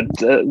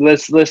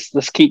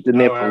keep the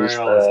nipples.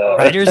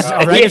 Ryder's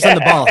on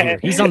the ball here.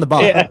 He's on the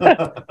ball.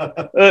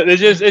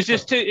 It's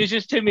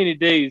just too many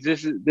dudes.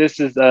 This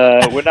is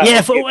we're not.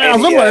 Yeah, a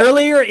little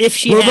earlier. If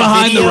she we're had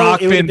behind video, the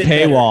Rockfin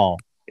paywall.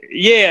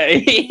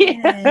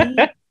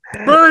 Yeah.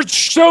 Birch,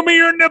 show me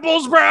your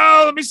nipples,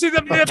 bro. Let me see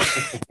them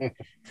nips.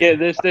 Yeah,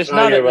 there's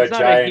not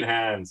giant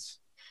hands.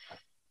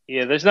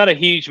 Yeah, there's not a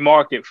huge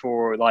market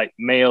for like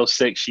male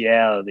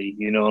sexuality.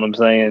 You know what I'm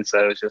saying?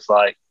 So it's just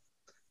like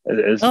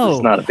it's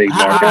not a big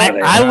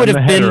market. I would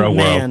have been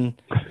man.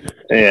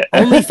 Yeah.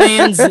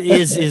 OnlyFans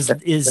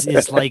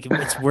is like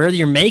it's where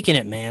you're making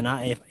it, man.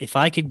 If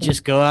I could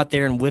just go out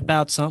there and whip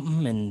out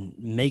something and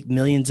make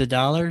millions of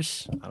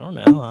dollars, I don't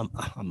know.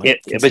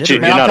 But you're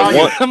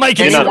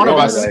not one of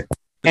us.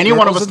 Any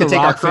one of us can take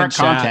our current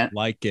content.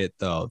 Like it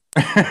though,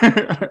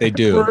 they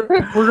do.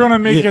 We're gonna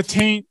make a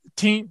taint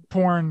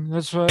porn.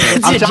 That's what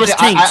I'm telling you.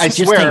 I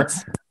swear,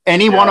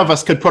 any one of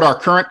us could put our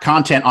current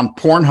content on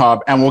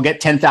Pornhub, and we'll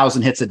get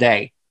 10,000 hits a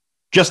day,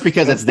 just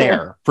because it's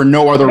there for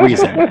no other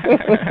reason.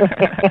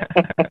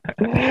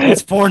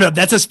 It's Pornhub.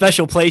 That's a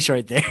special place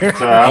right there.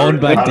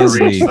 Owned by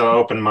Disney. So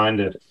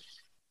open-minded.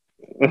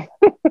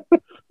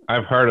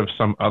 I've heard of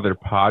some other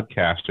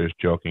podcasters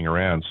joking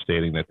around,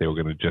 stating that they were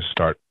going to just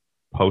start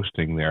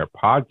posting their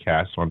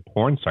podcasts on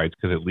porn sites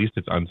because at least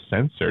it's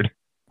uncensored.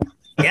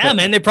 Yeah,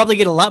 man, they probably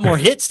get a lot more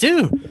hits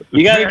too.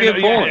 You got a good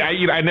point.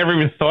 I never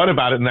even thought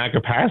about it in that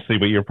capacity,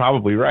 but you're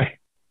probably right.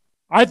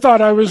 I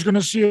thought I was going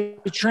to see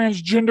a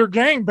transgender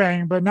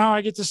gangbang, but now I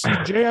get to see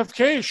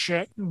JFK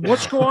shit.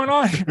 What's going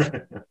on?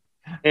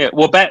 Yeah,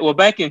 well,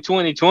 back in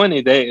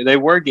 2020, they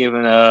were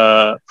giving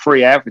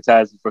free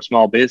advertising for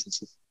small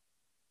businesses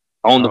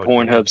on the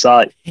Pornhub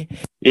site.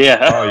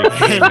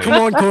 Yeah. Come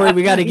on, Corey,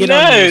 we got to get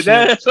on this.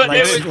 That's what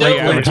they were doing.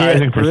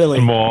 Advertising for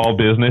small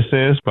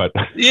businesses, but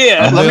let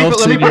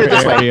me put it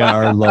this way: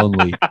 are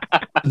lonely.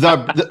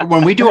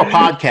 When we do a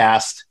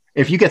podcast,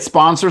 if you get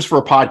sponsors for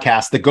a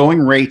podcast, the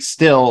going rate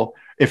still,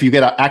 if you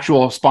get an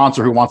actual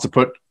sponsor who wants to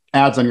put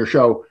ads on your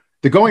show,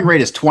 the going rate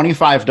is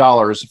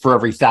 $25 for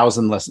every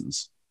 1,000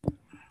 listens.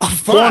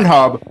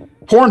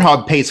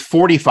 Pornhub pays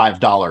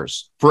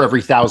 $45 for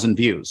every 1,000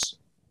 views.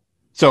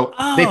 So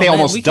they pay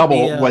almost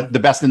double what the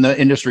best in the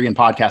industry in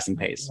podcasting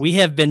pays. We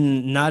have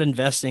been not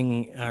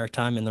investing our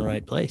time in the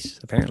right place,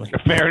 apparently.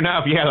 Fair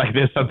enough. Yeah, like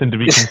there's something to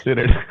be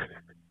considered.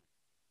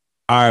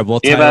 All right, we'll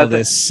title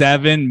this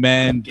 7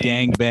 Men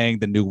Gangbang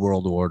the New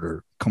World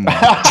Order. Come on.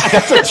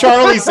 That's what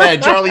Charlie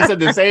said. Charlie said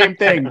the same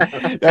thing.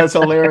 That's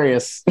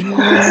hilarious.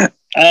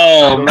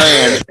 Oh,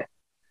 man.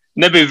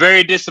 They'll be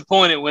very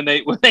disappointed when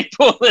they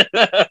pull it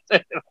up.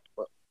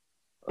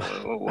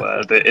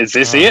 Is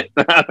this it?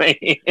 I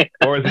mean,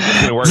 or is it just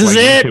going to work like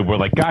YouTube? We're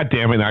like, God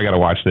damn it, now I got to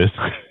watch this.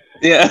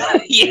 Yeah.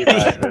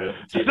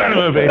 Son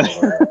of a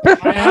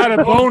bitch. I had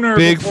a boner.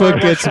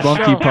 Bigfoot gets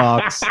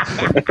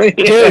monkeypox.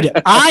 Dude,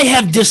 I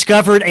have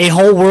discovered a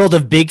whole world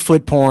of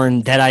Bigfoot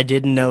porn that I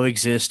didn't know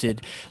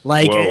existed.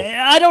 Like,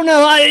 I don't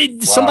know.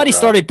 Somebody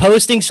started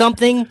posting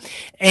something,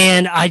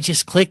 and I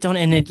just clicked on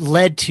it, and it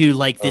led to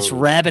like this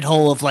rabbit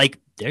hole of like,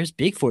 there's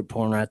Bigfoot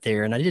porn right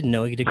there, and I didn't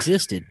know it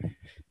existed.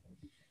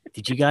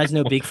 Did you guys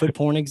know Bigfoot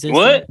porn existed?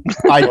 What?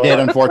 I did,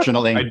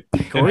 unfortunately.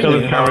 Until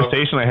this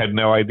conversation, I had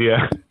no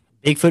idea.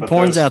 Bigfoot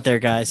porn's out there,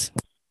 guys.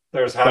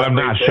 But I'm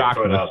not shocked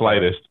in the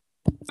slightest.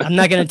 I'm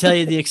not going to tell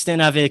you the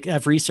extent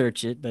I've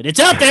researched it, but it's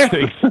out there.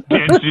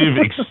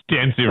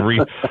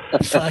 Extensive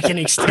Fucking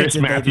Chris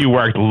extensive. Matthew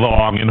worked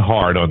long and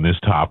hard on this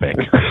topic.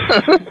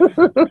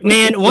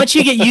 Man, once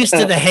you get used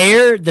to the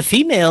hair, the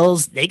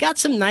females, they got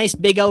some nice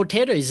big old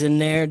titties in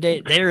there.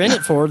 They're in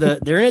it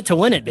they're in it to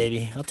win it,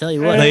 baby. I'll tell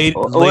you what. Lady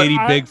I don't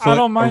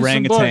Bigfoot mind some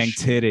orangutan bush.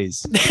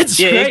 titties. That's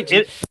Yeah,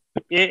 right.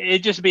 it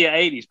just be an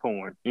 80s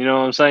porn. You know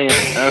what I'm saying?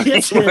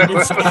 It's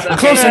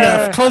close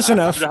enough. Close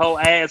enough. The whole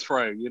ass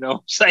fro. You know what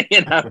I'm saying?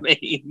 I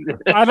mean,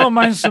 I don't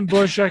mind some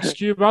bush X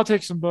Cube. I'll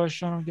take some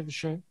bush. I don't give a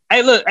shit.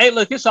 Hey, look,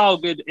 it's all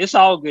good. It's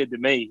all good to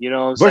me. You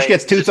know what I'm Bush saying?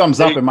 gets 2 thumbs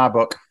up in my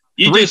book.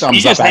 You 3 just-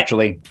 thumbs you up, just-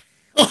 actually.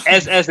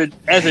 As a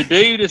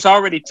dude, it's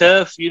already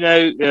tough,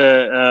 out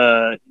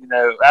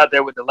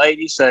there with the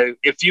ladies. So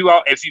if you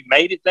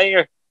made it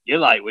there, you're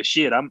like, well,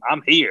 shit, I'm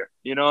here.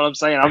 You know what I'm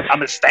saying?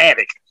 I'm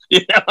ecstatic. You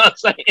know what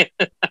I'm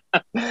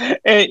saying?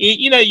 And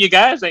you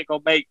guys ain't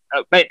gonna make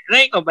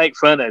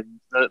fun of you,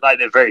 like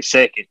that very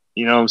second.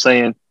 You know what I'm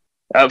saying?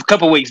 A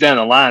couple weeks down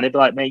the line, they'd be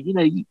like, man,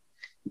 you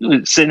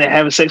were sitting there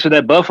having sex with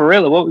that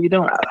Buffarella. What were you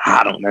doing?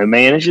 I don't know,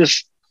 man.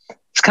 It's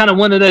kind of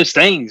one of those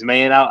things,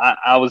 man.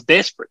 I was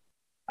desperate.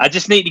 I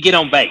just need to get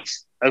on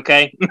base.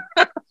 Okay.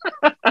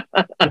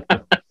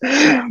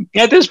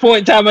 At this point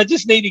in time, I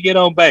just need to get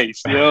on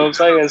base. You know what I'm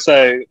saying?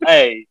 So,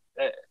 hey,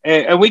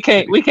 and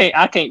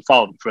I can't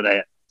fault him for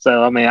that.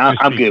 So, I mean, I'm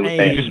good with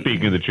that. Just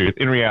speaking the truth.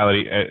 In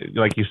reality,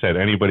 like you said,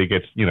 anybody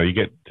gets, you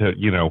get to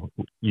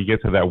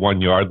that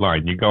 1 yard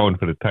line, you're going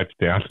for the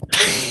touchdown.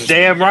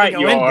 Damn right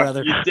you in, are.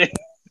 brother. You're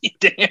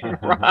damn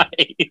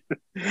right.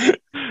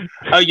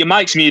 Oh, your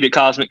mic's muted,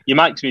 Cosmic. Your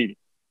mic's muted.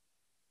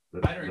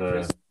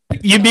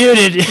 You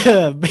muted.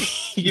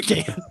 You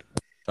can't. Sorry,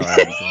 I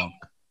was wrong.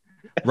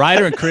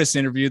 Ryder and Chris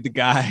interviewed the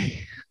guy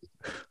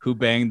who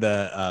banged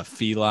the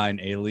feline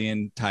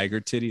alien tiger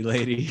titty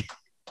lady.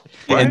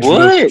 And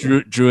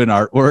drew an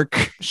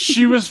artwork.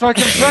 She was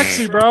fucking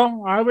sexy,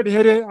 bro. I would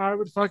hit it. I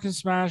would fucking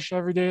smash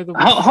every day of the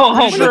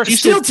week. Sure.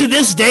 Still to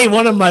this day,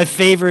 one of my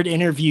favorite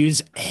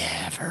interviews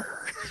ever.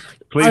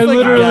 Please, I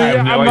literally, I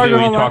have no I'm not idea what gonna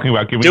you're lie. talking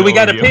about. Give me Do we an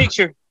got a overview.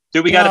 picture?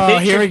 Do we got a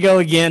picture? Here we go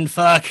again.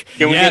 Fuck.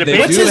 Can we get a they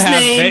picture? What's do his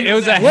have- name? It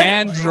was a What?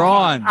 hand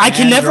drawn. I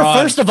can never.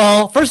 First of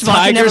all, I can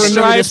Tiger never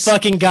remember this stripes,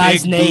 fucking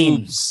guy's big name.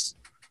 boobs.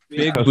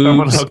 Big So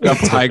someone boobs, hooked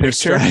up with a tiger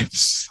picture?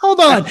 stripes. Hold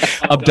on.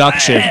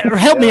 Abduction.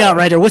 Help me out,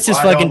 Ryder. What's this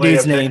Why fucking only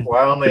dude's a pic- name?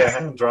 Why only a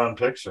hand-drawn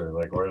picture?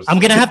 Like, where's? I'm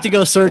gonna have to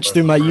go search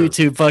through my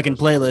YouTube fucking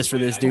playlist for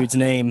this dude's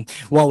name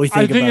while we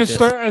I think think about it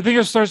this. I think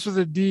it starts with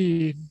a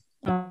D.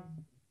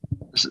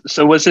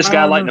 So was this I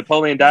guy don't like know.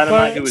 Napoleon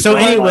Dynamite? Who was So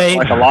like, anyway,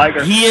 like a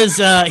liger? he is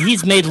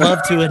he's made love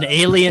to an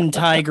alien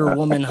tiger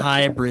woman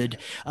hybrid.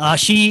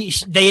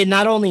 They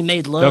not only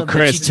made love, No, but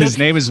Chris, she his took-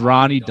 name is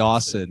Ronnie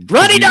Dawson.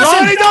 Ronnie Dawson!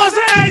 Ronnie Dawson!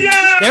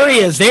 Yeah! There he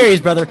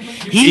is, brother.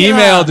 He You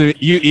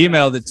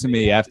emailed it to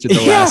me after the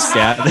last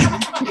scat.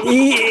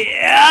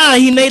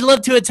 he made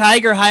love to a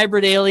tiger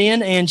hybrid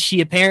alien, and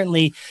she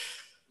apparently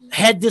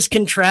had this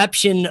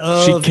contraption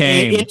of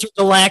came. an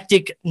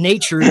intergalactic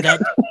nature that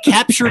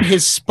captured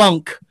his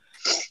spunk,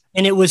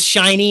 and it was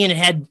shiny and it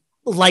had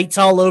lights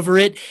all over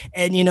it.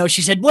 And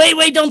she said,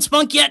 "Wait, don't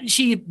spunk yet." And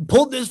she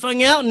pulled this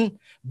thing out and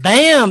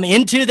bam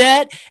into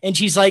that. And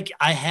she's like,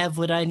 "I have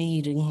what I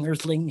need,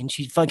 Earthling," and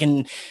she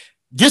fucking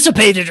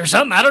dissipated or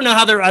something. I don't know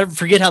I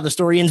forget how the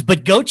story ends,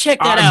 but go check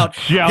that out.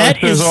 Jealous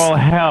That as is all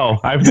hell.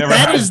 I've never.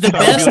 that had is the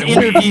somebody best like,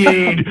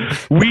 interview.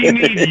 We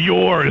need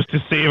yours to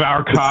save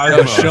our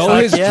cosmos. Show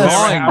his yes.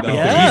 drawing though.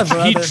 Yeah,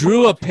 he brother.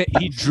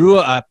 drew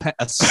a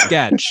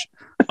sketch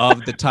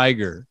of the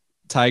tiger.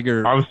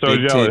 I'm so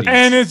big jealous. titties.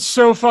 And it's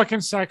so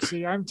fucking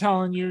sexy. I'm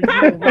telling you,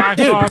 you will whack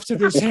off to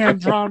this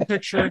hand-drawn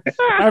picture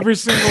every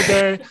single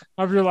day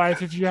of your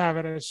life if you have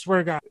it. I swear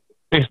to God.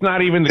 It's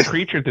not even the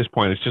creature at this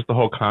point. It's just the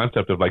whole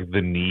concept of like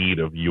the need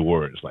of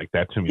yours. Like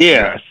that to me.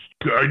 Yeah. Yes,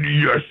 God,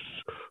 yes.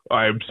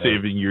 I am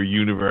saving your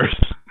universe.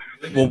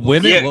 Well,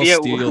 women Yeah, will yeah.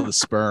 steal the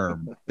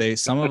sperm.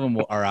 Some of them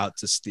are out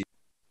to steal.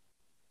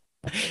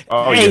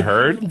 Oh, Hey, you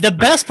heard? The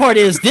best part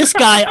is this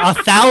guy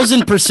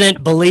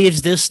 1,000%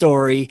 believes this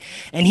story,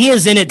 and he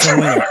is in it to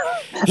win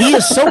it. He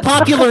is so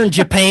popular in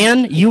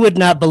Japan, you would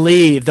not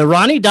believe. The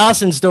Ronnie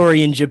Dawson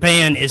story in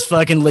Japan is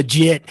fucking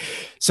legit.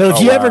 So if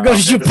you ever go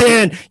to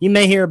Japan, you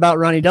may hear about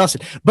Ronnie Dawson.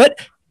 But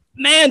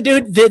man,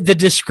 dude, the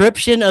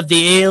description of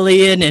the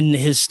alien and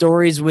his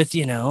stories with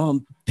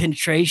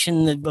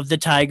penetration of the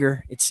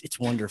tiger, it's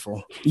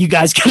wonderful. You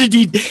guys gonna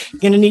need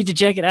to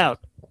check it out.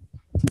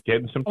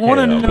 Getting some. I want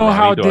to tail, know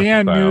how Ronnie Dawson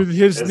Dan style. knew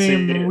his Is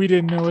name he- and we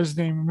didn't know his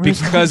name.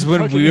 Because when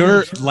Fucking we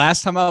were interesting.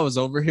 last time I was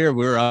over here,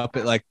 we were up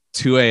at like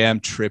 2 a.m.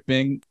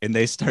 tripping, and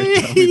they started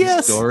telling me the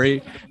Yes.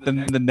 story.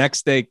 Then the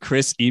next day,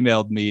 Chris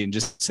emailed me and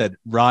just said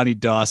Ronnie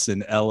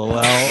Dawson, LOL.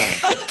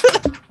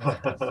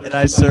 And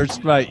I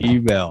searched my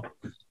email.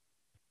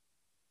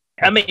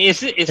 I mean, is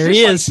There this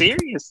he like is.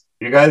 serious?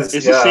 You guys,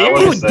 Is it yeah, I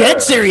serious? was Dude, dead there.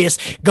 serious.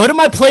 Go to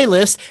my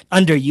playlist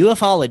under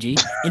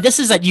ufology, and this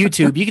is at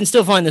YouTube. You can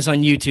still find this on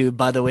YouTube,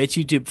 by the way. It's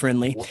YouTube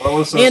friendly. What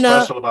was so And,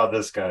 special about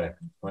this guy?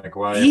 Like,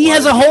 why? He why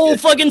has did a you whole get-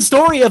 fucking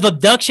story of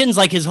abductions,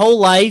 like his whole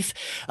life.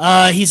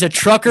 He's a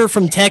trucker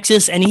from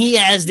Texas, and he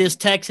has this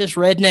Texas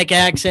redneck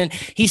accent.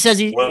 He says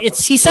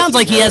he sounds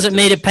like he hasn't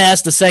made it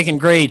past the second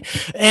grade,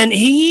 and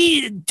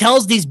he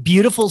tells these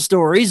beautiful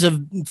stories of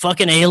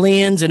fucking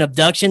aliens and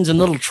abductions and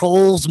little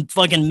trolls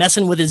fucking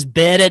messing with his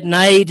bed at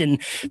night and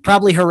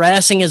probably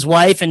harassing his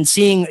wife and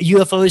seeing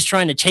UFOs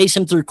trying to chase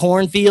him through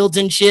cornfields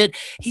and shit.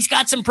 He's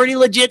got some pretty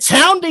legit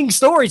sounding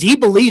stories. He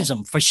believes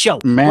them for sure.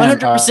 Man,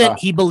 100%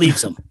 he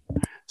believes them.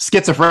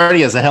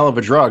 Schizophrenia is a hell of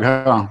a drug,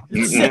 huh?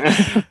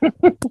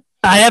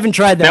 I haven't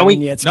tried that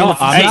one yet. No,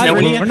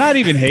 Schizophrenia? we're not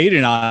even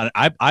hating on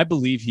it. I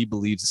believe he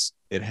believes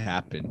it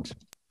happened.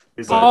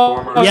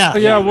 Yeah.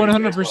 Yeah,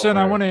 100%.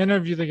 I want to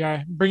interview the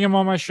guy. Bring him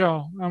on my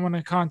show. I want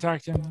to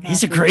contact him.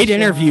 He's a great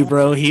interview,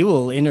 bro. He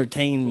will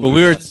entertain. But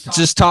we were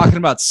just talking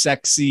about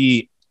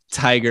sexy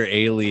tiger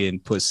alien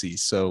pussy,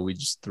 so we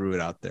just threw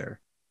it out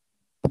there.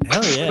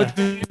 Hell yeah. But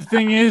the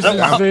thing is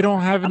they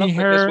don't have any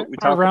hair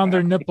around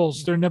their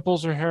nipples. Their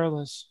nipples are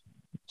hairless.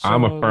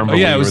 I'm a So- firm Oh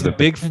yeah, it believer was the that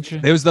big.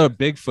 It was the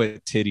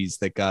Bigfoot titties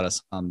that got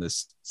us on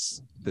this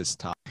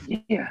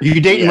topic. Yeah. You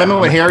dating women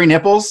with hairy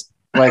nipples?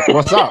 Like,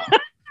 what's up?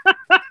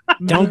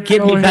 Don't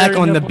get me back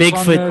on the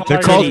Bigfoot.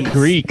 They're called titties.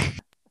 Greek.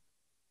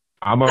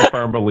 I'm a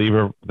firm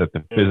believer that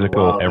the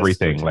physical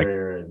everything, like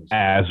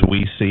as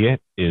we see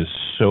it, is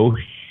so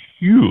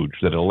huge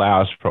that it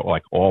allows for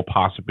like all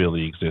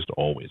possibility exist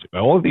always.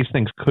 All of these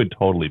things could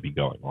totally be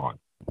going on.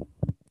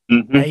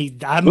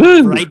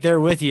 I'm right there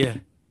with you.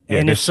 Yeah,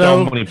 and if there's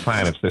so, many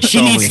planets. There's she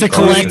so needs many to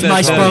collect stars.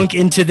 my spunk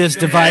into this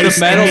device The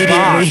metal immediately.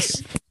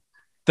 box.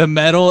 The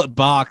metal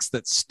box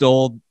that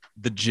stole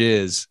the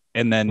jizz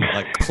and then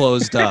like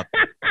closed up.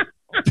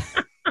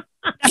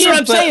 That's what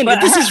I'm saying.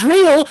 If this is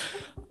real,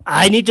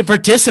 I need to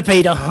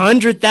participate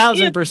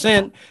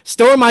 100,000%.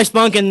 Store my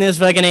spunk in this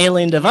fucking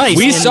alien device.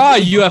 We and saw a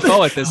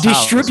UFO at this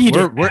house. distribute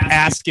it. We're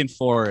asking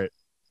for it.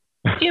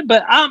 Yeah,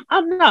 but I'm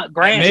not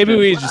grasping. Maybe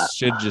we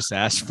should just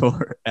ask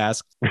for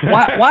ask.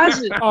 Why is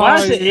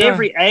it yeah.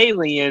 every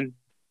alien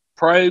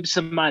probes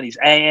somebody's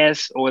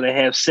ass or they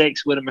have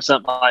sex with them or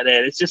something like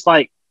that? It's just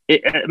like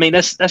I mean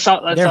that's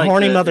all. That's They're like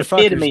horny the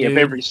motherfuckers, epitome of dude.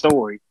 every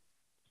story.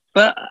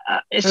 But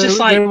it's just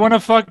They like want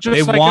to fuck just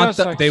They like want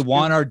us. they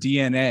want our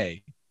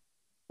DNA.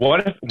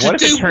 What if do it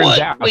turns what,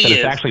 out that it's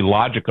Liz? actually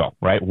logical,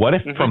 right? What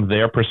if from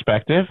their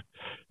perspective,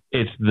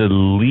 it's the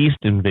least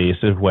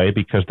invasive way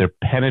because they're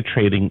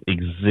penetrating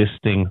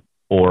existing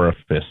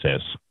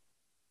orifices.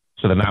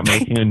 So they're not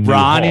making a new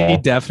Ronnie hole.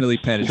 definitely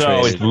So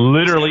penetrated. it's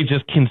literally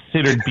just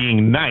considered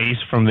being nice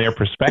from their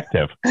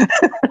perspective.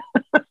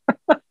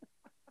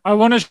 I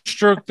want to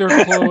stroke their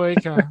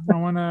cloaca. I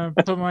want to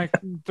put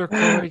their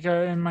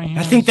cloaca in my hand.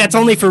 I think that's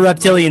only for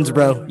reptilians,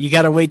 bro. You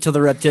got to wait till the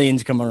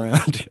reptilians come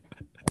around.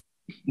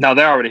 no,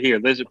 they're already here.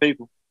 Lizard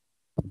people.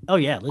 Oh,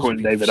 yeah. listen,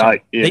 According to David sure.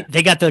 Icke, yeah.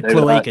 They got the David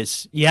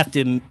cloacas. You have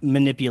to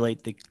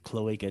manipulate the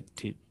cloaca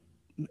to.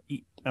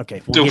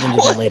 Okay, we'll get into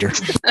that later.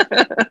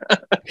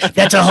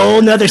 That's a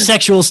whole nother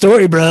sexual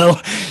story, bro.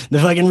 The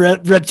fucking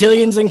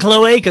reptilians and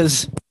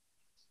cloacas.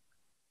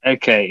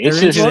 Okay, it's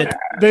They're just into it.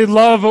 They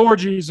love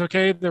orgies,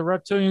 okay? The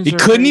reptilians. He are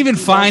couldn't crazy. even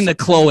find the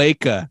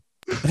cloaca.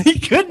 He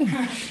couldn't.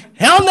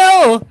 Hell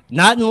no.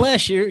 Not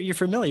unless you're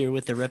familiar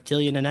with the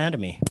reptilian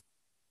anatomy.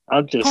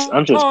 I'm just Oh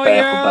baffled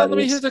yeah, by let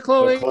me this. hit the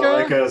cloaca.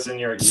 Cloacas in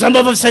your Some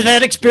of us have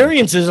had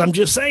experiences. I'm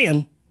just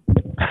saying.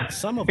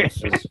 Some of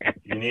us.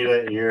 You need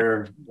an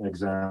ear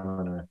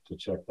examiner to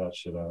check that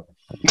shit out.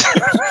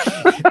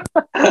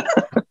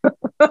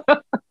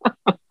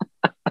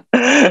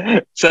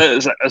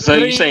 So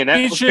you're saying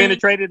that was Ancient-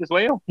 penetrated as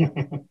well?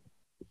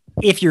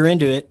 If you're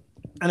into it.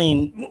 I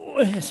mean,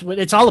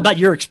 it's all about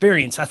your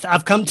experience.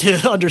 I've come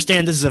to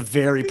understand this is a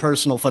very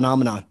personal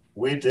phenomenon.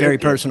 We did Very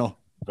get personal.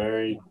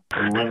 We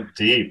went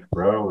deep,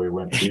 bro. We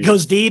went deep. It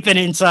goes deep and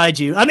inside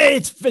you. I mean,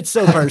 it's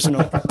so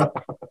personal.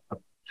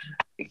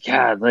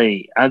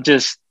 Golly, I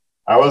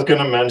was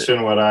gonna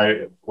mention what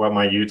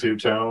my YouTube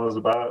channel is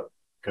about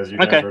because you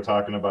guys were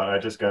talking about. I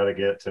just got to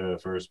get to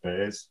first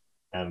base,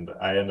 and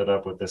I ended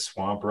up with this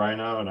swamp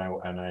rhino, and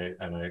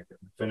I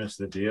finished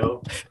the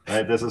deal.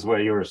 Right, this is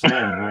what you were saying,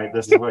 right?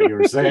 This is what you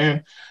were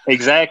saying.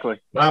 exactly.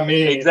 Not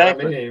me,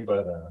 Exactly. not me,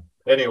 but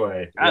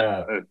anyway,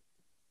 yeah.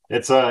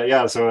 It's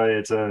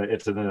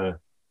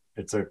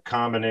a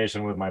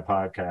combination with my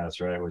podcast,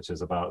 right, which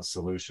is about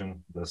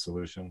the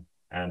solution,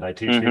 and I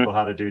teach people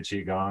how to do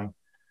qigong,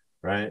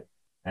 right,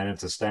 and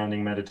it's a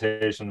standing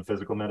meditation,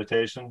 physical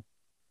meditation,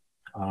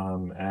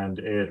 and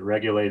it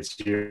regulates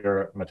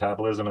your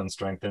metabolism and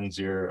strengthens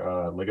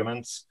your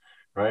ligaments,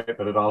 right,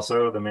 but it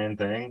also, the main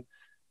thing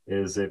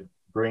is it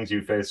brings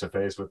you face to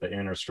face with the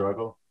inner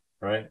struggle,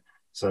 right,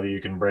 so that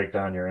you can break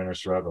down your inner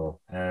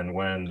struggle. And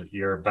when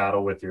your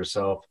battle with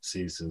yourself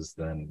ceases,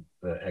 then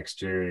the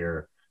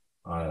exterior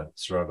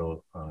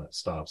struggle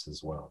stops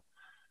as well.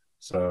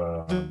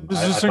 So Does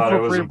this I thought it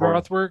was incorporate important.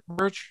 breath work,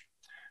 Birch?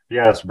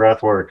 Yes,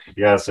 breath work.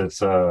 Yes,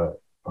 it's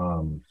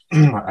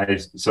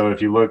So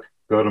if you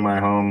go to my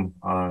home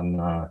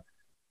on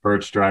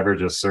Birch Driver,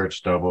 just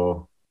search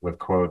double with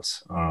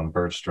quotes,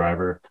 Birch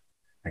Driver.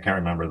 I can't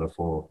remember the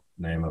full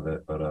name of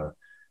it, but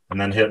and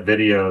then hit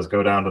videos,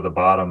 go down to the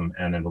bottom,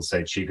 and it'll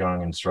say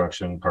Qigong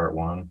instruction part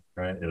 1,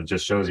 right? It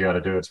just shows you how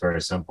to do it. It's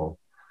very simple.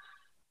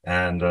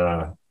 And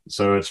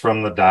so it's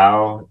from the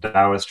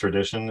Taoist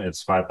tradition.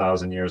 It's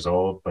 5,000 years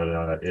old, but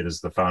it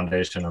is the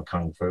foundation of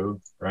Kung Fu,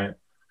 right?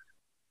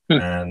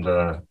 And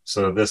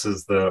so this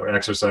is the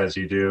exercise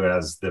you do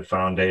as the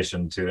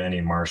foundation to any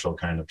martial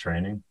kind of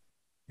training,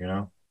 you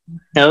know?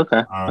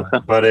 Okay.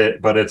 But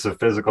it's a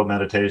physical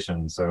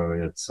meditation. So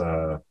it's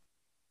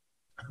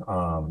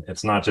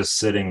not just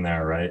sitting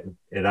there, right?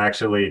 It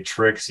actually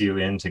tricks you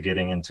into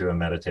getting into a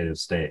meditative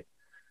state.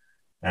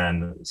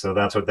 And so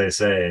that's what they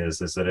say is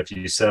that if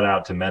you set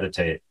out to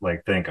meditate,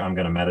 like think I'm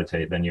going to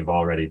meditate, then you've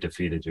already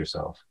defeated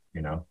yourself,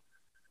 you know?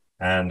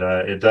 And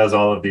it does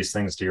all of these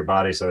things to your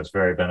body. So it's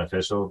very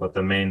beneficial. But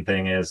the main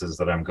thing is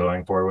that I'm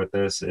going for with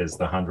this is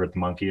the 100th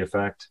monkey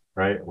effect,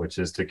 right? Which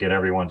is to get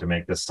everyone to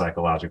make this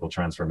psychological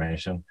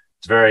transformation.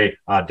 It's very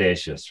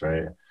audacious,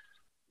 right?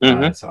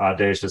 It's an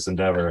audacious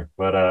endeavor.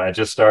 But I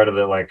just started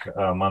it like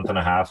a month and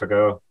a half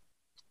ago.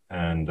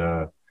 And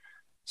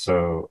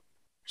so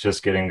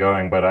just getting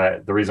going.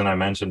 But the reason I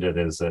mentioned it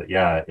is that,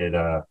 yeah,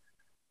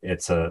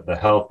 it's the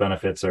health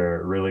benefits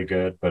are really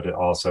good, but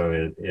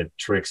it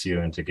tricks you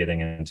into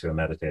getting into a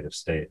meditative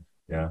state.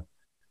 Yeah.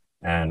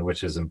 And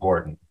which is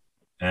important.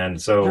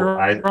 And so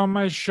You're on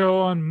my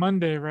show on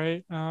Monday,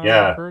 right?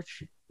 Yeah.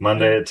 Birch?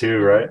 Monday at 2,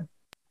 right?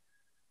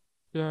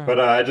 Yeah. But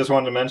I just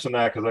wanted to mention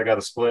that because I got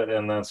a split,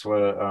 and that's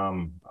what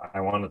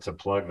I wanted to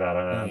plug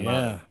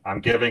that.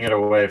 I'm giving it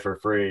away for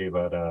free,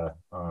 but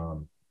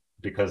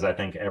because I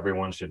think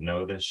everyone should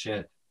know this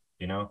shit,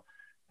 you know?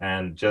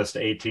 And just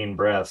 18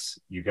 breaths,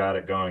 you got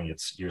it going.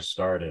 You're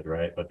started,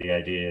 right? But the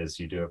idea is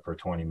you do it for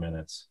 20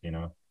 minutes, you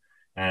know,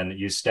 and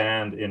you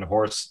stand in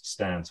horse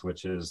stance,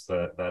 which is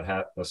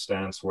the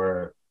stance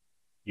where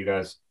you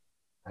guys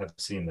have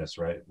seen this,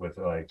 right? With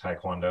like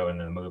Taekwondo in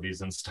the movies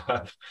and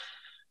stuff,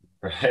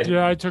 right?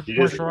 Yeah, I took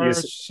martial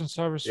arts since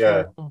I was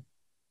 4.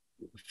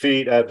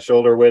 Feet at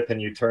shoulder width,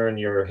 and you turn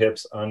your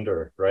hips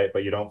under, right?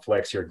 But you don't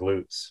flex your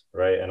glutes,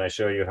 right? And I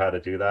show you how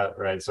to do that,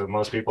 right? So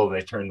most people,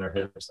 they turn their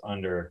hips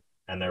under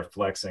and they're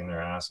flexing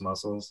their ass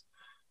muscles.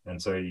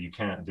 And so you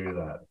can't do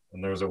that.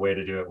 And there's a way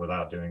to do it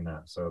without doing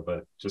that. So,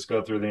 but just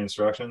go through the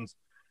instructions,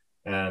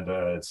 and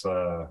it's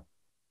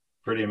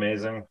pretty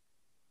amazing.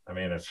 I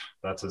mean, if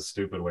that's a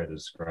stupid way to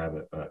describe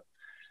it, but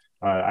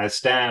I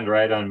stand,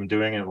 right? I'm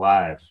doing it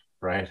live,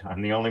 right?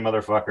 I'm the only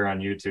motherfucker on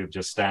YouTube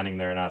just standing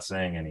there not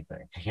saying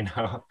anything, you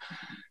know?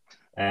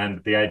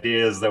 And the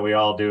idea is that we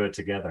all do it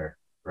together,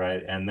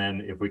 right? And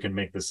then if we can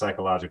make this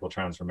psychological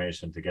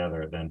transformation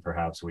together, then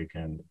perhaps we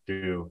can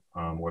do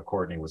what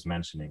Courtney was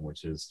mentioning,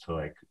 which is to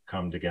like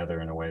come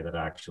together in a way that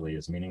actually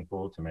is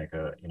meaningful to make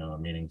a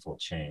meaningful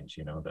change,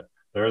 you know, that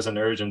there is an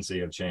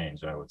urgency of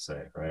change, I would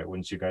say, right?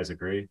 Wouldn't you guys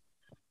agree?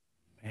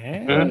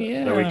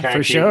 Yeah,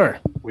 for sure.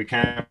 We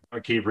can't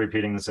keep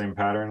repeating the same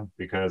pattern,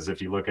 because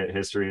if you look at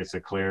history, it's a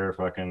clear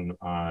fucking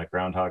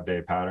Groundhog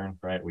Day pattern,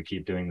 right? We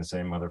keep doing the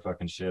same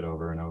motherfucking shit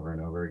over and over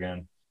and over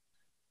again.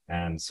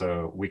 And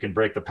so we can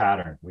break the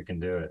pattern. We can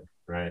do it,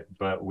 right?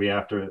 But we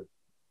have to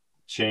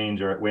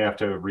we have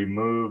to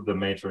remove the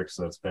matrix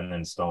that's been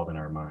installed in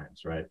our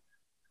minds, right?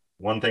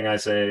 One thing I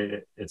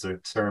say, it's a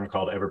term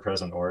called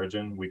ever-present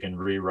origin. We can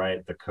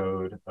rewrite the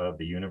code of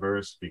the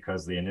universe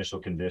because the initial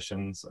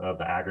conditions of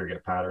the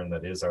aggregate pattern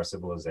that is our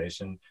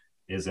civilization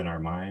is in our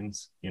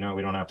minds. You know,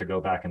 we don't have to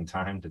go back in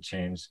time to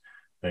change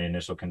the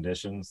initial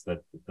conditions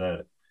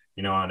that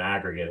you know, on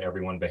aggregate,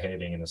 everyone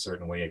behaving in a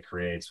certain way, it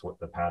creates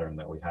the pattern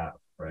that we have,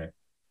 right?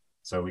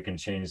 So we can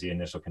change the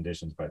initial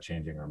conditions by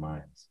changing our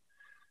minds.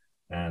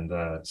 And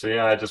so,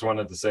 yeah, I just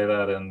wanted to say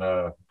that. And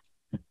the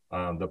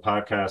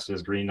podcast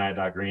is Green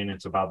Knight Green.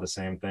 It's about the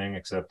same thing,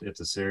 except it's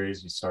a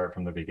series. You start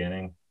from the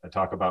beginning. I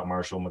talk about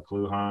Marshall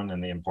McLuhan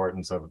and the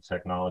importance of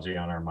technology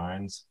on our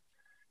minds.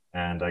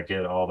 And I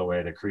get all the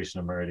way to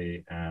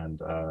Krishnamurti and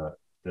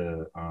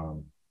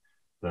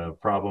the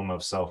problem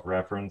of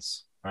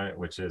self-reference, right?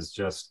 Which is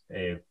just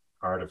a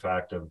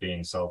artifact of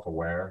being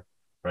self-aware,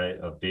 right?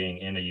 Of being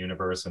in a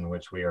universe in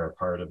which we are a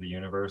part of the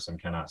universe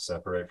and cannot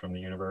separate from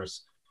the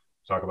universe.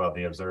 Talk about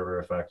the observer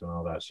effect and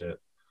all that shit.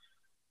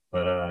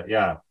 But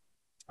yeah,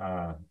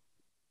 I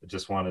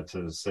just wanted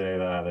to say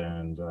that.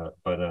 And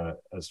but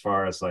as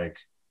far as like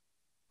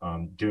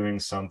doing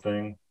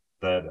something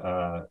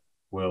that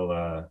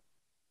will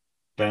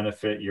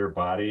benefit your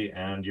body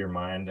and your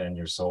mind and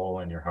your soul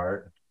and your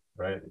heart,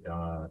 right?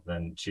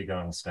 Then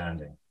Qigong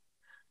standing.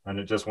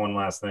 And just one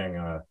last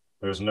thing,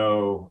 there's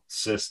no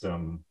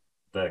system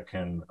that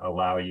can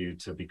allow you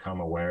to become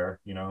aware.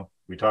 You know,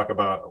 we talk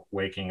about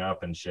waking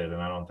up and shit,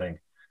 and I don't think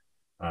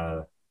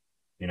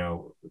you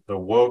know, the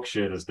woke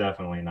shit is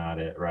definitely not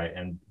it, right?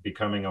 And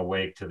becoming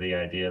awake to the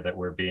idea that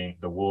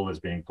the wool is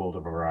being pulled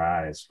over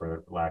our eyes,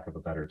 for lack of a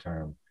better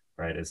term,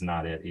 right, is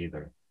not it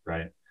either,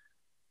 right?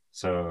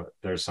 So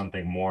there's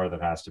something more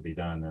that has to be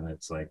done, and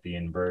it's like the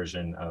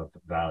inversion of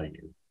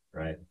value,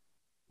 right?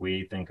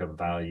 We think of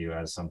value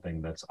as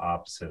something that's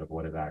opposite of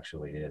what it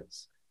actually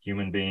is.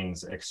 Human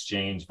beings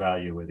exchange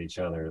value with each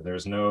other.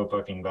 There's no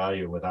fucking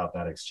value without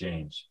that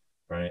exchange,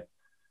 right?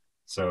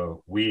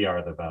 So we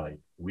are the value.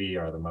 We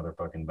are the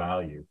motherfucking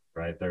value,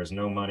 right? There's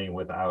no money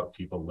without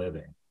people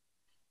living.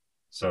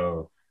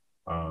 So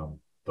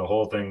the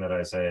whole thing that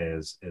I say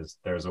is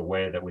there's a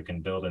way that we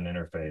can build an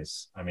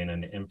interface. I mean,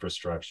 an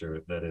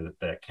infrastructure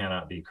that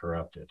cannot be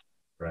corrupted,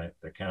 right?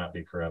 That cannot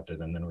be corrupted,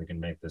 and then we can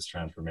make this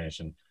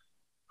transformation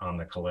on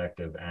the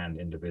collective and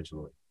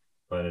individually.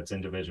 But it's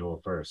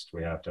individual first.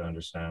 We have to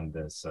understand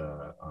this,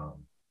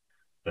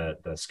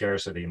 that the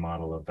scarcity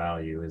model of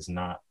value is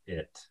not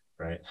it,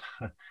 right?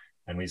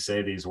 And we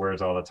say these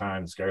words all the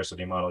time,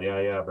 scarcity model.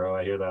 Yeah, bro,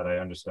 I hear that. I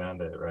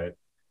understand it, right?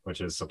 Which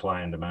is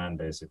supply and demand,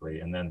 basically.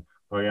 And then,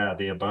 oh yeah,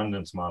 the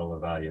abundance model of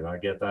value. I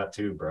get that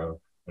too,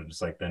 bro. But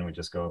it's like, then we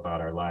just go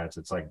about our lives.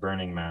 It's like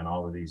Burning Man.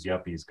 All of these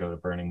yuppies go to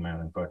Burning Man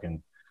and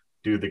fucking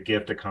do the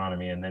gift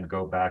economy and then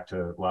go back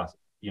to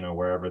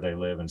wherever they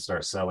live and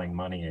start selling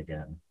money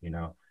again.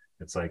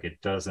 It's like,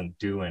 it doesn't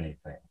do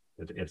anything.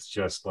 It's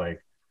just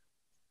like,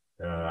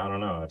 I don't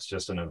know. It's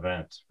just an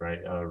event, right?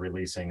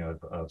 Releasing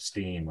of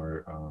steam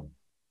or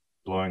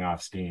blowing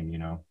off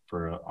steam,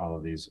 for all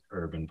of these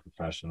urban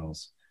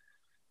professionals.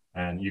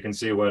 And you can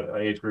see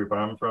what age group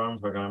I'm from.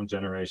 Like, I'm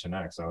Generation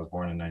X. I was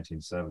born in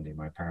 1970.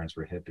 My parents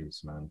were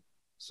hippies, man.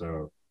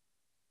 So,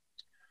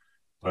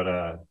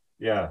 but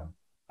yeah,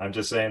 I'm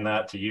just saying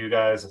that to you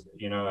guys,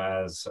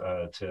 as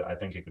I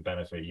think it could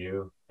benefit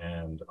you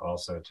and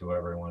also to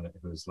everyone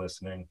who's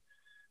listening.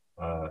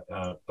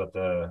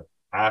 But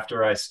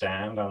after I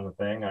stand on the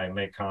thing, I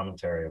make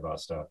commentary about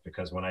stuff,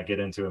 because when I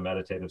get into a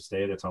meditative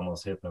state, it's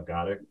almost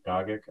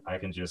hypnagogic. I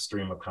can just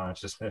stream of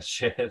consciousness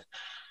shit.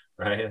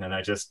 Right. And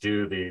I just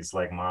do these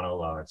like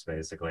monologues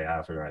basically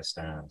after I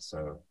stand.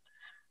 So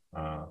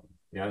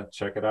yeah,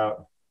 check it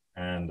out.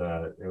 And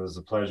it was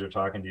a pleasure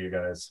talking to you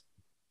guys.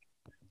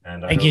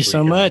 And thank you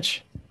so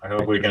much. I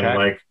hope we can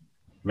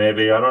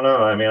maybe, I don't know.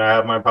 I mean, I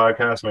have my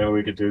podcast. Maybe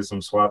we could do some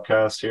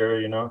swapcast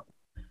here,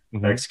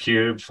 X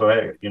cubed,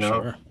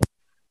 Sure.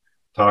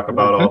 Talk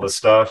about all the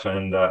stuff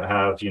and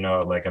have,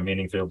 like a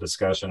meaningful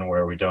discussion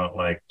where we don't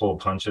like pull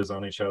punches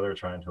on each other,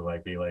 trying to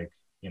like be like,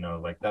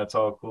 like, that's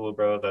all cool,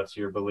 bro. That's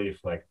your belief.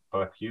 Like,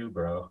 fuck you,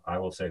 bro. I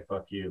will say,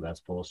 fuck you. That's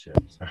bullshit.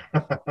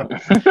 I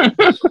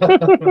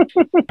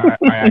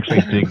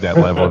actually dig that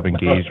level of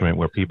engagement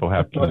where people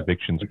have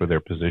convictions for their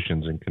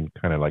positions and can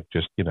kind of like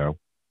just,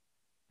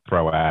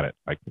 throw at it.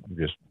 Like,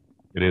 just,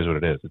 it is what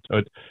it is.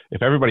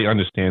 If everybody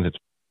understands it's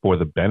for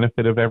the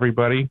benefit of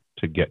everybody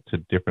to get to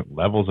different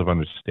levels of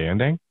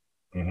understanding,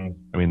 I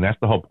mean, that's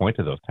the whole point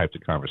of those types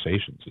of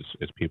conversations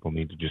is people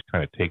need to just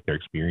kind of take their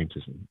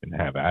experiences and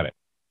have at it.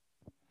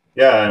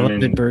 Yeah, I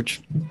mean,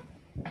 Birch.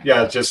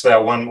 Yeah, just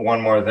that one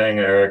more thing,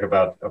 Eric,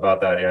 about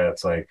that. Yeah,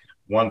 it's like,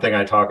 one thing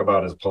I talk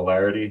about is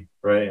polarity,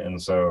 right?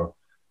 And so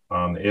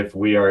if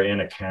we are in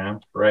a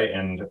camp, right,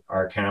 and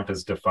our camp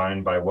is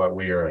defined by what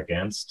we are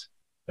against,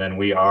 then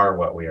we are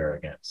what we are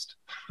against.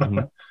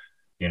 And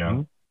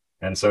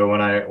so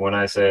when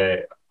I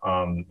say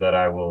that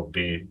I will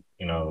be,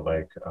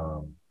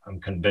 I'm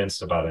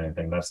convinced about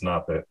anything, that's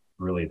not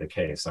really the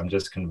case. I'm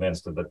just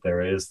convinced that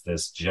there is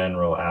this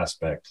general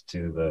aspect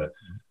to the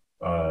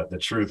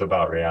truth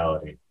about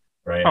reality,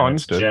 right? Oh,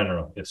 it's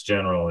general.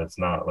 It's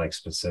not like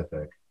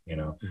specific,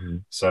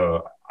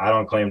 So I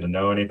don't claim to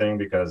know anything,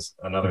 because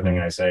another thing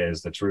I say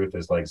is the truth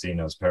is like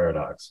Zeno's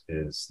paradox,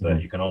 is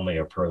that you can only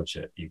approach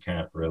it. You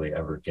can't really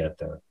ever get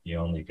there. You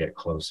only get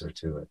closer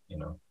to it,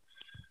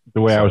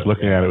 The way I was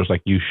looking at it was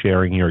like you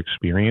sharing your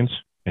experience,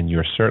 and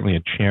you're certainly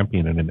a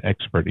champion and an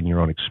expert in your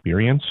own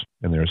experience.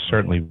 And there's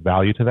certainly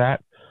value to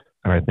that.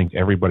 And I think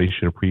everybody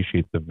should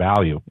appreciate the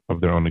value of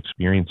their own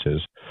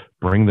experiences,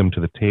 bring them to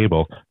the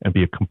table, and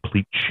be a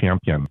complete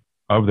champion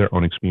of their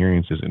own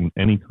experiences in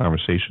any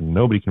conversation.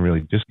 Nobody can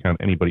really discount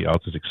anybody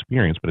else's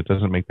experience, but it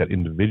doesn't make that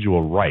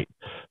individual right.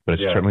 But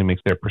it certainly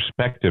makes their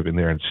perspective and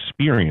their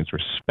experience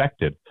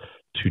respected,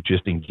 to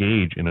just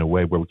engage in a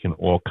way where we can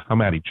all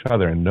come at each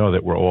other and know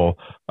that we're all,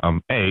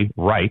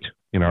 right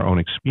in our own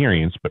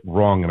experience, but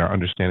wrong in our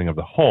understanding of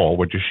the whole.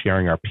 We're just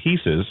sharing our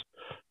pieces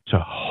to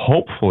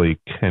hopefully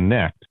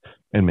connect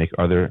and make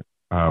other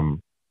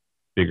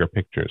bigger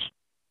pictures.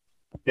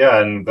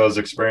 Yeah, and those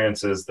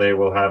experiences, they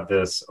will have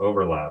this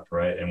overlap,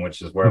 right? And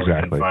which is where we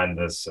can find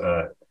this,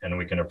 and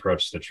we can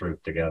approach the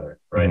truth together,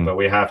 right? But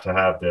we have to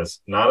have this,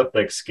 not a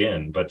thick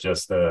skin, but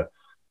just the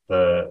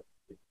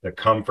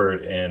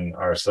comfort in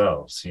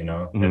ourselves,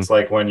 It's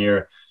like when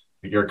you're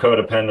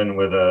codependent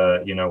with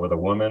a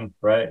woman,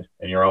 right?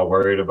 And you're all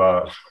worried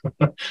about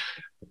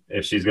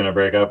if she's going to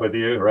break up with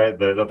you, right?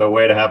 The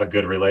way to have a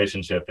good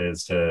relationship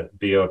is to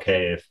be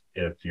okay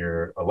if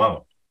you're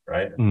alone,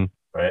 right?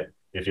 Right?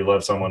 If you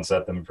love someone,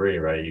 set them free,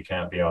 right? You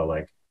can't be all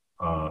like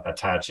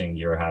attaching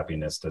your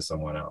happiness to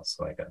someone else.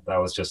 Like, that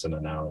was just an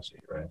analogy,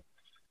 right?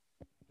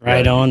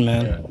 Right on,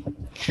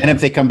 man. And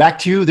if they come back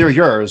to you, they're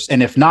yours.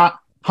 And if not,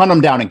 hunt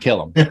them down and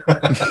kill them.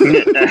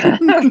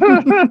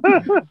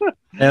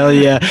 Hell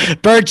yeah.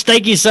 Birch,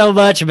 thank you so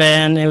much,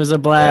 man. It was a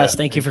blast. Yeah,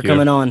 thank you for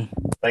coming on.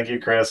 Thank you,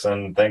 Chris,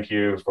 and thank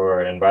you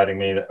for inviting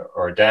me,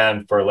 or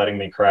Dan for letting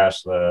me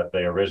crash the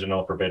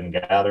original Forbidden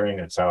Gathering.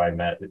 It's how I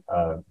met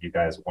you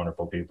guys,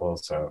 wonderful people.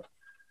 So,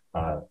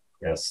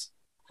 yes,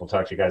 we'll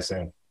talk to you guys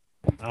soon.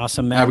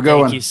 Awesome, man. Have a good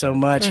one. Thank you so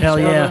much. Thanks, Hell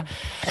yeah.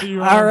 See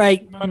you All on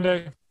right.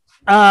 Monday.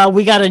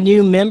 We got a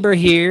new member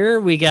here.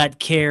 We got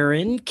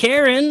Karen.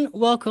 Karen,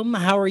 welcome.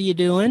 How are you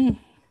doing?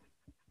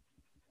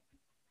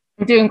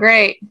 I'm doing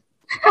great.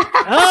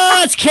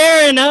 Oh, it's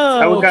Karen.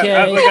 Oh,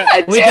 okay.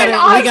 We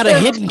got a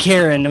hidden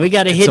Karen. We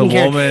got a hidden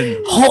Karen.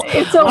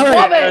 It's a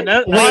woman.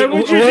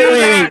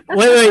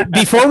 Wait.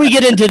 Before we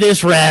get into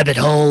this rabbit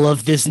hole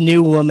of this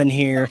new woman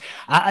here,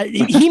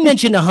 he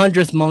mentioned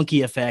 100th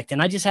monkey effect, and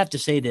I just have to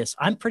say this.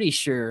 I'm pretty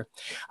sure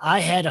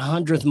I had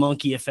 100th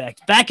monkey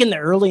effect back in the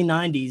early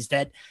 90s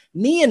that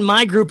me and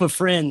my group of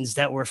friends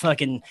that were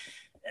fucking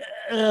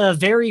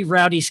very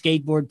rowdy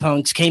skateboard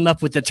punks came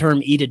up with the term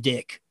eat a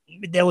dick.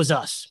 That was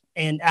us.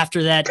 And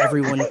after that,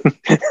 everyone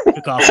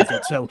took off with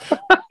it. So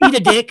eat a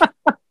dick.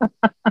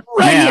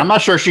 Man, I'm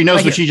not sure she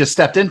knows what she just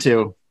stepped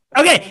into.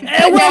 Okay.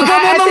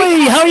 Welcome,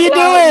 Emily. How are you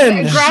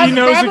doing? She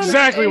knows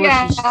exactly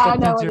what she's I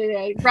know what it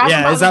is. Grab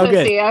him by the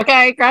pussy,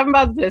 okay? Grab him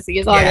by the pussy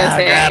is all I'm going to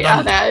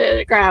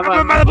say. Grab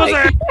him by the pussy.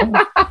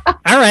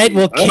 All right.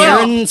 Well,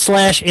 Karen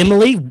 /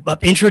 Emily,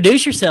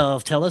 introduce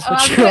yourself. Tell us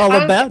what you're all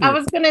about. I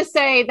was going to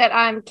say that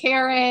I'm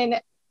Karen,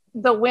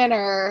 the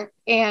winner,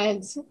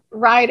 and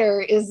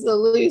Ryder is the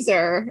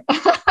loser.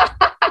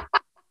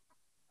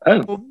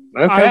 Oh,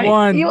 okay. I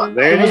won. It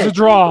was a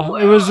draw.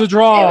 It was a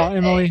draw,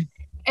 Emily.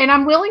 And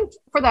I'm willing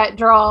for that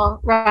draw,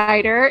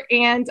 Ryder,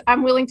 and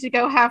I'm willing to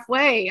go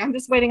halfway. I'm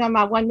just waiting on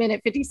my 1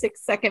 minute,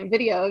 56-second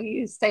video of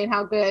you saying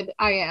how good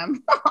I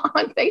am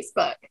on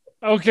Facebook.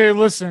 Okay,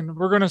 listen,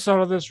 we're going to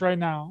settle this right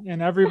now,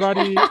 and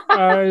everybody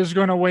is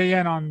going to weigh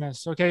in on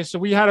this. Okay, so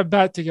we had a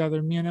bet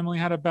together. Me and Emily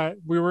had a bet.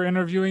 We were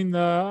interviewing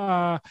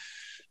the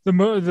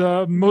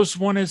most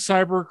wanted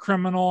cyber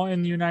criminal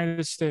in the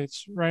United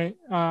States, right?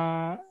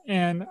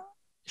 And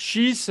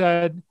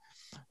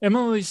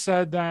Emily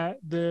said that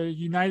the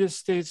United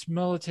States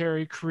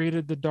military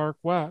created the dark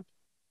web.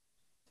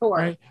 Sure.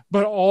 Right?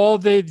 But all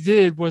they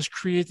did was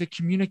create the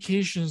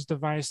communications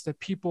device that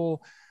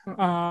people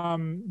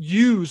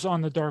use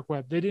on the dark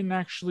web. They didn't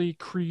actually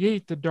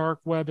create the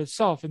dark web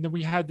itself. And then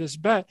we had this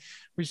bet.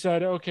 We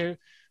said, okay,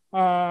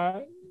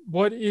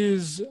 what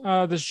is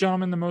this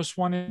gentleman, the most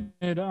wanted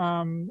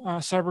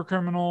cyber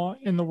criminal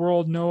in the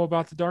world, know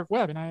about the dark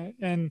web?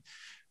 And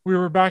we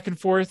were back and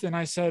forth, and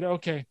I said,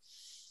 okay,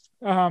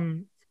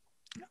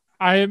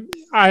 I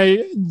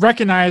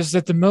recognize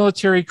that the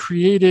military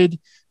created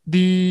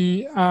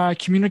the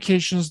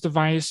communications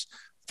device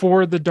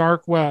for the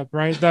dark web,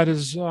 right? That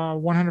is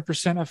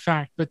 100% a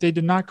fact, but they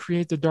did not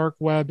create the dark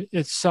web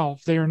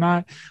itself. They are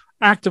not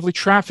actively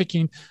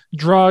trafficking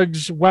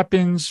drugs,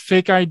 weapons,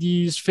 fake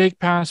IDs, fake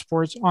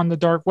passports on the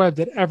dark web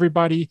that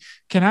everybody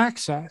can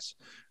access,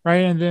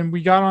 right? And then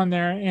we got on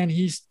there, and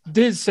he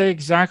did say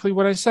exactly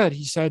what I said.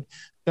 He said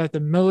that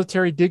the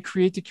military did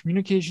create the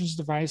communications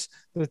device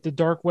that the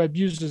dark web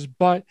uses,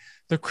 but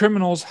the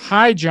criminals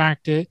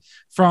hijacked it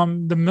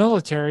from the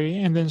military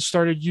and then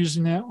started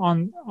using it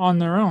on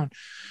their own.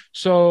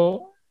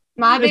 So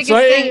my biggest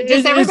thing,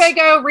 does everybody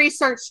go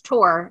research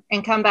Tor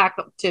and come back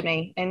to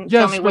me and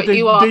tell me what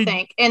you all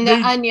think? And the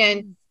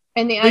Onion.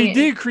 They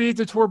did create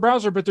the Tor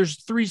browser, but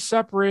there's 3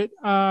 separate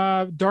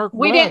dark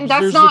we webs. Didn't.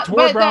 That's there's not. the Tor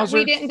but browser.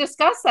 We didn't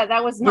discuss that.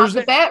 That was not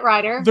the bet,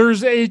 Ryder.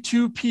 There's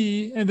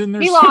A2P, and then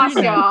there's he lost,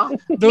 y'all.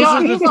 Those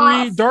are the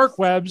 3 dark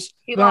webs.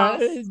 He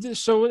lost.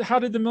 So how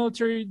did the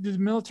military? Did the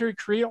military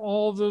create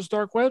all of those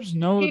dark webs?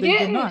 No, they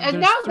did not. There's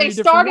no, 3 they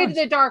different started ones.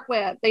 the dark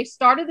web. They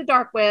started the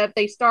dark web.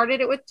 They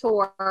started it with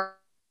Tor.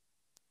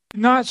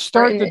 Not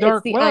start the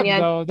dark web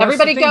Onion. though. That's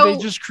Everybody the thing. go.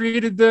 They just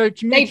created the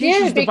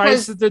communications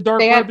device that the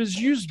dark web is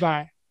used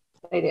by.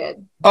 They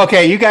did.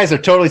 Okay, you guys are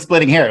totally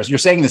splitting hairs. You're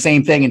saying the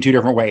same thing in 2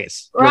 different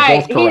ways. You're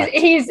Right. both correct.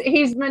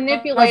 He's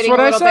manipulating what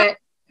a I little said.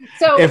 bit.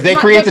 So if they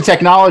create the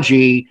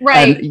technology,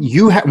 Right.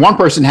 and one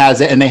person has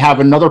it, and they have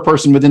another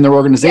person within their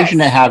organization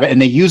that have it, and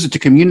they use it to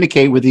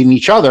communicate within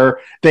each other,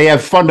 they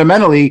have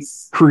fundamentally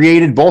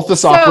created both the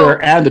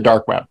software and the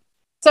dark web.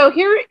 So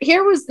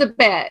here was the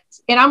bet,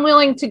 and I'm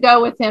willing to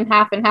go with him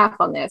half and half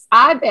on this.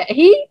 I bet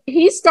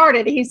he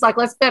started. He's like,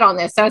 let's bet on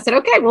this. So I said,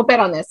 okay, we'll bet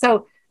on this.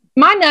 So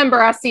my number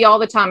I see all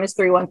the time is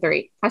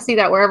 313. I see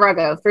that wherever I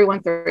go,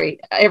 313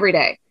 every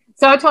day.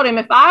 So I told him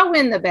if I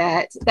win the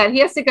bet, that he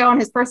has to go on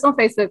his personal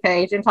Facebook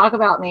page and talk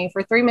about me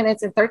for 3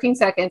 minutes and 13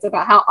 seconds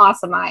about how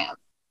awesome I am.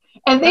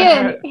 And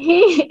then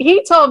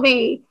he told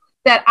me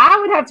that I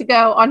would have to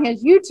go on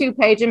his YouTube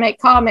page and make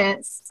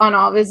comments on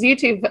all of his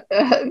YouTube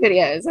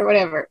videos or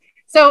whatever.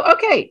 So,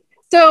 okay.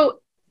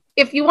 So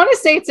if you want to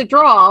say it's a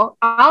draw,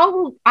 I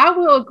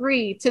will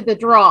agree to the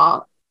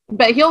draw,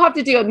 but he'll have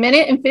to do a 1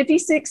 and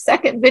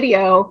 56-second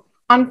video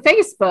on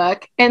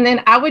Facebook. And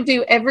then I would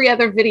do every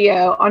other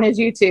video on his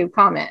YouTube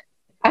comment.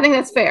 I think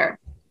that's fair.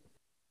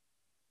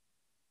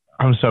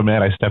 I'm so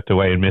mad I stepped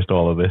away and missed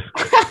all of this.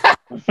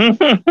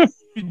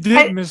 You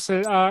did miss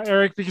it,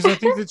 Eric, because I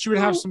think that you would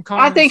have some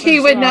common I think he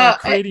sense, would know.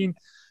 creating.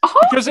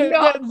 Because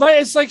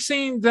it's like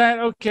saying that,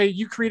 okay,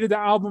 you created the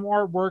album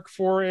artwork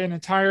for an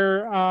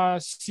entire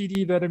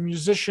CD that a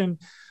musician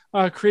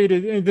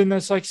created, and then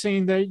that's like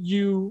saying that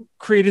you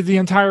created the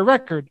entire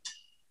record,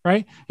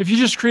 right? If you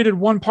just created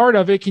one part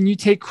of it, can you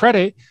take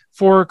credit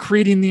for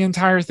creating the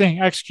entire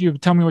thing? X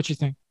Cube, tell me what you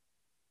think.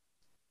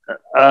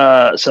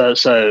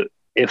 So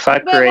if I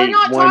But we're create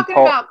not one talking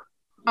part, about.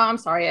 Oh, I'm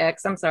sorry,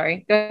 X. I'm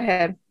sorry. Go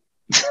ahead.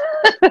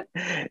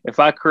 if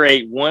I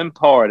create one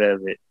part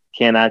of it,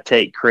 can I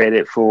take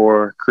credit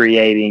for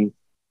creating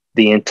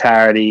the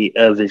entirety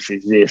of its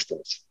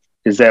existence?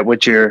 Is that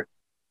what you're?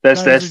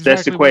 That's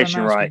the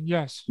question, right?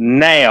 Yes.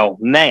 Now,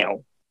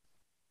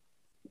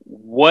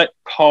 what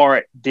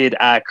part did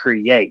I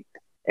create?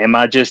 Am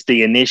I just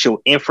the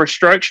initial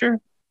infrastructure?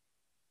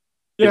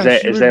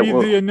 Yes, you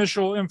would be the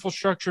initial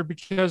infrastructure,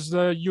 because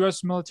the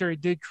U.S. military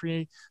did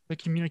create the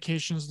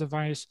communications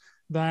device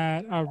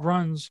that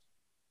runs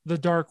the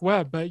dark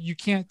web, but you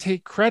can't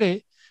take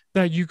credit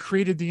that you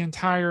created the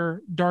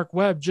entire dark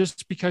web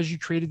just because you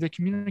created the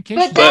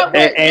communications. But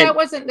that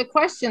wasn't the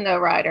question, though,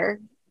 Ryder.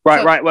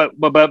 Right. But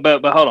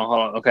hold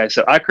on. Okay,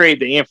 so I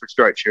created the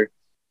infrastructure,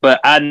 but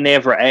I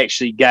never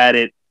actually got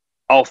it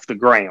off the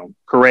ground.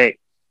 Correct?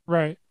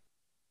 Right.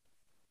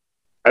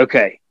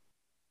 Okay.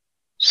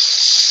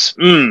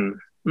 They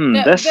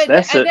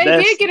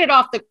did get it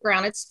off the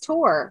ground. It's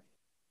Tor.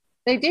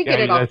 They did get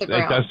it off the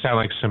ground. It does sound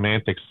like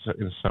semantics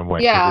in some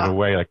way. Yeah. In a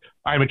way, like,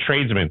 I'm a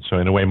tradesman, so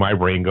in a way, my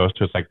brain goes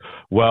to, it's like,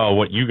 well,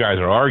 what you guys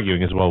are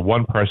arguing is, well,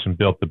 one person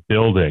built the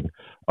building.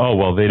 Oh,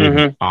 well, they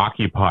didn't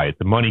occupy it.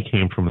 The money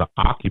came from the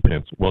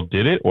occupants. Well,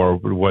 did it, or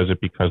was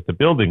it because the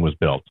building was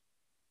built,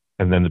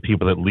 and then the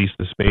people that leased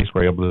the space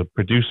were able to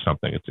produce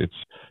something?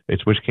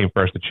 It's which came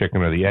first, the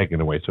chicken or the egg, in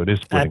a way. So it is.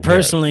 I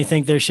personally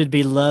think there should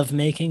be love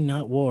making,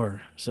 not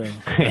war. So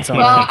that's all.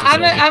 Well,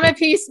 I'm a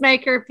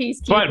peacemaker,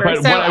 peacekeeper.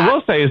 But so what I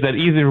will say is that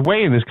either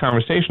way in this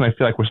conversation, I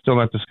feel like we're still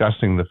not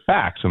discussing the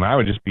facts. And I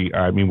would just be,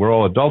 I mean, we're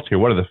all adults here.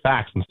 What are the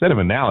facts? Instead of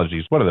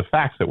analogies, what are the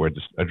facts that we're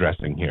just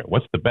addressing here?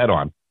 What's the bet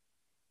on?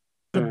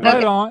 The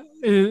bet on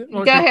is,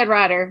 Go ahead,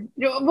 Ryder.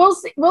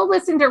 We'll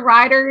listen to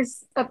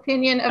Ryder's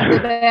opinion of the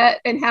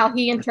bet and how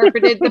he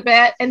interpreted the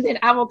bet, and then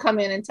I will come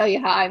in and tell you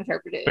how I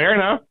interpreted it. Fair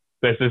enough.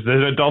 This is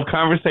an adult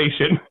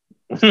conversation.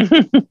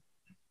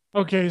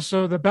 Okay,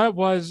 so the bet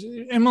was,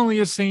 Emily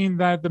is saying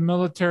that the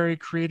military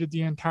created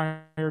the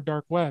entire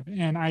dark web,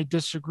 and I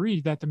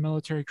disagree that the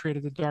military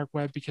created the dark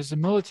web, because the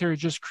military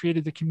just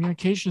created the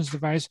communications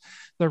device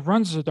that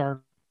runs the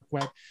dark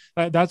web.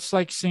 That's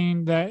like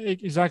saying that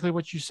exactly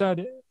what you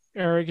said,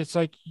 Eric. It's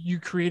like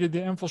you created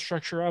the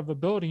infrastructure of a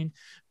building,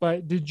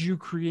 but did you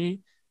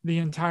create the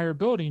entire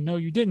building? No,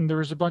 you didn't. There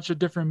was a bunch of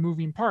different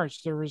moving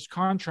parts. There was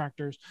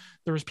contractors.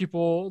 There was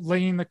people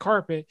laying the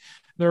carpet.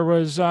 There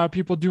was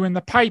people doing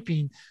the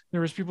piping. There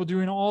was people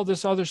doing all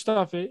this other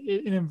stuff.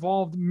 It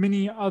involved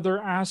many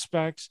other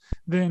aspects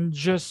than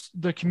just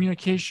the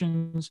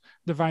communications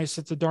device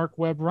that the dark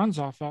web runs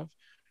off of.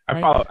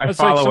 Right? I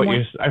follow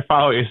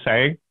what you're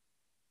saying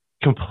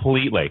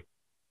completely.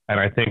 And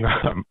I think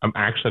I'm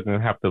actually going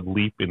to have to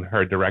leap in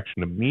her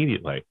direction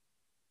immediately.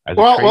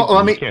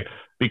 Let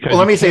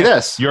me say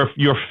this: your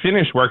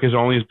finished work is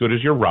only as good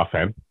as your rough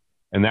end,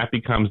 and that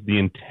becomes the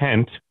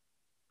intent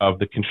of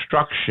the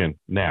construction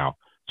now.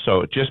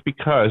 So just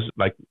because,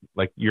 like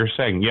you're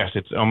saying, yes,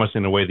 it's almost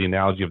in a way the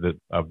analogy of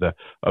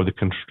the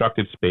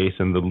constructed space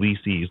and the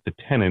lessees, the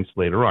tenants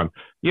later on.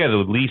 Yeah, the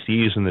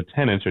lessees and the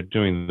tenants are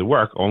doing the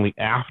work only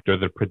after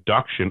the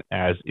production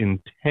as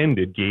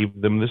intended gave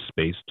them the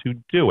space to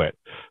do it.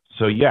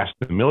 So yes,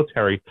 the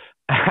military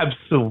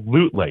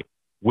absolutely,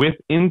 with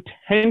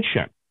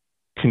intention,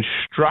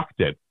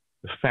 constructed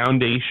the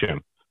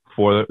foundation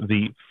for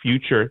the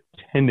future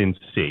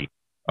tendency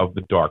of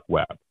the dark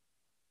web.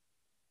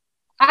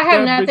 I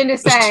have nothing to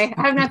say.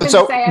 I have nothing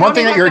So to say. one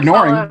thing that you're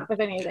ignoring. With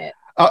any of it.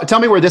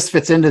 Tell me where this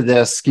fits into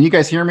this. Can you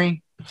guys hear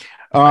me?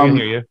 I can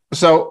hear you.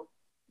 So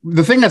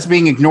the thing that's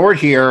being ignored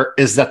here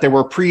is that there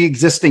were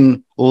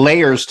pre-existing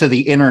layers to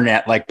the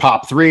internet, like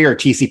POP3 or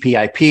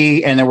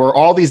TCP/IP, and there were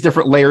all these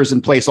different layers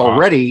in place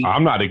already.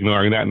 I'm not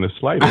ignoring that in the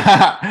slightest.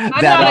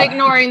 I'm not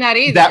ignoring that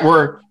either.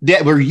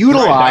 That were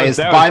utilized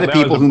by the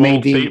people who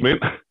made the.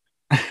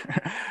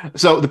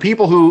 So the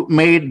people who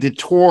made the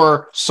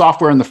Tor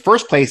software in the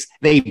first place,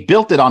 they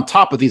built it on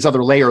top of these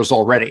other layers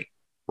already,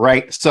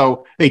 right?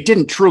 So they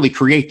didn't truly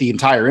create the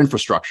entire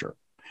infrastructure.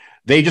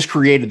 They just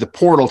created the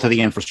portal to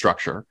the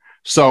infrastructure.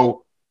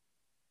 So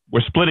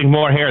we're splitting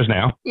more hairs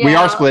now. Yeah. We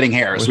are splitting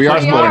hairs. We are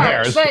splitting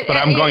hairs. But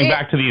I'm going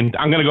back to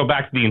I'm going to go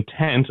back to the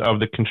intent of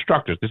the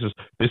constructors. This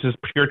is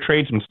pure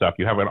tradesman stuff.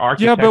 You have an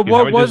architect. Yeah, but you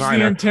what have a was designer,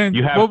 the intent?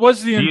 You have, what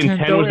was the intent? The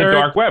intent though, was the Eric?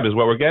 dark web is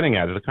what we're getting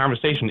at. The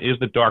conversation is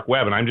the dark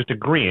web, and I'm just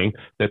agreeing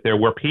that there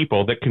were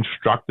people that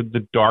constructed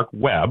the dark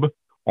web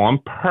on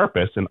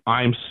purpose, and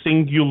I'm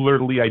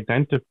singularly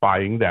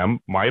identifying them,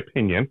 my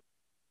opinion,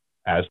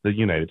 as the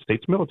United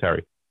States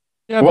military.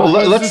 Yeah, well,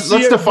 but let's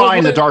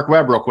define the dark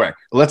web real quick.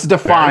 Let's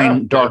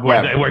define dark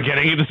web. We're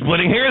getting into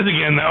splitting hairs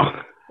again,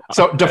 though.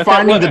 So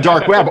defining the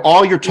dark web,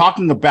 all you're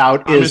talking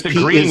about I'm is just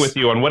agreeing with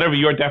you on whatever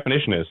your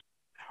definition is.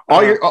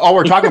 all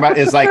we're talking about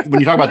is like when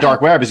you talk about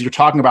dark web is you're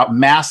talking about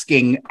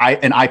masking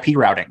and IP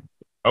routing.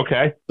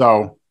 Okay.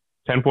 So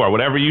 10-4,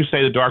 whatever you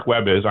say the dark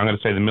web is, I'm going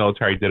to say the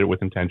military did it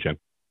with intention.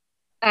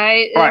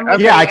 I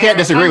can't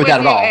disagree with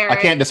that at all. I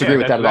can't disagree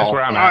with that at all. All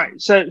right.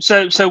 So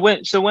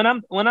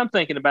when I'm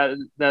thinking about it,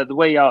 the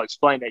way y'all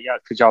explain that, y'all,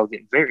 because y'all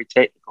getting very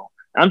technical.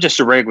 I'm just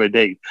a regular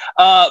dude.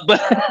 But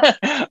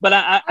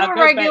I'm a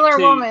regular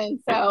woman,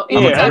 so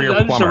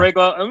I'm just a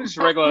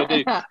regular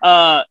dude.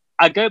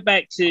 I go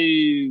back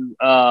to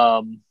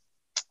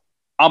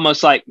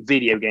almost like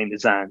video game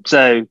design.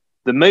 So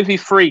the movie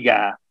Free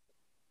Guy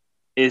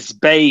is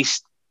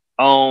based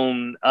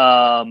on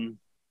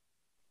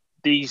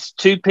these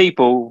two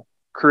people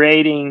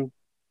creating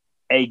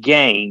a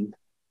game,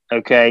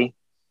 okay?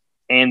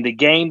 And the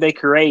game they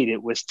created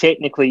was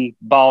technically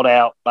bought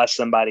out by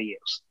somebody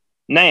else.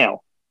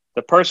 Now,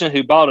 the person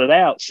who bought it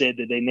out said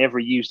that they never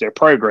used their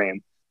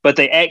program, but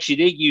they actually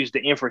did use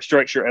the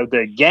infrastructure of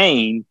the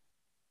game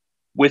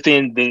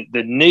within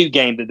the new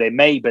game that they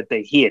made, but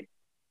they hid.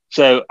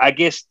 So I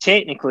guess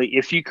technically,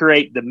 if you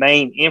create the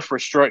main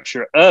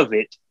infrastructure of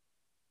it,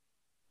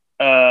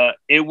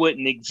 it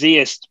wouldn't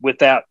exist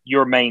without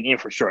your main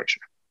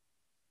infrastructure.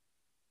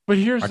 But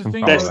here's the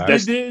thing.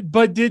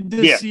 Did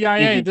the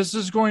CIA, this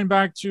is going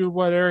back to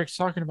what Eric's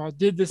talking about,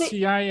 did the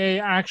CIA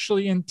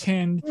actually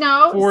intend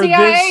for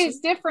CIA this?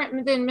 is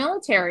different than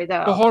military,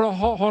 though. But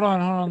hold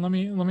on. Let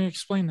me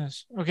explain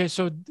this. Okay,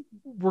 so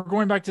we're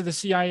going back to the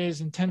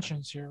CIA's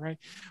intentions here, right?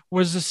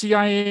 Was the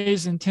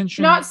CIA's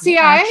intention not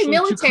CIA,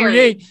 military to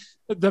create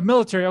the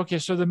military? Okay,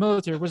 so the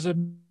military was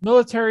the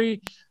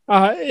military.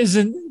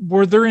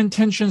 Were their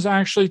intentions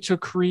actually to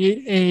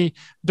create a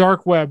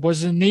dark web?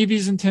 Was the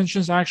Navy's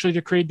intentions actually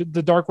to create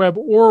the dark web,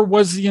 or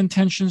was the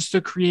intentions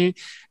to create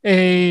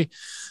a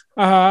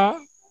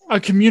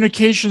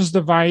communications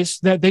device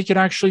that they could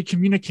actually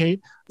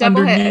communicate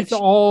underneath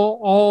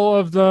all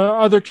of the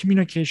other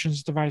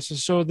communications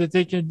devices, so that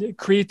they could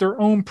create their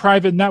own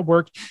private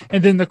network?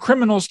 And then the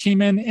criminals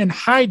came in and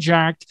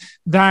hijacked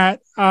that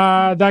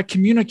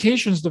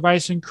communications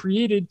device and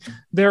created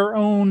their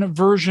own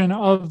version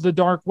of the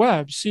dark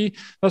web. See,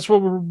 that's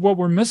what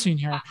we're missing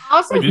here. I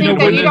also think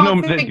that you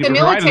don't think the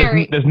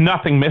military. There's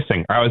nothing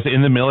missing. I was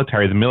in the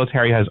military. The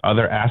military has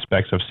other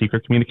aspects of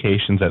secret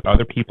communications that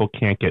other people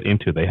can't get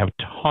into. They have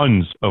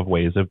tons of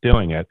ways of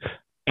doing it.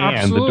 And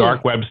Absolutely. The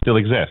dark web still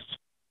exists.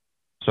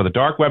 So the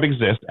dark web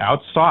exists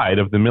outside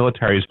of the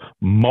military's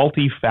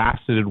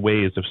multifaceted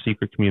ways of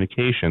secret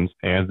communications,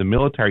 and the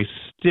military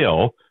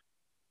still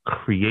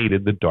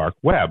created the dark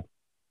web.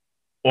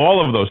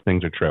 All of those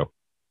things are true.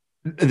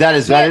 That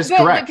is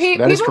correct.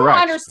 People don't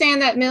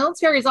understand that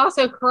military is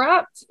also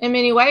corrupt in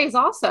many ways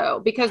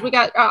also, because we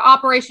got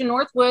Operation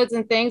Northwoods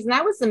and things, and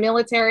that was the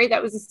military,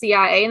 that was the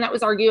CIA, and that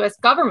was our U.S.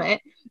 government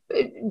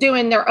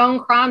doing their own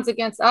crimes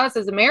against us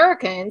as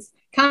Americans,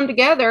 come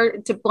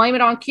together to blame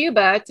it on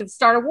Cuba to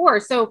start a war.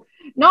 So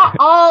not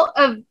all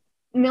of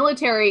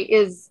military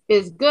is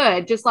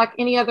good, just like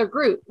any other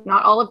group.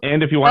 Not all of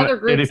and if you want other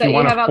groups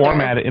to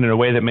format it in a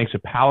way that makes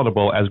it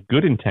palatable as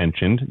good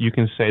intentioned, you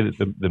can say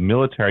that the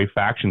military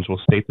factions will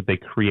state that they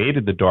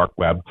created the dark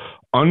web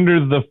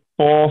under the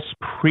false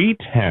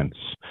pretense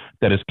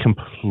that is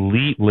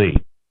completely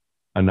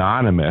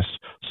anonymous.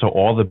 So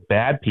all the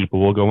bad people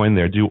will go in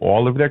there, do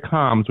all of their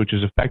comms, which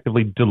is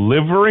effectively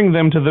delivering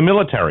them to the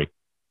military.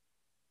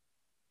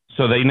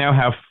 So they now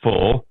have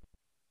full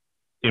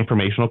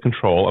informational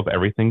control of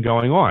everything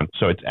going on.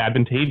 So it's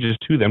advantageous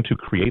to them to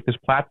create this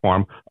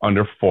platform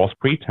under false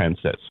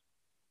pretenses.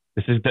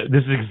 This is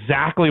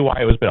exactly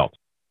why it was built.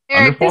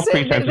 Eric, this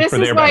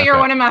is why you're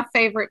one of my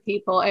favorite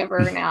people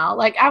ever now.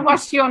 Like, I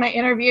watched you on an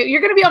interview.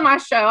 You're going to be on my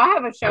show. I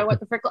have a show. What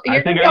the frick?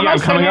 I'm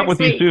coming up with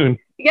you soon.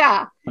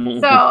 Yeah.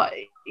 So,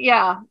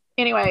 yeah.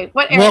 Anyway,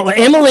 what? Well,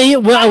 Emily,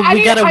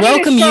 we got to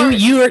welcome you.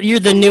 You're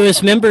the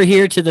newest member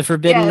here to the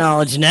Forbidden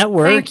Knowledge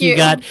Network. Thank you. You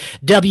got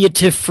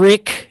WT.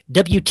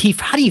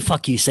 How do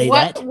you say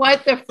that?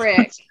 What the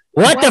frick?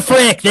 What the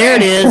frick? There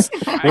it is.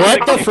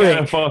 What the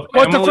frick?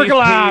 What the frick?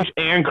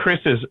 And Chris,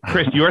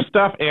 your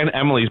stuff and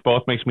Emily's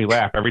both makes me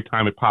laugh every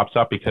time it pops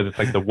up, because it's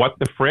like the what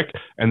the frick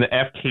and the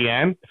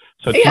FKN.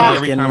 So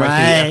every time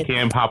I see the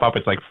FKN pop up,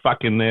 it's like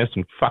fucking this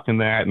and fucking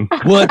that and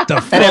what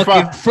the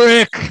fucking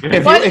frick.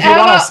 If you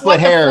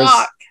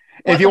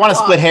want to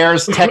split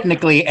hairs,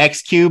 technically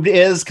X Cubed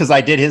is, because I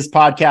did his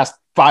podcast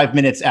 5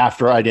 minutes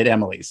after I did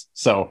Emily's.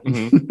 So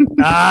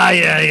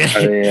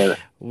yeah.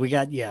 We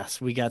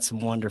got some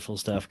wonderful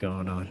stuff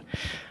going on.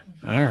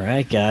 All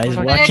right, guys.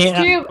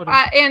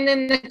 And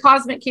then the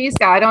Cosmic Keys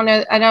guy. I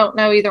don't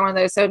know either one of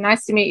those. So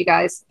nice to meet you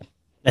guys.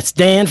 That's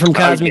Dan from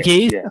Cosmic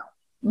Keys. Yeah.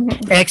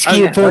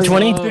 XQ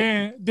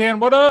 420.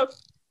 Dan, what up?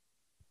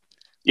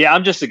 Yeah,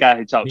 I'm just a guy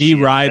who talks.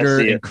 Rider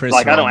and Chris.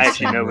 Like, I don't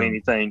actually know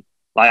anything.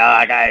 Like,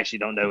 I actually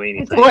don't know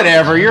anything.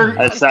 Whatever.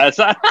 That's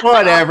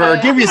Whatever.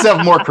 Give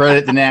yourself more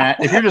credit than that.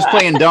 If you're just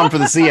playing dumb for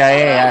the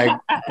CIA, I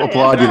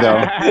applaud you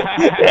though.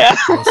 Yeah.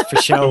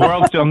 For sure. The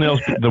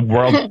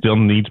world still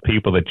needs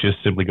people that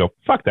just simply go,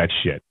 fuck that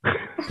shit.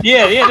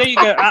 Yeah, there you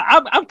go.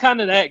 I'm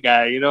kind of that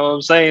guy. You know what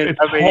I'm saying? It's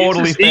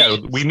totally fair.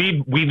 We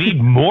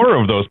need more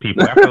of those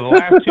people. After the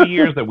last 2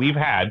 years that we've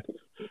had,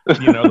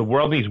 the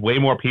world needs way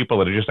more people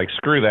that are just like,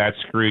 screw that,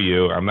 screw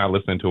you. I'm not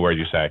listening to a word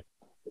you say.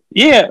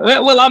 Yeah,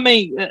 well, I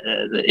mean,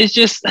 it's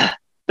just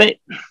the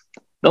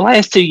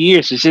last 2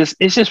 years it's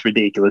just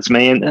ridiculous,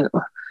 man.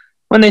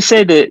 When they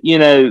said that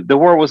the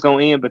world was going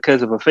to end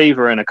because of a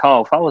fever and a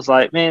cough, I was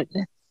like, man,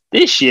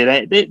 this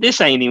ain't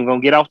even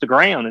going to get off the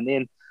ground. And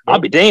then I'll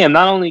be damned,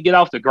 not only get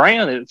off the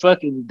ground, it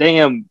fucking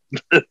damn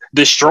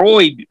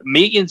destroyed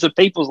millions of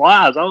people's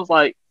lives. I was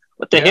like,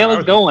 what the hell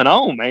is going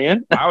on,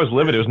 man? I was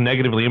livid. It was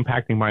negatively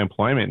impacting my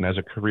employment, and as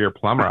a career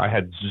plumber, I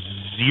had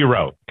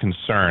zero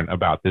concern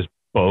about this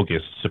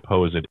bogus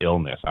supposed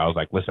illness. I was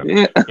like, listen,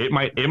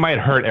 it might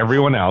hurt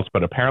everyone else,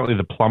 but apparently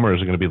the plumbers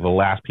are going to be the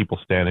last people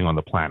standing on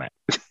the planet.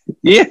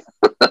 Yeah.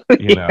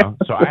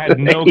 So I had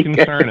no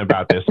concern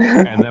about this,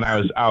 and then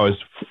I was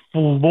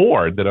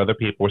floored that other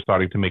people were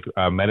starting to make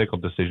medical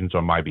decisions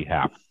on my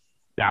behalf.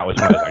 That was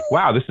when I was like,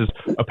 wow, this is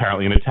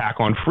apparently an attack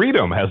on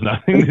freedom. It has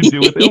nothing to do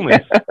with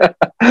illness.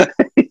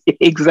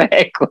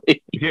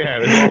 Exactly. Yeah,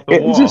 it's off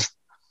the wall.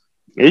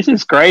 It's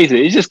just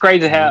crazy. It's just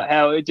crazy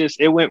how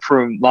it went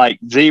from like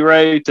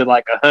 0 to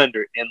like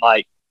 100 in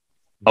like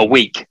a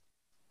week.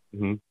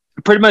 Mm-hmm.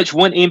 Pretty much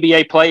one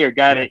NBA player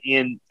got it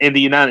in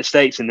the United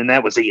States, and then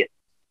that was it.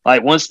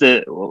 Like once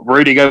the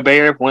Rudy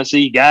Gobert, once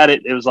he got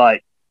it, it was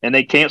like, and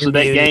they canceled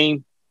that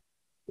game.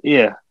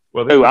 Yeah.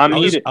 Well,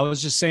 I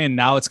was just saying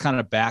now it's kind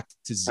of back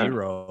to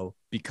zero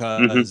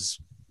because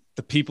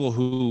the people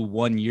who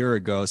 1 year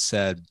ago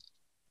said,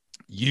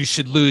 you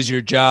should lose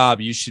your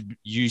job.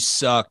 You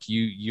suck.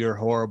 You're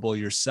horrible.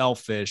 You're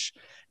selfish.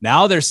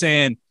 Now they're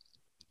saying,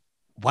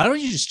 why don't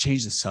you just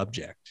change the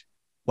subject?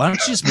 Why don't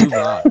you just move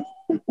on?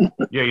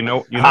 Yeah,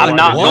 I'm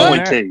not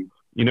going to.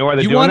 You know why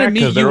they're doing that?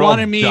 Because they're all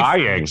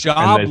dying.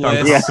 Jobless. And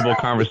it's uncomfortable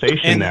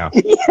conversation now.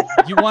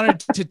 You wanted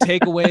to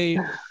take away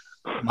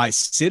my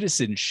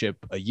citizenship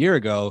a year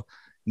ago.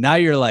 Now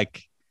you're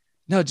like,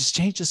 no, just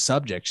change the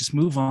subject. Just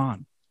move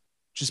on.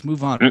 Just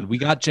move on. We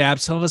got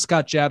jabs. Some of us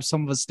got jabs.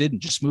 Some of us didn't.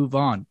 Just move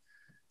on.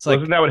 It's like,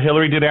 wasn't that what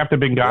Hillary did after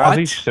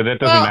Benghazi? She said that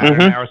doesn't matter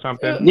now or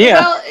something.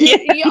 Well,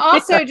 you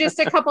also just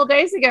a couple of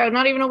days ago,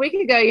 not even a week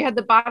ago, you had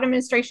the Biden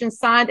administration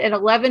signed an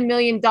 $11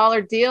 million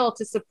deal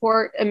to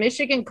support a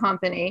Michigan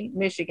company.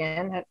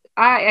 Michigan.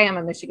 I am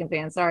a Michigan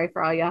fan. Sorry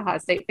for all you Ohio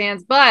State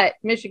fans, but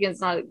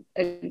Michigan's not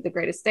the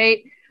greatest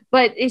state.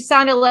 But he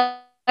signed $11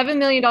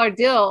 million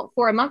deal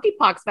for a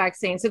monkeypox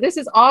vaccine. So this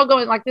is all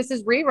going like this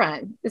is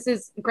rerun. This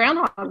is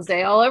Groundhog's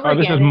Day all over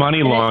again. This is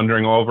money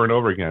laundering over and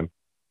over again.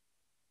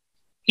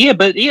 Yeah,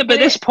 but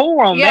it's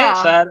poor on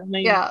that side. I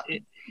mean,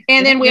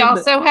 and then we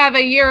also have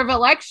a year of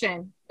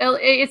election.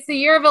 It's the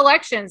year of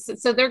elections,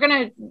 so we're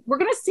gonna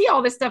see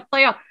all this stuff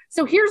play out.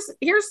 So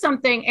here's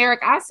something, Eric.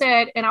 I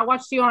said, and I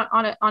watched you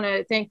on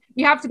a thing.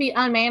 You have to be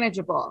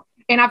unmanageable,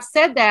 and I've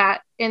said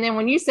that. And then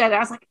when you said that, I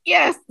was like,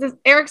 yes,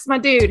 Eric's my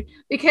dude,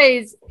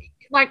 because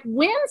like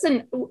when's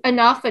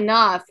enough,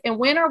 and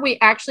when are we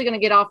actually going to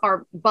get off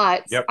our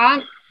butts? Yep.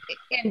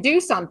 And do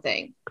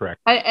something.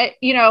 Correct.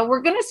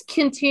 We're going to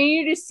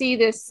continue to see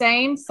this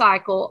same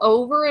cycle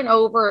over and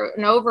over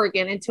and over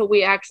again until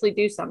we actually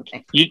do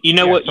something. You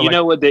know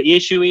what the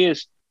issue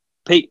is?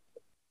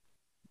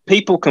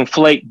 People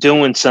conflate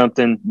doing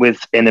something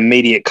with an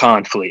immediate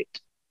conflict.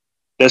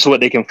 That's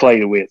what they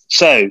conflate it with.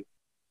 So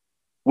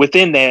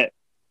within that,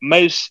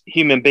 most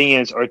human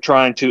beings are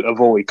trying to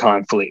avoid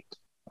conflict.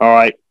 All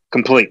right,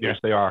 completely. Yes,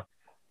 they are.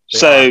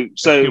 So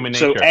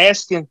nature.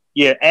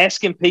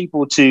 asking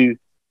people to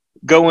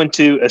go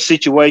into a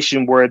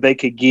situation where they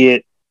could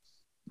get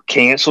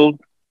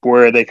canceled,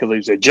 where they could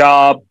lose their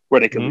job,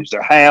 where they could lose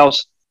their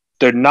house.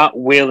 They're not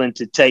willing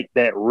to take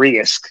that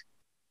risk.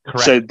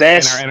 Correct. So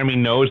that's, and our enemy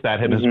knows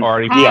that and has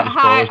already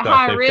high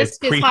us.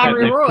 risk is high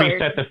reward. They've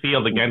preset the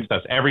field against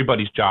us.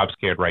 Everybody's job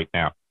scared right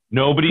now.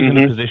 Nobody's in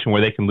a position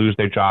where they can lose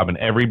their job, and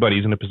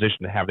everybody's in a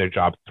position to have their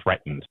job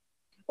threatened.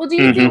 Well, do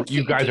you think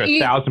you guys are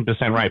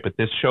 1,000% right, but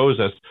this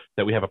shows us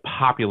that we have a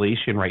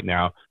population right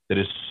now that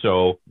is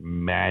so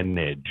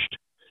managed.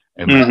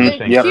 And like I was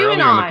saying earlier in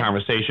the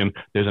conversation,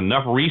 there's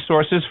enough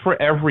resources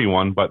for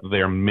everyone, but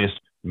they're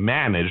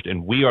mismanaged,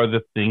 and we are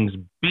the things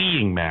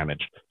being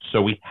managed.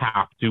 So we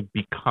have to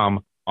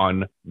become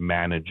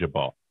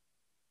unmanageable.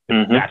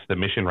 That's the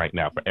mission right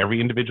now. For every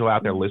individual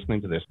out there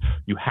listening to this,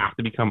 you have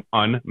to become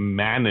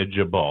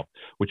unmanageable,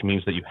 which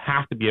means that you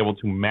have to be able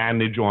to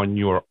manage on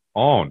your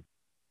own.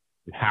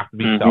 You have to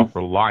be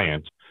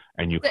self-reliant,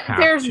 and you have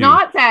there's to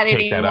not that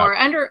take anymore.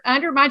 That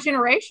under my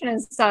generation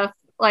and stuff.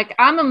 Like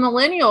I'm a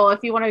millennial,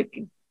 if you want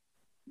to,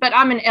 but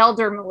I'm an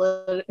elder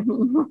millennial.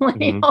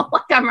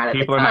 Like I'm right at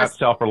People the are not cusp.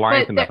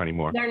 self-reliant But enough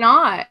anymore. They're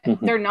not.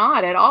 They're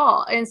not at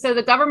all. And so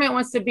the government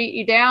wants to beat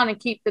you down and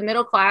keep the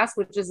middle class,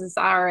 which is this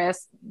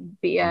IRS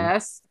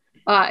BS,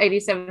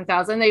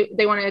 87,000.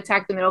 They want to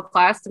attack the middle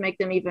class to make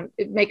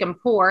them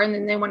poor, and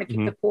then they want to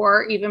keep the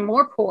poor even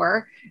more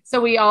poor. So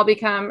we all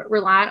become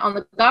reliant on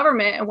the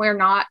government, and we're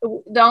not.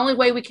 The only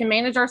way we can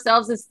manage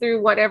ourselves is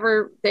through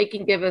whatever they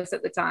can give us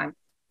at the time.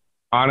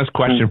 Honest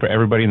question for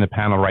everybody in the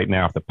panel right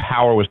now: if the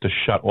power was to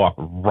shut off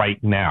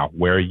right now,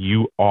 where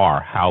you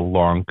are, how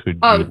long could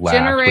you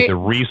last with the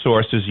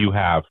resources you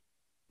have?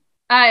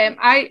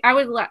 I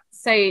would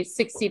say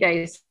 60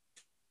 days.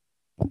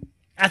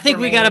 I think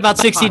we got about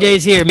 60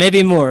 days here,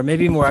 maybe more.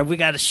 We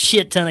got a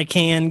shit ton of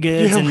canned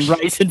goods and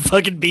rice and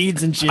fucking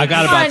beans and shit. I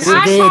got about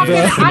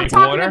I'm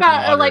talking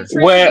about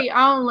electricity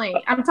only.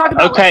 I'm talking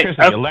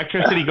about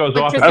electricity goes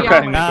off and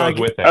everything that goes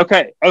with it.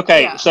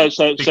 Okay. Yeah. So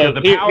because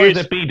the powers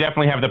that be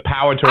definitely have the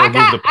power to remove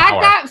the power.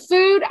 I got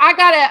food. I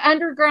got an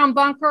underground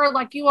bunker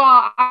like you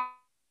all.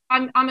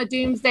 I'm a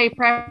doomsday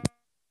prepper.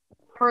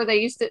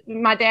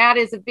 My dad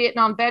is a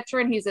Vietnam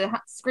veteran. He's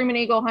a Screaming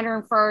Eagle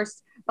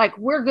 101st. Like,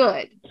 we're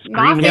good.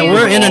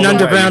 We're in an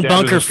underground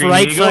bunker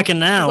right fucking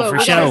now, for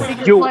sure.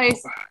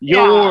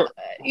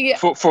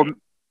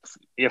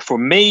 For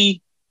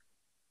me,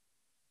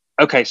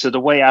 okay, so the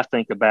way I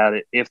think about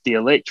it, if the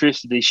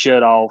electricity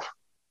shut off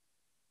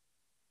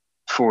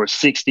for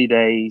 60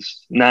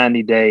 days,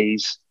 90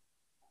 days,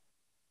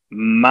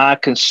 my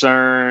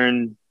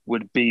concern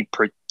would be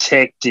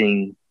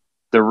protecting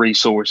the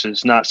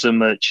resources, not so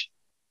much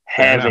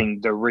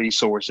having the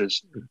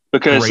resources,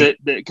 because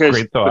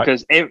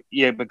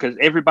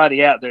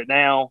everybody out there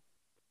now,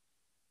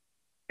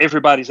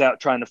 everybody's out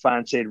trying to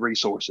find said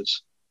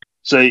resources.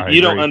 So you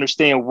don't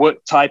understand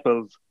what type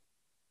of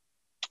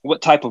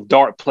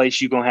dark place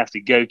you're gonna have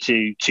to go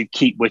to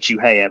keep what you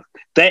have.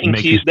 That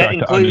includes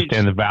to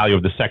understand the value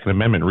of the Second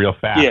Amendment real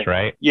fast,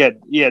 right? Yeah.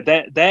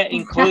 That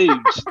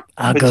includes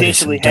I'll go to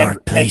some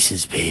dark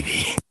places,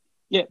 baby.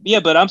 Yeah,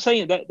 but I'm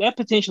saying that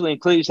potentially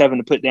includes having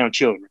to put down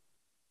children.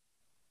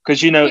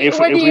 Because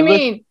what do you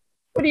mean?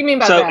 What do you mean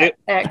by that?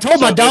 I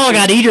told my dog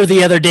I'd eat her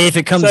the other day if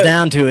it comes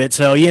down to it.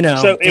 So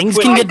things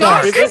can get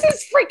dark. This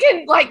is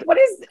freaking like what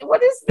is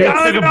this?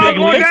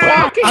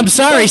 I'm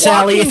sorry,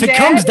 Sally. If it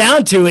comes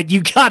down to it,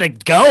 you gotta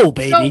go,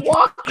 baby.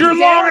 You're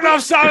long enough,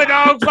 Sally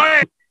dog.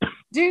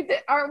 Dude,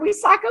 are we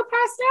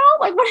psychopaths now?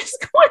 Like, what is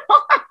going on?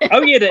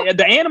 Oh yeah,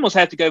 the animals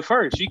have to go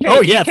first. You can't.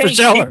 Oh yeah, for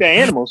sure. Keep the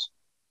animals.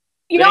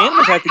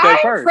 Animals have to go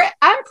first.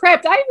 I'm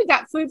prepped. I even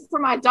got food for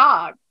my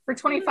dog for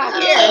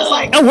 25 years.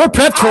 Like, we're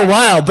prepped for a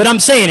while, but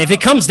I'm saying if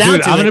it comes down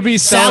to it,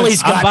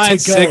 Sally's got buying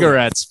to go.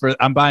 cigarettes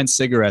I'm buying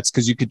cigarettes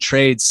because you could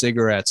trade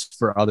cigarettes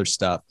for other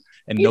stuff,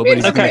 and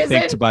nobody's going to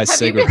think to buy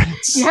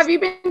cigarettes. Have you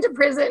been to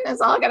prison?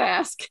 That's all I got to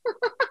ask.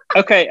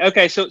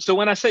 Okay. So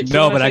when I say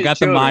but I got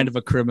the mind of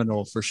a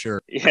criminal for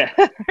sure. Yeah,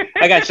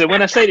 I got you. So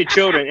when I say to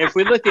children, if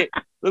we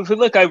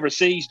look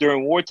overseas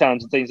during war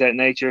times and things of that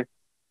nature,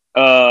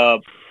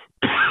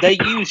 they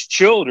use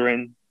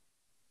children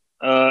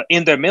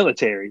in their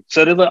military.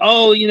 So they're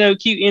like,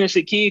 cute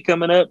innocent kid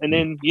coming up, and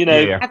then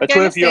a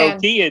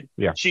 12-year-old kid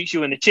shoots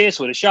you in the chest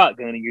with a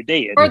shotgun and you're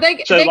dead. Or they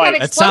got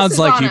that sounds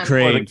like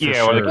Ukraine.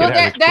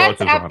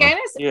 That's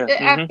Afghanistan.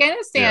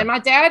 Yeah. My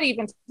dad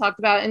even talked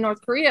about it in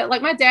North Korea.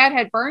 Like, my dad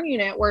had burn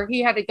unit where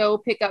he had to go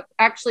pick up,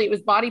 actually it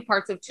was body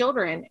parts of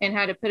children, and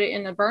had to put it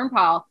in the burn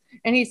pile.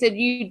 And he said,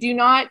 you do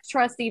not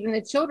trust even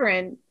the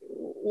children.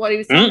 What he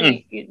was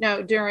saying,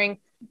 during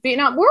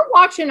Vietnam, we're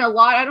watching a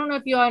lot. I don't know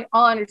if you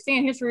all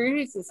understand. History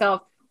repeats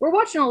itself. We're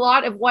watching a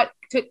lot of what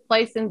took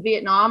place in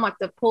Vietnam, like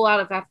the pull out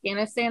of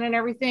Afghanistan and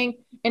everything.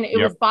 And it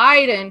was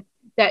Biden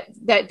that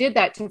did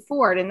that to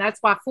Ford, and that's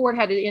why Ford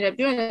had to end up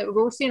doing it.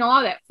 We're seeing a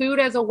lot of that. Food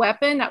as a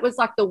weapon. That was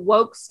like the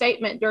woke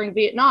statement during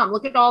Vietnam.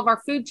 Look at all of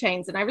our food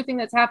chains and everything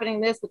that's happening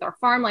with our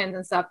farmlands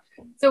and stuff.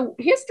 So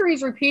history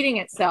is repeating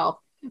itself.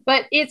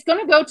 But it's going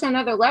to go to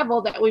another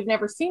level that we've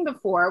never seen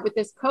before with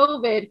this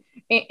COVID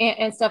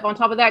and stuff on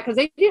top of that, because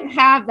they didn't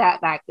have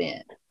that back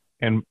then.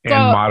 And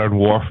modern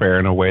warfare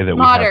in a way that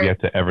we have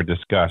yet to ever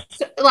discuss.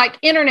 So, like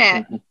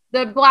internet,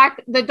 the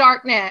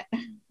dark net,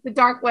 the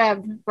dark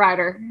web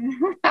writer.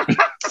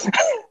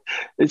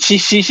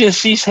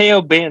 She's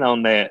hell bent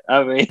on that.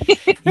 I mean,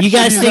 you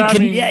guys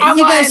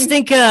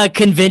think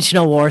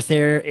conventional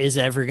warfare is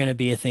ever going to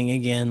be a thing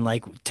again?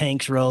 Like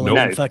tanks rolling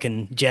and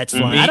fucking jets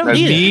flying? I don't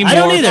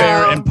either.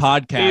 And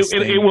podcasts.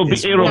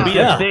 It'll be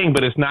a thing,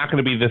 but it's not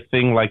going to be the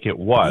thing like it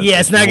was. Yeah,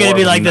 it's not going to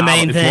be like the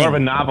main thing. It's more of a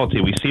novelty.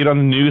 We see it on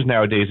the news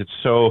nowadays. It's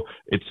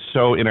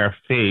so in our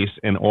face,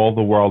 and all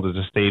the world is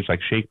a stage,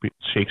 like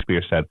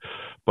Shakespeare said.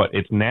 But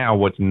it's now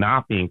what's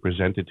not being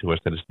presented to us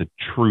that is the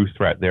true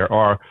threat. There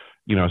are,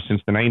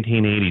 since the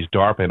 1980s,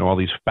 DARPA and all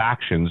these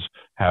factions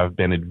have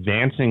been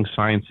advancing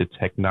science and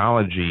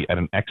technology at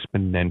an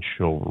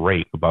exponential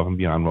rate above and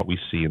beyond what we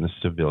see in the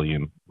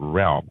civilian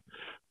realm,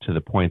 to the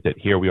point that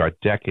here we are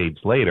decades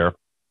later,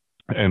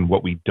 and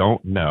what we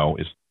don't know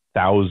is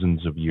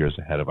thousands of years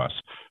ahead of us.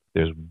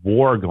 There's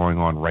war going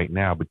on right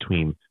now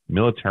between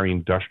military,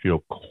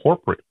 industrial,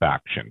 corporate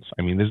factions.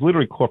 I mean, there's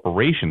literally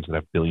corporations that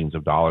have billions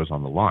of dollars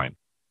on the line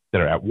that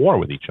are at war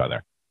with each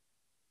other.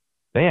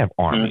 They have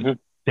armies. Mm-hmm.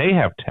 They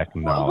have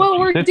technology. Well,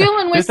 we're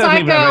dealing with this doesn't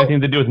even have anything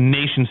to do with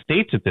nation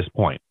states at this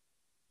point.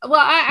 Well,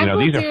 I will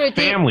these do are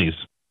families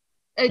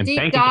and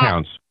bank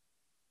accounts.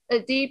 A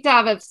deep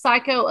dive of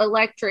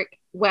psychoelectric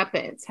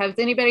weapons. Has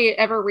anybody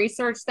ever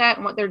researched that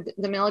and what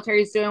the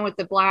military is doing with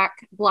the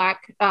black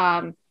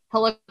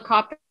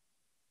helicopter?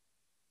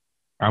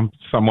 I'm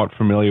somewhat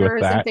familiar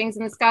with that. And things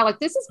in the sky. Like,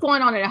 this is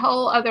going on at a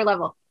whole other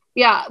level.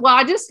 Yeah. Well,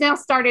 I just now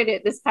started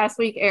it this past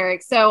week,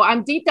 Eric. So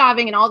I'm deep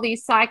diving in all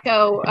these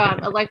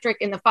electric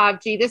and the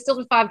 5G. This deals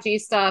with 5G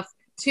stuff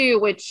too,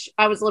 which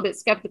I was a little bit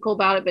skeptical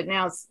about it, but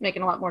now it's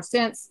making a lot more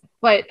sense.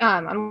 But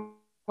I'm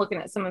looking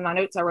at some of my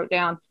notes I wrote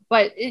down.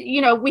 But,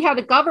 we had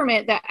a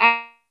government that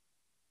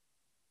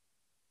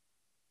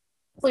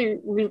actually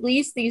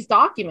released these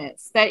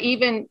documents that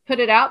even put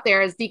it out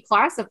there as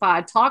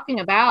declassified, talking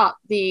about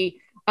the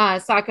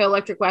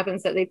psychoelectric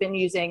weapons that they've been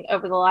using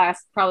over the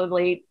last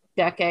probably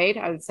decade,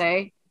 I would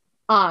say.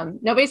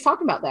 Nobody's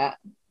talking about that.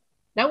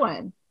 No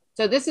one.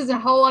 So this is a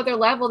whole other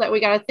level that we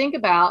got to think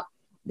about,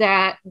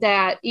 that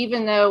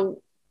even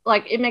though,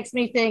 like, it makes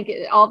me think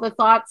all the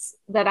thoughts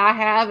that I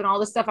have and all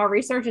the stuff I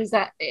research is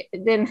that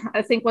then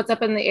I think what's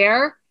up in the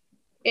air.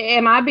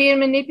 Am I being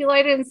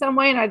manipulated in some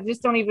way and I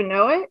just don't even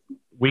know it?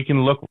 We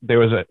can look. There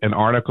was an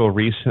article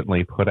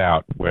recently put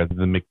out where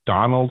the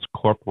McDonald's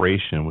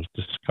Corporation was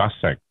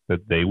discussing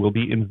that they will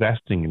be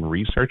investing in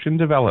research and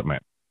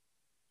development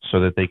so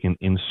that they can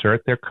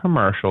insert their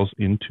commercials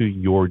into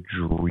your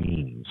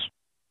dreams.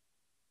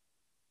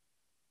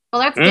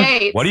 Well, that's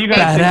Gates. What do you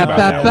guys think about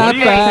that? What do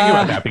you guys think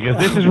about that? Because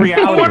this is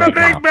reality. I want a right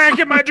Big now. Mac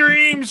in my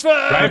dreams.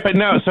 Right, but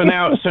no. So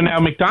now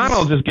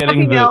McDonald's is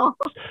getting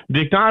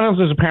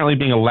McDonald's is apparently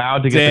being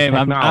allowed to get the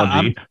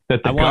technology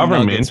that the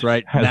government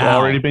has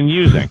already been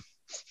using.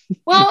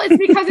 Well, it's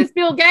because it's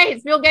Bill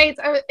Gates. Bill Gates.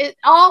 It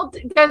all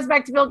goes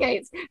back to Bill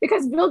Gates,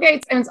 because Bill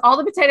Gates owns all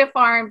the potato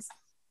farms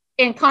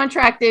and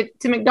contracted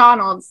to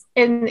McDonald's,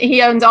 and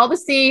he owns all the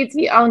seeds,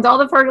 he owns all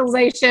the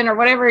fertilization or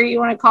whatever you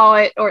want to call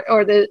it,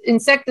 or the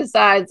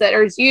insecticides that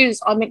are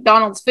used on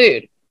McDonald's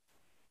food.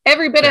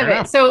 Every bit of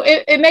it. So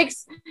it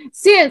makes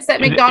sense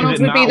that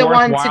McDonald's would be the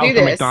one to do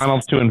this.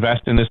 McDonald's to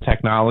invest in this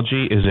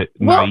technology? Is it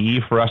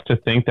naive for us to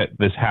think that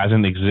this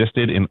hasn't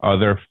existed in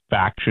other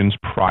factions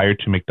prior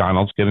to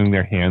McDonald's getting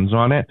their hands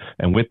on it?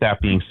 And with that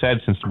being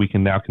said, since we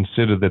can now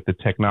consider that the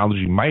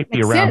technology might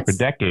be around for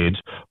decades,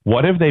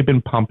 what have they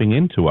been pumping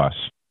into us?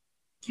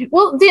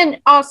 Well,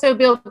 then also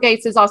Bill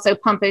Gates is also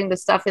pumping the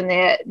stuff in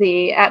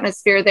the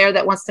atmosphere there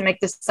that wants to make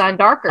the sun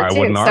darker too. I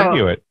wouldn't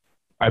argue it.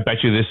 I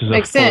bet you this is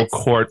a full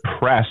court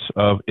press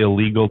of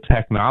illegal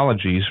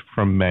technologies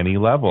from many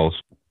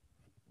levels.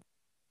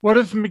 What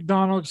if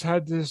McDonald's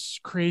had this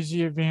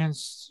crazy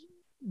advanced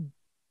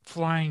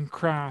flying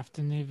craft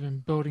and they've been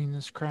building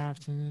this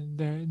craft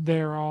and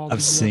they're all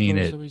I've seen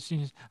it.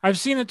 I've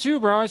seen it too,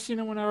 bro. I seen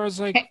it when I was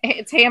like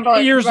it's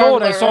 8 years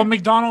old. I saw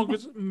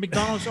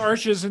McDonald's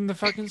arches in the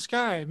fucking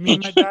sky. Me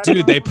and my dad.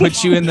 Dude, they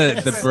put you in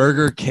the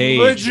burger cage.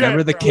 Legit,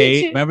 remember the bro.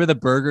 cage? Remember the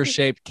burger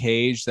shaped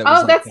cage? That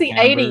was that's the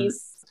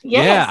 80s.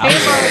 Yes, I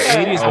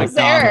was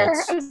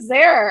I was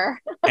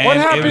there. And what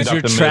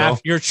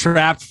happens? You're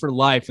trapped for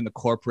life in the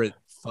corporate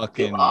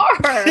fucking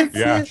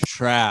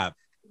trap.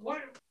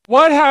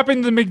 What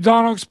happened to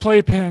McDonald's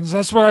playpens?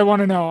 That's what I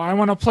want to know. I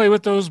want to play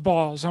with those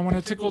balls. I want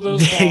to tickle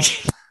those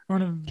balls. I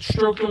want to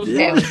stroke those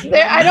balls.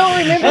 I don't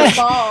remember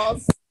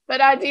balls,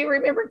 but I do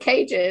remember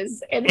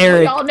cages. And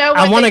Eric, we all know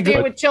what they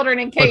do with children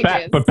in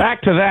cages. But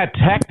back to that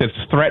tech that's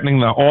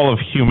threatening all of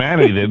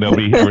humanity that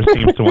nobody ever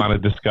seems to want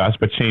to discuss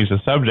but change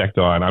the subject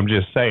on. I'm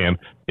just saying,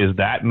 is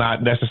that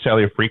not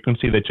necessarily a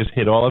frequency that just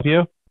hit all of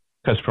you?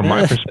 Because from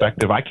my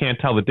perspective, I can't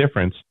tell the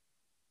difference.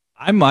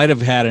 I might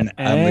have had a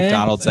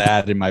McDonald's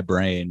ad in my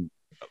brain.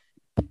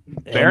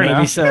 Fair enough.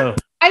 Maybe so.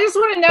 I just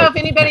want to know if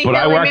anybody here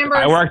remembers.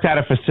 I worked at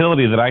a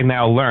facility that I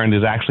now learned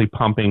is actually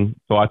pumping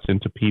thoughts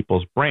into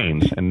people's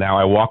brains, and now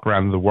I walk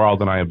around the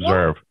world and I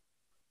observe.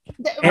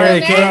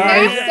 Eric,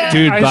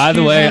 dude, by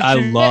the way, I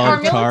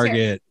love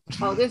Target.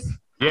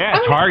 Yeah,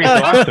 Target's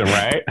awesome,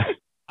 right?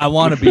 I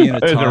want to be in a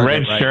Target. There's a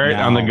red shirt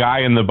on the guy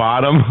in the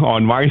bottom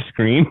on my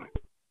screen.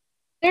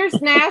 There's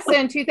NASA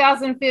in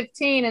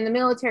 2015, and the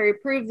military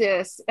proved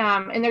this.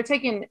 And they're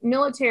taking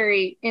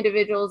military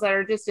individuals that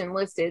are just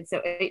enlisted,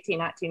 so 18,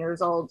 19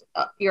 years old,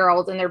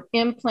 and they're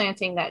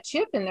implanting that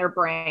chip in their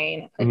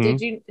brain. Mm-hmm.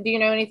 Do you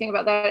know anything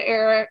about that,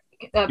 Eric?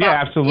 About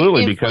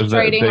absolutely, because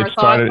it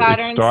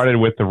started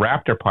with the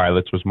Raptor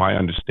pilots. Was my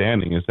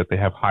understanding is that they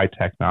have high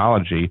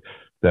technology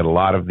that a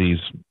lot of these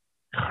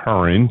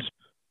current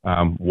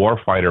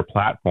warfighter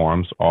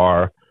platforms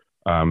are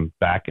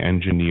back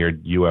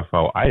engineered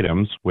UFO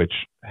items, which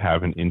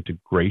have an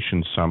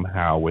integration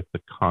somehow with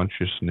the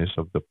consciousness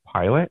of the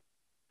pilot.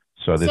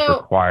 So this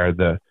required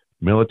the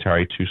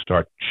military to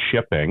start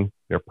shipping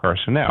their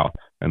personnel.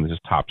 And this is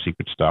top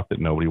secret stuff that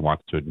nobody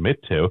wants to admit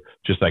to.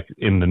 Just like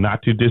in the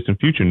not too distant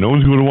future, no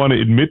one's going to want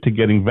to admit to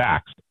getting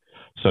vaxxed.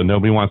 So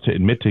nobody wants to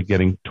admit to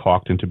getting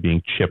talked into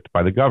being chipped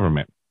by the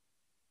government.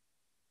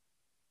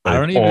 I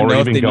don't even know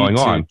if they need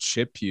to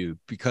chip you,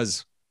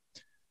 because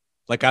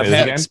like I've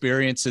had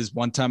experiences.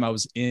 One time I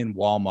was in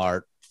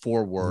Walmart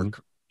for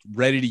work,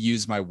 ready to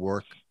use my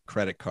work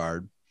credit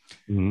card.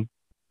 Mm-hmm.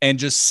 and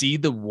just see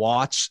the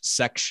watch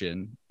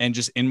section. And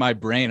just in my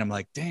brain, I'm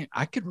like, dang,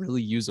 I could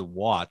really use a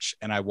watch.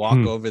 And I walk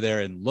over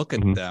there and look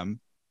at them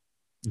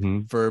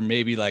for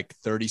maybe like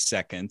 30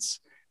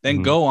 seconds,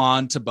 then go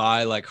on to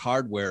buy like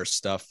hardware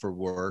stuff for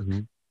work,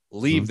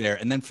 leave there.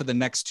 And then for the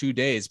next 2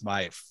 days,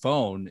 my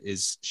phone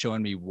is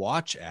showing me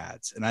watch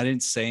ads. And I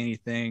didn't say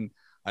anything.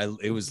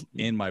 It was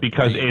in my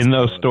because brain. in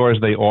those stores,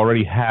 they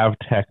already have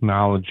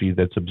technology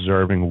that's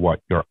observing what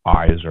your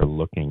eyes are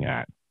looking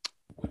at.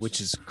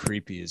 Which is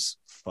creepy as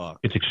fuck.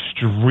 It's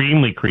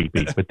extremely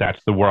creepy, but that's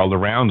the world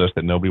around us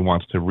that nobody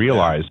wants to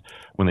realize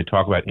when they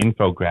talk about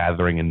info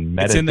gathering and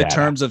metadata. It's in the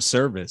terms of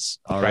service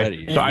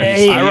already. Right? So I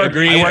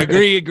agree. Hey,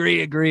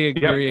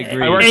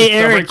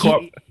 Eric,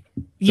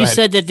 you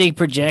said that they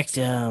project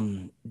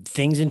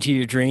things into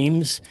your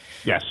dreams.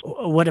 Yes.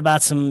 What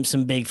about some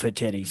Bigfoot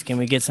titties? Can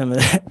we get some of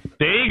that?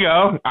 There you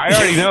go. I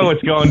already know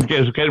what's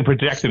getting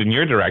projected in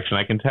your direction.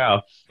 I can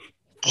tell.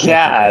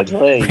 God,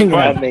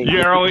 I mean,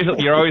 you're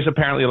always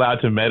apparently allowed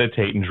to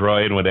meditate and draw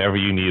in whatever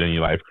you need in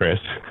your life, Chris.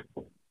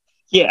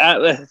 Yeah,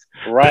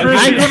 right.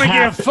 Chris, you're gonna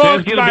get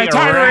fucked by a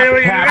tiger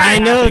alien. I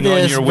know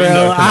this,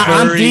 bro.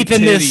 I'm deep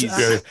in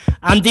this.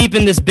 I'm deep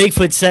in this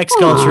Bigfoot sex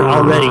culture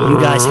already.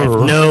 You guys have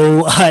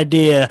no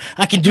idea.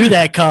 I can do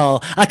that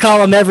call. I call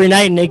them every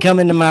night, and they come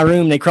into my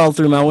room. They crawl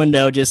through my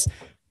window.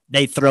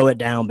 They throw it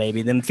down,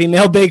 baby. Them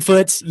female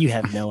Bigfoots. You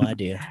have no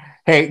idea.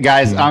 Hey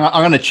guys, I'm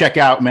gonna check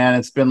out, man.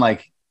 It's been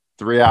like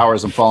 3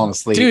 hours. I'm falling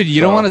asleep. Dude,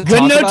 you don't want to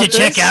good note to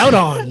check out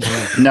on.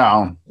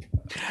 No.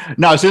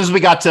 As soon as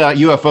we got to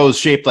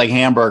UFOs shaped like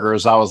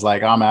hamburgers, I was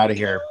like, I'm out of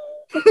here.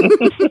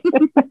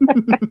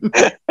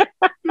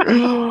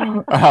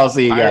 I'll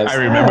see you guys. I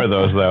remember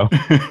those though.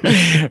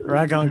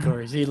 Rock on,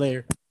 Corey. See you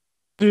later.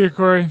 See you,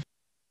 Corey.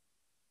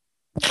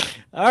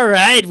 All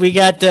right, we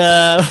got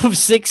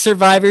 6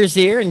 survivors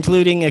here,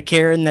 including a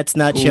Karen that's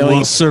not showing.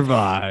 We'll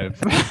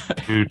survive.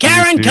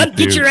 Karen, come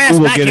get your ass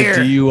back here.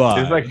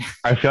 It's like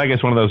I feel like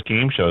it's one of those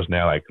game shows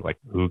now, like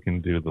who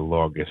can do the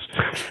longest.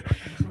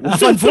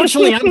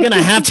 Unfortunately, I'm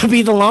gonna have to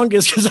be the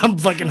longest because I'm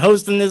fucking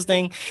hosting this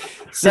thing.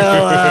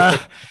 So,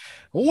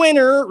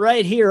 winner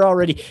right here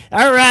already.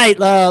 All right,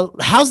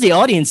 how's the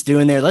audience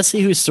doing there? Let's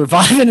see who's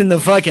surviving in the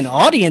fucking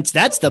audience.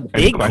 That's the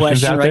big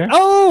question, right?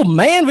 Oh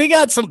man, we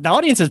got the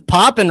audience is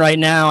popping right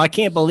now. I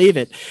can't believe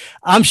it.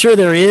 I'm sure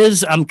there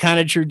is. I'm kind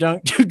of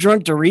too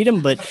drunk to read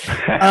them, but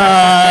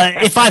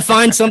if I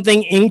find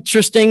something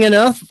interesting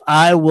enough,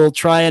 I will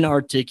try and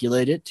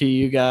articulate it to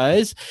you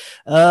guys.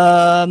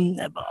 Well,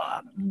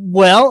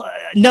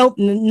 nope,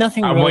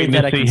 nothing. I'm really waiting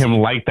that to see him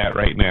light that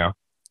right now.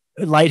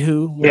 Light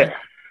who? Yeah.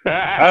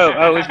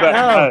 It's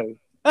about.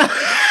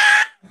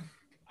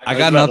 I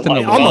got nothing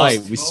to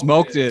light. We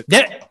smoked it.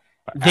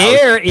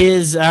 There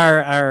is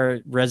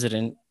our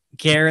resident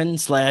Karen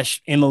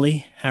 /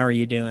 Emily. How are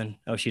you doing?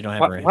 Oh, she don't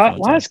have her headphones.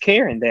 Why is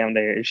Karen down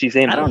there if she's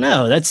in? I don't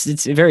know.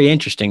 It's very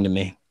interesting to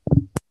me.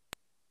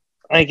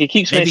 I think it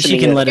keeps. Maybe she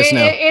can let us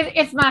know.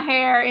 It's my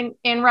hair,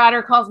 and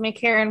Ryder calls me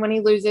Karen when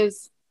he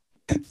loses,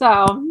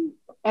 so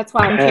that's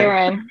why I'm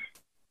Karen.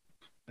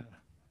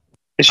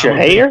 It's your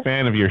hair? I'm a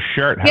fan of your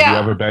shirt. Have you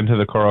ever been to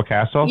the Coral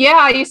Castle? Yeah,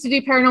 I used to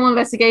do paranormal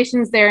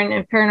investigations there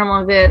and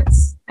paranormal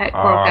events at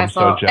Coral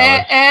Castle. I'm so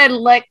jealous. Ed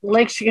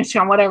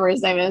Lichtenstein, whatever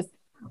his name is,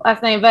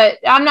 last name. But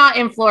I'm not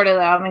in Florida though.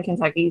 I'm in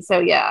Kentucky. So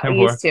yeah, I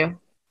used to.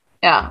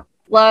 Yeah,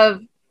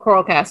 love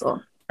Coral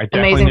Castle. I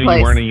definitely Amazing knew place.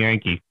 you weren't a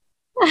Yankee.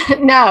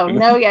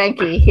 No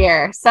Yankee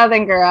here.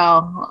 Southern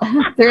girl,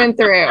 through and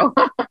through.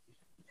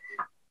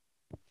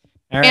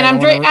 Right, and I'm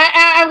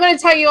going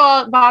to tell you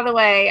all, by the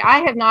way, I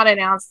have not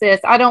announced this.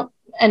 I don't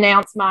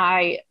announce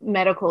my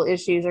medical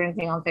issues or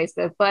anything on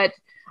Facebook, but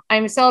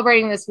I'm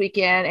celebrating this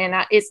weekend,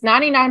 and it's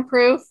 99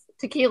 proof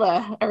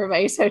tequila,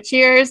 everybody. So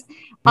cheers.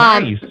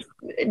 Nice.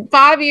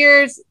 5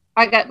 years,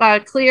 I got my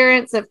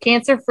clearance of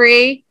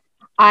cancer-free.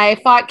 I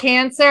fought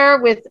cancer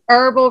with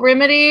herbal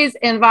remedies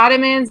and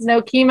vitamins,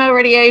 no chemo,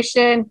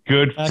 radiation.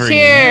 Good for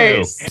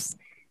cheers. you.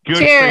 Good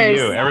cheers.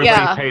 for you.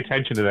 Everybody pay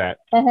attention to that.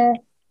 Uh-huh.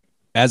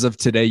 As of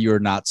today, you're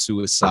not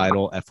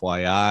suicidal.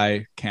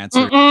 FYI,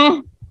 cancer.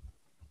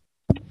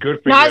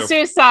 Good for Not you.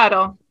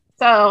 suicidal.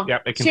 So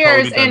it can cheers.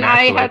 totally be done And I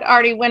naturally. had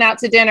already went out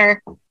to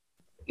dinner.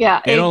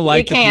 Yeah. They don't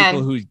like the can.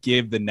 people who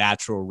give the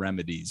natural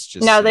remedies.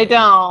 Just No, they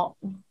don't.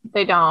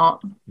 They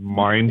don't.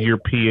 Mind your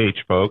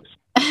pH, folks.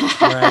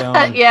 Right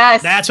on.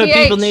 Yes. That's what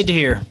people need to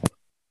hear.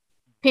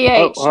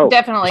 pH,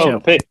 definitely.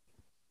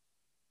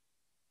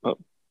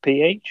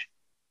 pH?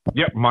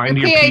 Yep, mind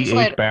The your pH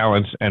pH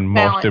balance, and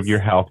most of your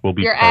health will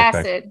be Your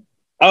perfect. acid.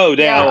 Oh,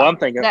 damn! Yeah. I'm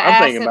thinking. The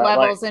I'm thinking acid about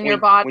levels like, in your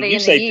when- body When you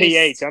and say the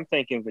pH, yeast. I'm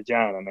thinking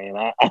vagina, man.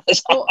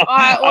 Well,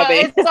 I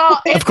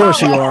mean, Of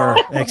course you are,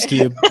 X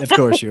Cube. Of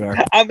course you are.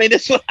 I mean,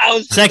 that's what I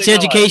was. Sex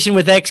thinking, education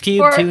with X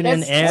Cube. Tune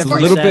in that's-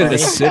 every a little bit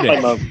Saturday.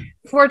 acidic. That's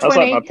like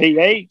 420. my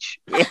pH.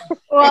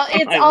 Well,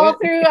 it's Like, all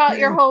what? throughout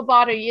your whole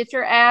body. It's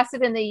your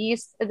acid and the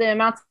yeast, the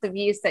amounts of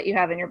yeast that you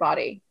have in your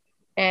body,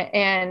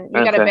 and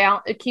you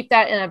got to keep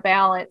that in a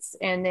balance.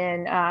 And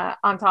then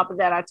on top of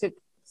that, I took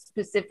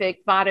specific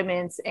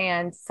vitamins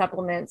and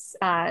supplements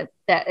that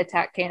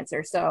attack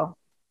cancer. So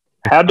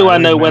How do I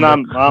know when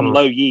I'm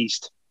low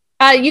yeast?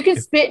 You can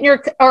spit in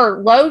your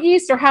or low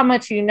yeast, or how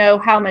much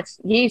how much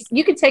yeast.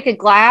 You can take a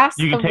glass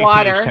You can of take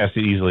water. pH test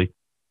it easily.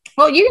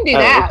 Well, you can do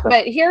that,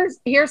 okay. but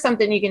here's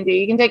something you can do.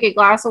 You can take a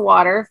glass of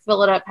water,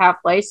 fill it up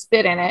halfway,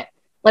 spit in it,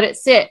 let it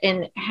sit,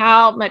 and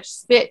how much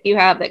spit you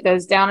have that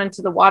goes down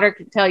into the water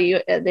can tell you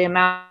the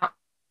amount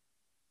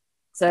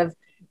of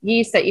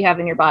yeast that you have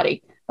in your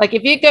body. Like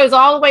if it goes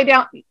all the way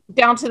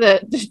down to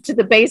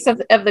the base of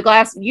the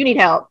glass, you need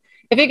help.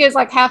 If it goes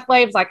like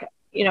halfway, it's like,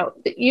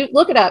 you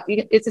look it up.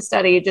 It's a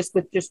study just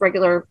with just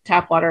regular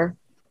tap water.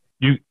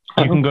 You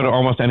can go to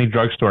almost any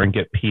drugstore and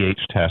get pH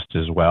tests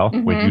as well,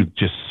 where you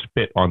just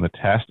spit on the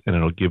test and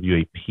it'll give you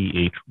a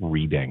pH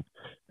reading.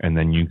 And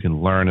then you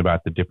can learn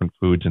about the different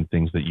foods and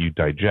things that you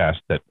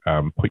digest that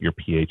put your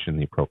pH in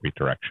the appropriate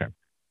direction.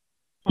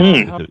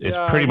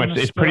 It's pretty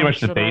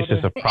much the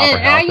basis of proper and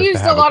health. I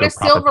used a lot of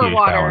silver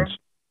water.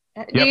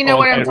 Do you know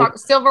what I'm talking?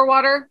 Silver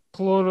water.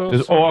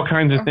 There's all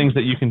kinds of things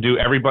that you can do.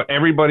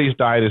 Everybody's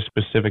diet is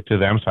specific to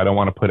them, so I don't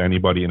want to put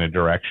anybody in a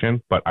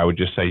direction. But I would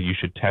just say you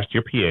should test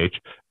your pH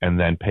and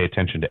then pay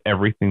attention to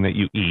everything that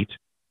you eat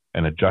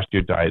and adjust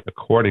your diet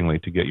accordingly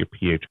to get your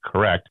pH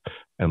correct.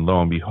 And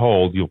lo and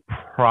behold, you'll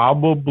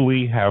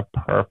probably have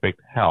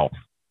perfect health.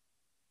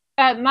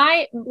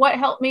 What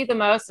helped me the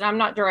most, and I'm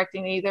not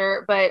directing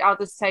either, but I'll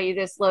just tell you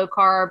this: low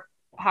carb,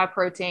 high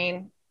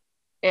protein.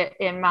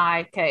 In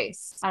my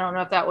case, I don't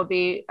know if that would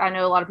be. I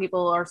know a lot of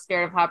people are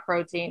scared of high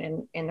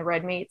protein and the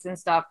red meats and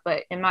stuff,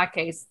 but in my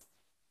case,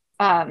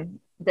 that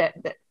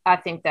I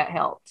think that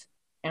helped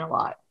in a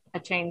lot. I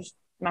changed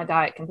my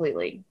diet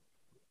completely.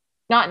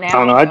 Not now. I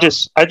don't know. I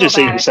just eat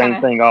the same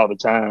thing all the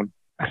time.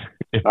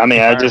 It's like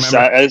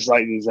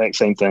the exact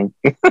same thing.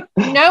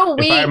 No,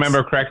 if I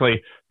remember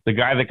correctly, the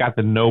guy that got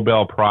the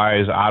Nobel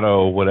Prize,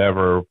 Otto,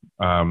 whatever,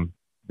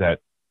 that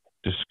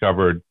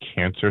discovered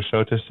cancer,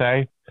 so to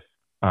say,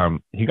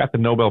 he got the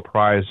Nobel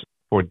Prize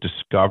for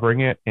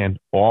discovering it and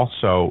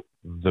also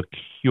the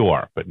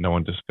cure, but no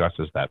one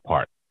discusses that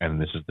part. And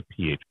this is the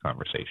pH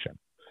conversation.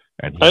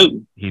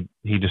 And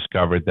he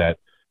discovered that,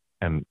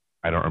 and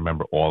I don't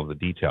remember all of the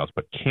details,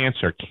 but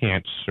cancer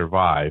can't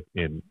survive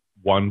in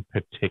one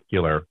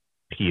particular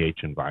pH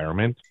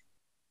environment.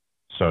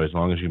 So as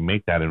long as you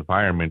make that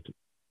environment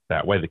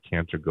that way, the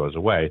cancer goes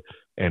away.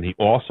 And he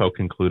also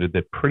concluded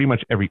that pretty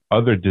much every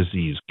other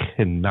disease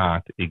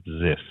cannot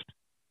exist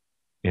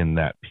in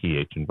that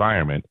pH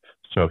environment.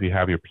 So if you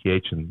have your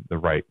pH in the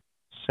right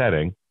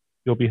setting,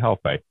 you'll be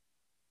healthy.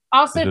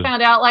 Also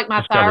found out like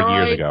my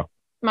years ago.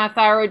 My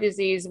thyroid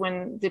disease,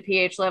 when the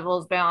pH level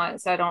is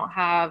balanced, I don't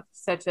have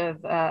such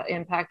a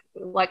impact.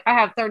 Like I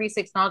have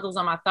 36 nodules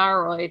on my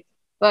thyroid,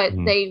 but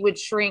they would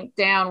shrink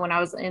down when I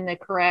was in the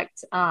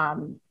correct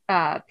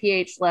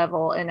pH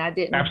level, and I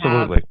didn't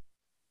have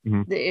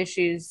the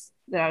issues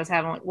that I was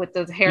having with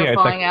the hair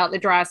falling out, the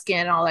dry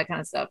skin, all that kind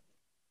of stuff.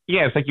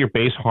 Yeah, it's like your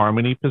base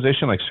harmony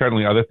position. Like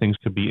certainly other things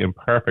could be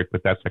imperfect,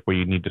 but that's like where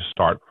you need to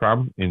start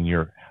from in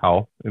your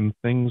health and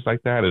things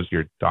like that, is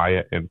your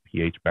diet and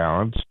pH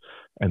balance.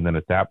 And then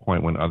at that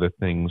point, when other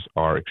things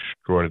are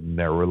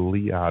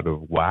extraordinarily out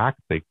of whack,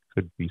 they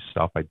could be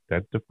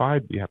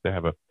self-identified. You have to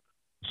have a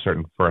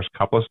certain first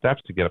couple of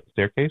steps to get up the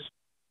staircase.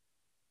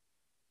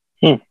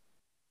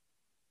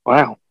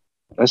 Wow.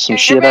 That's some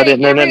shit I didn't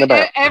know nothing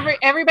about.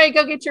 Everybody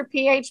go get your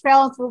pH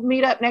balance. We'll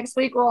meet up next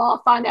week. We'll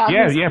all find out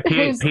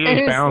whose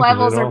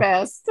levels are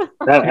best.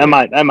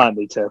 that might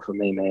be tough for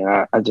me,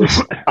 man. I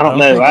don't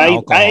know.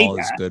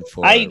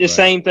 I eat the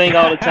same thing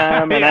all the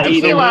time, and I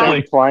eat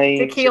everything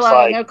plain.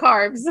 Tequila, no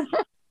carbs.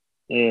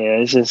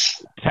 Yeah, it's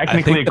just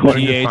technically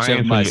according to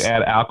science, when you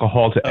add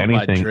alcohol to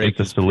anything,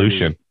 it's a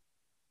solution.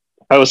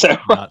 Oh, so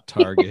not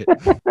Target.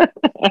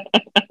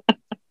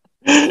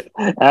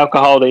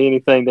 Alcohol to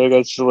anything, there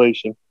goes the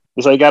solution.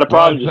 So you got a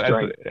problem, just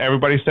drink.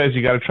 Everybody says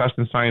you got to trust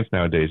in science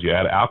nowadays. You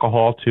add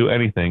alcohol to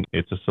anything,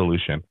 it's a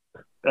solution.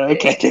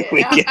 Okay, there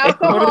we go.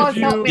 Alcohol has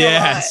helped me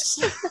a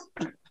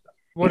lot.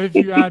 What if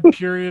you add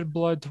period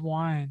blood to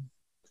wine?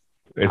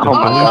 It's a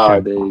solution.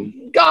 God,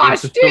 dude.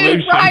 Gosh,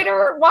 dude,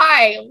 Ryder,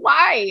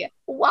 why?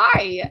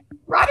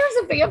 Ryder's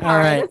a vampire.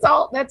 Right.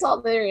 That's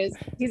all there is.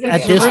 He's a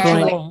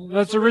vampire.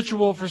 That's a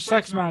ritual for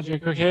sex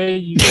magic,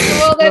 okay?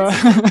 Well,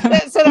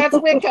 that's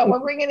Wicca. We're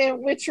bringing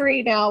in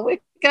witchery now,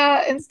 Wicca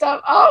and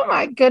stuff. Oh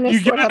my goodness!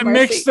 You gotta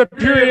mix the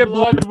period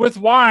blood with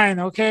wine,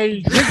 okay?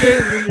 You drink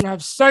it, and then you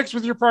have sex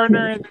with your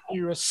partner, and then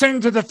you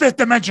ascend to the fifth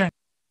dimension.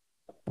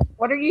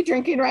 What are you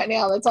drinking right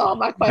now? That's all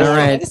my question.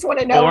 Right. I just want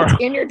to know what's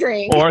in your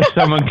drink. Or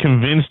someone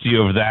convinced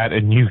you of that,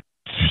 and you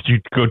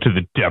go to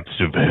the depths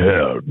of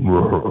hell.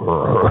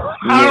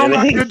 I don't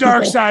like the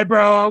dark side,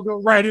 bro. I'll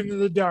go right into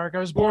the dark. I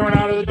was born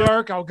out of the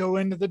dark. I'll go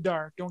into the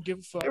dark. Don't give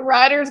a fuck.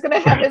 Ryder's going to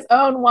have his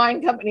own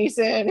wine company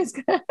soon. It's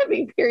going to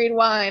be Period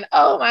Wine.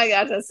 Oh my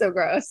gosh, that's so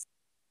gross.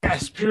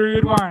 Yes,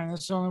 Period Wine.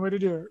 That's the only way to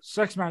do it.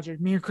 Sex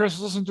magic. Me and Chris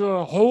listened to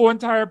a whole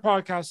entire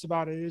podcast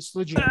about it. It's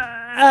legit.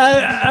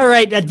 All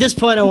right. At this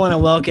point, I want to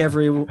welcome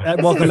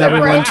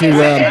everyone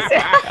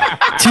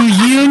to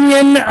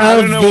Union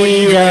of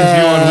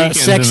the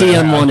Sexy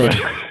Unwanted.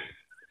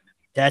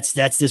 That's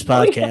this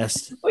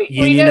podcast. We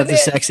Union know of the that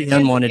Sexy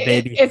Unwanted,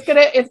 baby. It's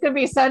gonna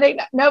be Sunday.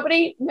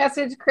 Nobody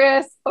message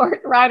Chris or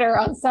Ryder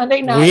on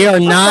Sunday night. We are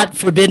not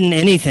forbidden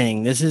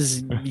anything. This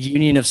is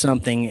Union of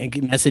something.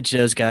 Message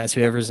those guys,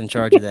 whoever's in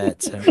charge of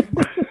that. So.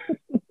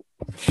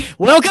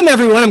 Welcome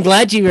everyone. I'm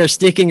glad you are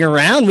sticking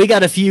around. We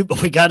got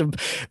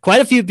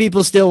quite a few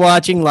people still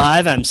watching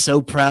live. I'm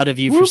so proud of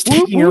you for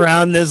sticking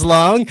around this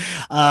long.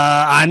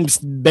 I'm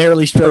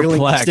barely struggling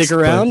to stick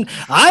around.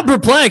 I'm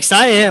perplexed.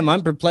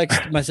 I'm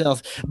perplexed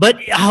myself. But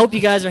I hope you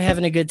guys are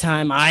having a good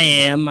time. I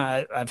am.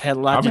 I've had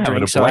a lot to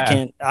drink, so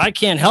I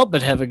can't help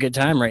but have a good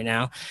time right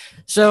now.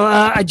 So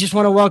I just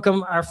want to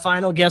welcome our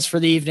final guest for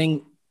the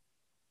evening,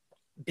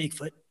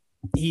 Bigfoot.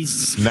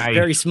 He's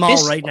very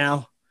small right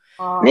now.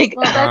 Well,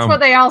 that's what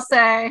they all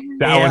say.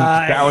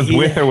 That was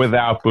with or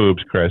without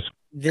boobs, Chris.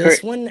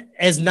 This one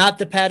is not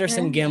the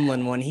Patterson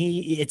Gimlin one.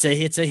 It's a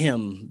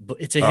him.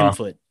 It's a him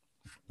foot.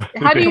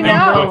 How do you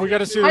know? We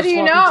gotta see. How do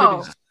you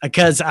know?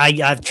 Because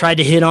I've tried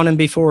to hit on him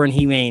before and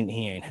he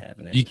ain't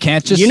having it. You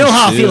can't just. You know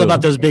how I feel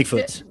about those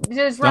Bigfoots.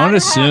 Don't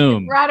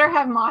assume. Ryder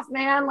have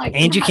Mothman, like,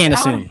 and you can't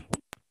assume.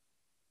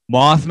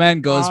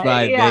 Mothman goes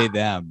by they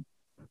them.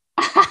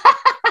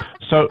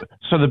 So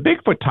the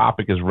Bigfoot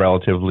topic is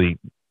relatively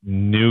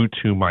new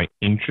to my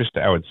interest,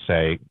 I would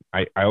say.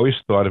 I always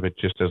thought of it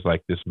just as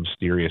like this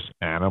mysterious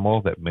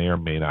animal that may or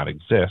may not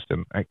exist,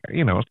 and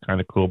it's kind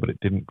of cool, but it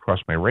didn't cross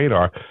my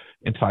radar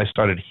until I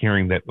started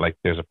hearing that like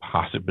there's a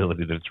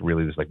possibility that it's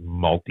really this like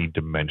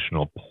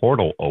multi-dimensional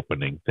portal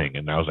opening thing,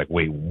 and I was like,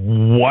 wait,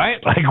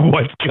 what? Like,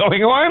 what's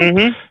going on?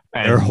 Mm-hmm.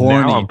 They're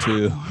horny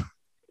too.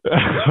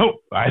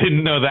 I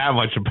didn't know that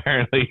much.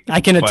 Apparently, I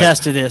can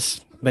attest to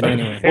this. But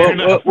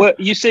anyway, well,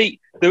 you see,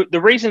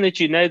 the reason that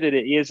you know that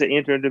it is an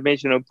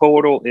interdimensional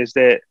portal is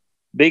that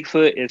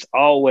Bigfoot is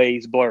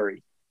always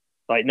blurry.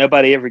 Like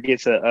nobody ever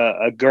gets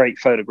a great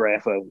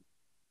photograph of it.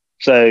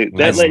 So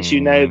that lets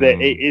you know that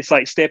it's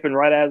like stepping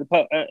right out of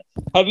the.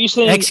 Have you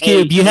seen X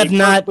Cube? You have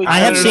not. I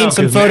have seen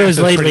some photos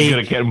lately. Pretty good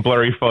at getting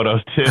blurry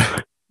photos too.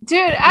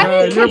 Dude,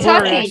 I'm in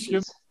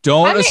Kentucky.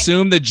 Don't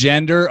assume the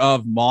gender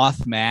of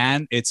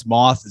Mothman. It's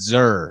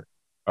Mothzer.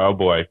 Oh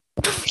boy.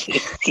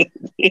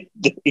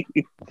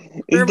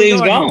 This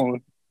dude's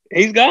gone.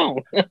 He's gone.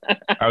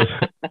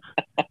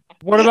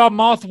 What about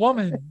Moth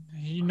Woman?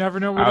 You never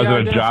know. I was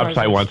on a job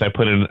site once. I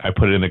put it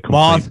in a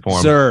complaint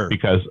form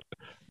because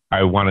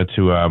I wanted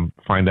to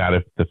find out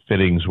if the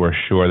fittings were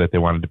sure that they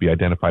wanted to be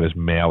identified as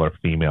male or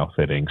female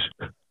fittings.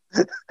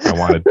 I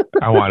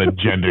wanted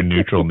gender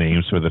neutral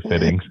names for the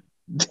fittings.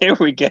 There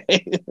we go.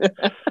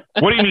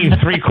 What do you mean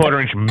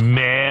 3/4 inch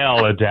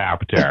male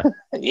adapter?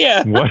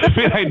 Yeah. What if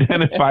it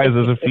identifies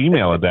as a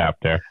female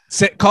adapter?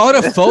 Call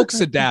it a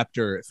folks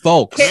adapter.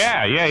 Folks.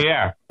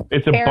 Yeah.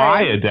 It's a Karen.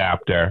 bi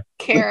adapter.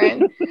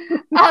 Karen.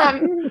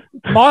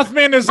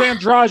 Mothman is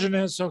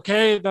androgynous,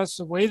 okay? That's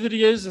the way that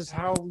he is. Is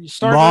how we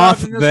started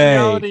Moth out in this they.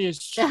 reality.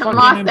 It's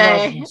Moth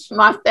Day.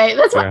 Moth Day.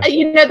 That's what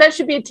that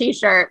should be a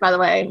T-shirt, by the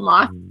way.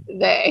 Moth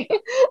Day.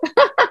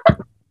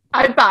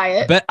 I'd buy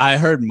it. But I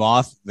heard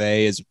Moth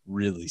they is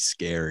really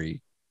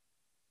scary.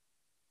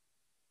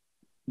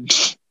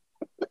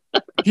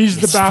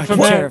 He's the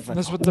Baphomet.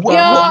 That's what the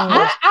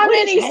Baphomet is. I'm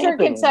in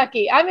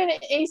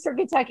Eastern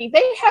Kentucky.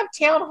 They have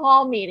town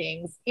hall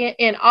meetings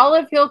in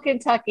Olive Hill,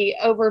 Kentucky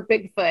over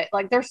Bigfoot.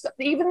 Like there's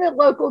even the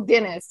local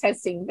dentist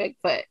has seen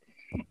Bigfoot.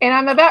 And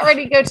I'm about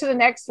ready to go to the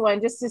next one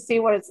just to see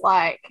what it's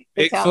like.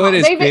 Bigfoot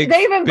is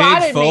they've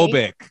invited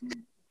me.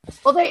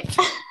 Well,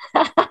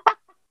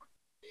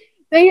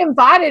 they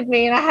invited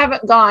me and I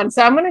haven't gone.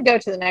 So I'm going to go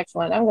to the next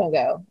one. I'm going to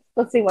go.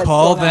 Let's see what's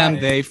Call going them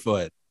on.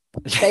 Theyfoot.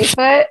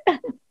 Bigfoot?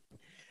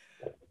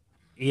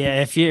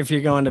 Yeah, if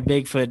you're going to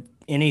Bigfoot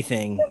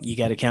anything, you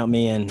got to count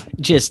me in.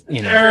 Just,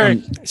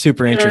 Eric, I'm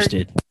super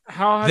interested.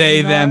 How have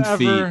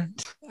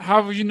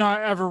you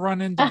not ever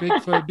run into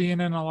Bigfoot being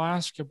in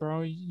Alaska,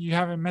 bro? You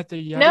haven't met the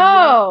Yeti?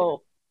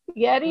 No.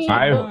 Yeti?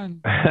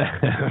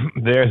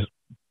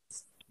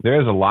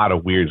 There's a lot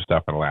of weird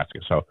stuff in Alaska.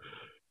 So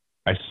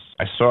I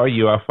saw a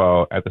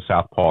UFO at the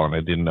South Pole, and I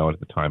didn't know it at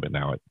the time, but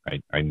now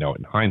I know it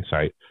in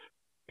hindsight.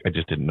 I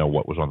just didn't know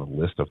what was on the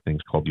list of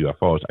things called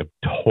UFOs. I've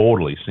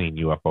totally seen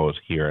UFOs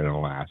here in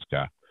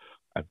Alaska.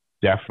 I've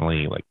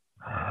definitely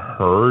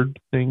heard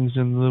things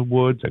in the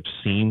woods. I've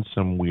seen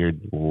some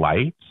weird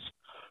lights,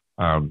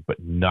 but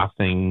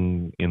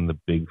nothing in the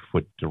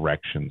Bigfoot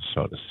direction,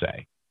 so to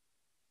say.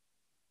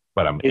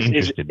 But I'm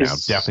interested now.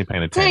 Definitely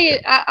paying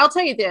attention. I'll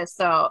tell you this.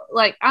 So,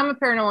 I'm a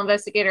paranormal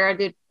investigator.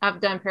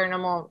 I've done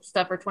paranormal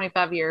stuff for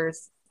 25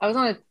 years. I was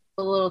on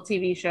a little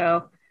TV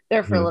show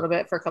there for a little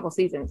bit, for a couple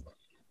seasons.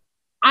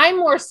 I'm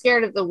more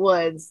scared of the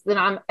woods than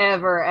I'm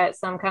ever at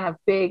some kind of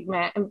big,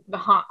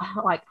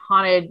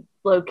 haunted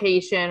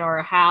location or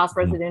a house,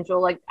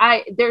 residential.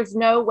 There's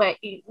no way.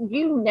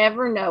 You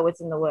never know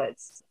what's in the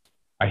woods.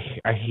 I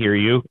hear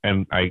you,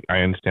 and I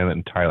understand that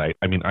entirely.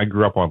 I mean, I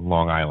grew up on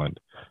Long Island,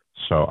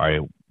 so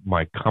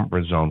my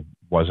comfort zone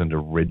wasn't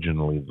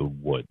originally the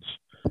woods,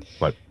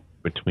 but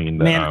between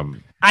the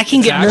Man, I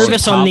can get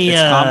nervous on the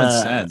common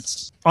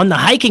sense. On the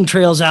hiking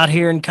trails out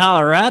here in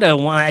Colorado.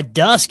 When at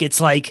dusk, it's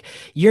like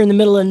you're in the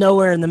middle of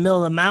nowhere, in the middle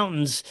of the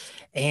mountains,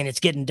 and it's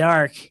getting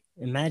dark.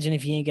 Imagine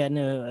if you ain't got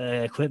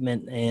no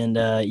equipment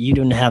and you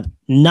don't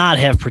not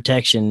have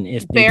protection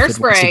if bear Bigfoot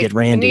wants to spray. get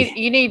randy.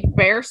 You need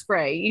bear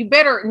spray. You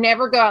better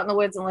never go out in the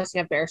woods unless you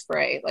have bear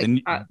spray. Like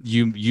And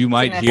you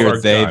might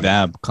hear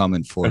them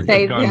coming for you.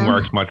 The gun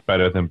works much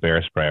better than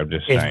bear spray. I'm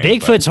just If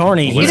saying. Bigfoot's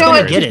horny, he's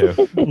gonna get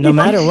it. No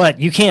matter what,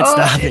 you can't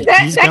stop it.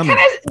 He's coming.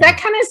 That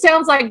kind of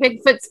sounds like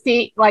Bigfoot's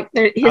feet, like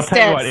his I'll tell you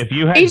steps. what, if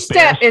you had Each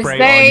bear step is spray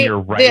they, on your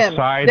right them,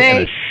 side they,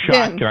 and a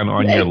shotgun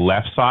on your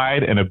left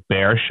side and a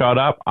bear shut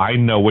up, I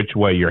know which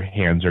way your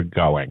hands are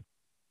going.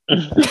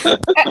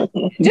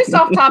 Just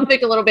off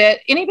topic a little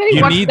bit. Anybody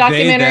You watch the need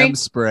documentary? them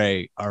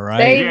spray, all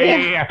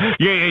right?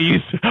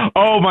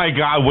 Oh my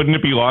God, wouldn't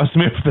it be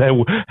awesome if they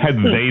had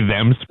they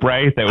them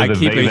spray? If there was I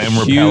keep they a them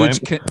huge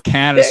repellent.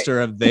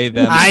 canister of they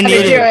them. I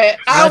need it.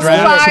 I'll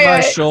Strapped to buy my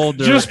it.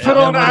 shoulder. Just put and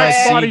on then when I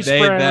Axe see body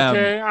they, spray, them,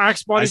 okay?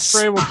 Axe body I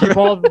spray will keep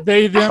all the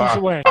they thems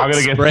away. I'm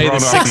gonna get spray thrown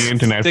the off the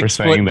internet for 6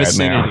 saying foot that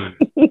now.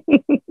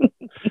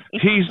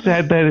 He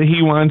said that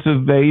he wants a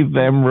they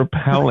them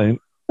repellent.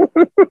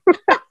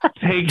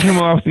 Take him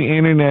off the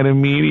internet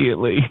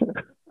immediately.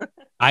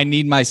 I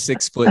need my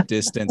 6 foot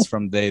distance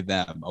from they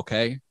them.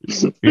 Okay.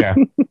 Yeah,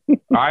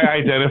 I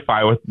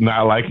identify with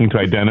not liking to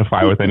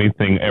identify with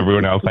anything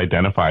everyone else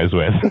identifies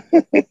with.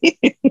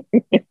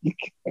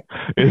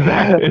 Is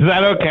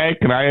that okay?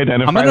 Can I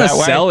identify? I'm gonna that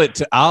way? sell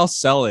it. I'll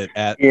sell it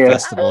at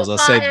festivals. I'll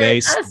say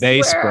they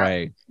swear.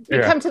 spray.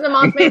 You come to the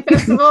Mothman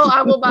Festival,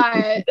 I will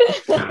buy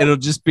it. It'll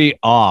just be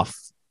off,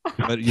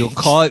 but you'll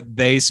call it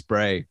they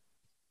spray.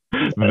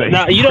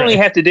 No, you don't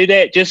even have to do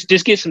that.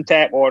 Just get some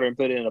tap water and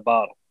put it in a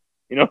bottle.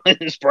 You know, in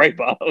a spray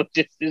bottle.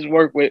 Just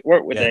work with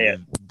that.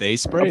 They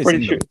spray I'm is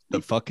pretty in sure.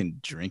 the fucking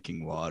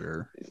drinking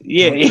water.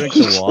 Yeah, Don't drink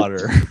the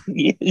water.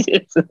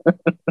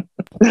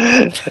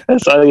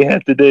 That's all you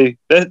have to do.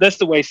 That's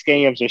the way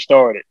scams are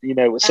started. You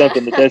know, with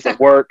something that doesn't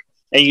work,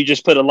 and you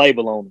just put a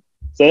label on it.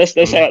 So that's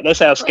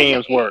how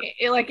scams work.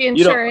 Like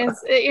insurance.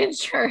 Yeah.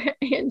 That's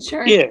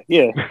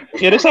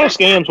how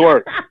scams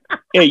work.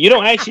 Yeah, you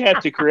don't actually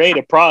have to create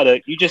a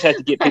product. You just have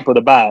to get people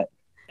to buy it.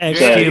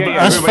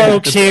 Us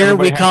folks here,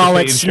 we call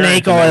it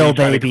snake oil,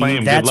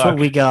 baby. That's what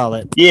we call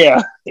it.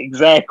 Yeah,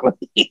 exactly.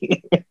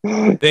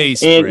 They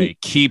spray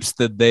keeps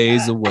the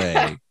days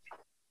away.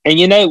 And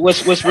you know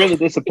what's really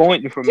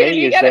disappointing for Dude,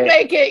 me you is gotta that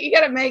make it. You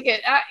gotta make it.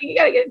 You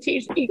gotta get a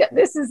t-shirt.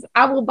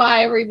 I will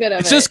buy every bit of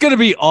it. It's just gonna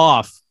be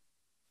off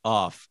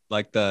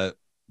like the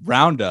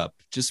roundup.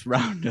 Just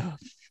round up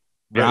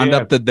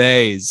the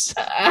days.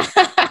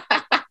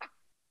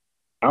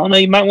 I don't know.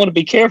 You might want to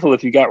be careful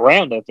if you got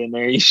Roundup in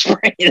there. You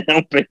spray it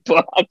on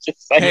people. I'm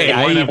just saying. Hey,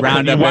 I eat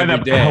Roundup you wind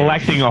every up day.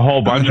 collecting a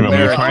whole bunch of them.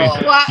 You're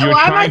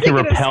trying to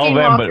repel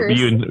them, but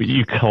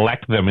you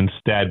collect them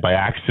instead by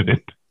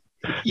accident.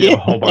 You have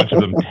a whole bunch of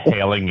them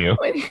tailing you.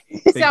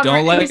 They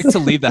don't like to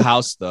leave the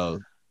house, though.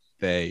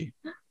 They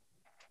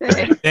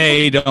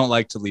don't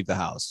like to leave the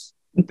house.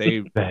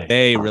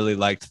 They really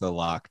liked the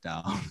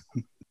lockdown.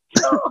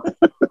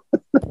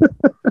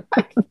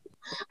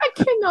 I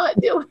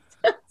cannot deal with this.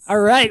 All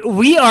right,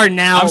 we are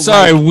now. I'm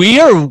sorry,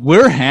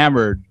 we're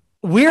hammered.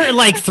 We're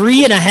like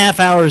 3.5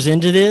 hours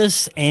into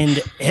this, and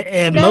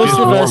most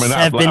of us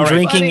have been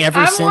drinking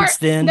ever since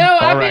then. No,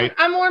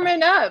 I'm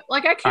warming up.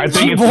 Like I I can't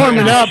think it's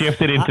warming up.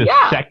 shifted into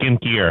second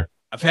gear.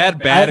 I've had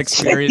bad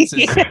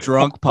experiences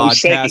drunk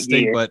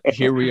podcasting, but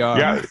here we are.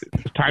 Yeah,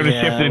 it's time to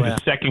shift into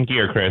second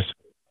gear, Chris.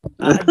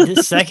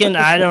 This second,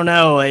 I don't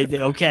know.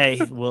 Okay,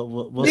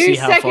 we'll see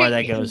how far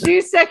that goes.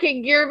 Do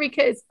second gear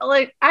because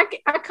like I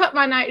cut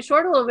my night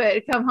short a little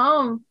bit to come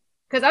home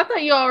because I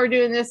thought you all were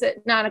doing this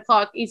at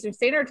 9:00 Eastern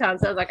Standard Time.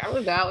 So I was like, I'm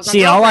gonna go out with my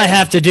See, all I girlfriend.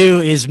 have to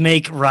do is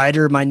make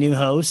Ryder my new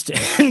host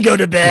and go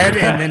to bed,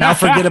 and then I'll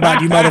forget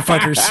about you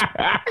motherfuckers.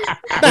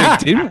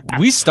 Wait,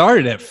 we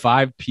started at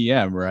 5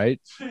 p.m.,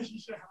 right?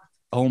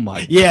 Oh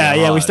my god.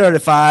 Yeah, we started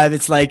at 5.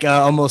 It's like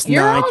almost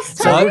You're 9. all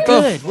So we're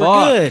good.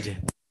 We're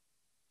good.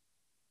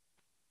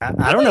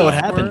 I don't know what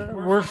happened.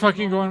 We're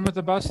fucking going with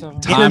the best of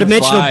them.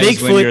 Interdimensional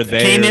Bigfoot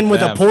came in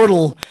with a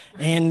portal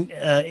and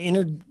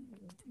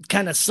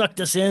kind of sucked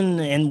us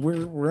in, and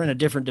we're in a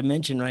different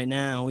dimension right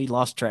now. We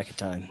lost track of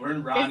time. We're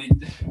in Ronnie.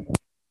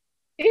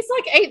 It's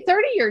like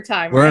 8:30 your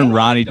time. We're right? in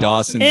Ronnie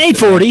Dawson.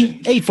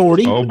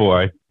 8:40. Oh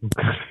boy.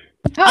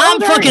 How I'm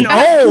old are fucking you?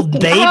 old,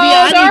 baby.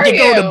 How old I need are to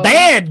go you? to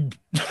bed.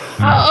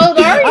 How old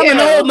are I'm you? an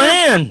old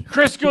man.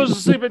 Chris goes to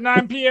sleep at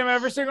 9 p.m.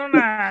 every single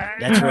night.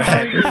 That's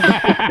right.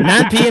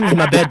 9 p.m. is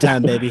my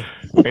bedtime, baby.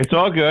 It's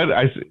all good.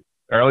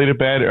 Early to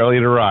bed, early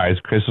to rise.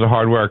 Chris is a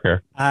hard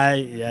worker.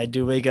 I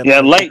do wake up.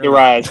 Yeah, late to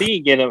rise. He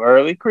ain't get up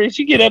early. Chris,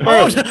 you get up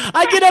early.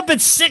 I get up at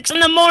 6 in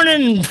the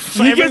morning.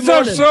 He gets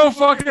up so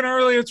fucking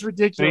early, it's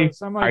ridiculous.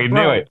 See, I'm like, I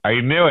bro.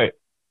 knew it.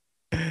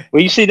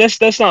 Well, you see, that's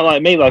not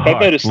like me. Like I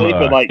go to sleep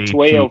at like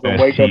 12 and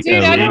wake up.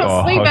 Dude, I don't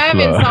at sleep. I have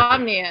hustler.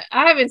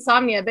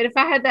 insomnia. But if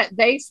I had that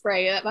day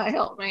spray, that might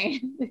help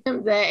me.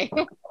 Day.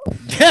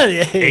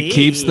 It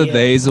keeps the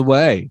days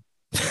away.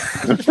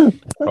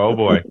 Oh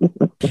boy.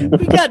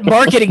 We got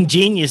marketing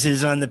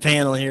geniuses on the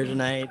panel here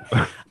tonight.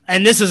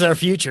 And this is our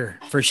future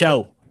for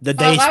show. The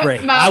day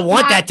spray. I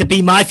want that to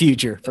be my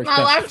future. For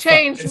my life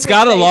changed. It's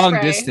got a long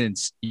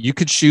distance. You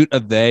could shoot a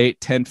they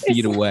 10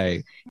 feet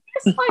away.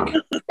 It's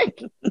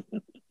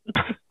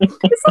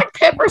like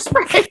pepper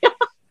spray.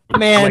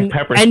 Man, like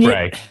pepper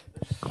spray.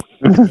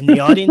 And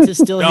the audience is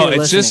still No,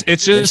 here. it's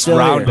just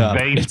Roundup.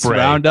 It's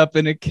Roundup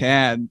in a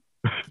can.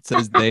 It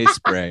says they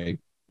spray.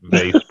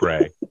 They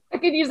spray. I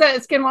could use that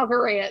at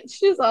Skinwalker Ranch.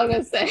 That's all I'm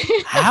gonna say.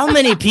 How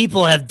many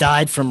people have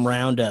died from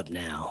Roundup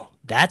now?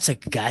 That's a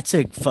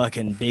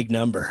fucking big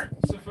number.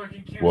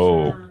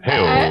 Whoa.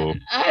 Hey.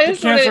 The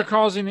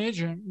cancer-causing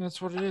agent.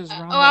 That's what it is. Oh,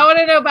 I want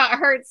to know about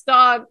Hertz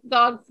dog,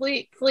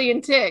 flea,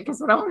 and tick.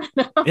 Is what I want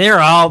to know.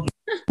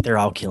 They're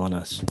all killing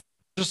us.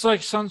 Just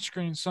like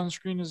sunscreen.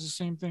 Sunscreen is the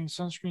same thing.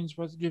 Sunscreen is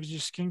what gives you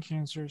skin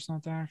cancer. It's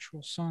not the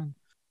actual sun.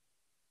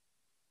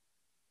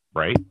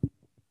 Right.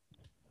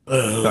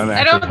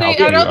 I don't think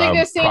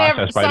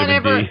the sun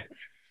ever.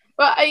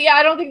 But yeah,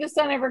 I don't think the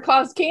sun ever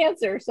caused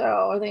cancer.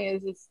 So I think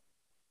it's just.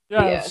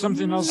 Yeah,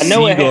 something else. I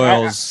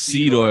know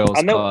seed oils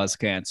cause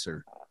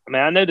cancer. I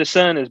mean, I know the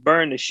sun has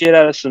burned the shit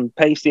out of some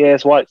pasty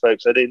ass white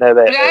folks. I didn't know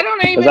that. But I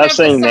don't even know if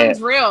the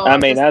sun's real. I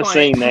mean, I've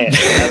seen that.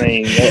 I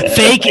mean,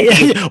 fake.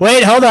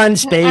 Wait, hold on.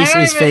 Space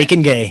is fake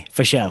and gay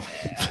for sure.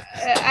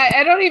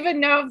 I don't even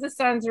know if the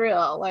sun's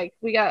real. Like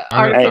we got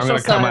I'm artificial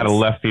going to come out of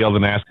left field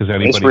and ask: has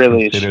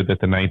anybody considered that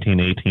the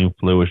 1918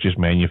 flu was just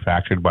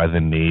manufactured by the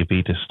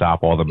Navy to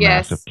stop all the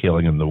massive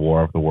killing in the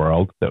War of the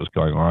World that was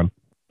going on?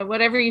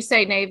 Whatever you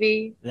say,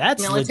 Navy,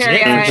 that's military.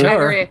 legit, I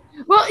sure. agree.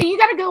 Well, you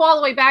got to go all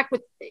the way back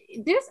with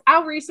this.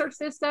 I'll research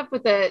this stuff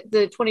with the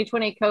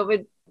 2020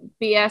 COVID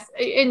BS.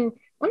 And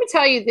let me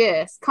tell you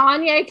this: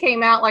 Kanye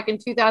came out like in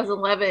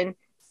 2011,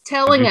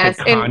 telling us,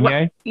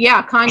 Kanye?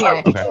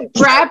 Kanye, Okay.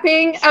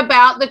 rapping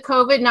about the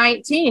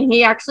COVID-19.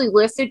 He actually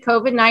listed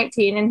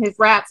COVID-19 in his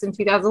raps in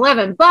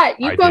 2011. But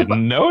I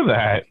didn't know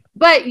that.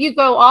 But you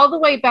go all the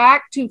way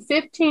back to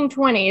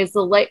 1520 is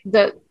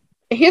the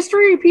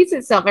history repeats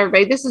itself,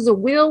 everybody. This is a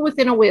wheel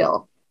within a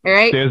wheel. All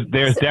right.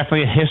 There's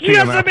definitely a history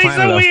on our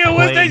planet of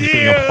plagues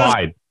being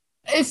applied.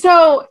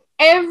 So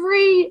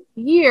every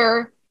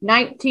year,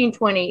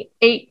 1920,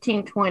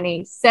 1820,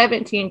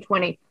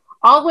 1720,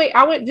 all the way,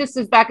 I went just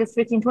as back as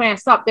 1520. I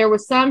stopped. There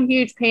was some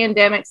huge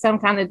pandemic, some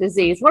kind of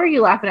disease. What are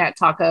you laughing at,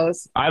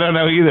 Tacos? I don't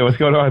know either. What's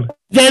going on?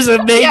 There's a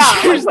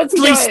what's he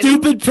doing?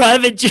 stupid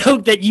private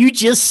joke that you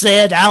just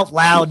said out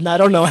loud, and I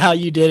don't know how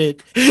you did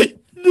it.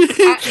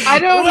 I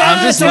don't know.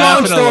 I'm just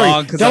laughing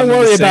along. Don't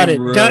worry about it.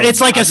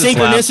 It's like a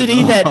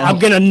synchronicity that I'm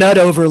gonna nut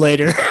over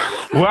later.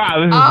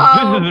 Wow,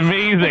 this is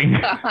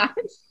amazing.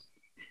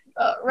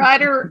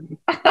 Ryder,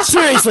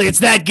 seriously, it's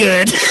that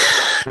good.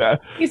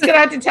 He's gonna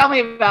have to tell me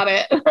about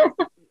it.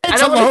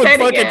 It's a long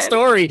fucking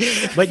story,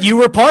 but you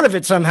were part of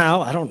it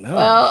somehow. I don't know.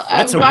 Well,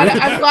 I'm glad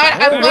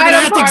we're gonna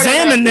have to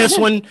examine this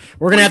one.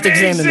 We're gonna have to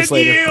examine this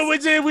later. Deal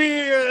with the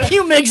wheel.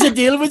 You makes a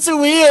deal with the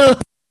wheel.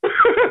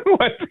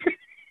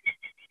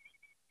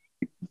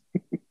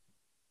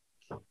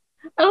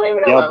 I don't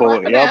even know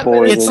y'all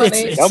boys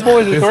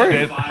are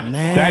great.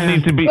 That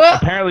needs to be.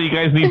 Apparently, you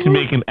guys need to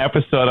make an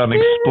episode on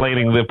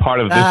explaining the part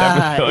of this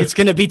episode. It's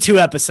going to be 2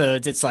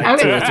 episodes. It's like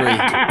 2 or 3.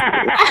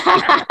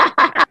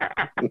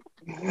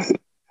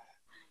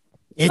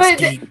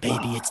 It's deep,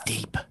 baby. It's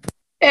deep.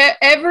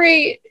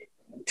 Every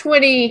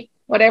 2020,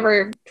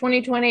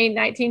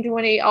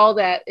 1920, all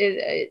that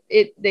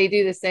they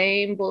do the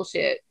same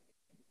bullshit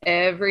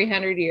every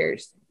 100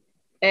 years.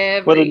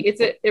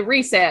 It's a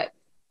reset.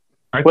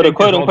 I What a think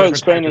there's all quote-unquote different types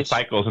of Spanish-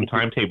 cycles and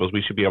timetables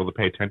we should be able to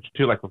pay attention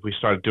to. Like if we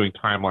started doing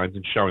timelines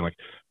and showing like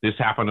this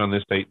happened on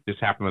this date, this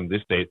happened on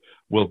this date,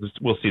 we'll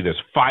see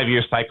there's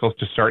 5-year cycles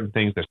to certain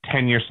things, there's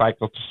 10-year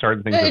cycles to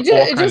certain things. There's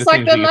all kinds Just of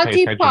like things the we can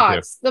pay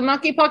attention to.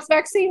 monkeypox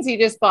vaccines he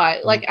just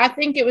bought. Like I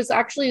think it was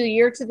actually 2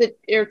 years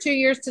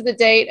to the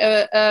date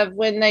of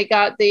when they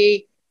got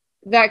the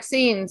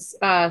vaccines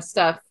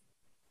stuff.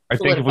 I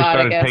think if we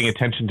started paying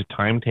attention to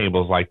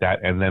timetables like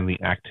that and then the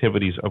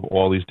activities of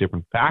all these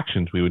different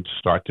factions, we would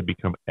start to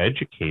become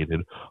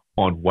educated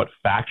on what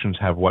factions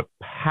have what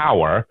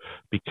power,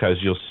 because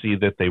you'll see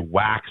that they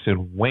wax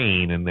and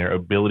wane in their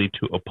ability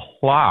to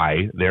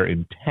apply their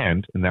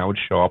intent, and that would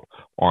show up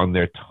on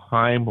their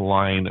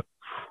timeline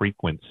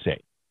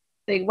frequency.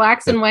 They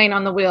wax and wane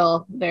on the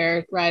wheel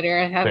there, Ryder.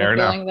 I have Fair a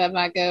enough. feeling that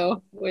might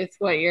go with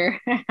what you're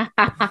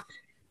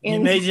You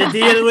made your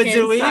deal with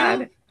the inside.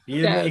 wheel.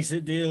 You makes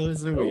a deal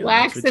with the wheel.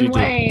 Wax That's what you and do.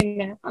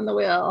 wane on the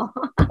wheel.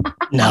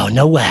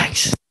 No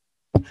wax.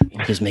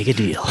 Just make a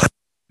deal.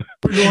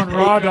 We're doing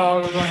raw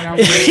dog. We're going out.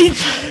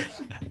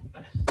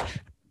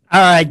 All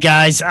right,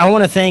 guys. I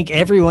want to thank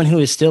everyone who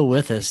is still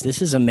with us.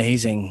 This is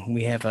amazing.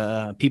 We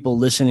have people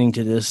listening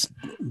to this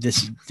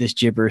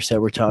gibberish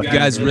that we're talking. You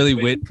guys about.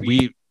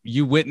 really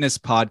you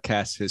witnessed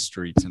podcast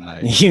history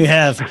tonight. You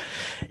have,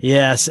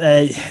 yes.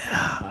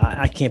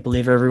 I can't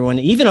believe everyone,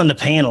 even on the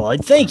panel.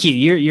 Thank you.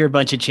 You're a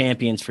bunch of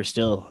champions for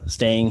still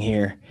staying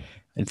here.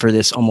 and for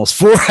this almost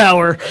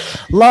 4-hour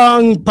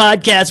long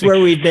podcast where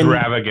we've been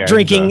Extravaganza.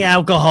 drinking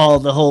alcohol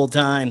the whole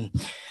time.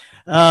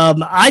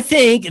 I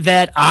think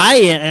that I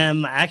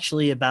am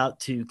actually about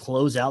to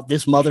close out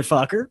this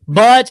motherfucker,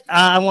 but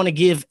I want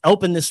to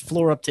open this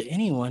floor up to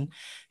anyone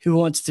who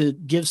wants to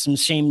give some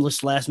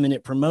shameless last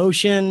minute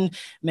promotion,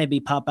 maybe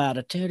pop out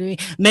a titty,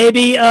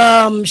 maybe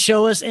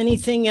show us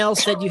anything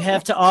else that you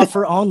have to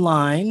offer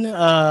online.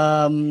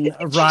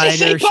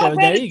 Rider show.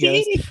 There you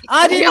go.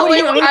 I didn't know what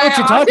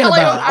you're talking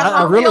about.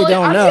 I really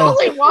don't know. I'm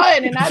the only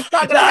one, and that's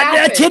not gonna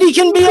happen. A titty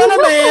can be on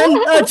a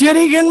man. A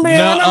titty can be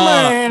on a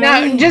man.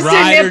 No, just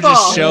Ryder a nipple.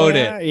 just showed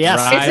it. Yes,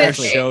 Ryder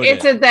showed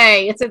it's it. a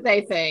they. It's a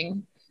they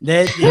thing.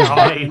 That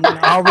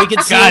all we could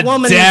see God a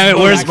woman. damn it!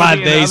 Where's my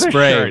Another they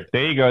spray? shirt.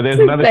 There you go. There's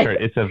another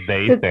shirt. It's a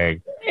they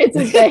thing. It's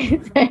a they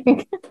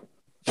thing.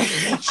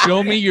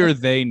 Show me your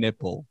they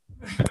nipple.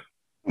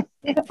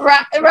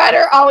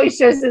 Ryder always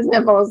shows his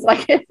nipples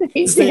like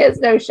he has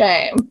no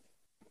shame.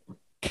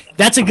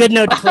 That's a good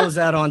note to close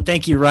out on.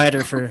 Thank you,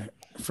 Ryder, for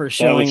That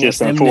showing was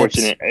just us them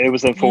unfortunate. It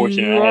was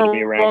unfortunate. I had to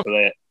be around for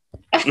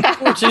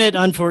that.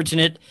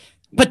 Unfortunate.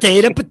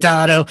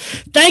 Potato.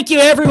 Thank you,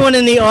 everyone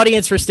in the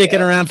audience, for sticking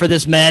around for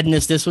this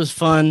madness. This was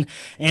fun,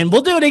 and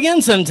we'll do it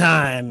again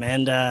sometime.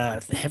 And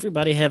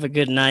everybody have a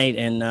good night,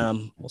 and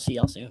we'll see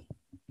y'all soon.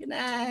 Good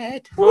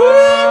night.